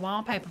likes the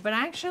wallpaper, but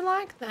I actually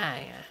like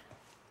that.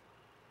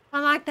 I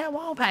like that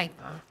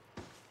wallpaper.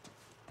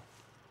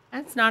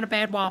 That's not a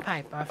bad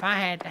wallpaper. If I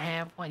had to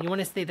have one. You want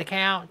to see the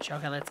couch?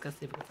 Okay, let's go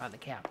see if we can find the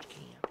couch, Kim.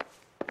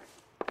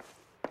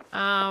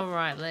 All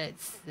right,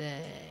 let's see.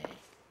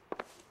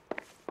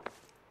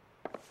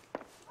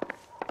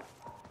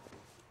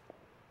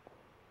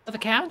 Well, the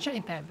couch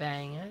ain't that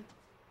bad.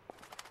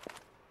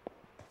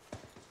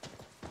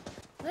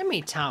 Let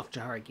me talk to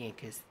her again,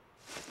 because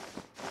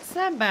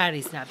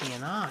somebody's not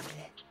being honest.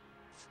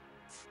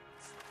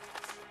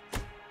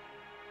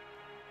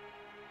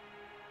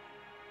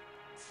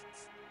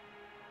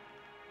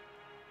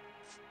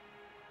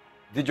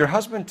 Did your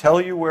husband tell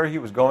you where he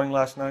was going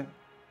last night?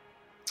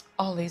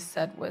 All he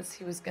said was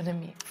he was going to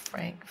meet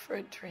Frank for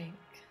a drink.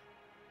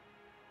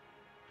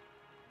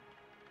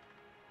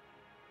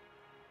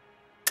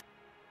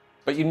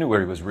 But you knew where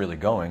he was really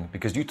going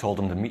because you told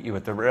him to meet you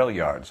at the rail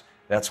yards.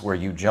 That's where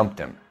you jumped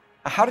him.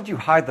 How did you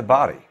hide the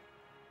body?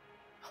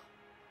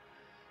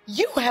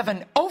 You have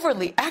an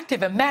overly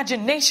active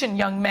imagination,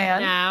 young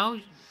man.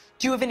 No.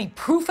 Do you have any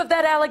proof of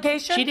that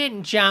allegation? She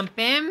didn't jump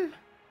him.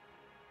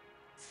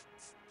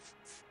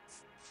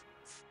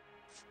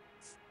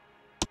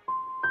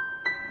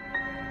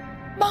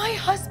 My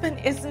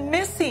husband is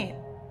missing.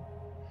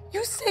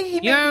 You say he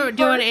You're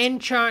doing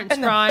insurance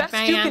fraud,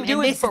 ma'am,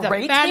 and this is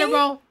a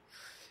federal.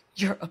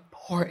 You're a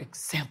poor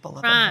example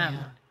of crime. a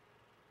man.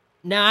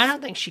 No, I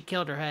don't think she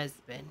killed her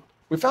husband.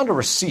 We found a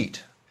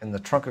receipt in the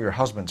trunk of your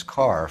husband's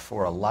car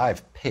for a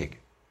live pig.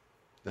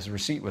 This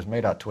receipt was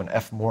made out to an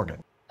F.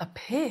 Morgan. A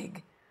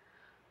pig?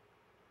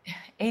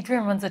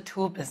 Adrian runs a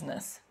tool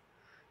business.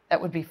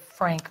 That would be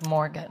Frank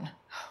Morgan.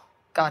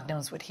 God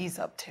knows what he's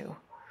up to.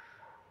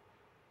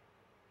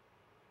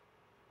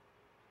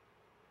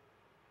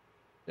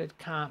 Good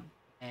cop,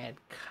 bad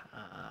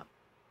cop.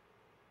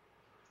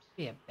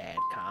 Be a bad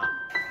cop.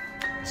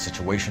 The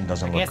situation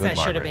doesn't I look guess good, that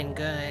should have Margaret.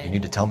 been good. You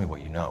need to tell me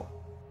what you know.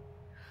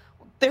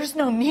 There's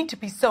no need to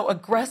be so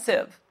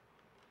aggressive.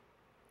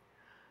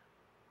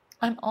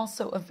 I'm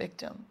also a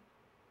victim.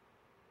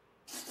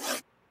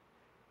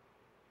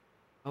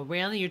 Oh,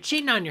 really? You're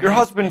cheating on Your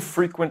husband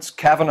frequents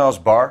Kavanaugh's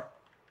bar?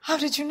 How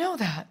did you know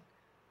that?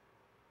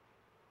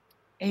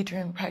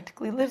 Adrian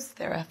practically lives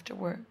there after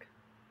work.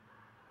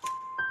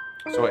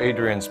 So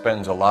Adrian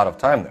spends a lot of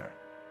time there.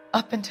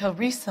 Up until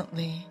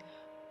recently,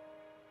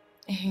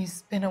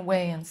 he's been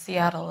away in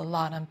Seattle a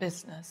lot on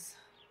business.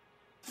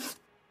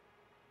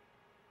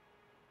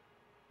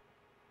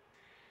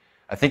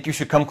 I think you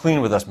should come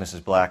clean with us,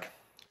 Mrs. Black.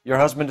 Your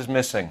husband is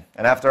missing,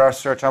 and after our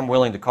search, I'm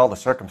willing to call the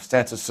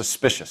circumstances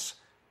suspicious.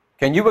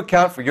 Can you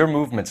account for your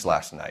movements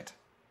last night?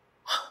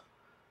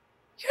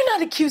 You're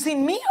not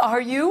accusing me, are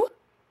you?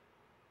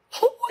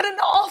 What an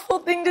awful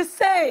thing to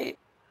say.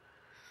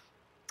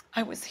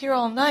 I was here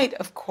all night,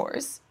 of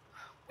course,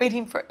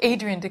 waiting for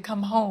Adrian to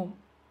come home.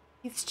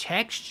 These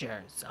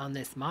textures on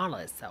this model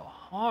is so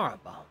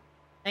horrible.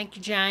 Thank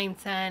you,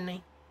 James,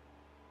 honey.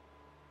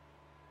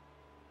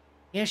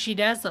 Yeah, she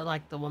does look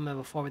like the woman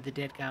before with the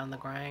dead guy on the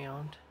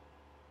ground.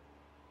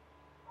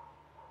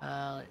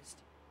 Let's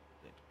do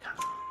good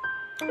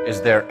cop.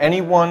 Is there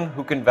anyone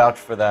who can vouch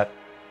for that?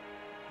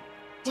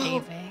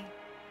 TV.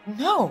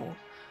 No.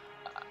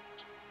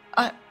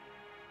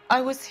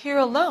 I was here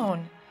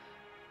alone.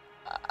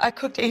 I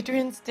cooked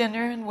Adrian's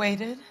dinner and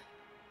waited,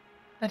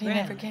 but he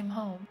never came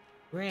home.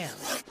 Really?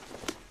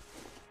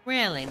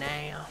 Really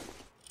now?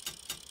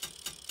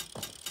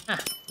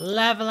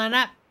 Leveling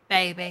up,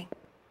 baby.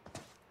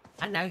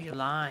 I know you're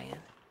lying.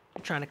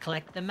 You're trying to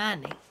collect the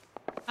money.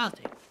 I'll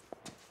do.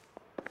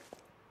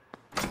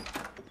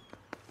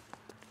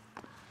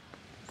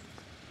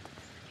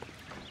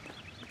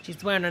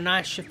 She's wearing a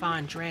nice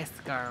chiffon dress,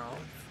 girls.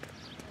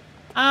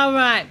 All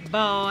right,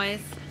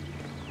 boys.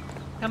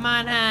 Come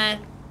on,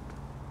 hon.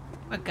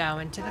 We're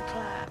going to the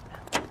club.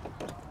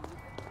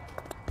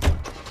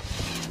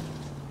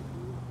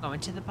 Going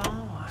to the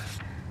bar.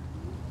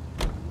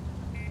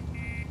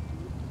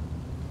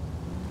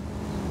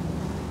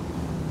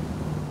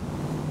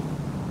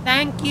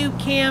 Thank you,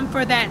 Kim,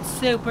 for that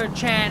super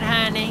chat,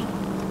 honey.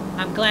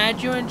 I'm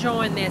glad you're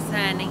enjoying this,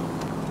 honey.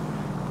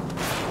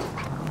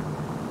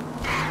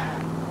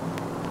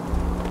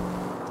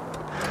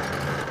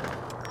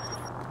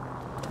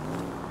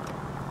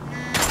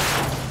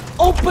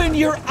 Open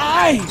your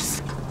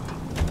eyes!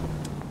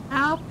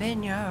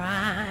 Open your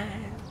eyes.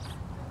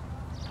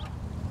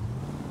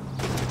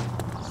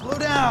 Slow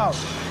down!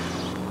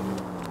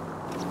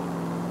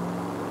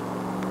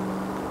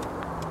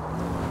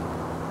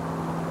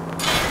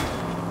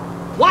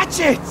 Watch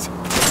it!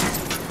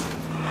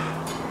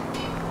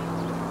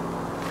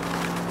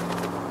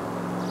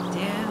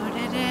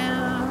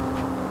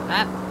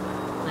 Up.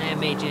 Let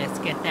me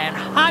just get that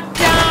hot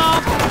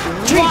dog.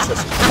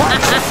 Jesus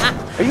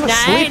Christ! Are you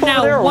asleep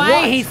over there or what?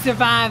 what? He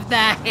survived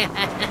that.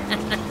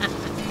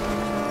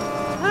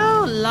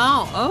 Oh,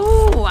 Lord.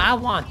 Oh, I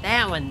want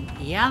that one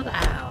yellow.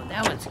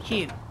 That one's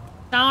cute.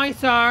 Sorry,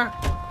 sir.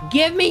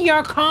 Give me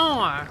your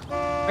car.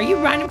 Are you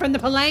running from the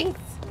police?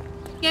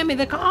 Give me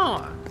the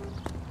car.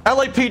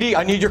 LAPD,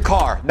 I need your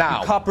car,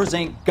 now. The coppers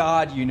ain't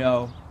God, you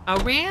know. Oh,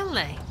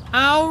 really?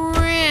 Oh,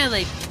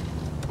 really?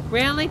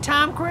 Really,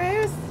 Tom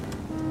Cruise?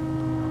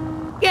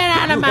 Get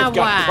out of my way. You've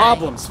got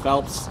problems,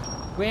 Phelps.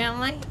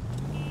 Really?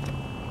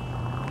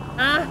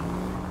 Huh?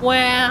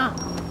 Well,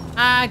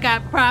 I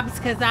got problems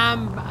because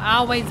I'm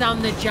always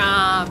on the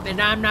job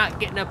and I'm not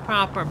getting a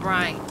proper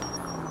break.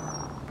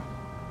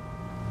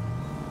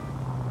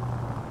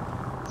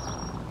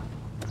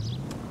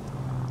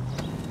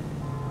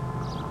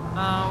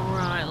 All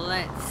right,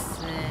 let's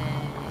see.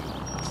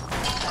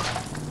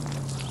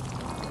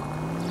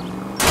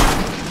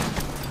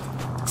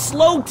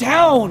 Slow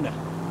down!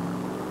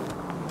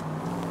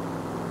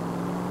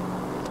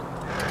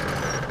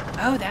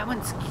 Oh, that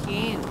one's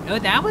cute. Oh,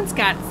 that one's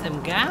got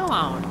some go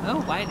on.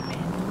 Oh, wait a minute.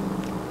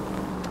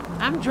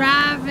 I'm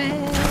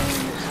driving.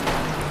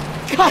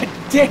 God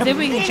damn it. See if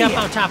we can jump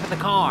on top of the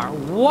car.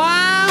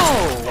 Whoa!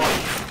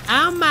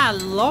 Oh, my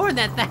Lord,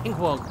 that thing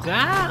will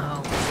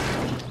go.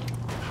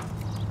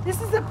 This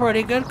is a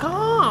pretty good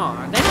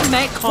car. They don't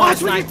make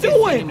cars like this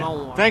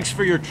anymore. Thanks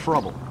for your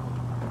trouble.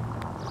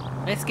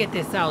 Let's get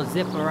this old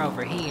zipper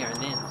over here, and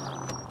then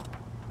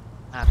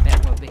I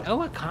bet we'll be...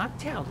 Oh, a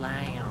cocktail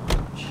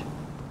lounge.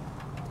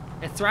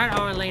 That's right,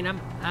 Arlene.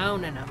 I'm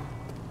owning them.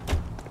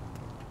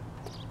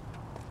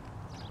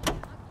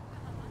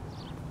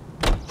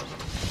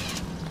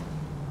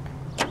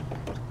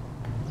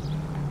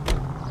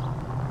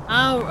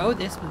 Oh,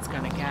 this one's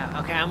gonna go.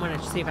 Okay, I'm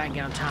gonna see if I can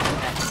get on top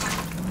of that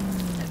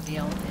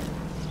building.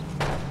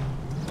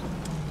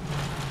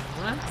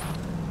 What?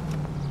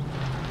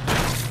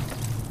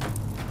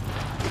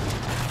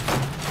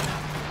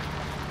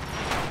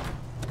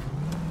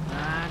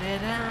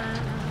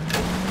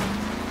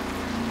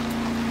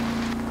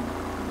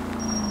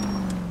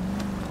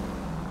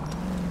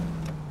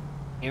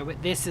 Here,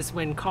 this is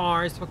when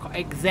cars were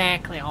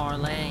exactly,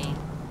 Arlene.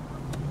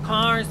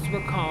 Cars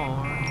were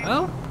cars.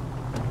 Oh.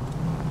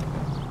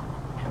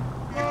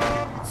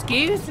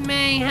 Excuse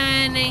me,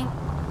 honey.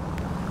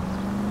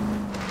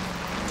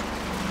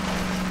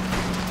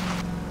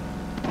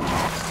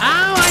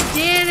 Oh, I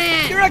did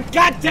it! You're a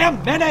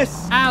goddamn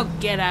menace! Oh,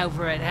 get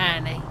over it,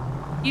 honey.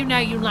 You know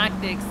you like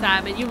the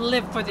excitement. You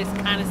live for this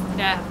kind of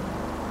stuff.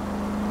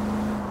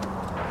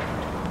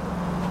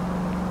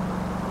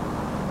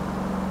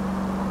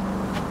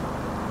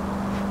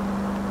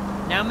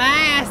 No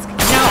mask, no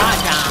hot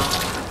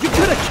dog. You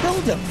could have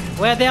killed him.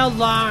 Well, they'll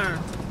learn.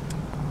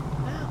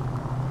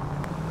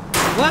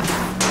 What?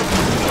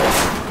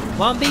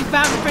 Won't be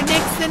voting for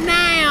Nixon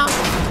now.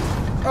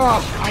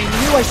 Oh, I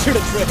knew I should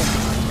have driven.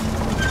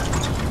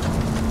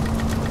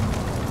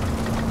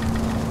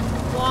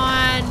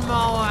 One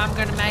more, I'm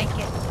gonna make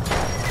it.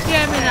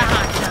 Give me the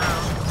hot dog.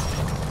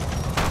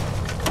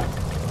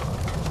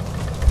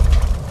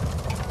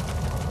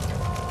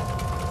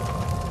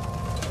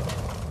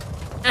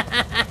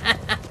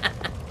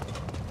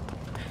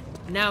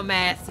 No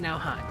mask, no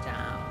hot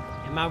dog.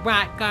 Am I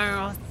right,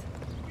 girls?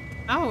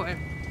 Oh,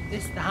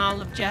 this is the Hall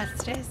of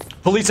Justice?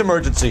 Police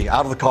emergency,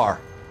 out of the car.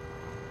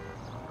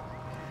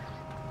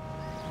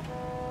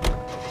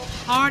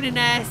 Pardon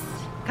us.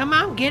 Come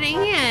on, get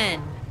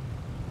in.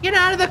 Get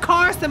out of the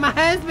car so my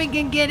husband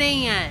can get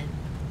in.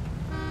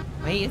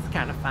 Well, he is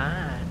kind of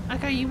fine.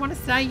 Okay, you want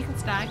to stay? You can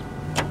stay.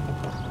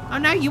 Oh,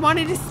 no, you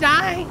wanted to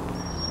stay?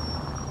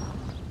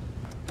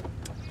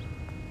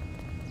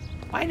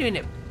 Wait a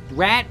minute.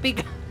 Rat be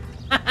gone.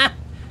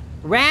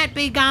 Rat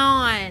be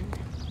gone.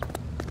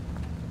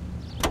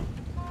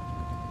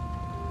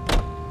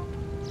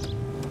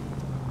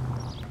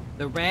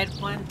 The red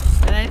one?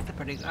 That's a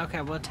pretty...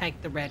 Okay, we'll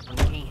take the red one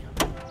again.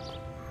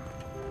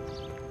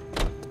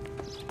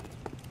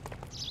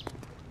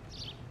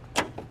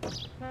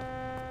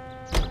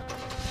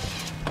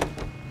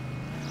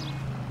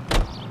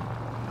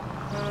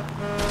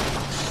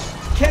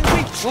 Can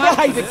we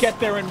try to get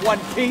there in one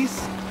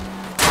piece?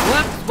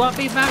 Whoops, won't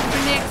be voting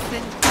for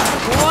Nixon.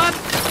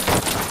 Whoops.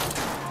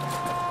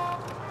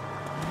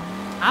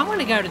 I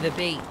want to go to the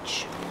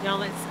beach. Y'all,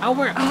 let's... Oh,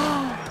 we're...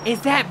 Oh,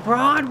 is that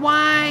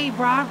Broadway?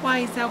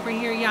 Broadway's over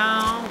here,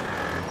 y'all.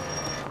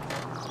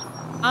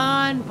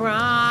 On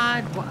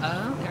Broadway.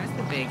 Oh, there's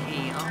the big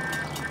hill.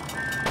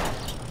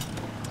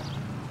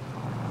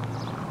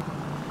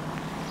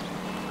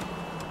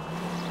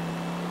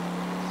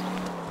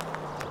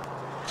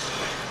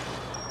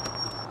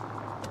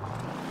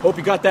 Hope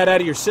you got that out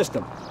of your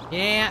system.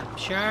 Yeah,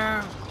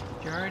 sure.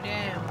 Sure do.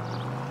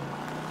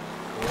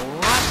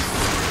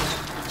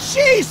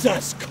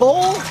 Jesus,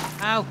 Cole!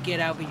 Oh, get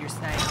over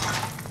yourself.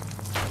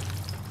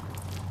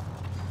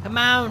 Come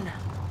on.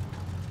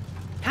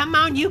 Come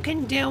on, you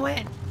can do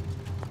it.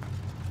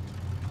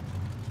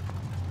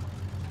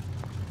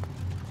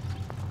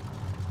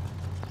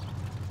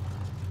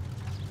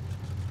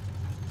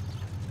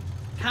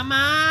 Come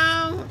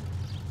on.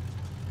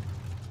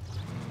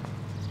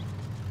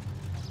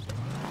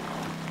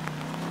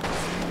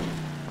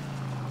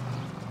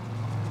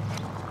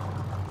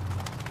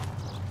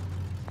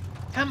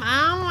 Come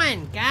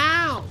on,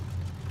 go.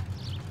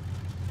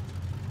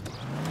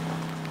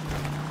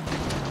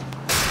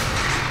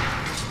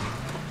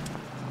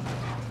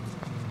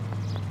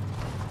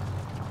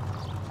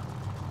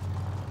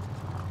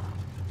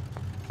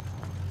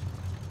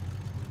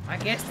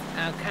 guess,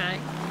 okay.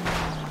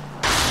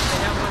 They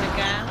don't want to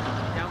go.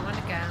 Don't want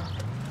to go.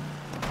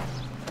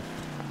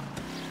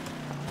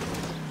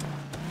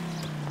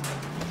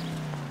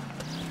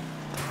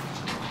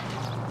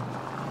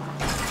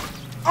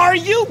 Are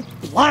you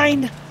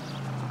blind? I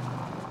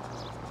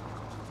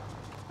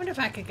wonder if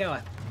I could go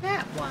up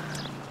that way.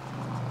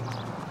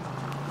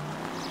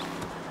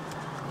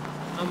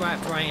 All right,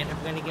 Brian,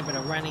 I'm going to give it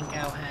a running go,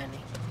 honey.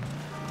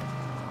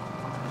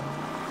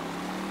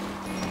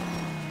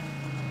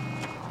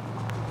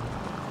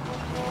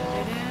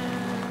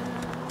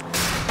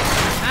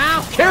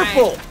 Oh,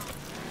 careful!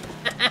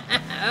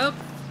 Oops.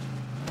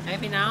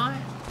 Maybe not.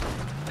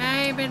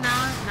 Maybe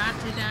not. Not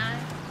today.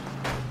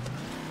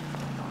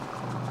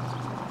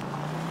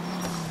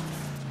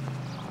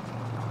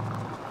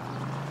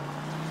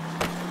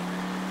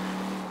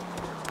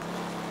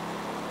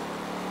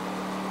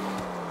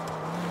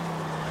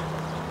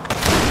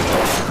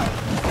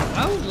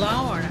 Oh,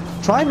 Lord.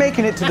 Try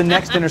making it to the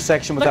next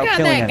intersection without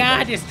killing anybody. anyone. Look how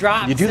that guy just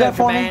dropped You do that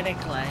for me?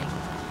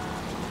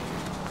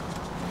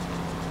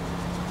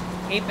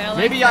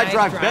 Maybe I'd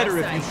drive better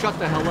if you shut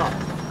the hell up.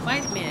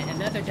 Wait a minute,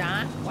 another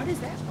dime? What is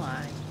that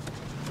like?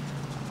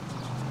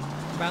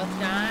 Both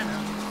dying?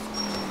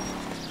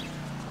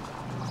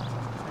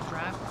 A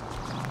driver?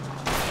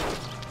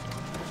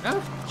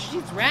 Oh,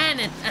 she's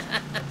running.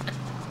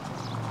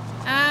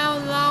 Oh,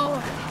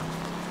 Lord.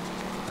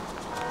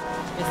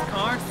 This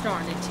car's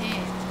starting to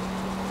tick.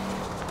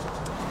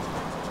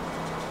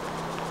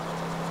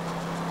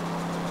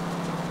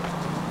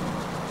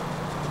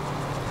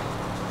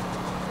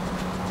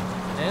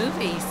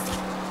 Movies.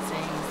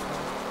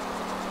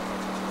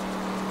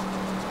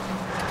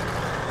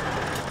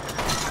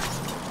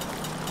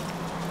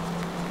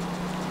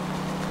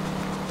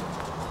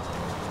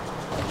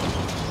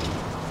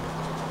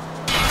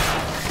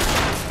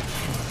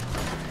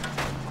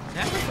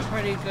 That was a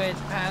pretty good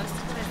post.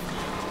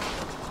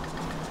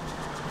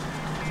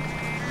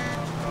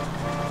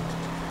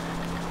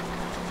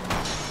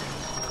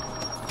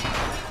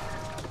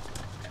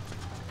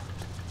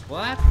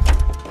 What?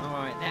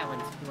 Alright, that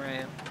one's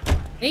through.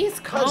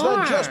 These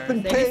cars,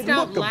 they just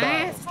don't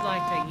last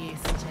like they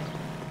used to.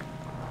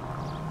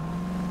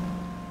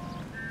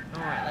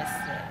 Alright, let's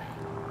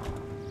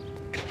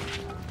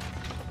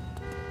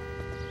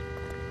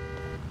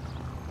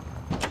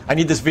see. I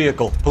need this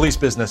vehicle. Police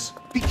business.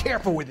 Be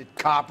careful with it,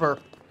 copper.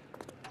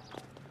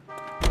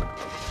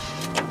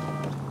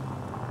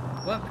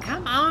 Well,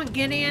 come on,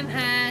 get in,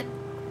 Hud.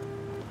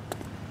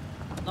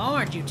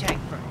 Lord, you take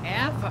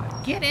forever.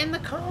 Get in the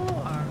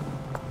car.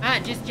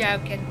 Just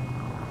joking.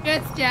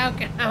 Just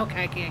joking.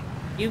 Okay, kid.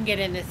 You can get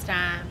in this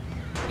time.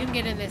 You can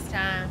get in this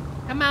time.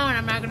 Come on,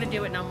 I'm not going to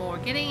do it no more.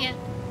 Get in.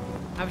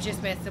 I was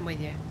just messing with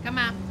you. Come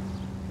on.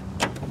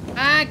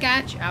 I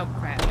got you. Oh,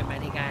 crap.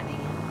 Nobody got in.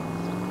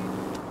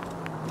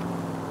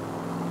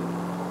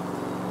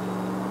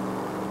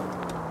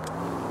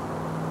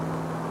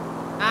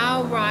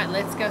 All right,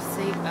 let's go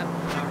see.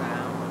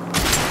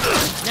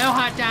 No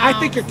hot dogs. I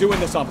think you're doing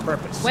this on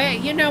purpose. Well,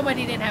 you know what?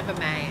 He didn't have a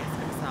mask.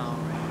 I'm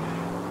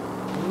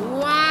sorry.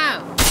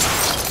 Wow.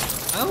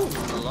 Oh,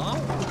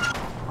 Lord.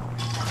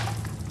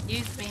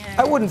 Excuse me, honey.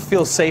 I wouldn't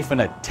feel safe in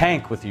a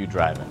tank with you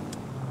driving.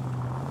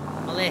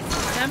 Well, listen,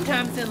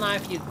 sometimes in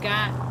life you've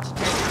got to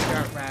take the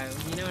dirt road.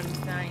 You know what I'm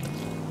saying?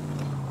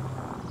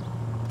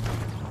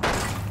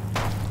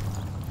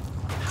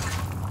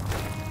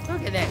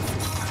 Look at that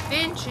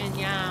suspension,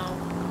 y'all.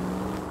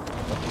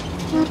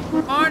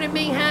 Pardon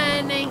me,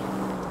 honey.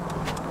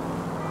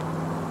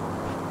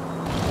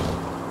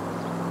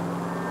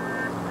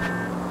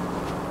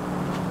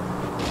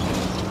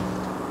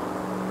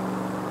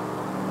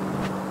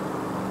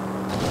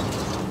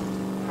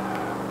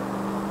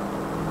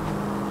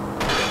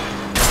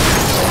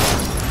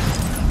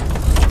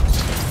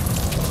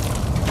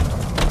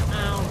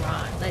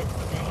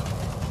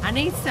 I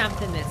need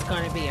something that's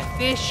going to be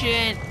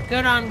efficient,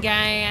 good on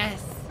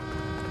gas.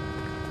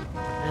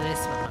 Now this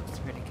one looks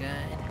pretty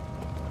good.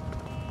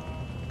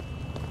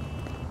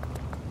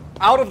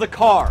 Out of the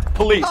car,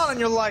 police. Not on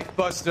your life,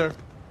 Buster.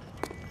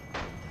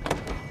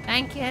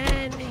 Thank you,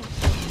 honey.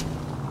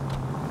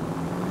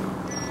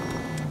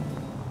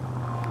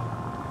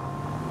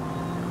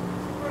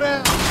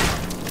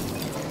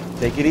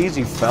 Take it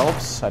easy,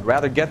 Phelps. I'd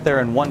rather get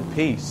there in one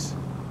piece.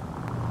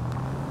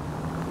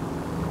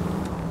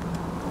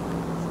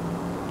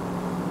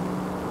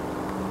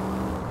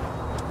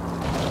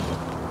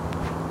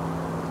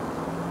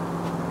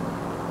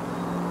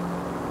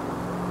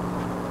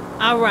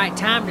 All right,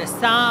 time to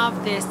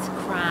solve this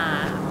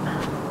crime.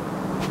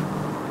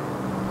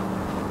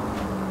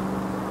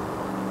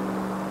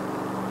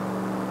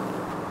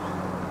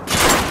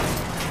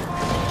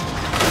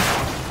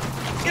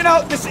 You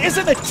know, this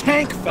isn't a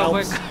tank, Well,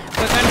 Phelps.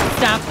 we're going to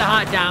stop the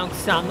hot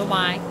dogs on the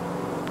way.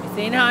 We've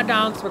seen hot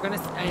dogs. We're going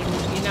to,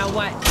 and you know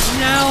what?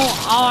 No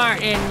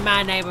art in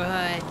my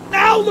neighborhood.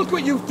 Now look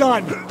what you've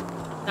done.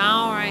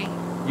 Sorry.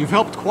 You've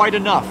helped quite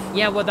enough.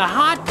 Yeah, well, the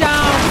hot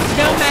dogs,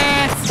 no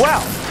mask.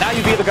 Well, now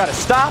you've either got to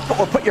stop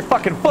or put your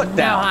fucking foot No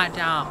down. hot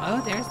dog.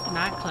 Oh, there's the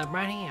nightclub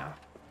right here.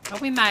 Oh,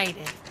 we made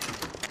it.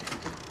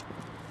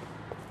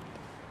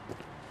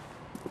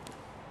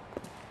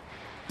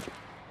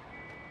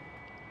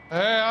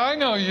 Hey, I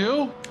know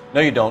you.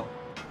 No, you don't.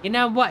 You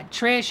know what,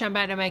 Trish? I'm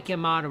about to make you a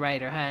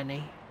moderator,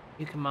 honey.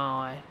 You can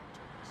mod.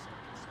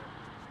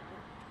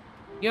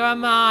 You're a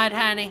mod,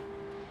 honey.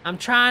 I'm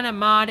trying to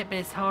mod it, but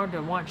it's hard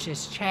to watch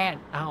this chat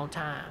the whole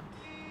time.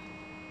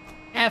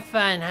 Have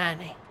fun,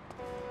 honey.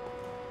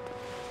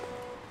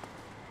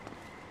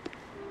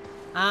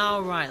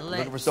 All right, let's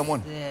Looking for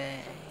someone? see.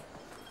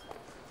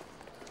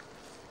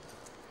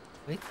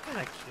 We got a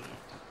kid.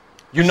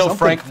 You know Something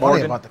Frank funny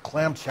Morgan? about the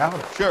clam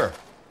chowder. Sure.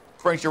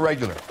 Frank's your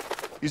regular.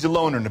 He's a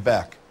loner in the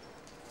back.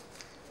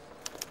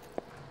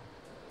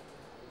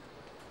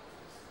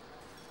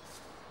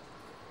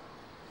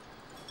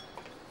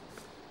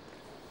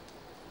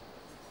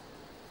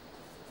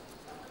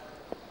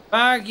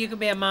 Berg, you can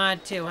be a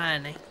mod too,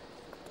 honey.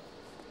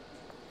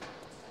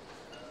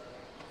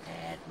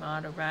 Add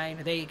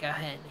moderator. There you go,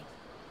 honey.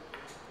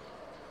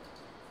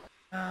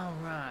 All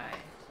right.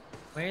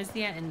 Where's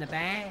the in the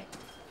back?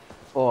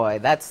 Boy,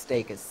 that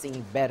steak has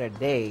seen better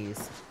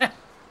days.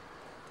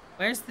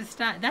 Where's the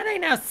steak? That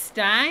ain't no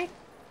steak.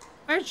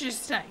 Where's your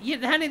steak?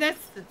 Honey,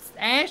 that's the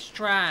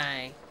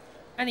ashtray.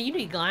 Honey, you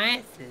need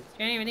glasses. You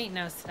don't even eat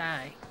no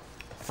steak.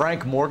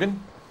 Frank Morgan?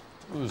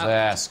 Who's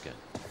asking?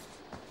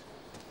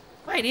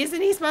 Wait,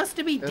 isn't he supposed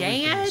to be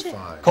dead?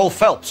 Cole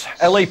Phelps,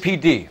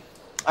 LAPD.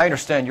 I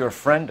understand you're a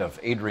friend of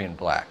Adrian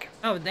Black.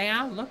 Oh, they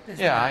all look the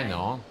same. Yeah, I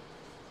know him.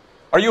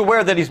 Are you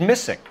aware that he's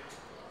missing?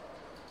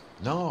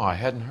 No, I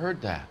hadn't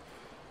heard that.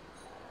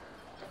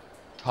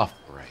 Tough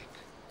break.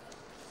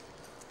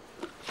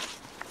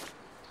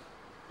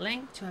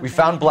 Link to We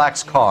found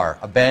Black's car,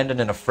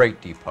 abandoned in a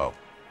freight depot,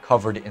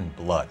 covered in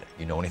blood.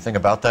 You know anything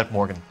about that,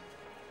 Morgan?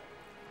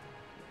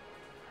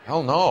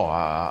 Hell no.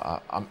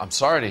 I'm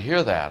sorry to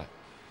hear that.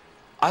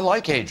 I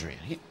like Adrian.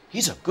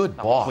 He's a good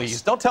boss.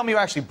 Please, don't tell me you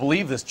actually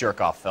believe this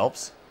jerk-off,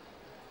 Phelps.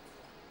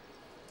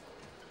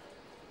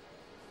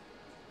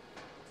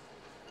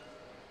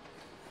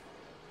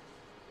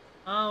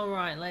 All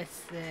right, let's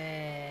see.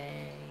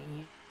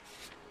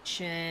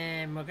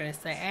 We're gonna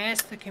say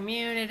ask the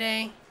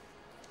community.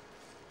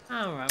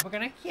 All right, we're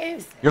gonna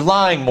accuse it. You're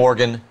lying,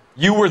 Morgan.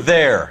 You were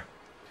there.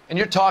 And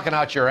you're talking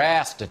out your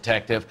ass,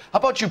 detective. How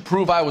about you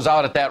prove I was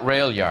out at that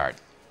rail yard?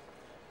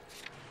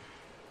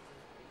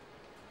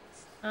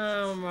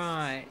 All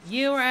right,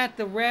 you were at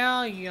the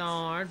rail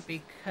yard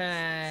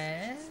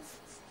because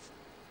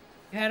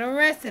you had a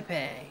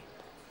recipe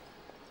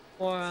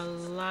for a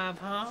live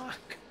hog.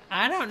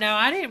 I don't know.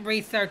 I didn't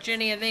research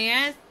any of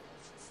this.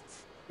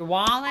 Your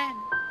wallet?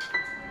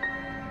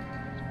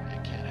 He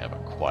can't have a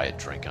quiet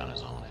drink on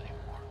his own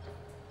anymore.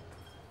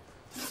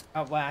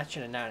 Oh, well, I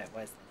should have known it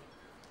wasn't.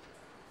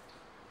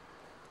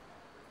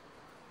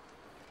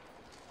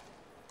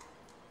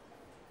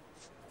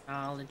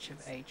 Knowledge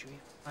of Adrian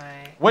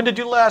Black. When did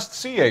you last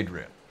see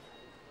Adrian?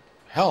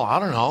 Hell, I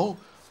don't know.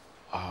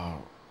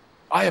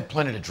 I had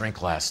plenty to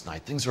drink last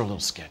night. Things are a little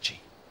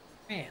sketchy.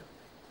 Really?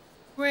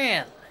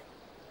 Really?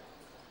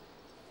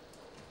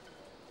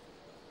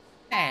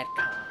 Bad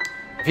cop.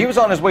 If he was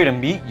on his way to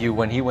meet you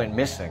when he went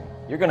missing,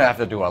 you're gonna have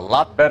to do a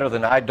lot better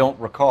than I don't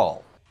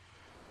recall.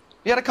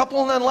 He had a couple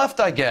and then left,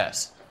 I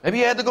guess. Maybe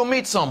he had to go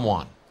meet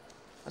someone.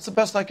 That's the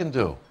best I can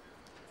do.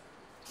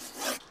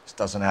 This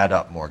doesn't add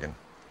up, Morgan.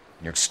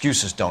 Your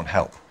excuses don't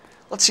help.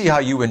 Let's see how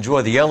you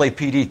enjoy the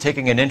LAPD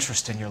taking an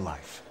interest in your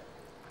life.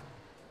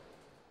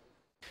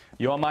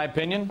 You want my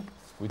opinion?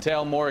 We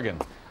tell Morgan.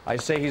 I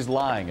say he's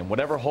lying, and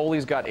whatever hole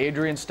he's got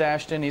Adrian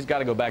stashed in, he's got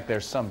to go back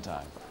there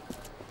sometime.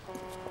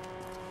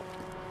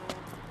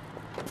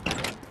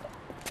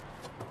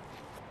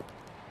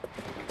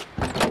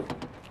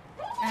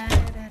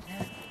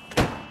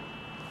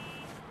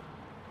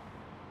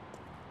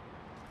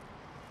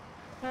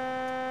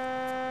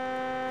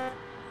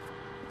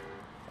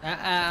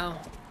 Uh-oh.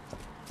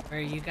 Where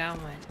are you going?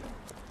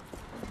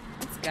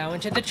 Let's go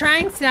into the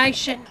train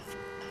station.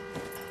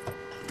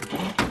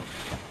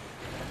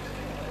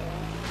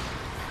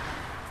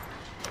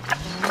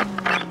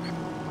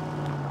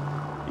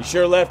 He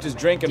sure left his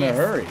drink in a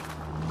hurry.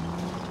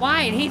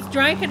 Wait, he's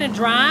drinking and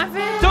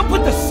driving? Don't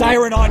put the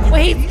siren on, you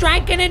Well, he's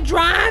drinking and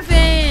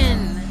driving.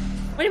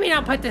 What do you mean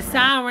don't put the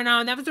siren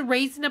on? That was a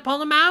reason to pull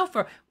him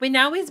over. We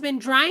know he's been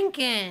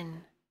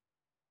drinking.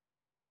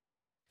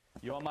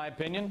 You want my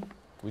opinion?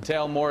 We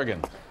tell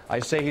Morgan. I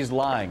say he's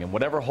lying, and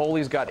whatever hole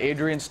he's got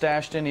Adrian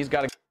stashed in, he's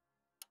got to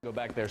go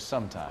back there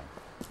sometime.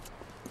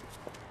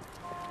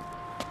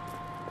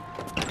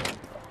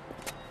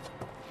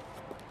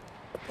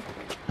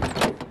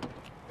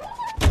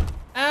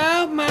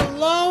 Oh, my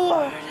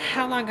Lord.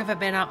 How long have I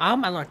been on? Oh,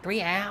 my Lord,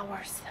 3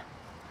 hours.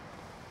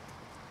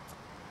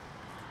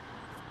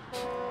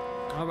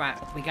 All right,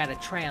 we got to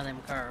trail him,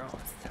 girls.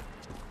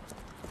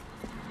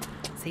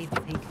 See,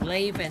 he's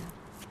leaving.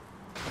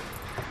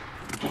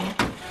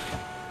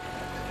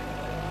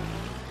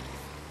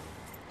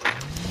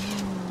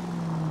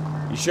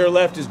 He sure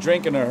left his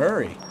drink in a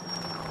hurry.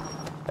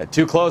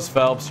 Too close,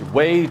 Phelps. You're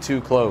way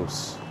too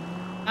close.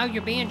 Oh,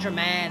 you're being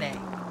dramatic.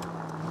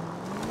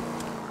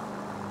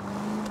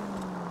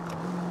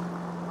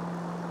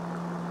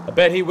 I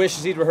bet he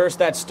wishes he'd rehearsed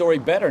that story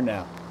better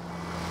now.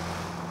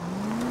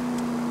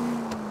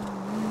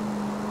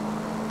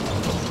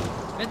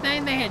 Good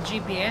thing they had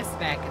GPS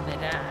back in the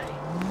day.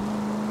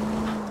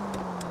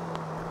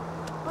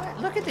 What?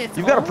 Look at this.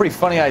 You've got a pretty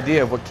funny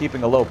idea of what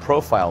keeping a low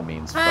profile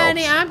means,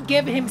 Honey, Phelps. I'm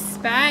giving him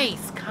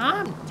space.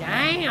 Calm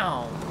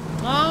down.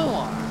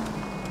 Lord.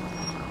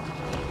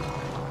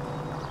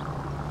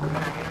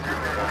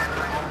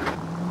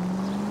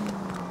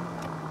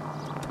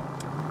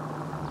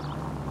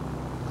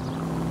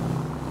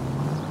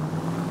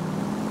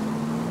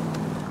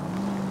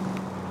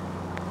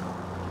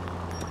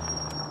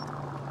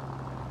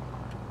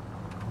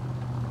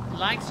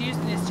 Likes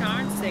using his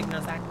turn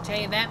signals, I can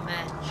tell you that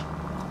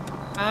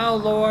much. Oh,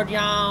 Lord,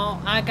 y'all.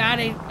 I got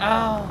it.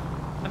 Oh,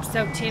 I'm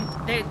so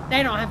tempted.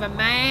 They don't have a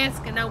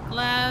mask and no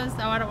gloves.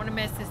 Oh, I don't want to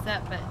mess this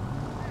up, but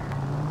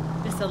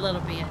just a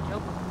little bit. Oh.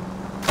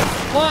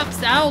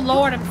 Whoops. Oh,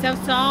 Lord, I'm so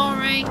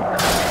sorry.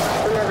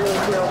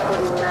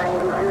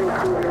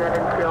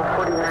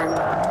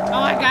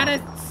 Oh, I got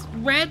a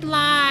red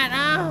light.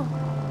 Oh.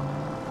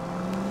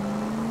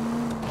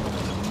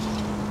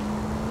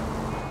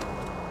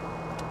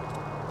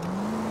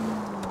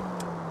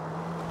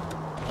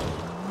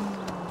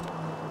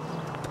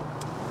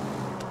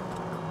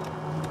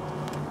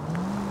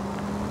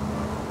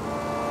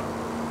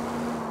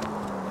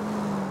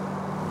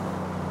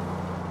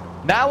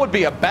 Now would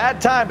be a bad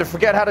time to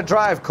forget how to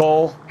drive,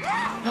 Cole.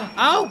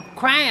 Oh,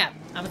 crap.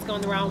 I was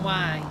going the wrong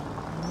way.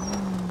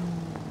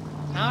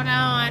 Hold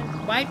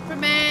on. Wait for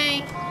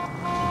me.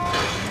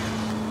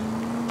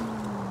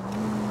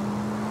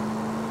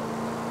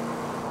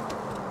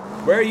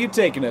 Where are you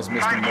taking us,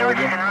 Mr.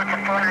 Morgan?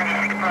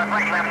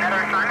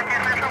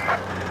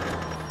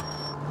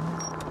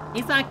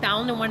 He's like the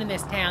only one in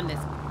this town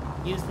that's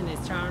using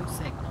his turn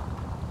signal.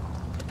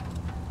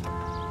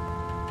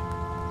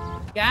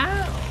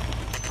 Go.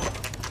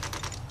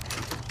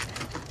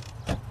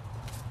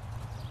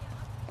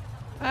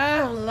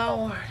 Oh,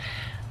 Lord.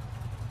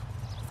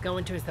 Let's go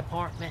into his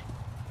apartment.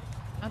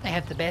 Oh, they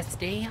have the best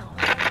deal.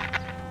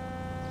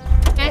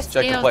 Best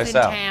check the deals place in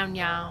out. town,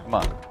 y'all. Come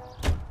on.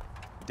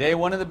 Day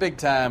one of the big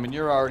time, and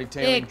you're already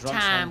tailing Big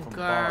drunks time, home from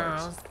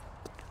girls. bars.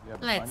 You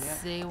having Let's fun yet?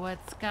 see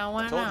what's I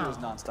going told you it was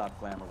on. non-stop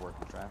glamour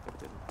working traffic,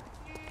 didn't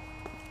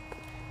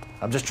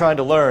I'm just trying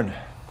to learn.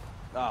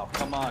 I? Oh,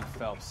 come on,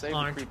 Phelps. Save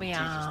Aren't the creepy we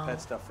teacher's all?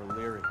 pet stuff for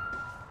Leary.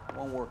 It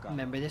won't work on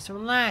Remember this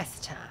from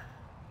last time.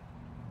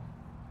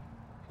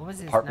 What was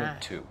his Apartment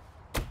name?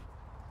 2.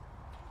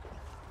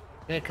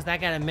 Good, because I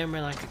got a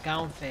memory like a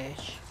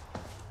goldfish.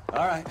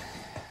 All right.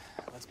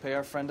 Let's pay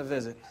our friend a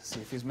visit. See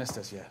if he's missed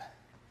us yet.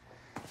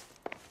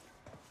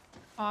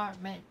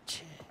 Apartment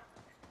 2.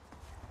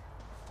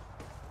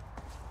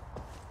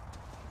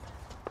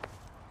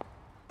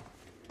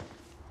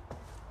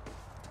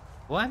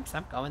 Whoops,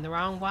 I'm going the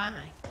wrong way.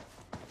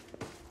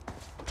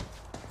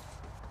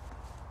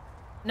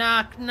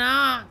 Knock,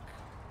 knock.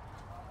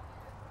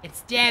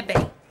 It's Debbie.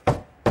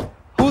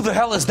 Who the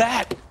hell is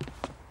that?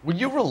 Will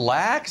you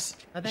relax?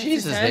 I think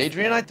Jesus, it's her.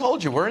 Adrian, I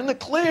told you, we're in the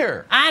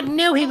clear. I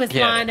knew he was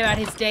Get lying it. about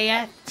his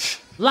death.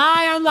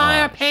 Liar,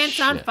 liar, Oh, pants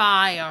on shit.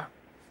 fire.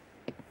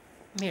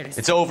 I'm here to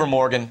It's over,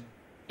 Morgan.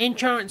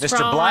 Insurance Mr.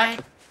 fraud. Black?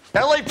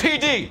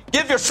 LAPD,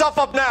 give yourself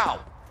up now!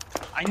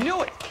 I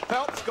knew it!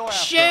 Phelps, go after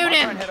Shoot him. I'll try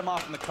him. and head him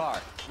off in the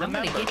car. I'm gonna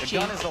Remember, get the you.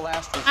 gun is the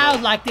last resort. Oh,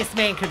 like this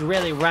man could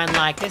really run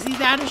like this.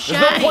 He's out of shape.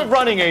 There's no point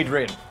running,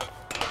 Adrian.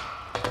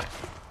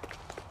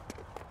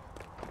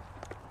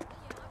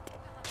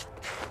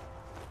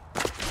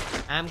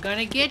 I'm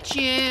gonna get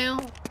you.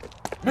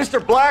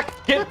 Mr. Black,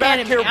 get Look back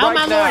at him. here Oh right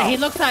my now. Lord, he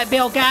looks like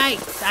Bill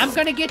Gates. I'm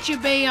gonna get you,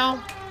 Bill.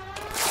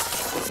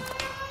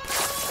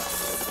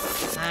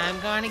 I'm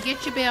gonna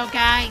get you, Bill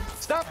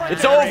Gates. Stop right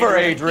It's there, over,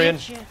 Adrian.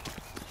 Adrian.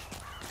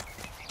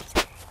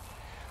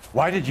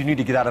 Why did you need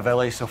to get out of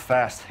LA so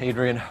fast,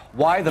 Adrian?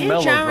 Why the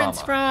Insurance melodrama?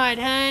 fraud,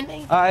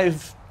 honey.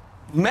 I've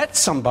met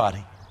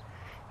somebody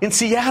in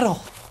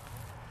Seattle.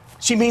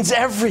 She means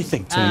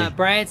everything to me.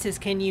 Brad says,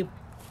 can you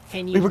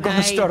We were going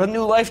to play- start a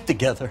new life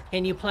together.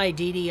 Can you play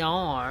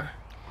DDR?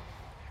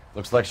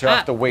 Looks like she'll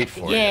have to wait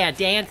for yeah, you.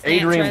 Dance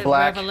Adrian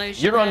Black,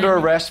 Revolution. you're under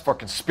arrest for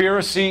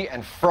conspiracy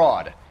and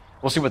fraud.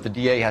 We'll see what the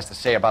DA has to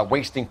say about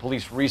wasting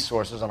police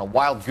resources on a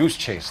wild goose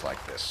chase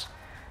like this.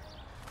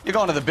 You're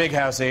going to the big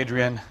house,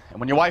 Adrian. And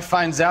when your wife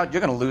finds out,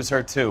 you're going to lose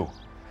her, too.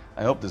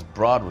 I hope this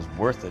broad was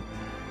worth it.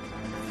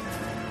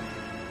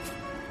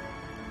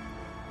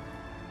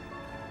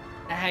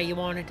 That how you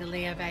wanted to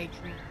live,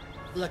 Adrian?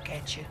 Look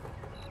at you.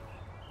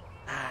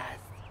 Eyes.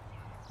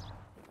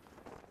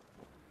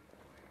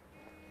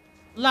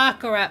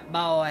 Lock her up,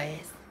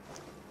 boys.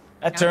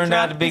 That Now turned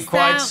out to drop be this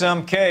quite out.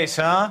 some case,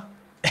 huh?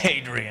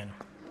 Adrian,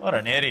 what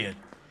an idiot.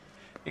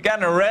 You got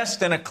an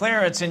arrest and a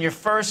clearance in your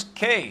first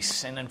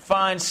case, and in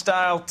fine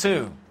style,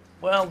 too.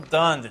 Well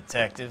done,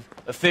 detective.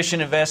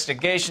 Efficient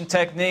investigation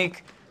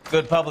technique,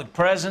 good public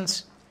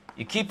presence.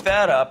 You keep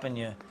that up and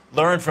you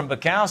learn from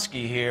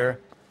Bukowski here,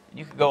 and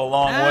you could go a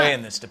long way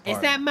in this Is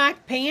department. that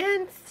Mike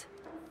Pence?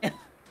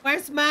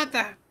 Where's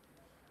Mother?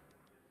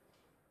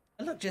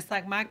 I look just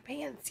like Mike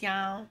Pence,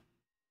 y'all.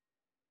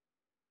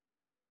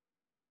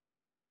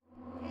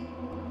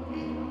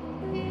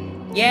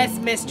 Yes,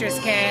 Mistress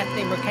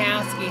Kathy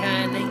Murkowski,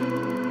 honey.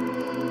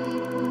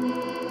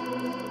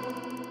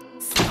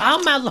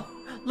 Oh my,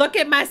 look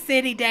at my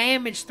city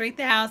damage,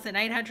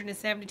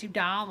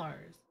 $3,872.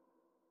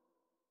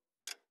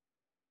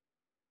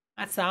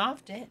 I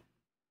solved it.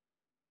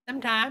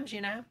 Sometimes,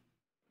 you know.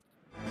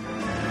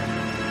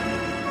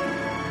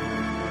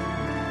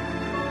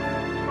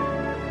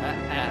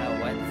 Uh-oh,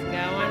 what's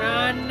going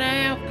on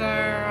now,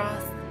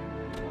 girls?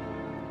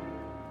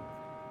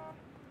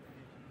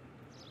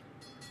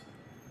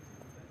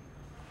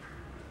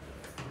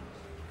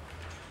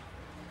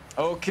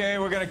 Okay,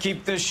 we're gonna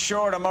keep this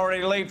short. I'm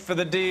already late for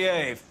the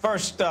DA.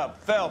 First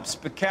up, Phelps,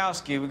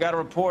 Bukowski. We got a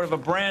report of a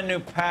brand new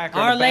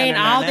Packard Arlene, abandoned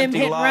all in an them empty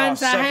hit lot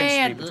runs off I 2nd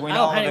had. Street between Oh,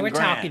 Olive honey, and we're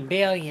Grant. talking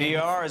billions.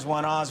 PR is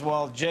one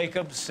Oswald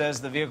Jacobs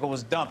says the vehicle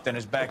was dumped in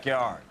his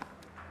backyard.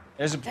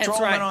 There's a That's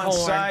patrolman right, on Corn.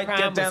 site. Crime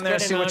Get down was there,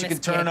 good see and what you can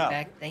honest turn kid up.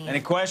 back then.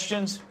 Any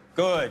questions?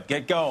 Good.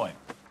 Get going.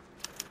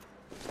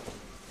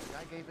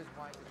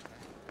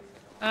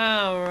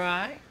 All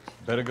right.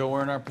 Better go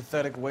earn our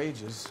pathetic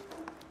wages.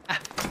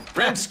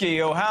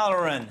 Rimsky,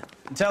 O'Halloran.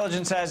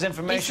 Intelligence has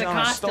information on a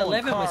cost of stolen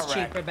living car was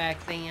wreck. cheaper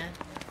back then.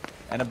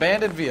 An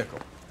abandoned vehicle.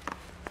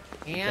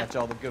 Yeah. Catch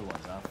all the good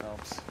ones, huh,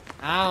 Phelps?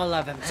 All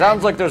of them.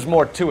 Sounds like there's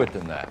more to it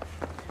than that.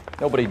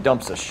 Nobody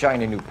dumps a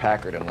shiny new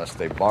Packard unless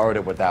they borrowed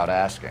it without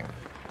asking.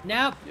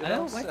 Nope. You Oh,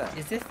 don't what? say.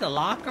 Is this the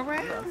locker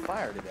You're on room?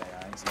 fire today,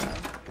 Einstein.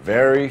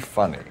 Very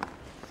funny.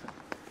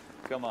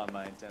 Come on,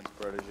 my intense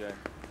protege.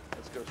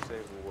 Let's go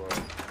save the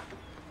world.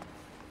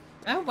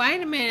 Oh,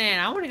 wait a minute.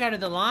 I want to go to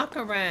the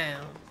locker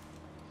room.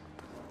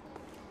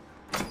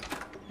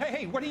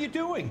 Hey, what are you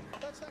doing?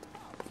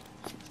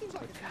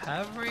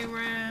 Recovery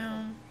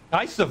room.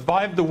 I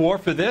survived the war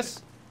for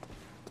this?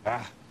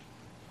 Ah.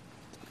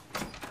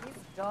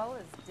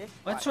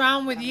 What's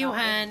wrong with you,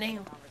 honey?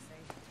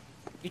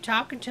 You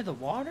talking to the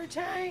water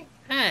tank?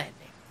 Honey,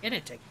 get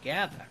it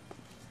together.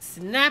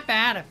 Snap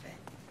out of it.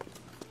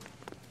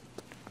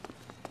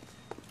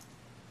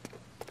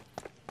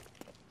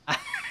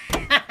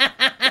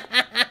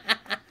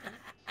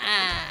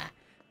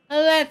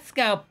 Let's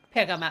go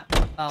pick them up,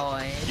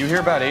 boys. You hear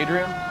about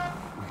Adrian?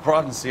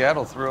 Broad in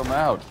Seattle threw him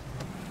out.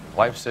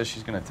 Wife says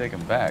she's gonna take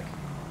him back.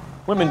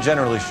 Women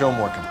generally show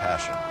more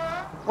compassion.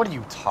 What are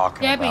you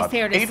talking Debbie's about?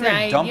 here to Adrian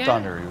save dumped you.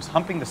 on her. He was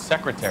humping the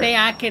secretary. See,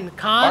 I can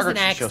cause Margaret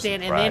an should show some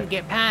accident and then pride.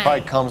 get paid.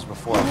 Pride comes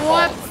before a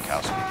fall, Whoops.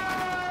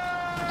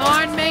 Bukowski.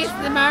 Pardon me, it's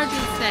an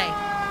emergency.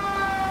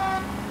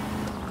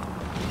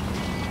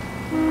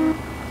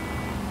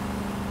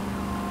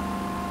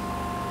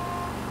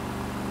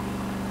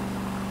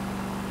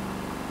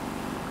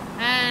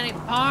 Honey,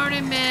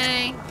 pardon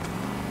me.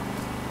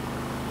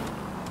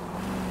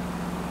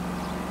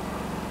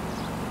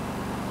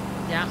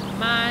 Don't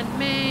mind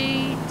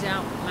me,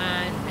 don't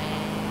mind me.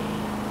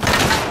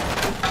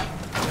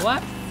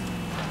 What?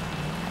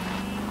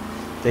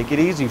 Take it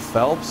easy,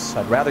 Phelps.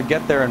 I'd rather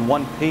get there in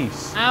one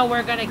piece. Oh,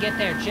 we're gonna get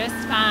there just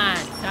fine.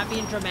 Stop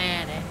being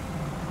dramatic.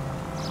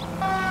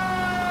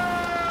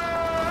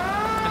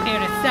 I'm here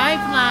to save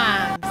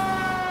lives.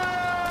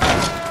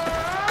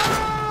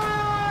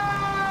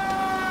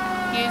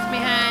 Excuse me,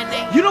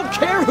 honey. You don't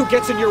care who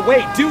gets in your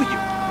way, do you?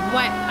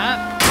 What? I'm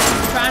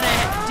trying to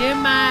do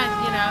my,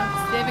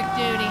 civic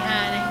duty,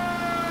 honey.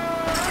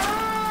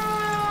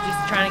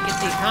 Just trying to get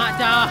these hot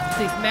dogs,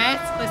 these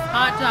maskless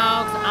hot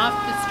dogs off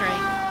the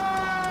street.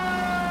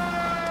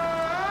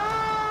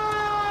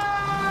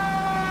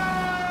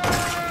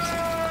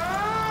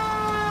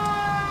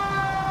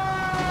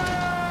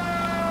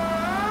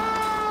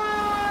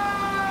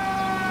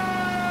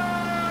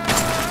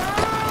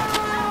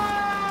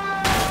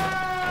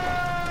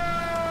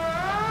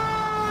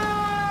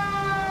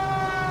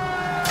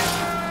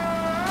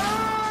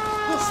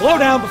 Slow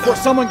down before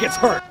someone gets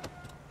hurt.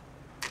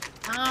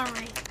 All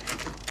right.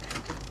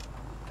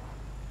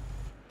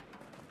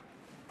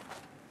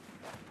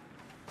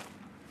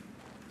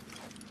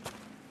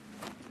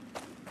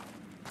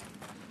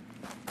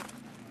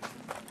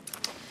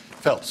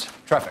 Phelps,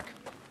 traffic.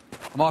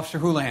 I'm Officer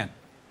Houlihan.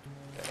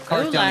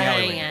 Car's down the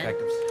alleyway, Houlihan.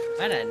 detectives.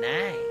 What a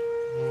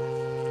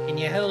name. Can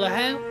you hula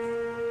hoop?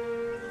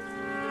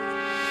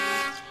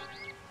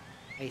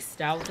 He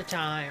stole the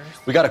tires.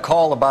 We got a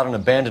call about an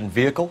abandoned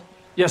vehicle.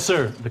 Yes,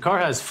 sir. The car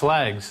has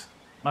flags.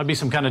 Might be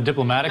some kind of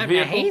diplomatic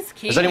vehicle. He's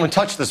cute. Has anyone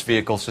touched this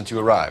vehicle since you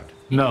arrived?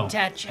 No.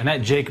 Touch it. And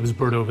that Jacobs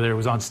bird over there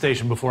was on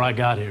station before I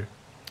got here.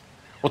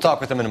 We'll talk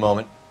with him in a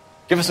moment.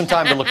 Give us some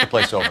time to look the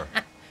place over.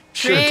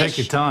 Sure, Trish, take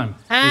your time.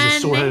 He's a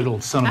sore-headed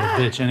old son of a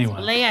bitch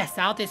anyway. Less,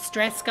 all this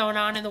stress going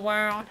on in the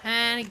world.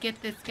 Honey,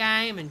 get this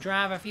game and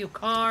drive a few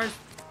cars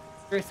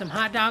through some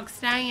hot dog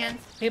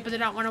stands. People that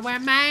don't want to wear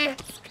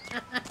masks.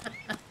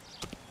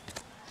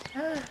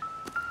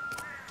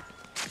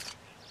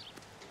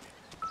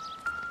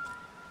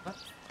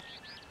 Whoops.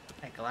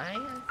 A glass?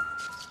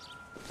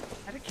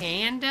 Is that a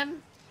candom?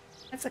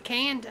 That's a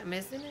candom,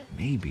 isn't it?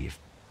 Maybe if...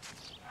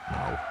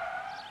 No.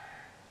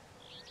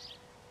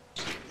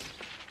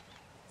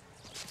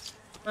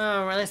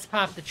 All right, let's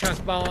pop the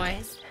trunk,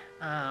 boys.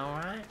 All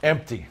right.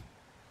 Empty.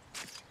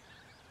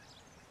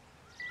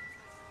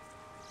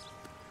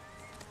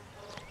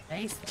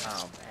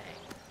 Baseball bat.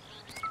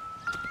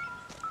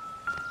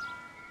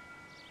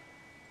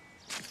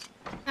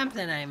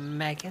 Something ain't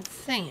making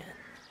sense.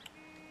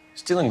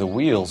 Stealing the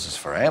wheels is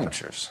for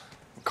amateurs.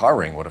 A car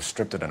ring would have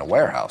stripped it in a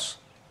warehouse.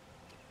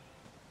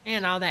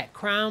 And all that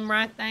chrome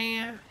right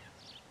there.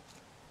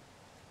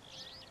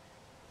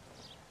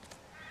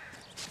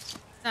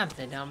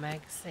 Something don't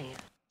make sense.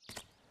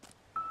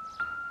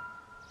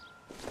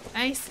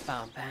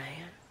 Baseball bat.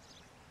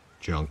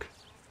 Junk.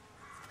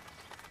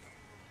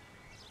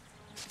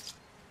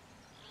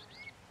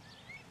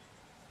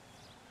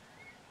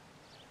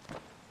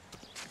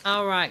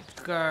 All right,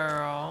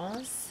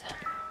 girls.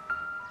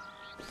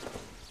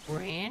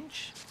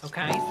 Wrench.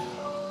 Okay.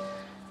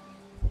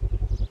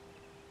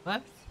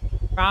 Whoops.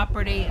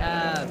 Property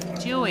of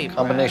Dewey.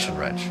 Combination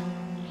wrench.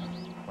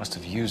 Must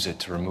have used it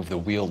to remove the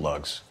wheel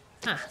lugs.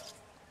 Huh.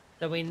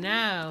 So we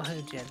know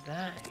who did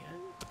that.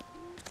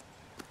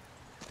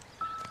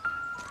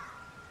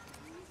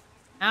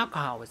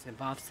 Alcohol was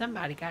involved.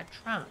 Somebody got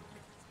drunk.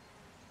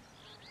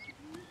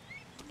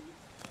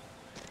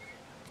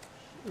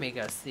 Let me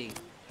go see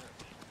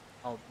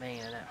old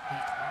man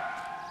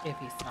up here if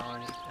he saw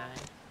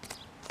anything.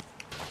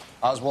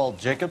 Oswald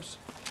Jacobs?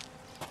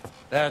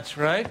 That's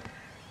right.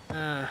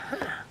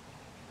 Uh-huh.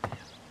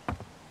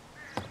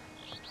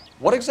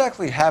 What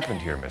exactly happened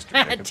here, Mr.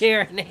 Jacobs?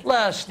 Tyranny.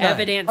 Last night,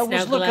 Evidence, I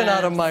was no looking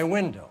out of gloves. my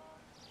window.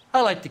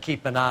 I like to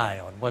keep an eye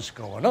on what's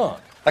going on.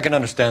 I can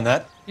understand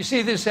that. You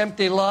see this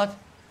empty lot?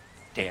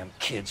 Damn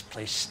kids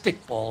play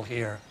stickball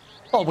here.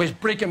 Always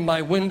breaking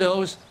my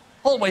windows.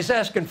 Always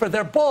asking for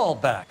their ball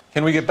back.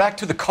 Can we get back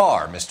to the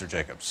car, Mr.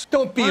 Jacobs?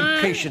 Don't be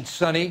impatient,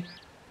 Sonny.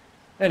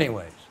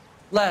 Anyways,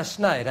 last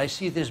night I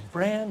see this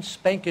brand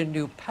spanking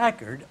new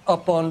Packard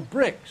up on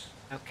bricks.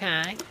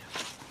 Okay.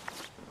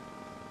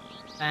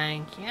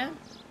 Thank you.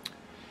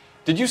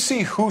 Did you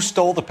see who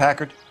stole the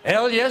Packard?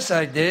 Hell yes,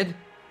 I did.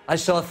 I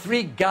saw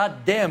 3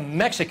 goddamn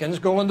Mexicans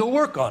going to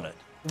work on it.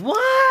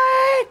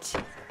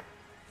 What?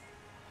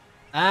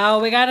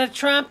 Oh, we got a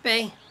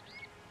Trumpy.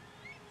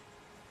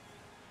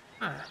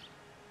 Huh.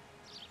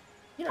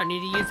 You don't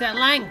need to use that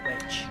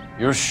language.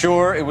 You're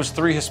sure it was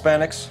 3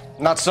 Hispanics?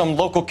 Not some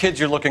local kids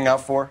you're looking out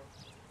for?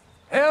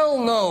 Hell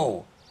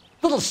no.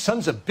 Little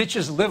sons of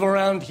bitches live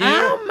around here.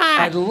 Oh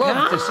my I'd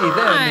love to see them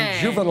in God.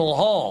 juvenile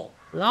hall.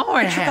 Lord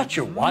But you have got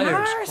your wires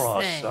mercy.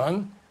 crossed,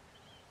 son.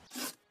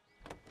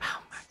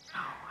 Oh my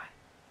God.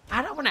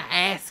 I don't want to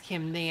ask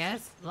him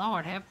this.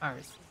 Lord have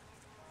mercy.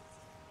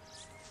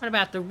 What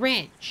about the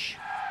wrench?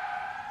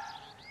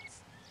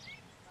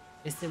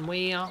 Missing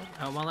wheel?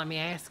 Oh, well, let me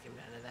ask him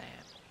none of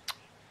that.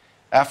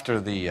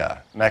 After the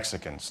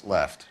Mexicans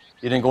left,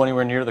 you didn't go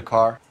anywhere near the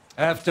car?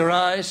 After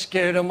I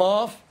scared them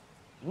off?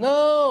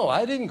 No,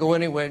 I didn't go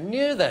anywhere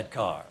near that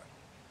car.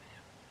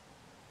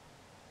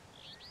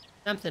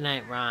 Something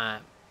ain't right.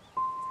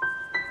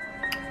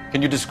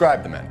 Can you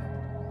describe the men?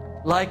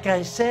 Like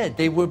I said,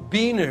 they were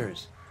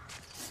beaners.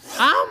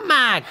 Oh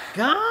my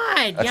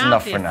God! That's y'all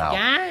enough this for now.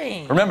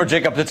 game. Remember,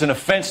 Jacob, it's an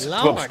offense to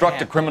Lord obstruct a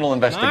have criminal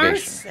investigation.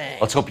 mercy.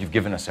 Let's hope you've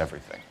given us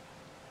everything.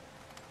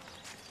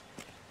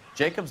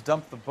 Jacobs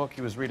dumped the book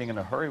he was reading in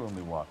a hurry when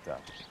we walked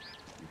up.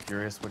 You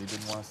curious what he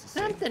didn't want us to see?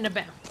 Something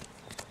about.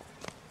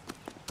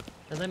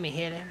 So let me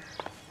hit him.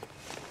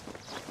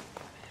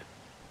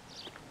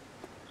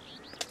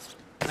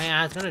 Man,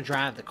 I was gonna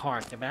drive the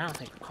car, but I don't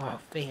think the car will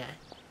fit.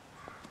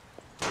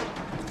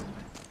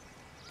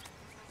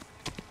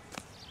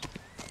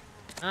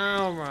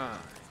 All right.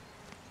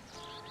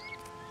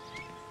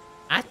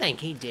 I think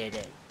he did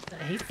it.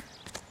 He's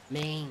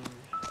mean.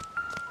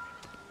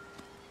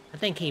 I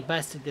think he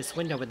busted this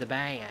window with the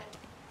bat.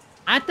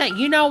 I think,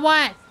 you know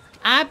what?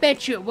 I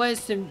bet you it was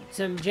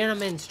some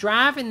gentlemen's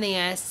driving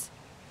this,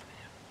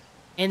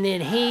 and then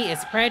he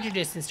is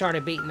prejudiced and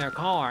started beating their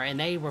car, and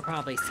they were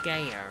probably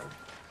scared.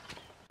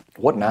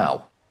 What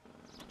now?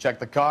 Check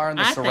the car and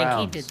the I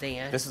surrounds. think he did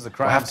this. This is a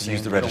crime We'll have to scene.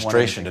 use the We don't want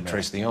registration to anything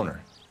trace the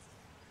owner.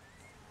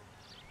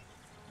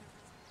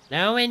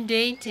 No,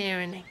 indeed,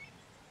 tyranny.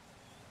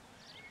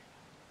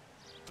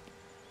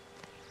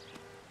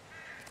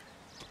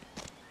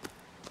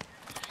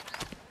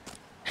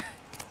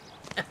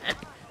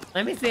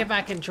 Let me see if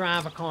I can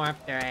drive a car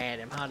up there at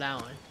him. Hold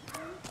on.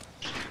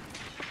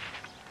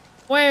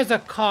 Where's a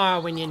car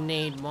when you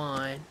need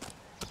one?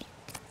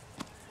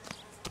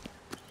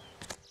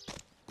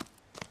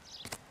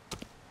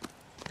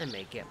 Let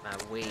me get my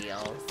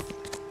wheels.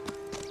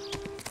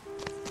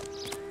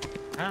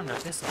 I don't know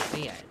if this will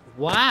fit.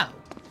 Wow!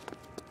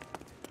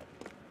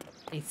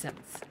 Need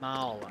something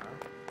smaller.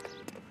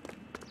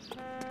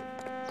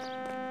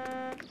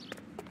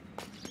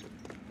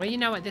 Well, you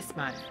know what? This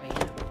might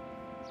fit.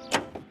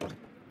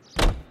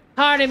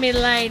 Pardon me,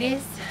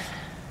 ladies.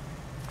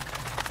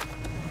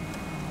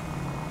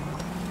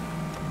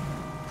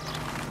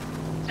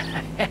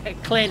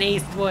 Clint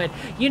Eastwood.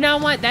 You know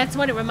what? That's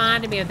what it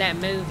reminded me of, that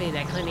movie,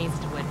 that Clint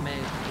Eastwood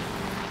movie.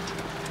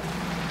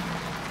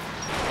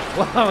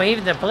 Whoa,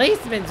 even the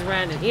policeman's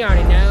running. He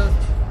already knows.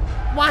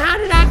 Well, how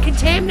did I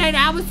contaminate?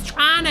 I was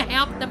trying to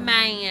help the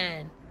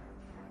man.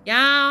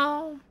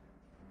 Y'all.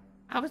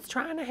 I was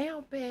trying to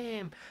help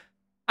him.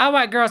 All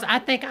right, girls, I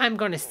think I'm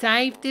going to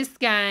save this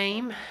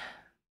game.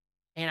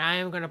 And I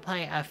am going to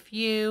play a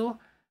few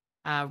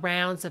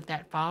rounds of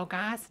that Fall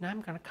Guys. And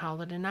I'm going to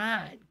call it a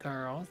night,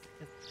 girls.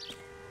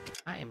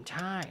 I am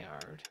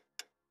tired.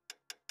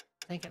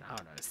 I think it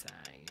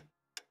auto-save.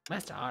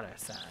 Must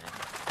auto-save.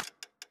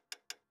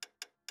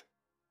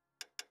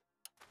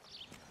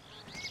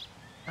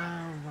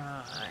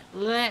 Alright,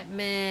 let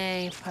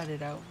me put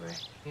it over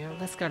here.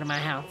 Let's go to my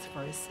house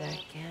for a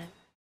second.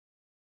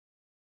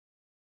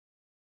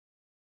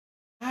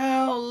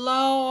 Oh,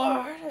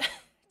 Lord.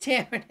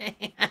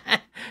 Tiffany.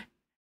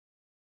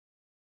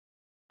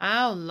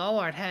 Oh,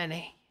 Lord,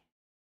 honey.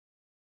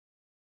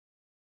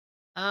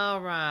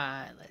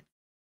 Alright, let's...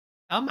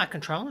 Oh, my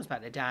controller's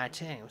about to die,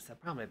 too, so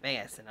probably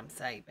best that I'm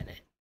saving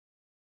it.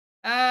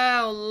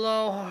 Oh,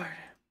 Lord.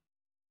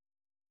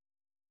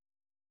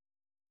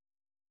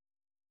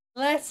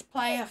 Let's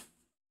play a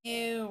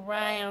few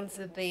rounds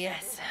of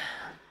this.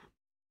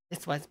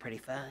 This was pretty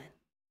fun.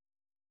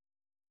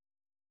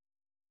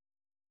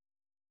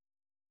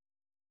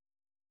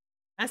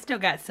 I still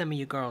got some of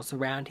you girls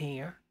around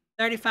here.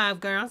 35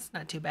 girls,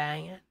 not too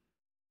bad.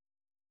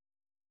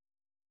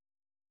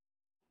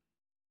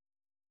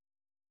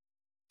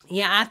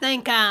 Yeah, I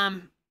think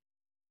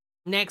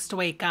next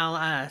week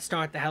I'll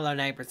start the Hello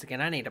Neighbors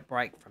again. I need a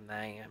break from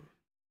them.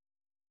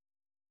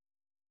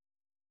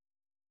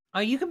 Oh,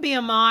 you can be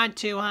a mod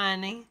too,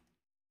 honey.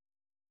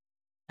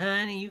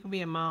 Honey, you can be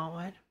a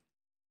mod.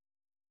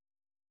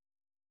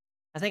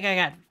 I think I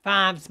got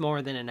 5's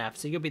more than enough,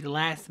 so you'll be the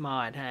last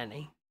mod,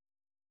 honey.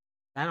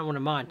 I don't want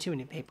to mod too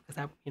many people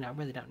because I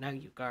really don't know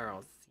you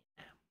girls.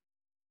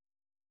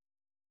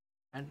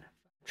 I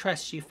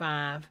trust you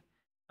 5.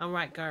 All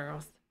right,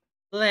 girls.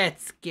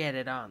 Let's get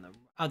it on the...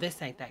 Oh, this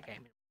ain't that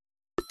game.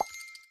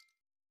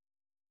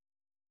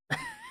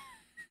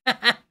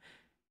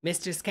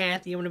 Mistress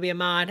Kathy, you want to be a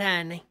mod,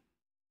 honey?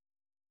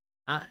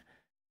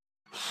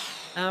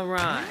 All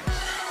right.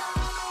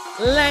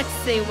 Let's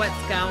see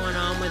what's going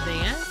on with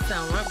this.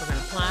 All right, we're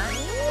going to play.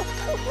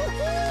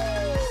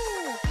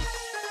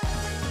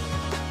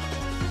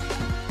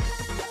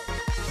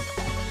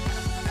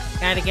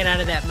 Got to get out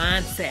of that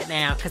mindset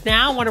now, because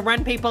now I want to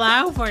run people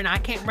over, and I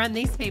can't run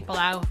these people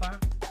over.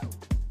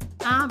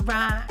 All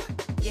right,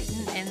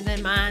 getting in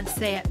the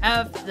mindset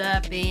of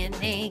the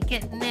penny,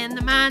 getting in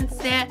the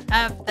mindset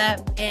of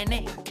the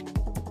penny.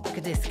 Look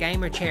at this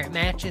gamer chair, it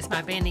matches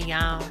my penny,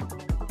 y'all.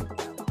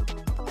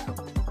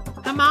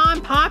 Come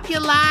on,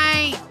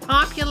 populate,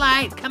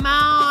 populate, come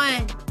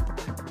on.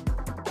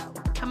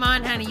 Come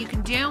on, honey, you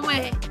can do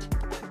it.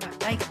 I've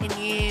got faith in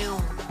you.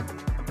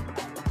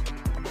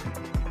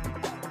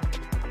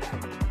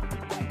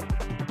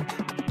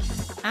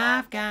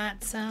 I've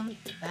got something.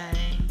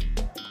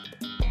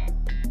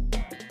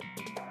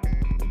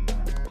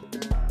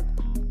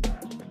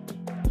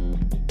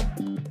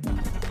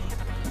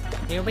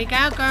 Here we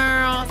go,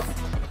 girls.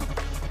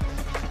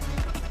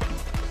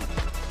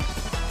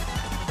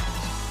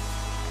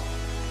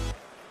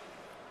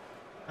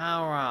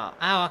 All right.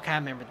 Oh, okay, I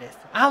remember this.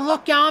 Oh,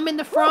 look, y'all, I'm in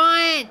the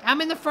front.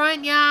 I'm in the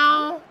front,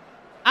 y'all.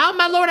 Oh,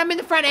 my Lord, I'm in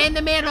the front and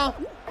the middle.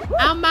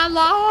 Oh, my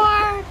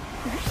Lord.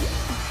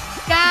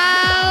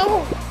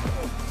 Go.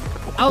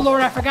 Oh,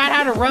 Lord, I forgot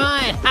how to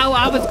run. Oh,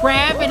 I was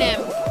grabbing him.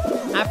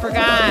 I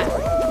forgot.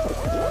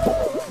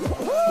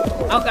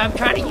 Okay, I'm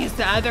trying to use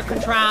the other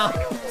control.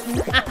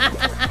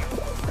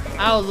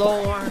 Oh,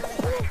 Lord.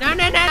 No,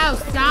 no, no,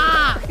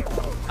 stop.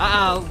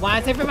 Uh-oh, why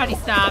is everybody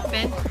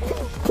stopping?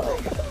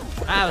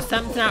 Oh,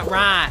 something's not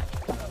right.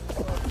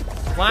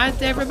 Why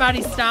is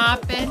everybody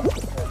stopping?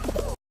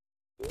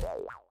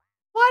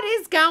 What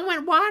is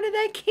going? Why do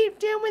they keep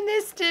doing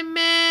this to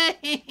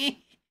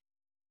me?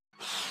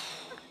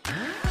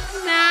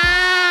 No,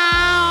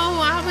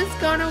 I was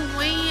gonna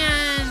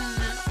win.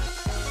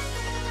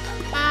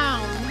 Oh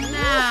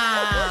no.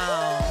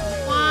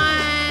 What?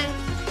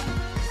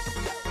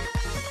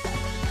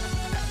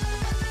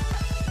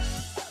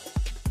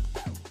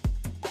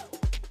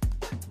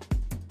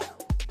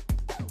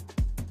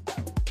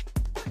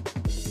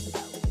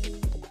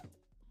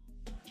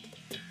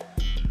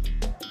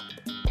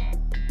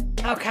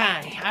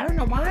 Okay, I don't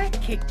know why it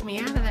kicked me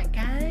out of that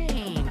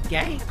game.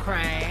 Gate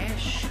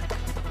crash.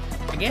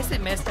 I guess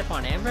it messed up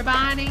on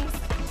everybody's.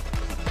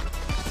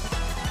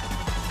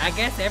 I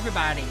guess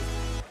everybody.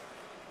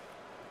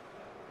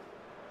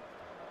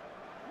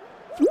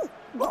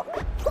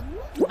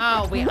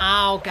 Oh, we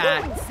all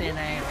got sent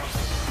out.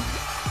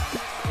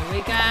 Here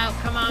we go.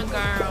 Come on,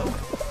 girl.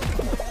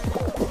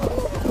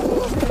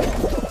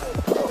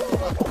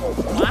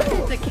 Why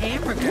did the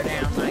camera go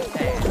down like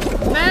that?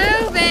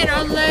 Move it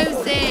or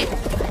lose it.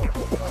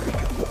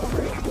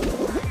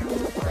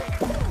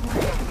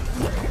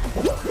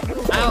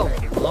 Oh,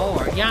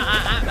 Lord. Yeah,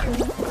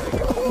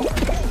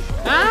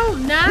 Oh,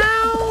 no.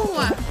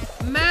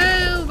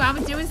 Move. I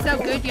was doing so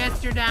good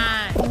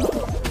yesterday.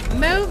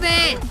 Move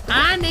it.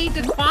 I need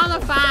to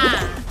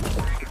qualify.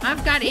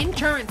 I've got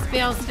insurance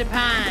bills to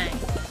pay.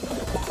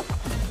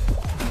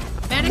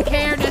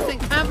 Medicare doesn't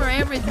cover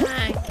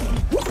everything.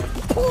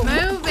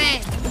 Move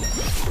it.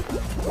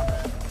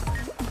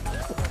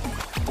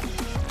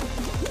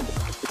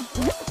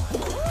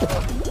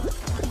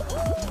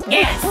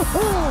 Yes!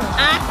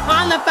 I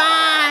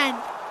qualified!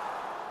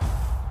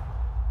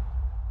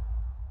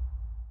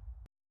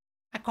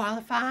 I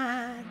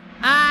qualified.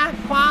 I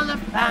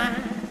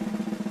qualified.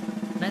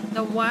 Let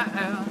the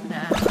world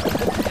know.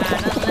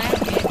 Gotta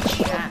let it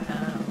show.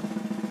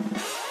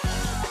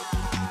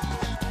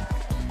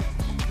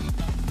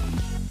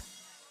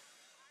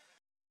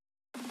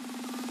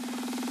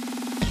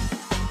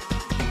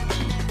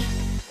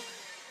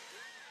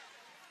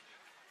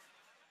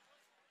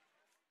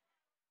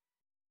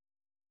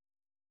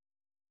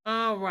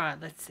 All right,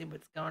 let's see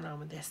what's going on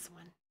with this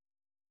one.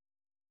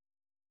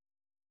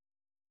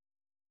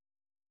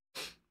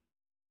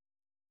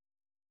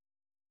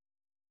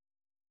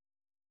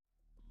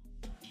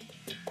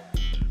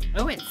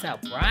 Oh, it's so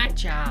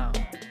bright, y'all.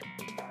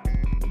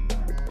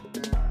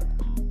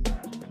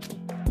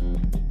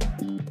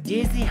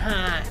 Dizzy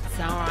Heights.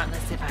 All right,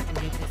 let's see if I can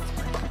do this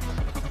one.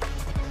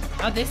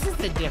 Oh, this is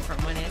a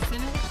different one, isn't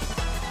it?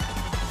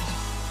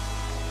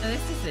 Oh,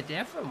 this is a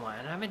different one.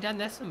 I haven't done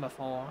this one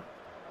before.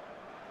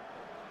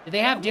 Do they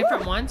have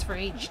different ones for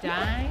each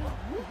day?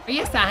 Oh,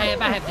 yes, I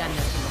have. I have done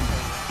this one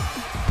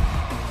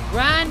before.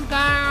 Run,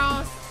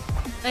 girls.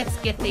 Let's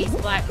get these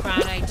Black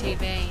Friday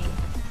TV.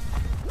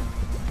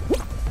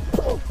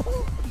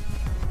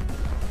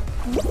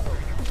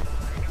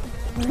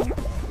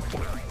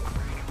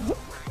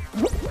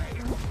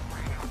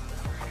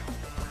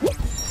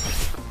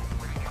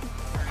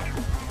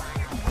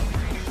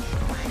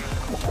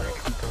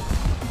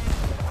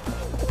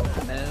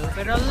 Move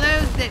it or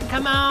lose it.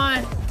 Come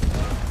on.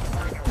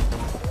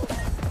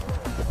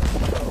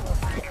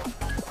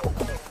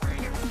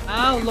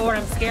 Oh, Lord,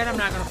 I'm scared I'm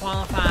not going to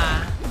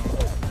qualify.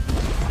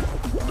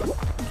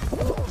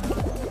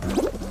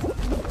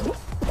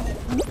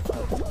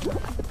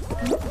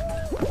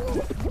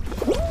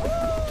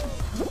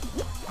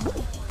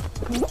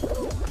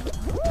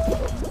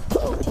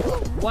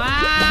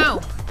 Wow.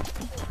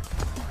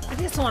 I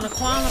just want to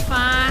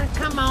qualify.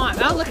 Come on.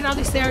 Oh, look at all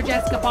these Sarah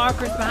Jessica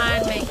Parkers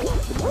behind me.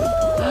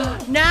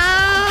 No,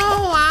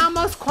 I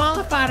almost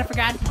qualified. I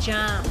forgot to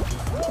jump.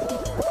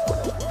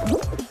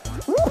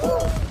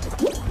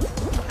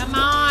 Come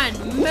on,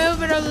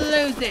 move it or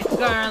lose it,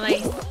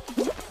 girlies.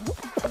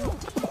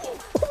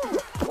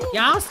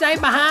 Y'all stay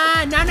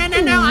behind. No, no,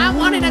 no, no. I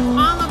wanted to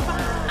qualify.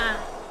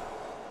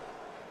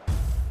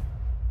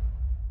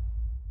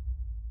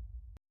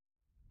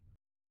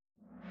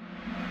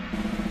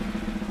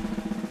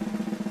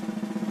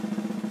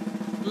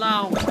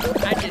 Lord,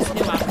 I just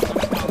knew I was going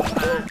to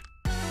qualify.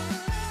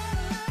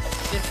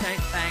 This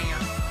ain't fair.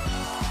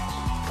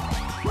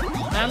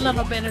 That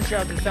little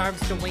Benadryl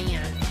deserves to win.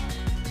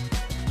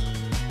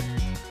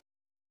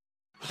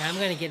 I'm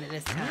gonna get it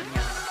this time,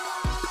 y'all.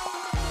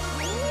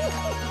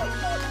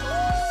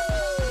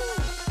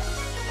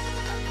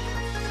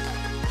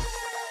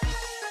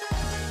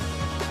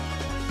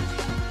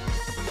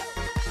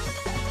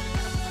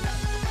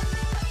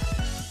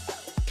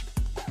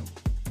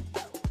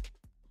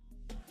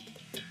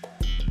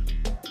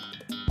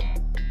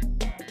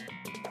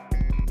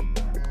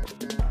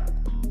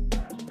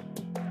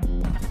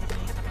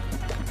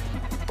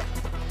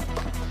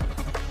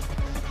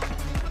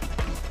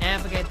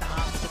 Navigate the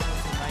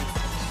obstacles and race.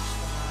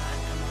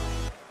 Come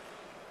on.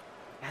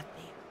 Got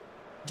there.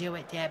 Do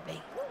it,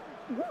 Debbie.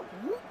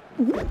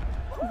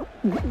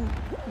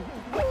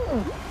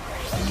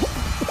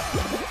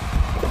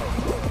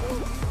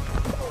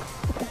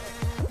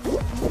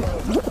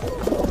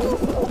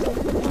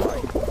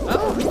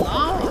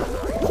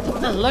 Oh,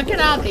 Lord. Look at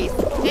all these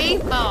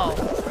people.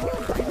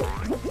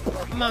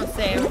 Come on,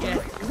 Sarah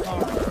Jessica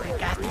Parker. We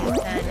got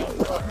this, honey.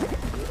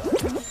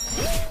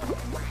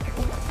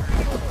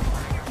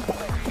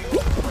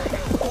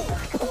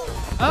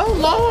 Oh,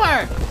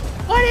 Lord!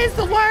 What is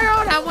the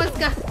world?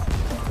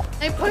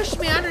 They pushed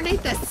me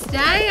underneath the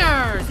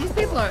stairs. These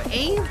people are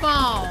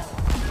evil.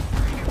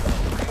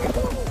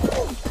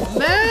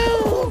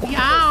 Move,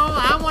 y'all.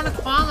 I want to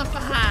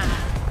qualify.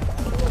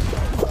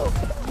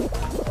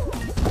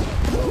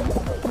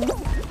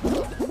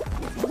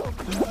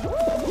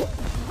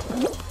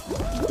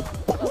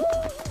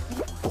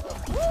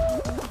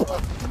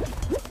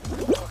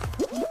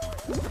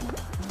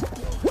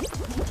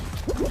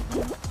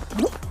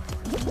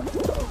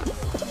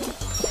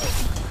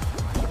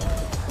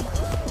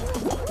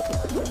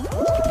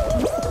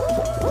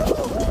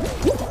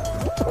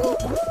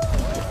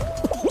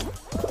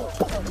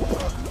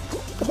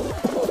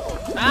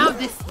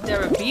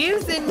 They're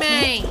abusing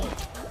me.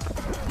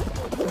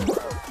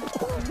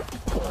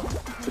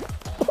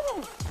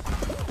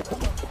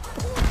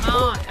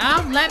 Oh,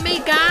 let me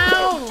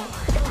go.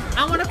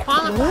 I want to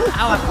qualify. Oh,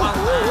 I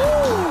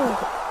qualified.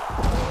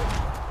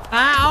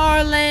 Bye,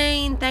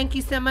 Arlene. Thank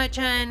you so much,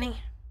 honey.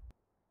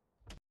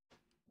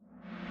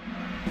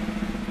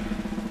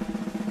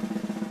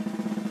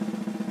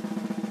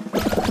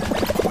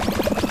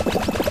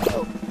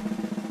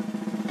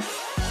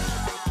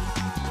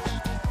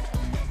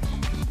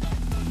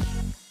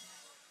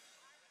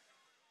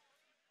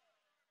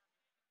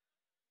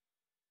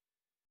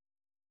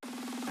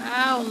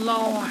 Oh,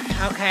 Lord.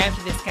 Okay,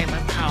 after this game,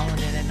 I'm calling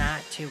it a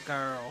night. two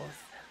girls.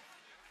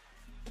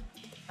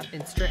 I've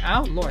been straight.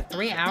 Oh Lord,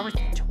 3 hours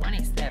and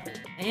 27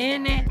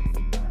 minutes.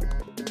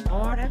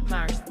 Lord have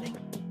mercy.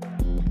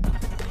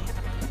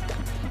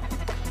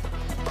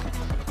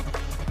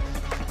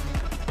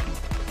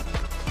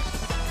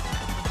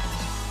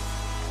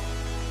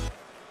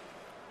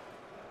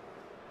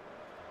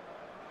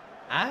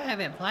 I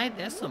haven't played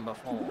this one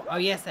before. Oh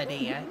yes, I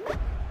did. I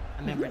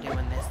remember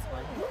doing this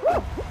one.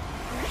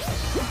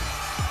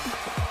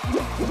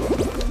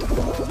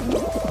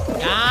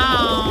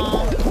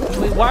 No,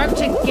 we work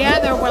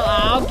together. We'll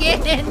all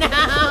get it.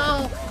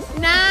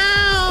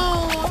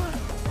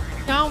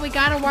 No, we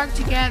gotta work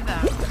together.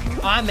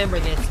 Oh, I remember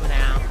this one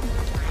now.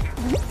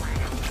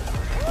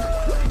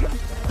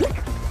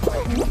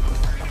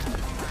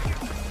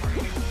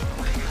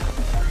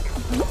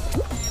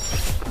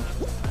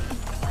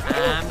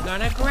 I'm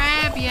gonna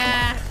grab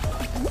ya.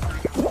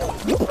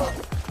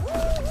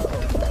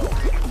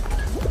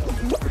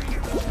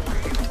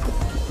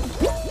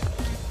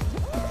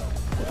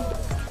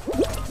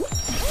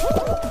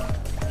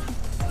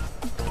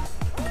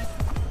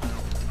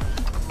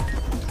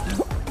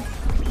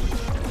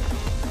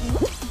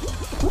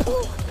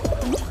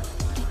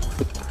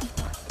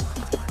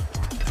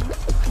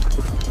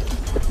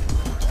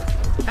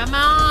 Come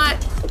on.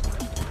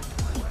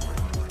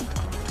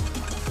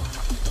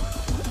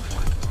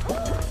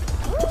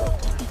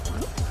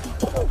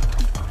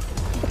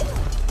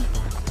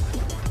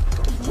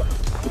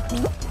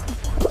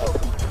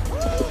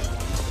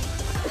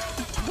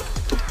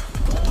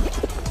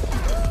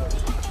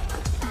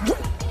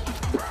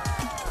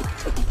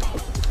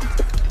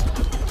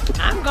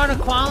 I'm gonna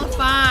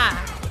qualify.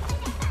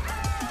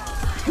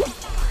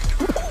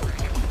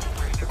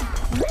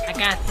 I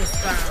got this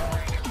girl.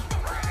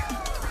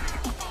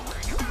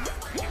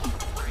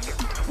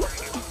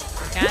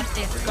 Got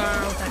this,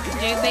 girls. I can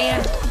do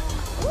this.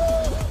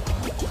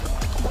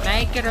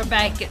 Make it or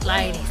bake it,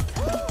 ladies.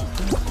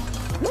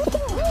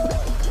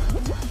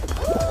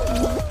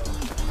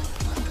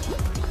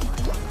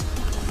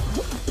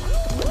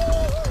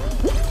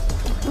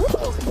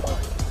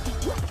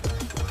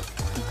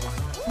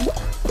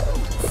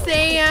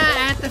 See ya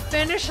at the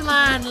finish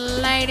line,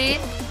 ladies.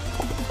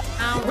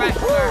 All right,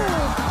 girl.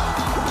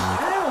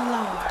 Oh,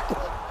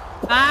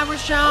 Lord. Bye,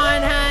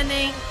 Rashawn,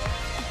 honey.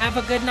 Have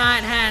a good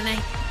night, honey.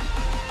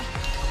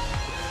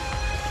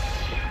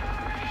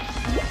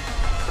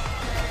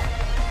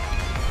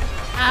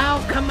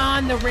 Oh, come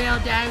on, the real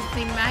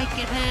Dosey. Make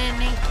it,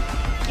 honey.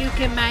 You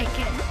can make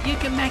it. You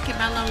can make it,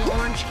 my little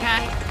orange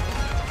cake.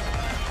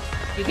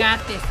 You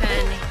got this,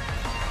 honey.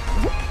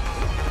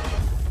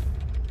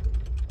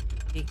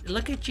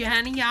 Look at you,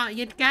 honey. Y'all,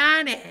 you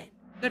got it.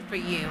 Good for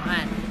you,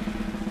 honey.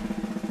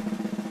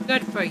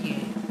 Good for you.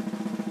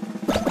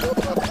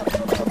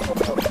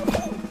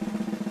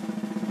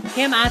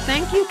 Kim, I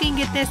think you can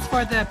get this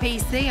for the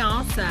PC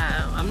also.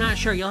 I'm not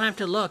sure. You'll have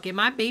to look. It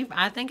might be,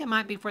 I think it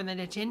might be for the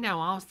Nintendo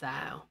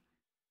also.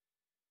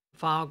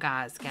 Fall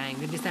Guys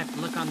game. You just have to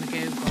look on the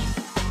Google.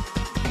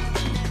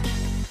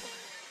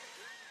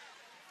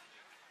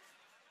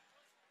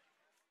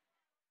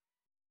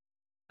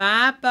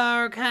 Bye,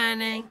 Berg,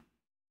 honey.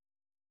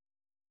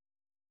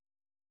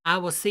 I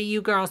will see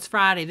you girls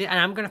Friday. And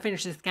I'm going to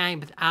finish this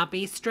game, but I'll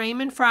be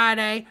streaming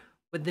Friday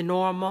with the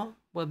normal.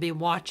 We'll be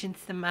watching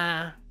some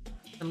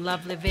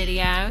lovely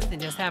videos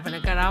and just having a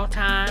good old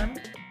time.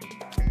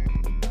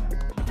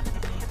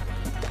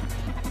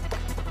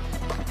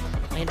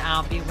 And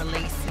I'll be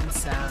releasing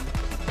some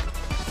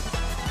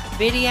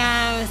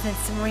videos and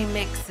some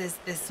remixes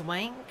this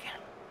week.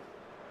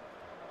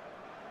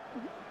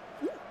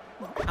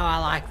 Oh, I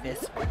like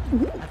this one.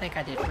 I think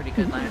I did pretty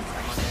good last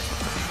time on this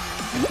one.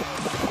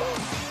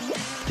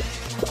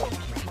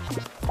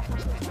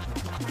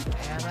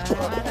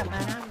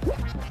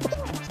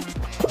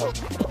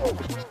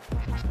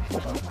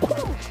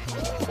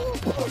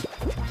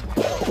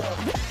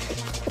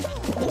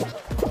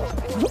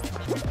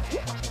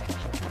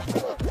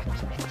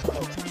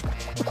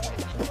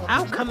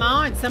 Oh, come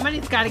on.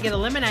 Somebody's got to get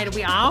eliminated.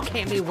 We all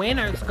can't be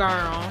winners,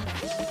 girl.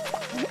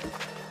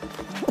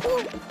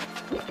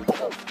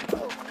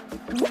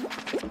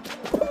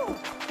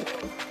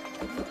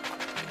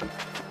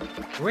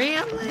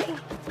 Really?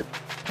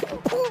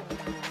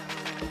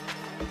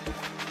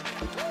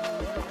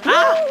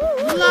 Oh,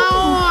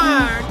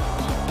 Lord!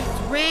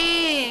 It's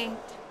rigged.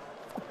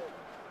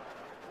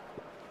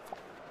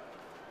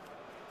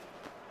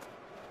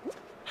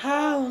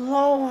 Oh,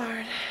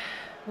 Lord.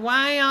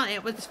 Well,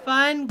 it was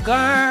fun, girl.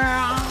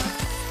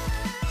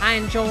 I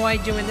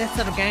enjoyed doing this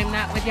little game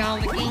night with y'all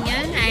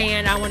again,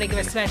 and I want to give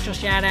a special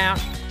shout out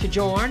to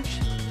George,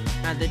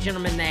 the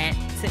gentleman that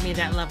sent me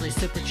that lovely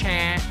super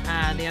chat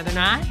the other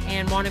night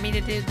and wanted me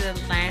to do the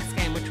last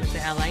game, which was the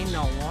LA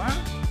Noir.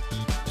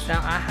 So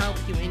I hope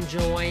you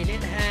enjoyed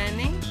it,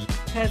 honey,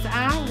 because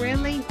I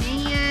really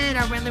did.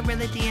 I really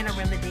did.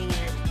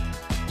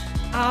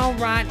 All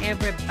right,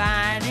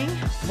 everybody.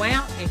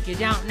 Well, if you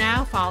don't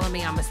know, follow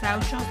me on my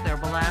socials. They're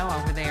below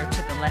over there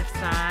to the left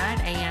side.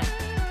 And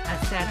I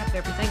set up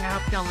everything. I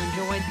hope y'all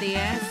enjoyed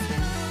this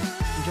and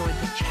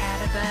enjoyed the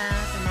chat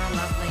above and our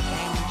lovely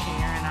gaming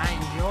chair. And I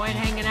enjoyed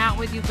hanging out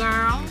with you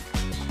girls.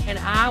 And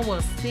I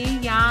will see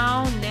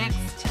y'all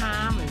next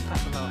time. And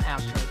put a little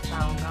outro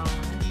song on.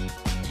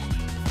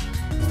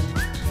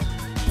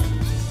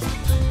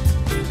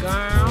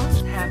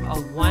 Girls, have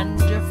a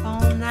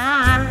wonderful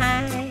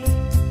night.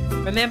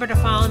 Remember to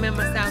follow me on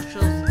my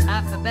socials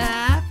up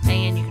above.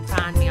 And you can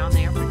find me on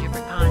there for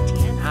different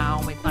content. I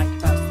always like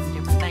to post some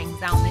different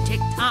things on the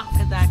TikTok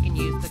because I can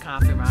use the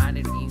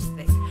copyrighted music.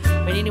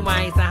 But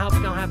anyways, I hope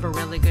you'll have a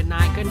really good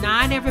night. Good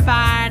night,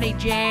 everybody.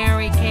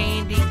 Jerry,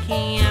 Candy,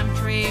 Kim,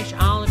 Trish,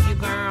 all of you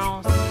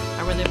girls.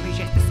 I really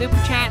appreciate the super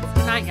chats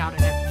tonight. Y'all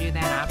didn't have to do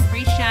that. I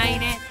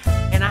appreciate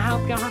it. And I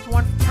hope y'all have a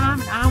wonderful time.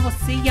 And I will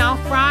see y'all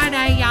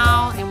Friday,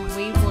 y'all. And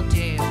we will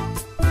do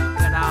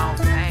good old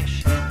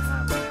fashioned.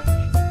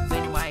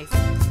 Anyways,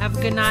 have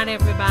a good night,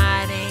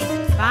 everybody.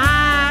 Bye.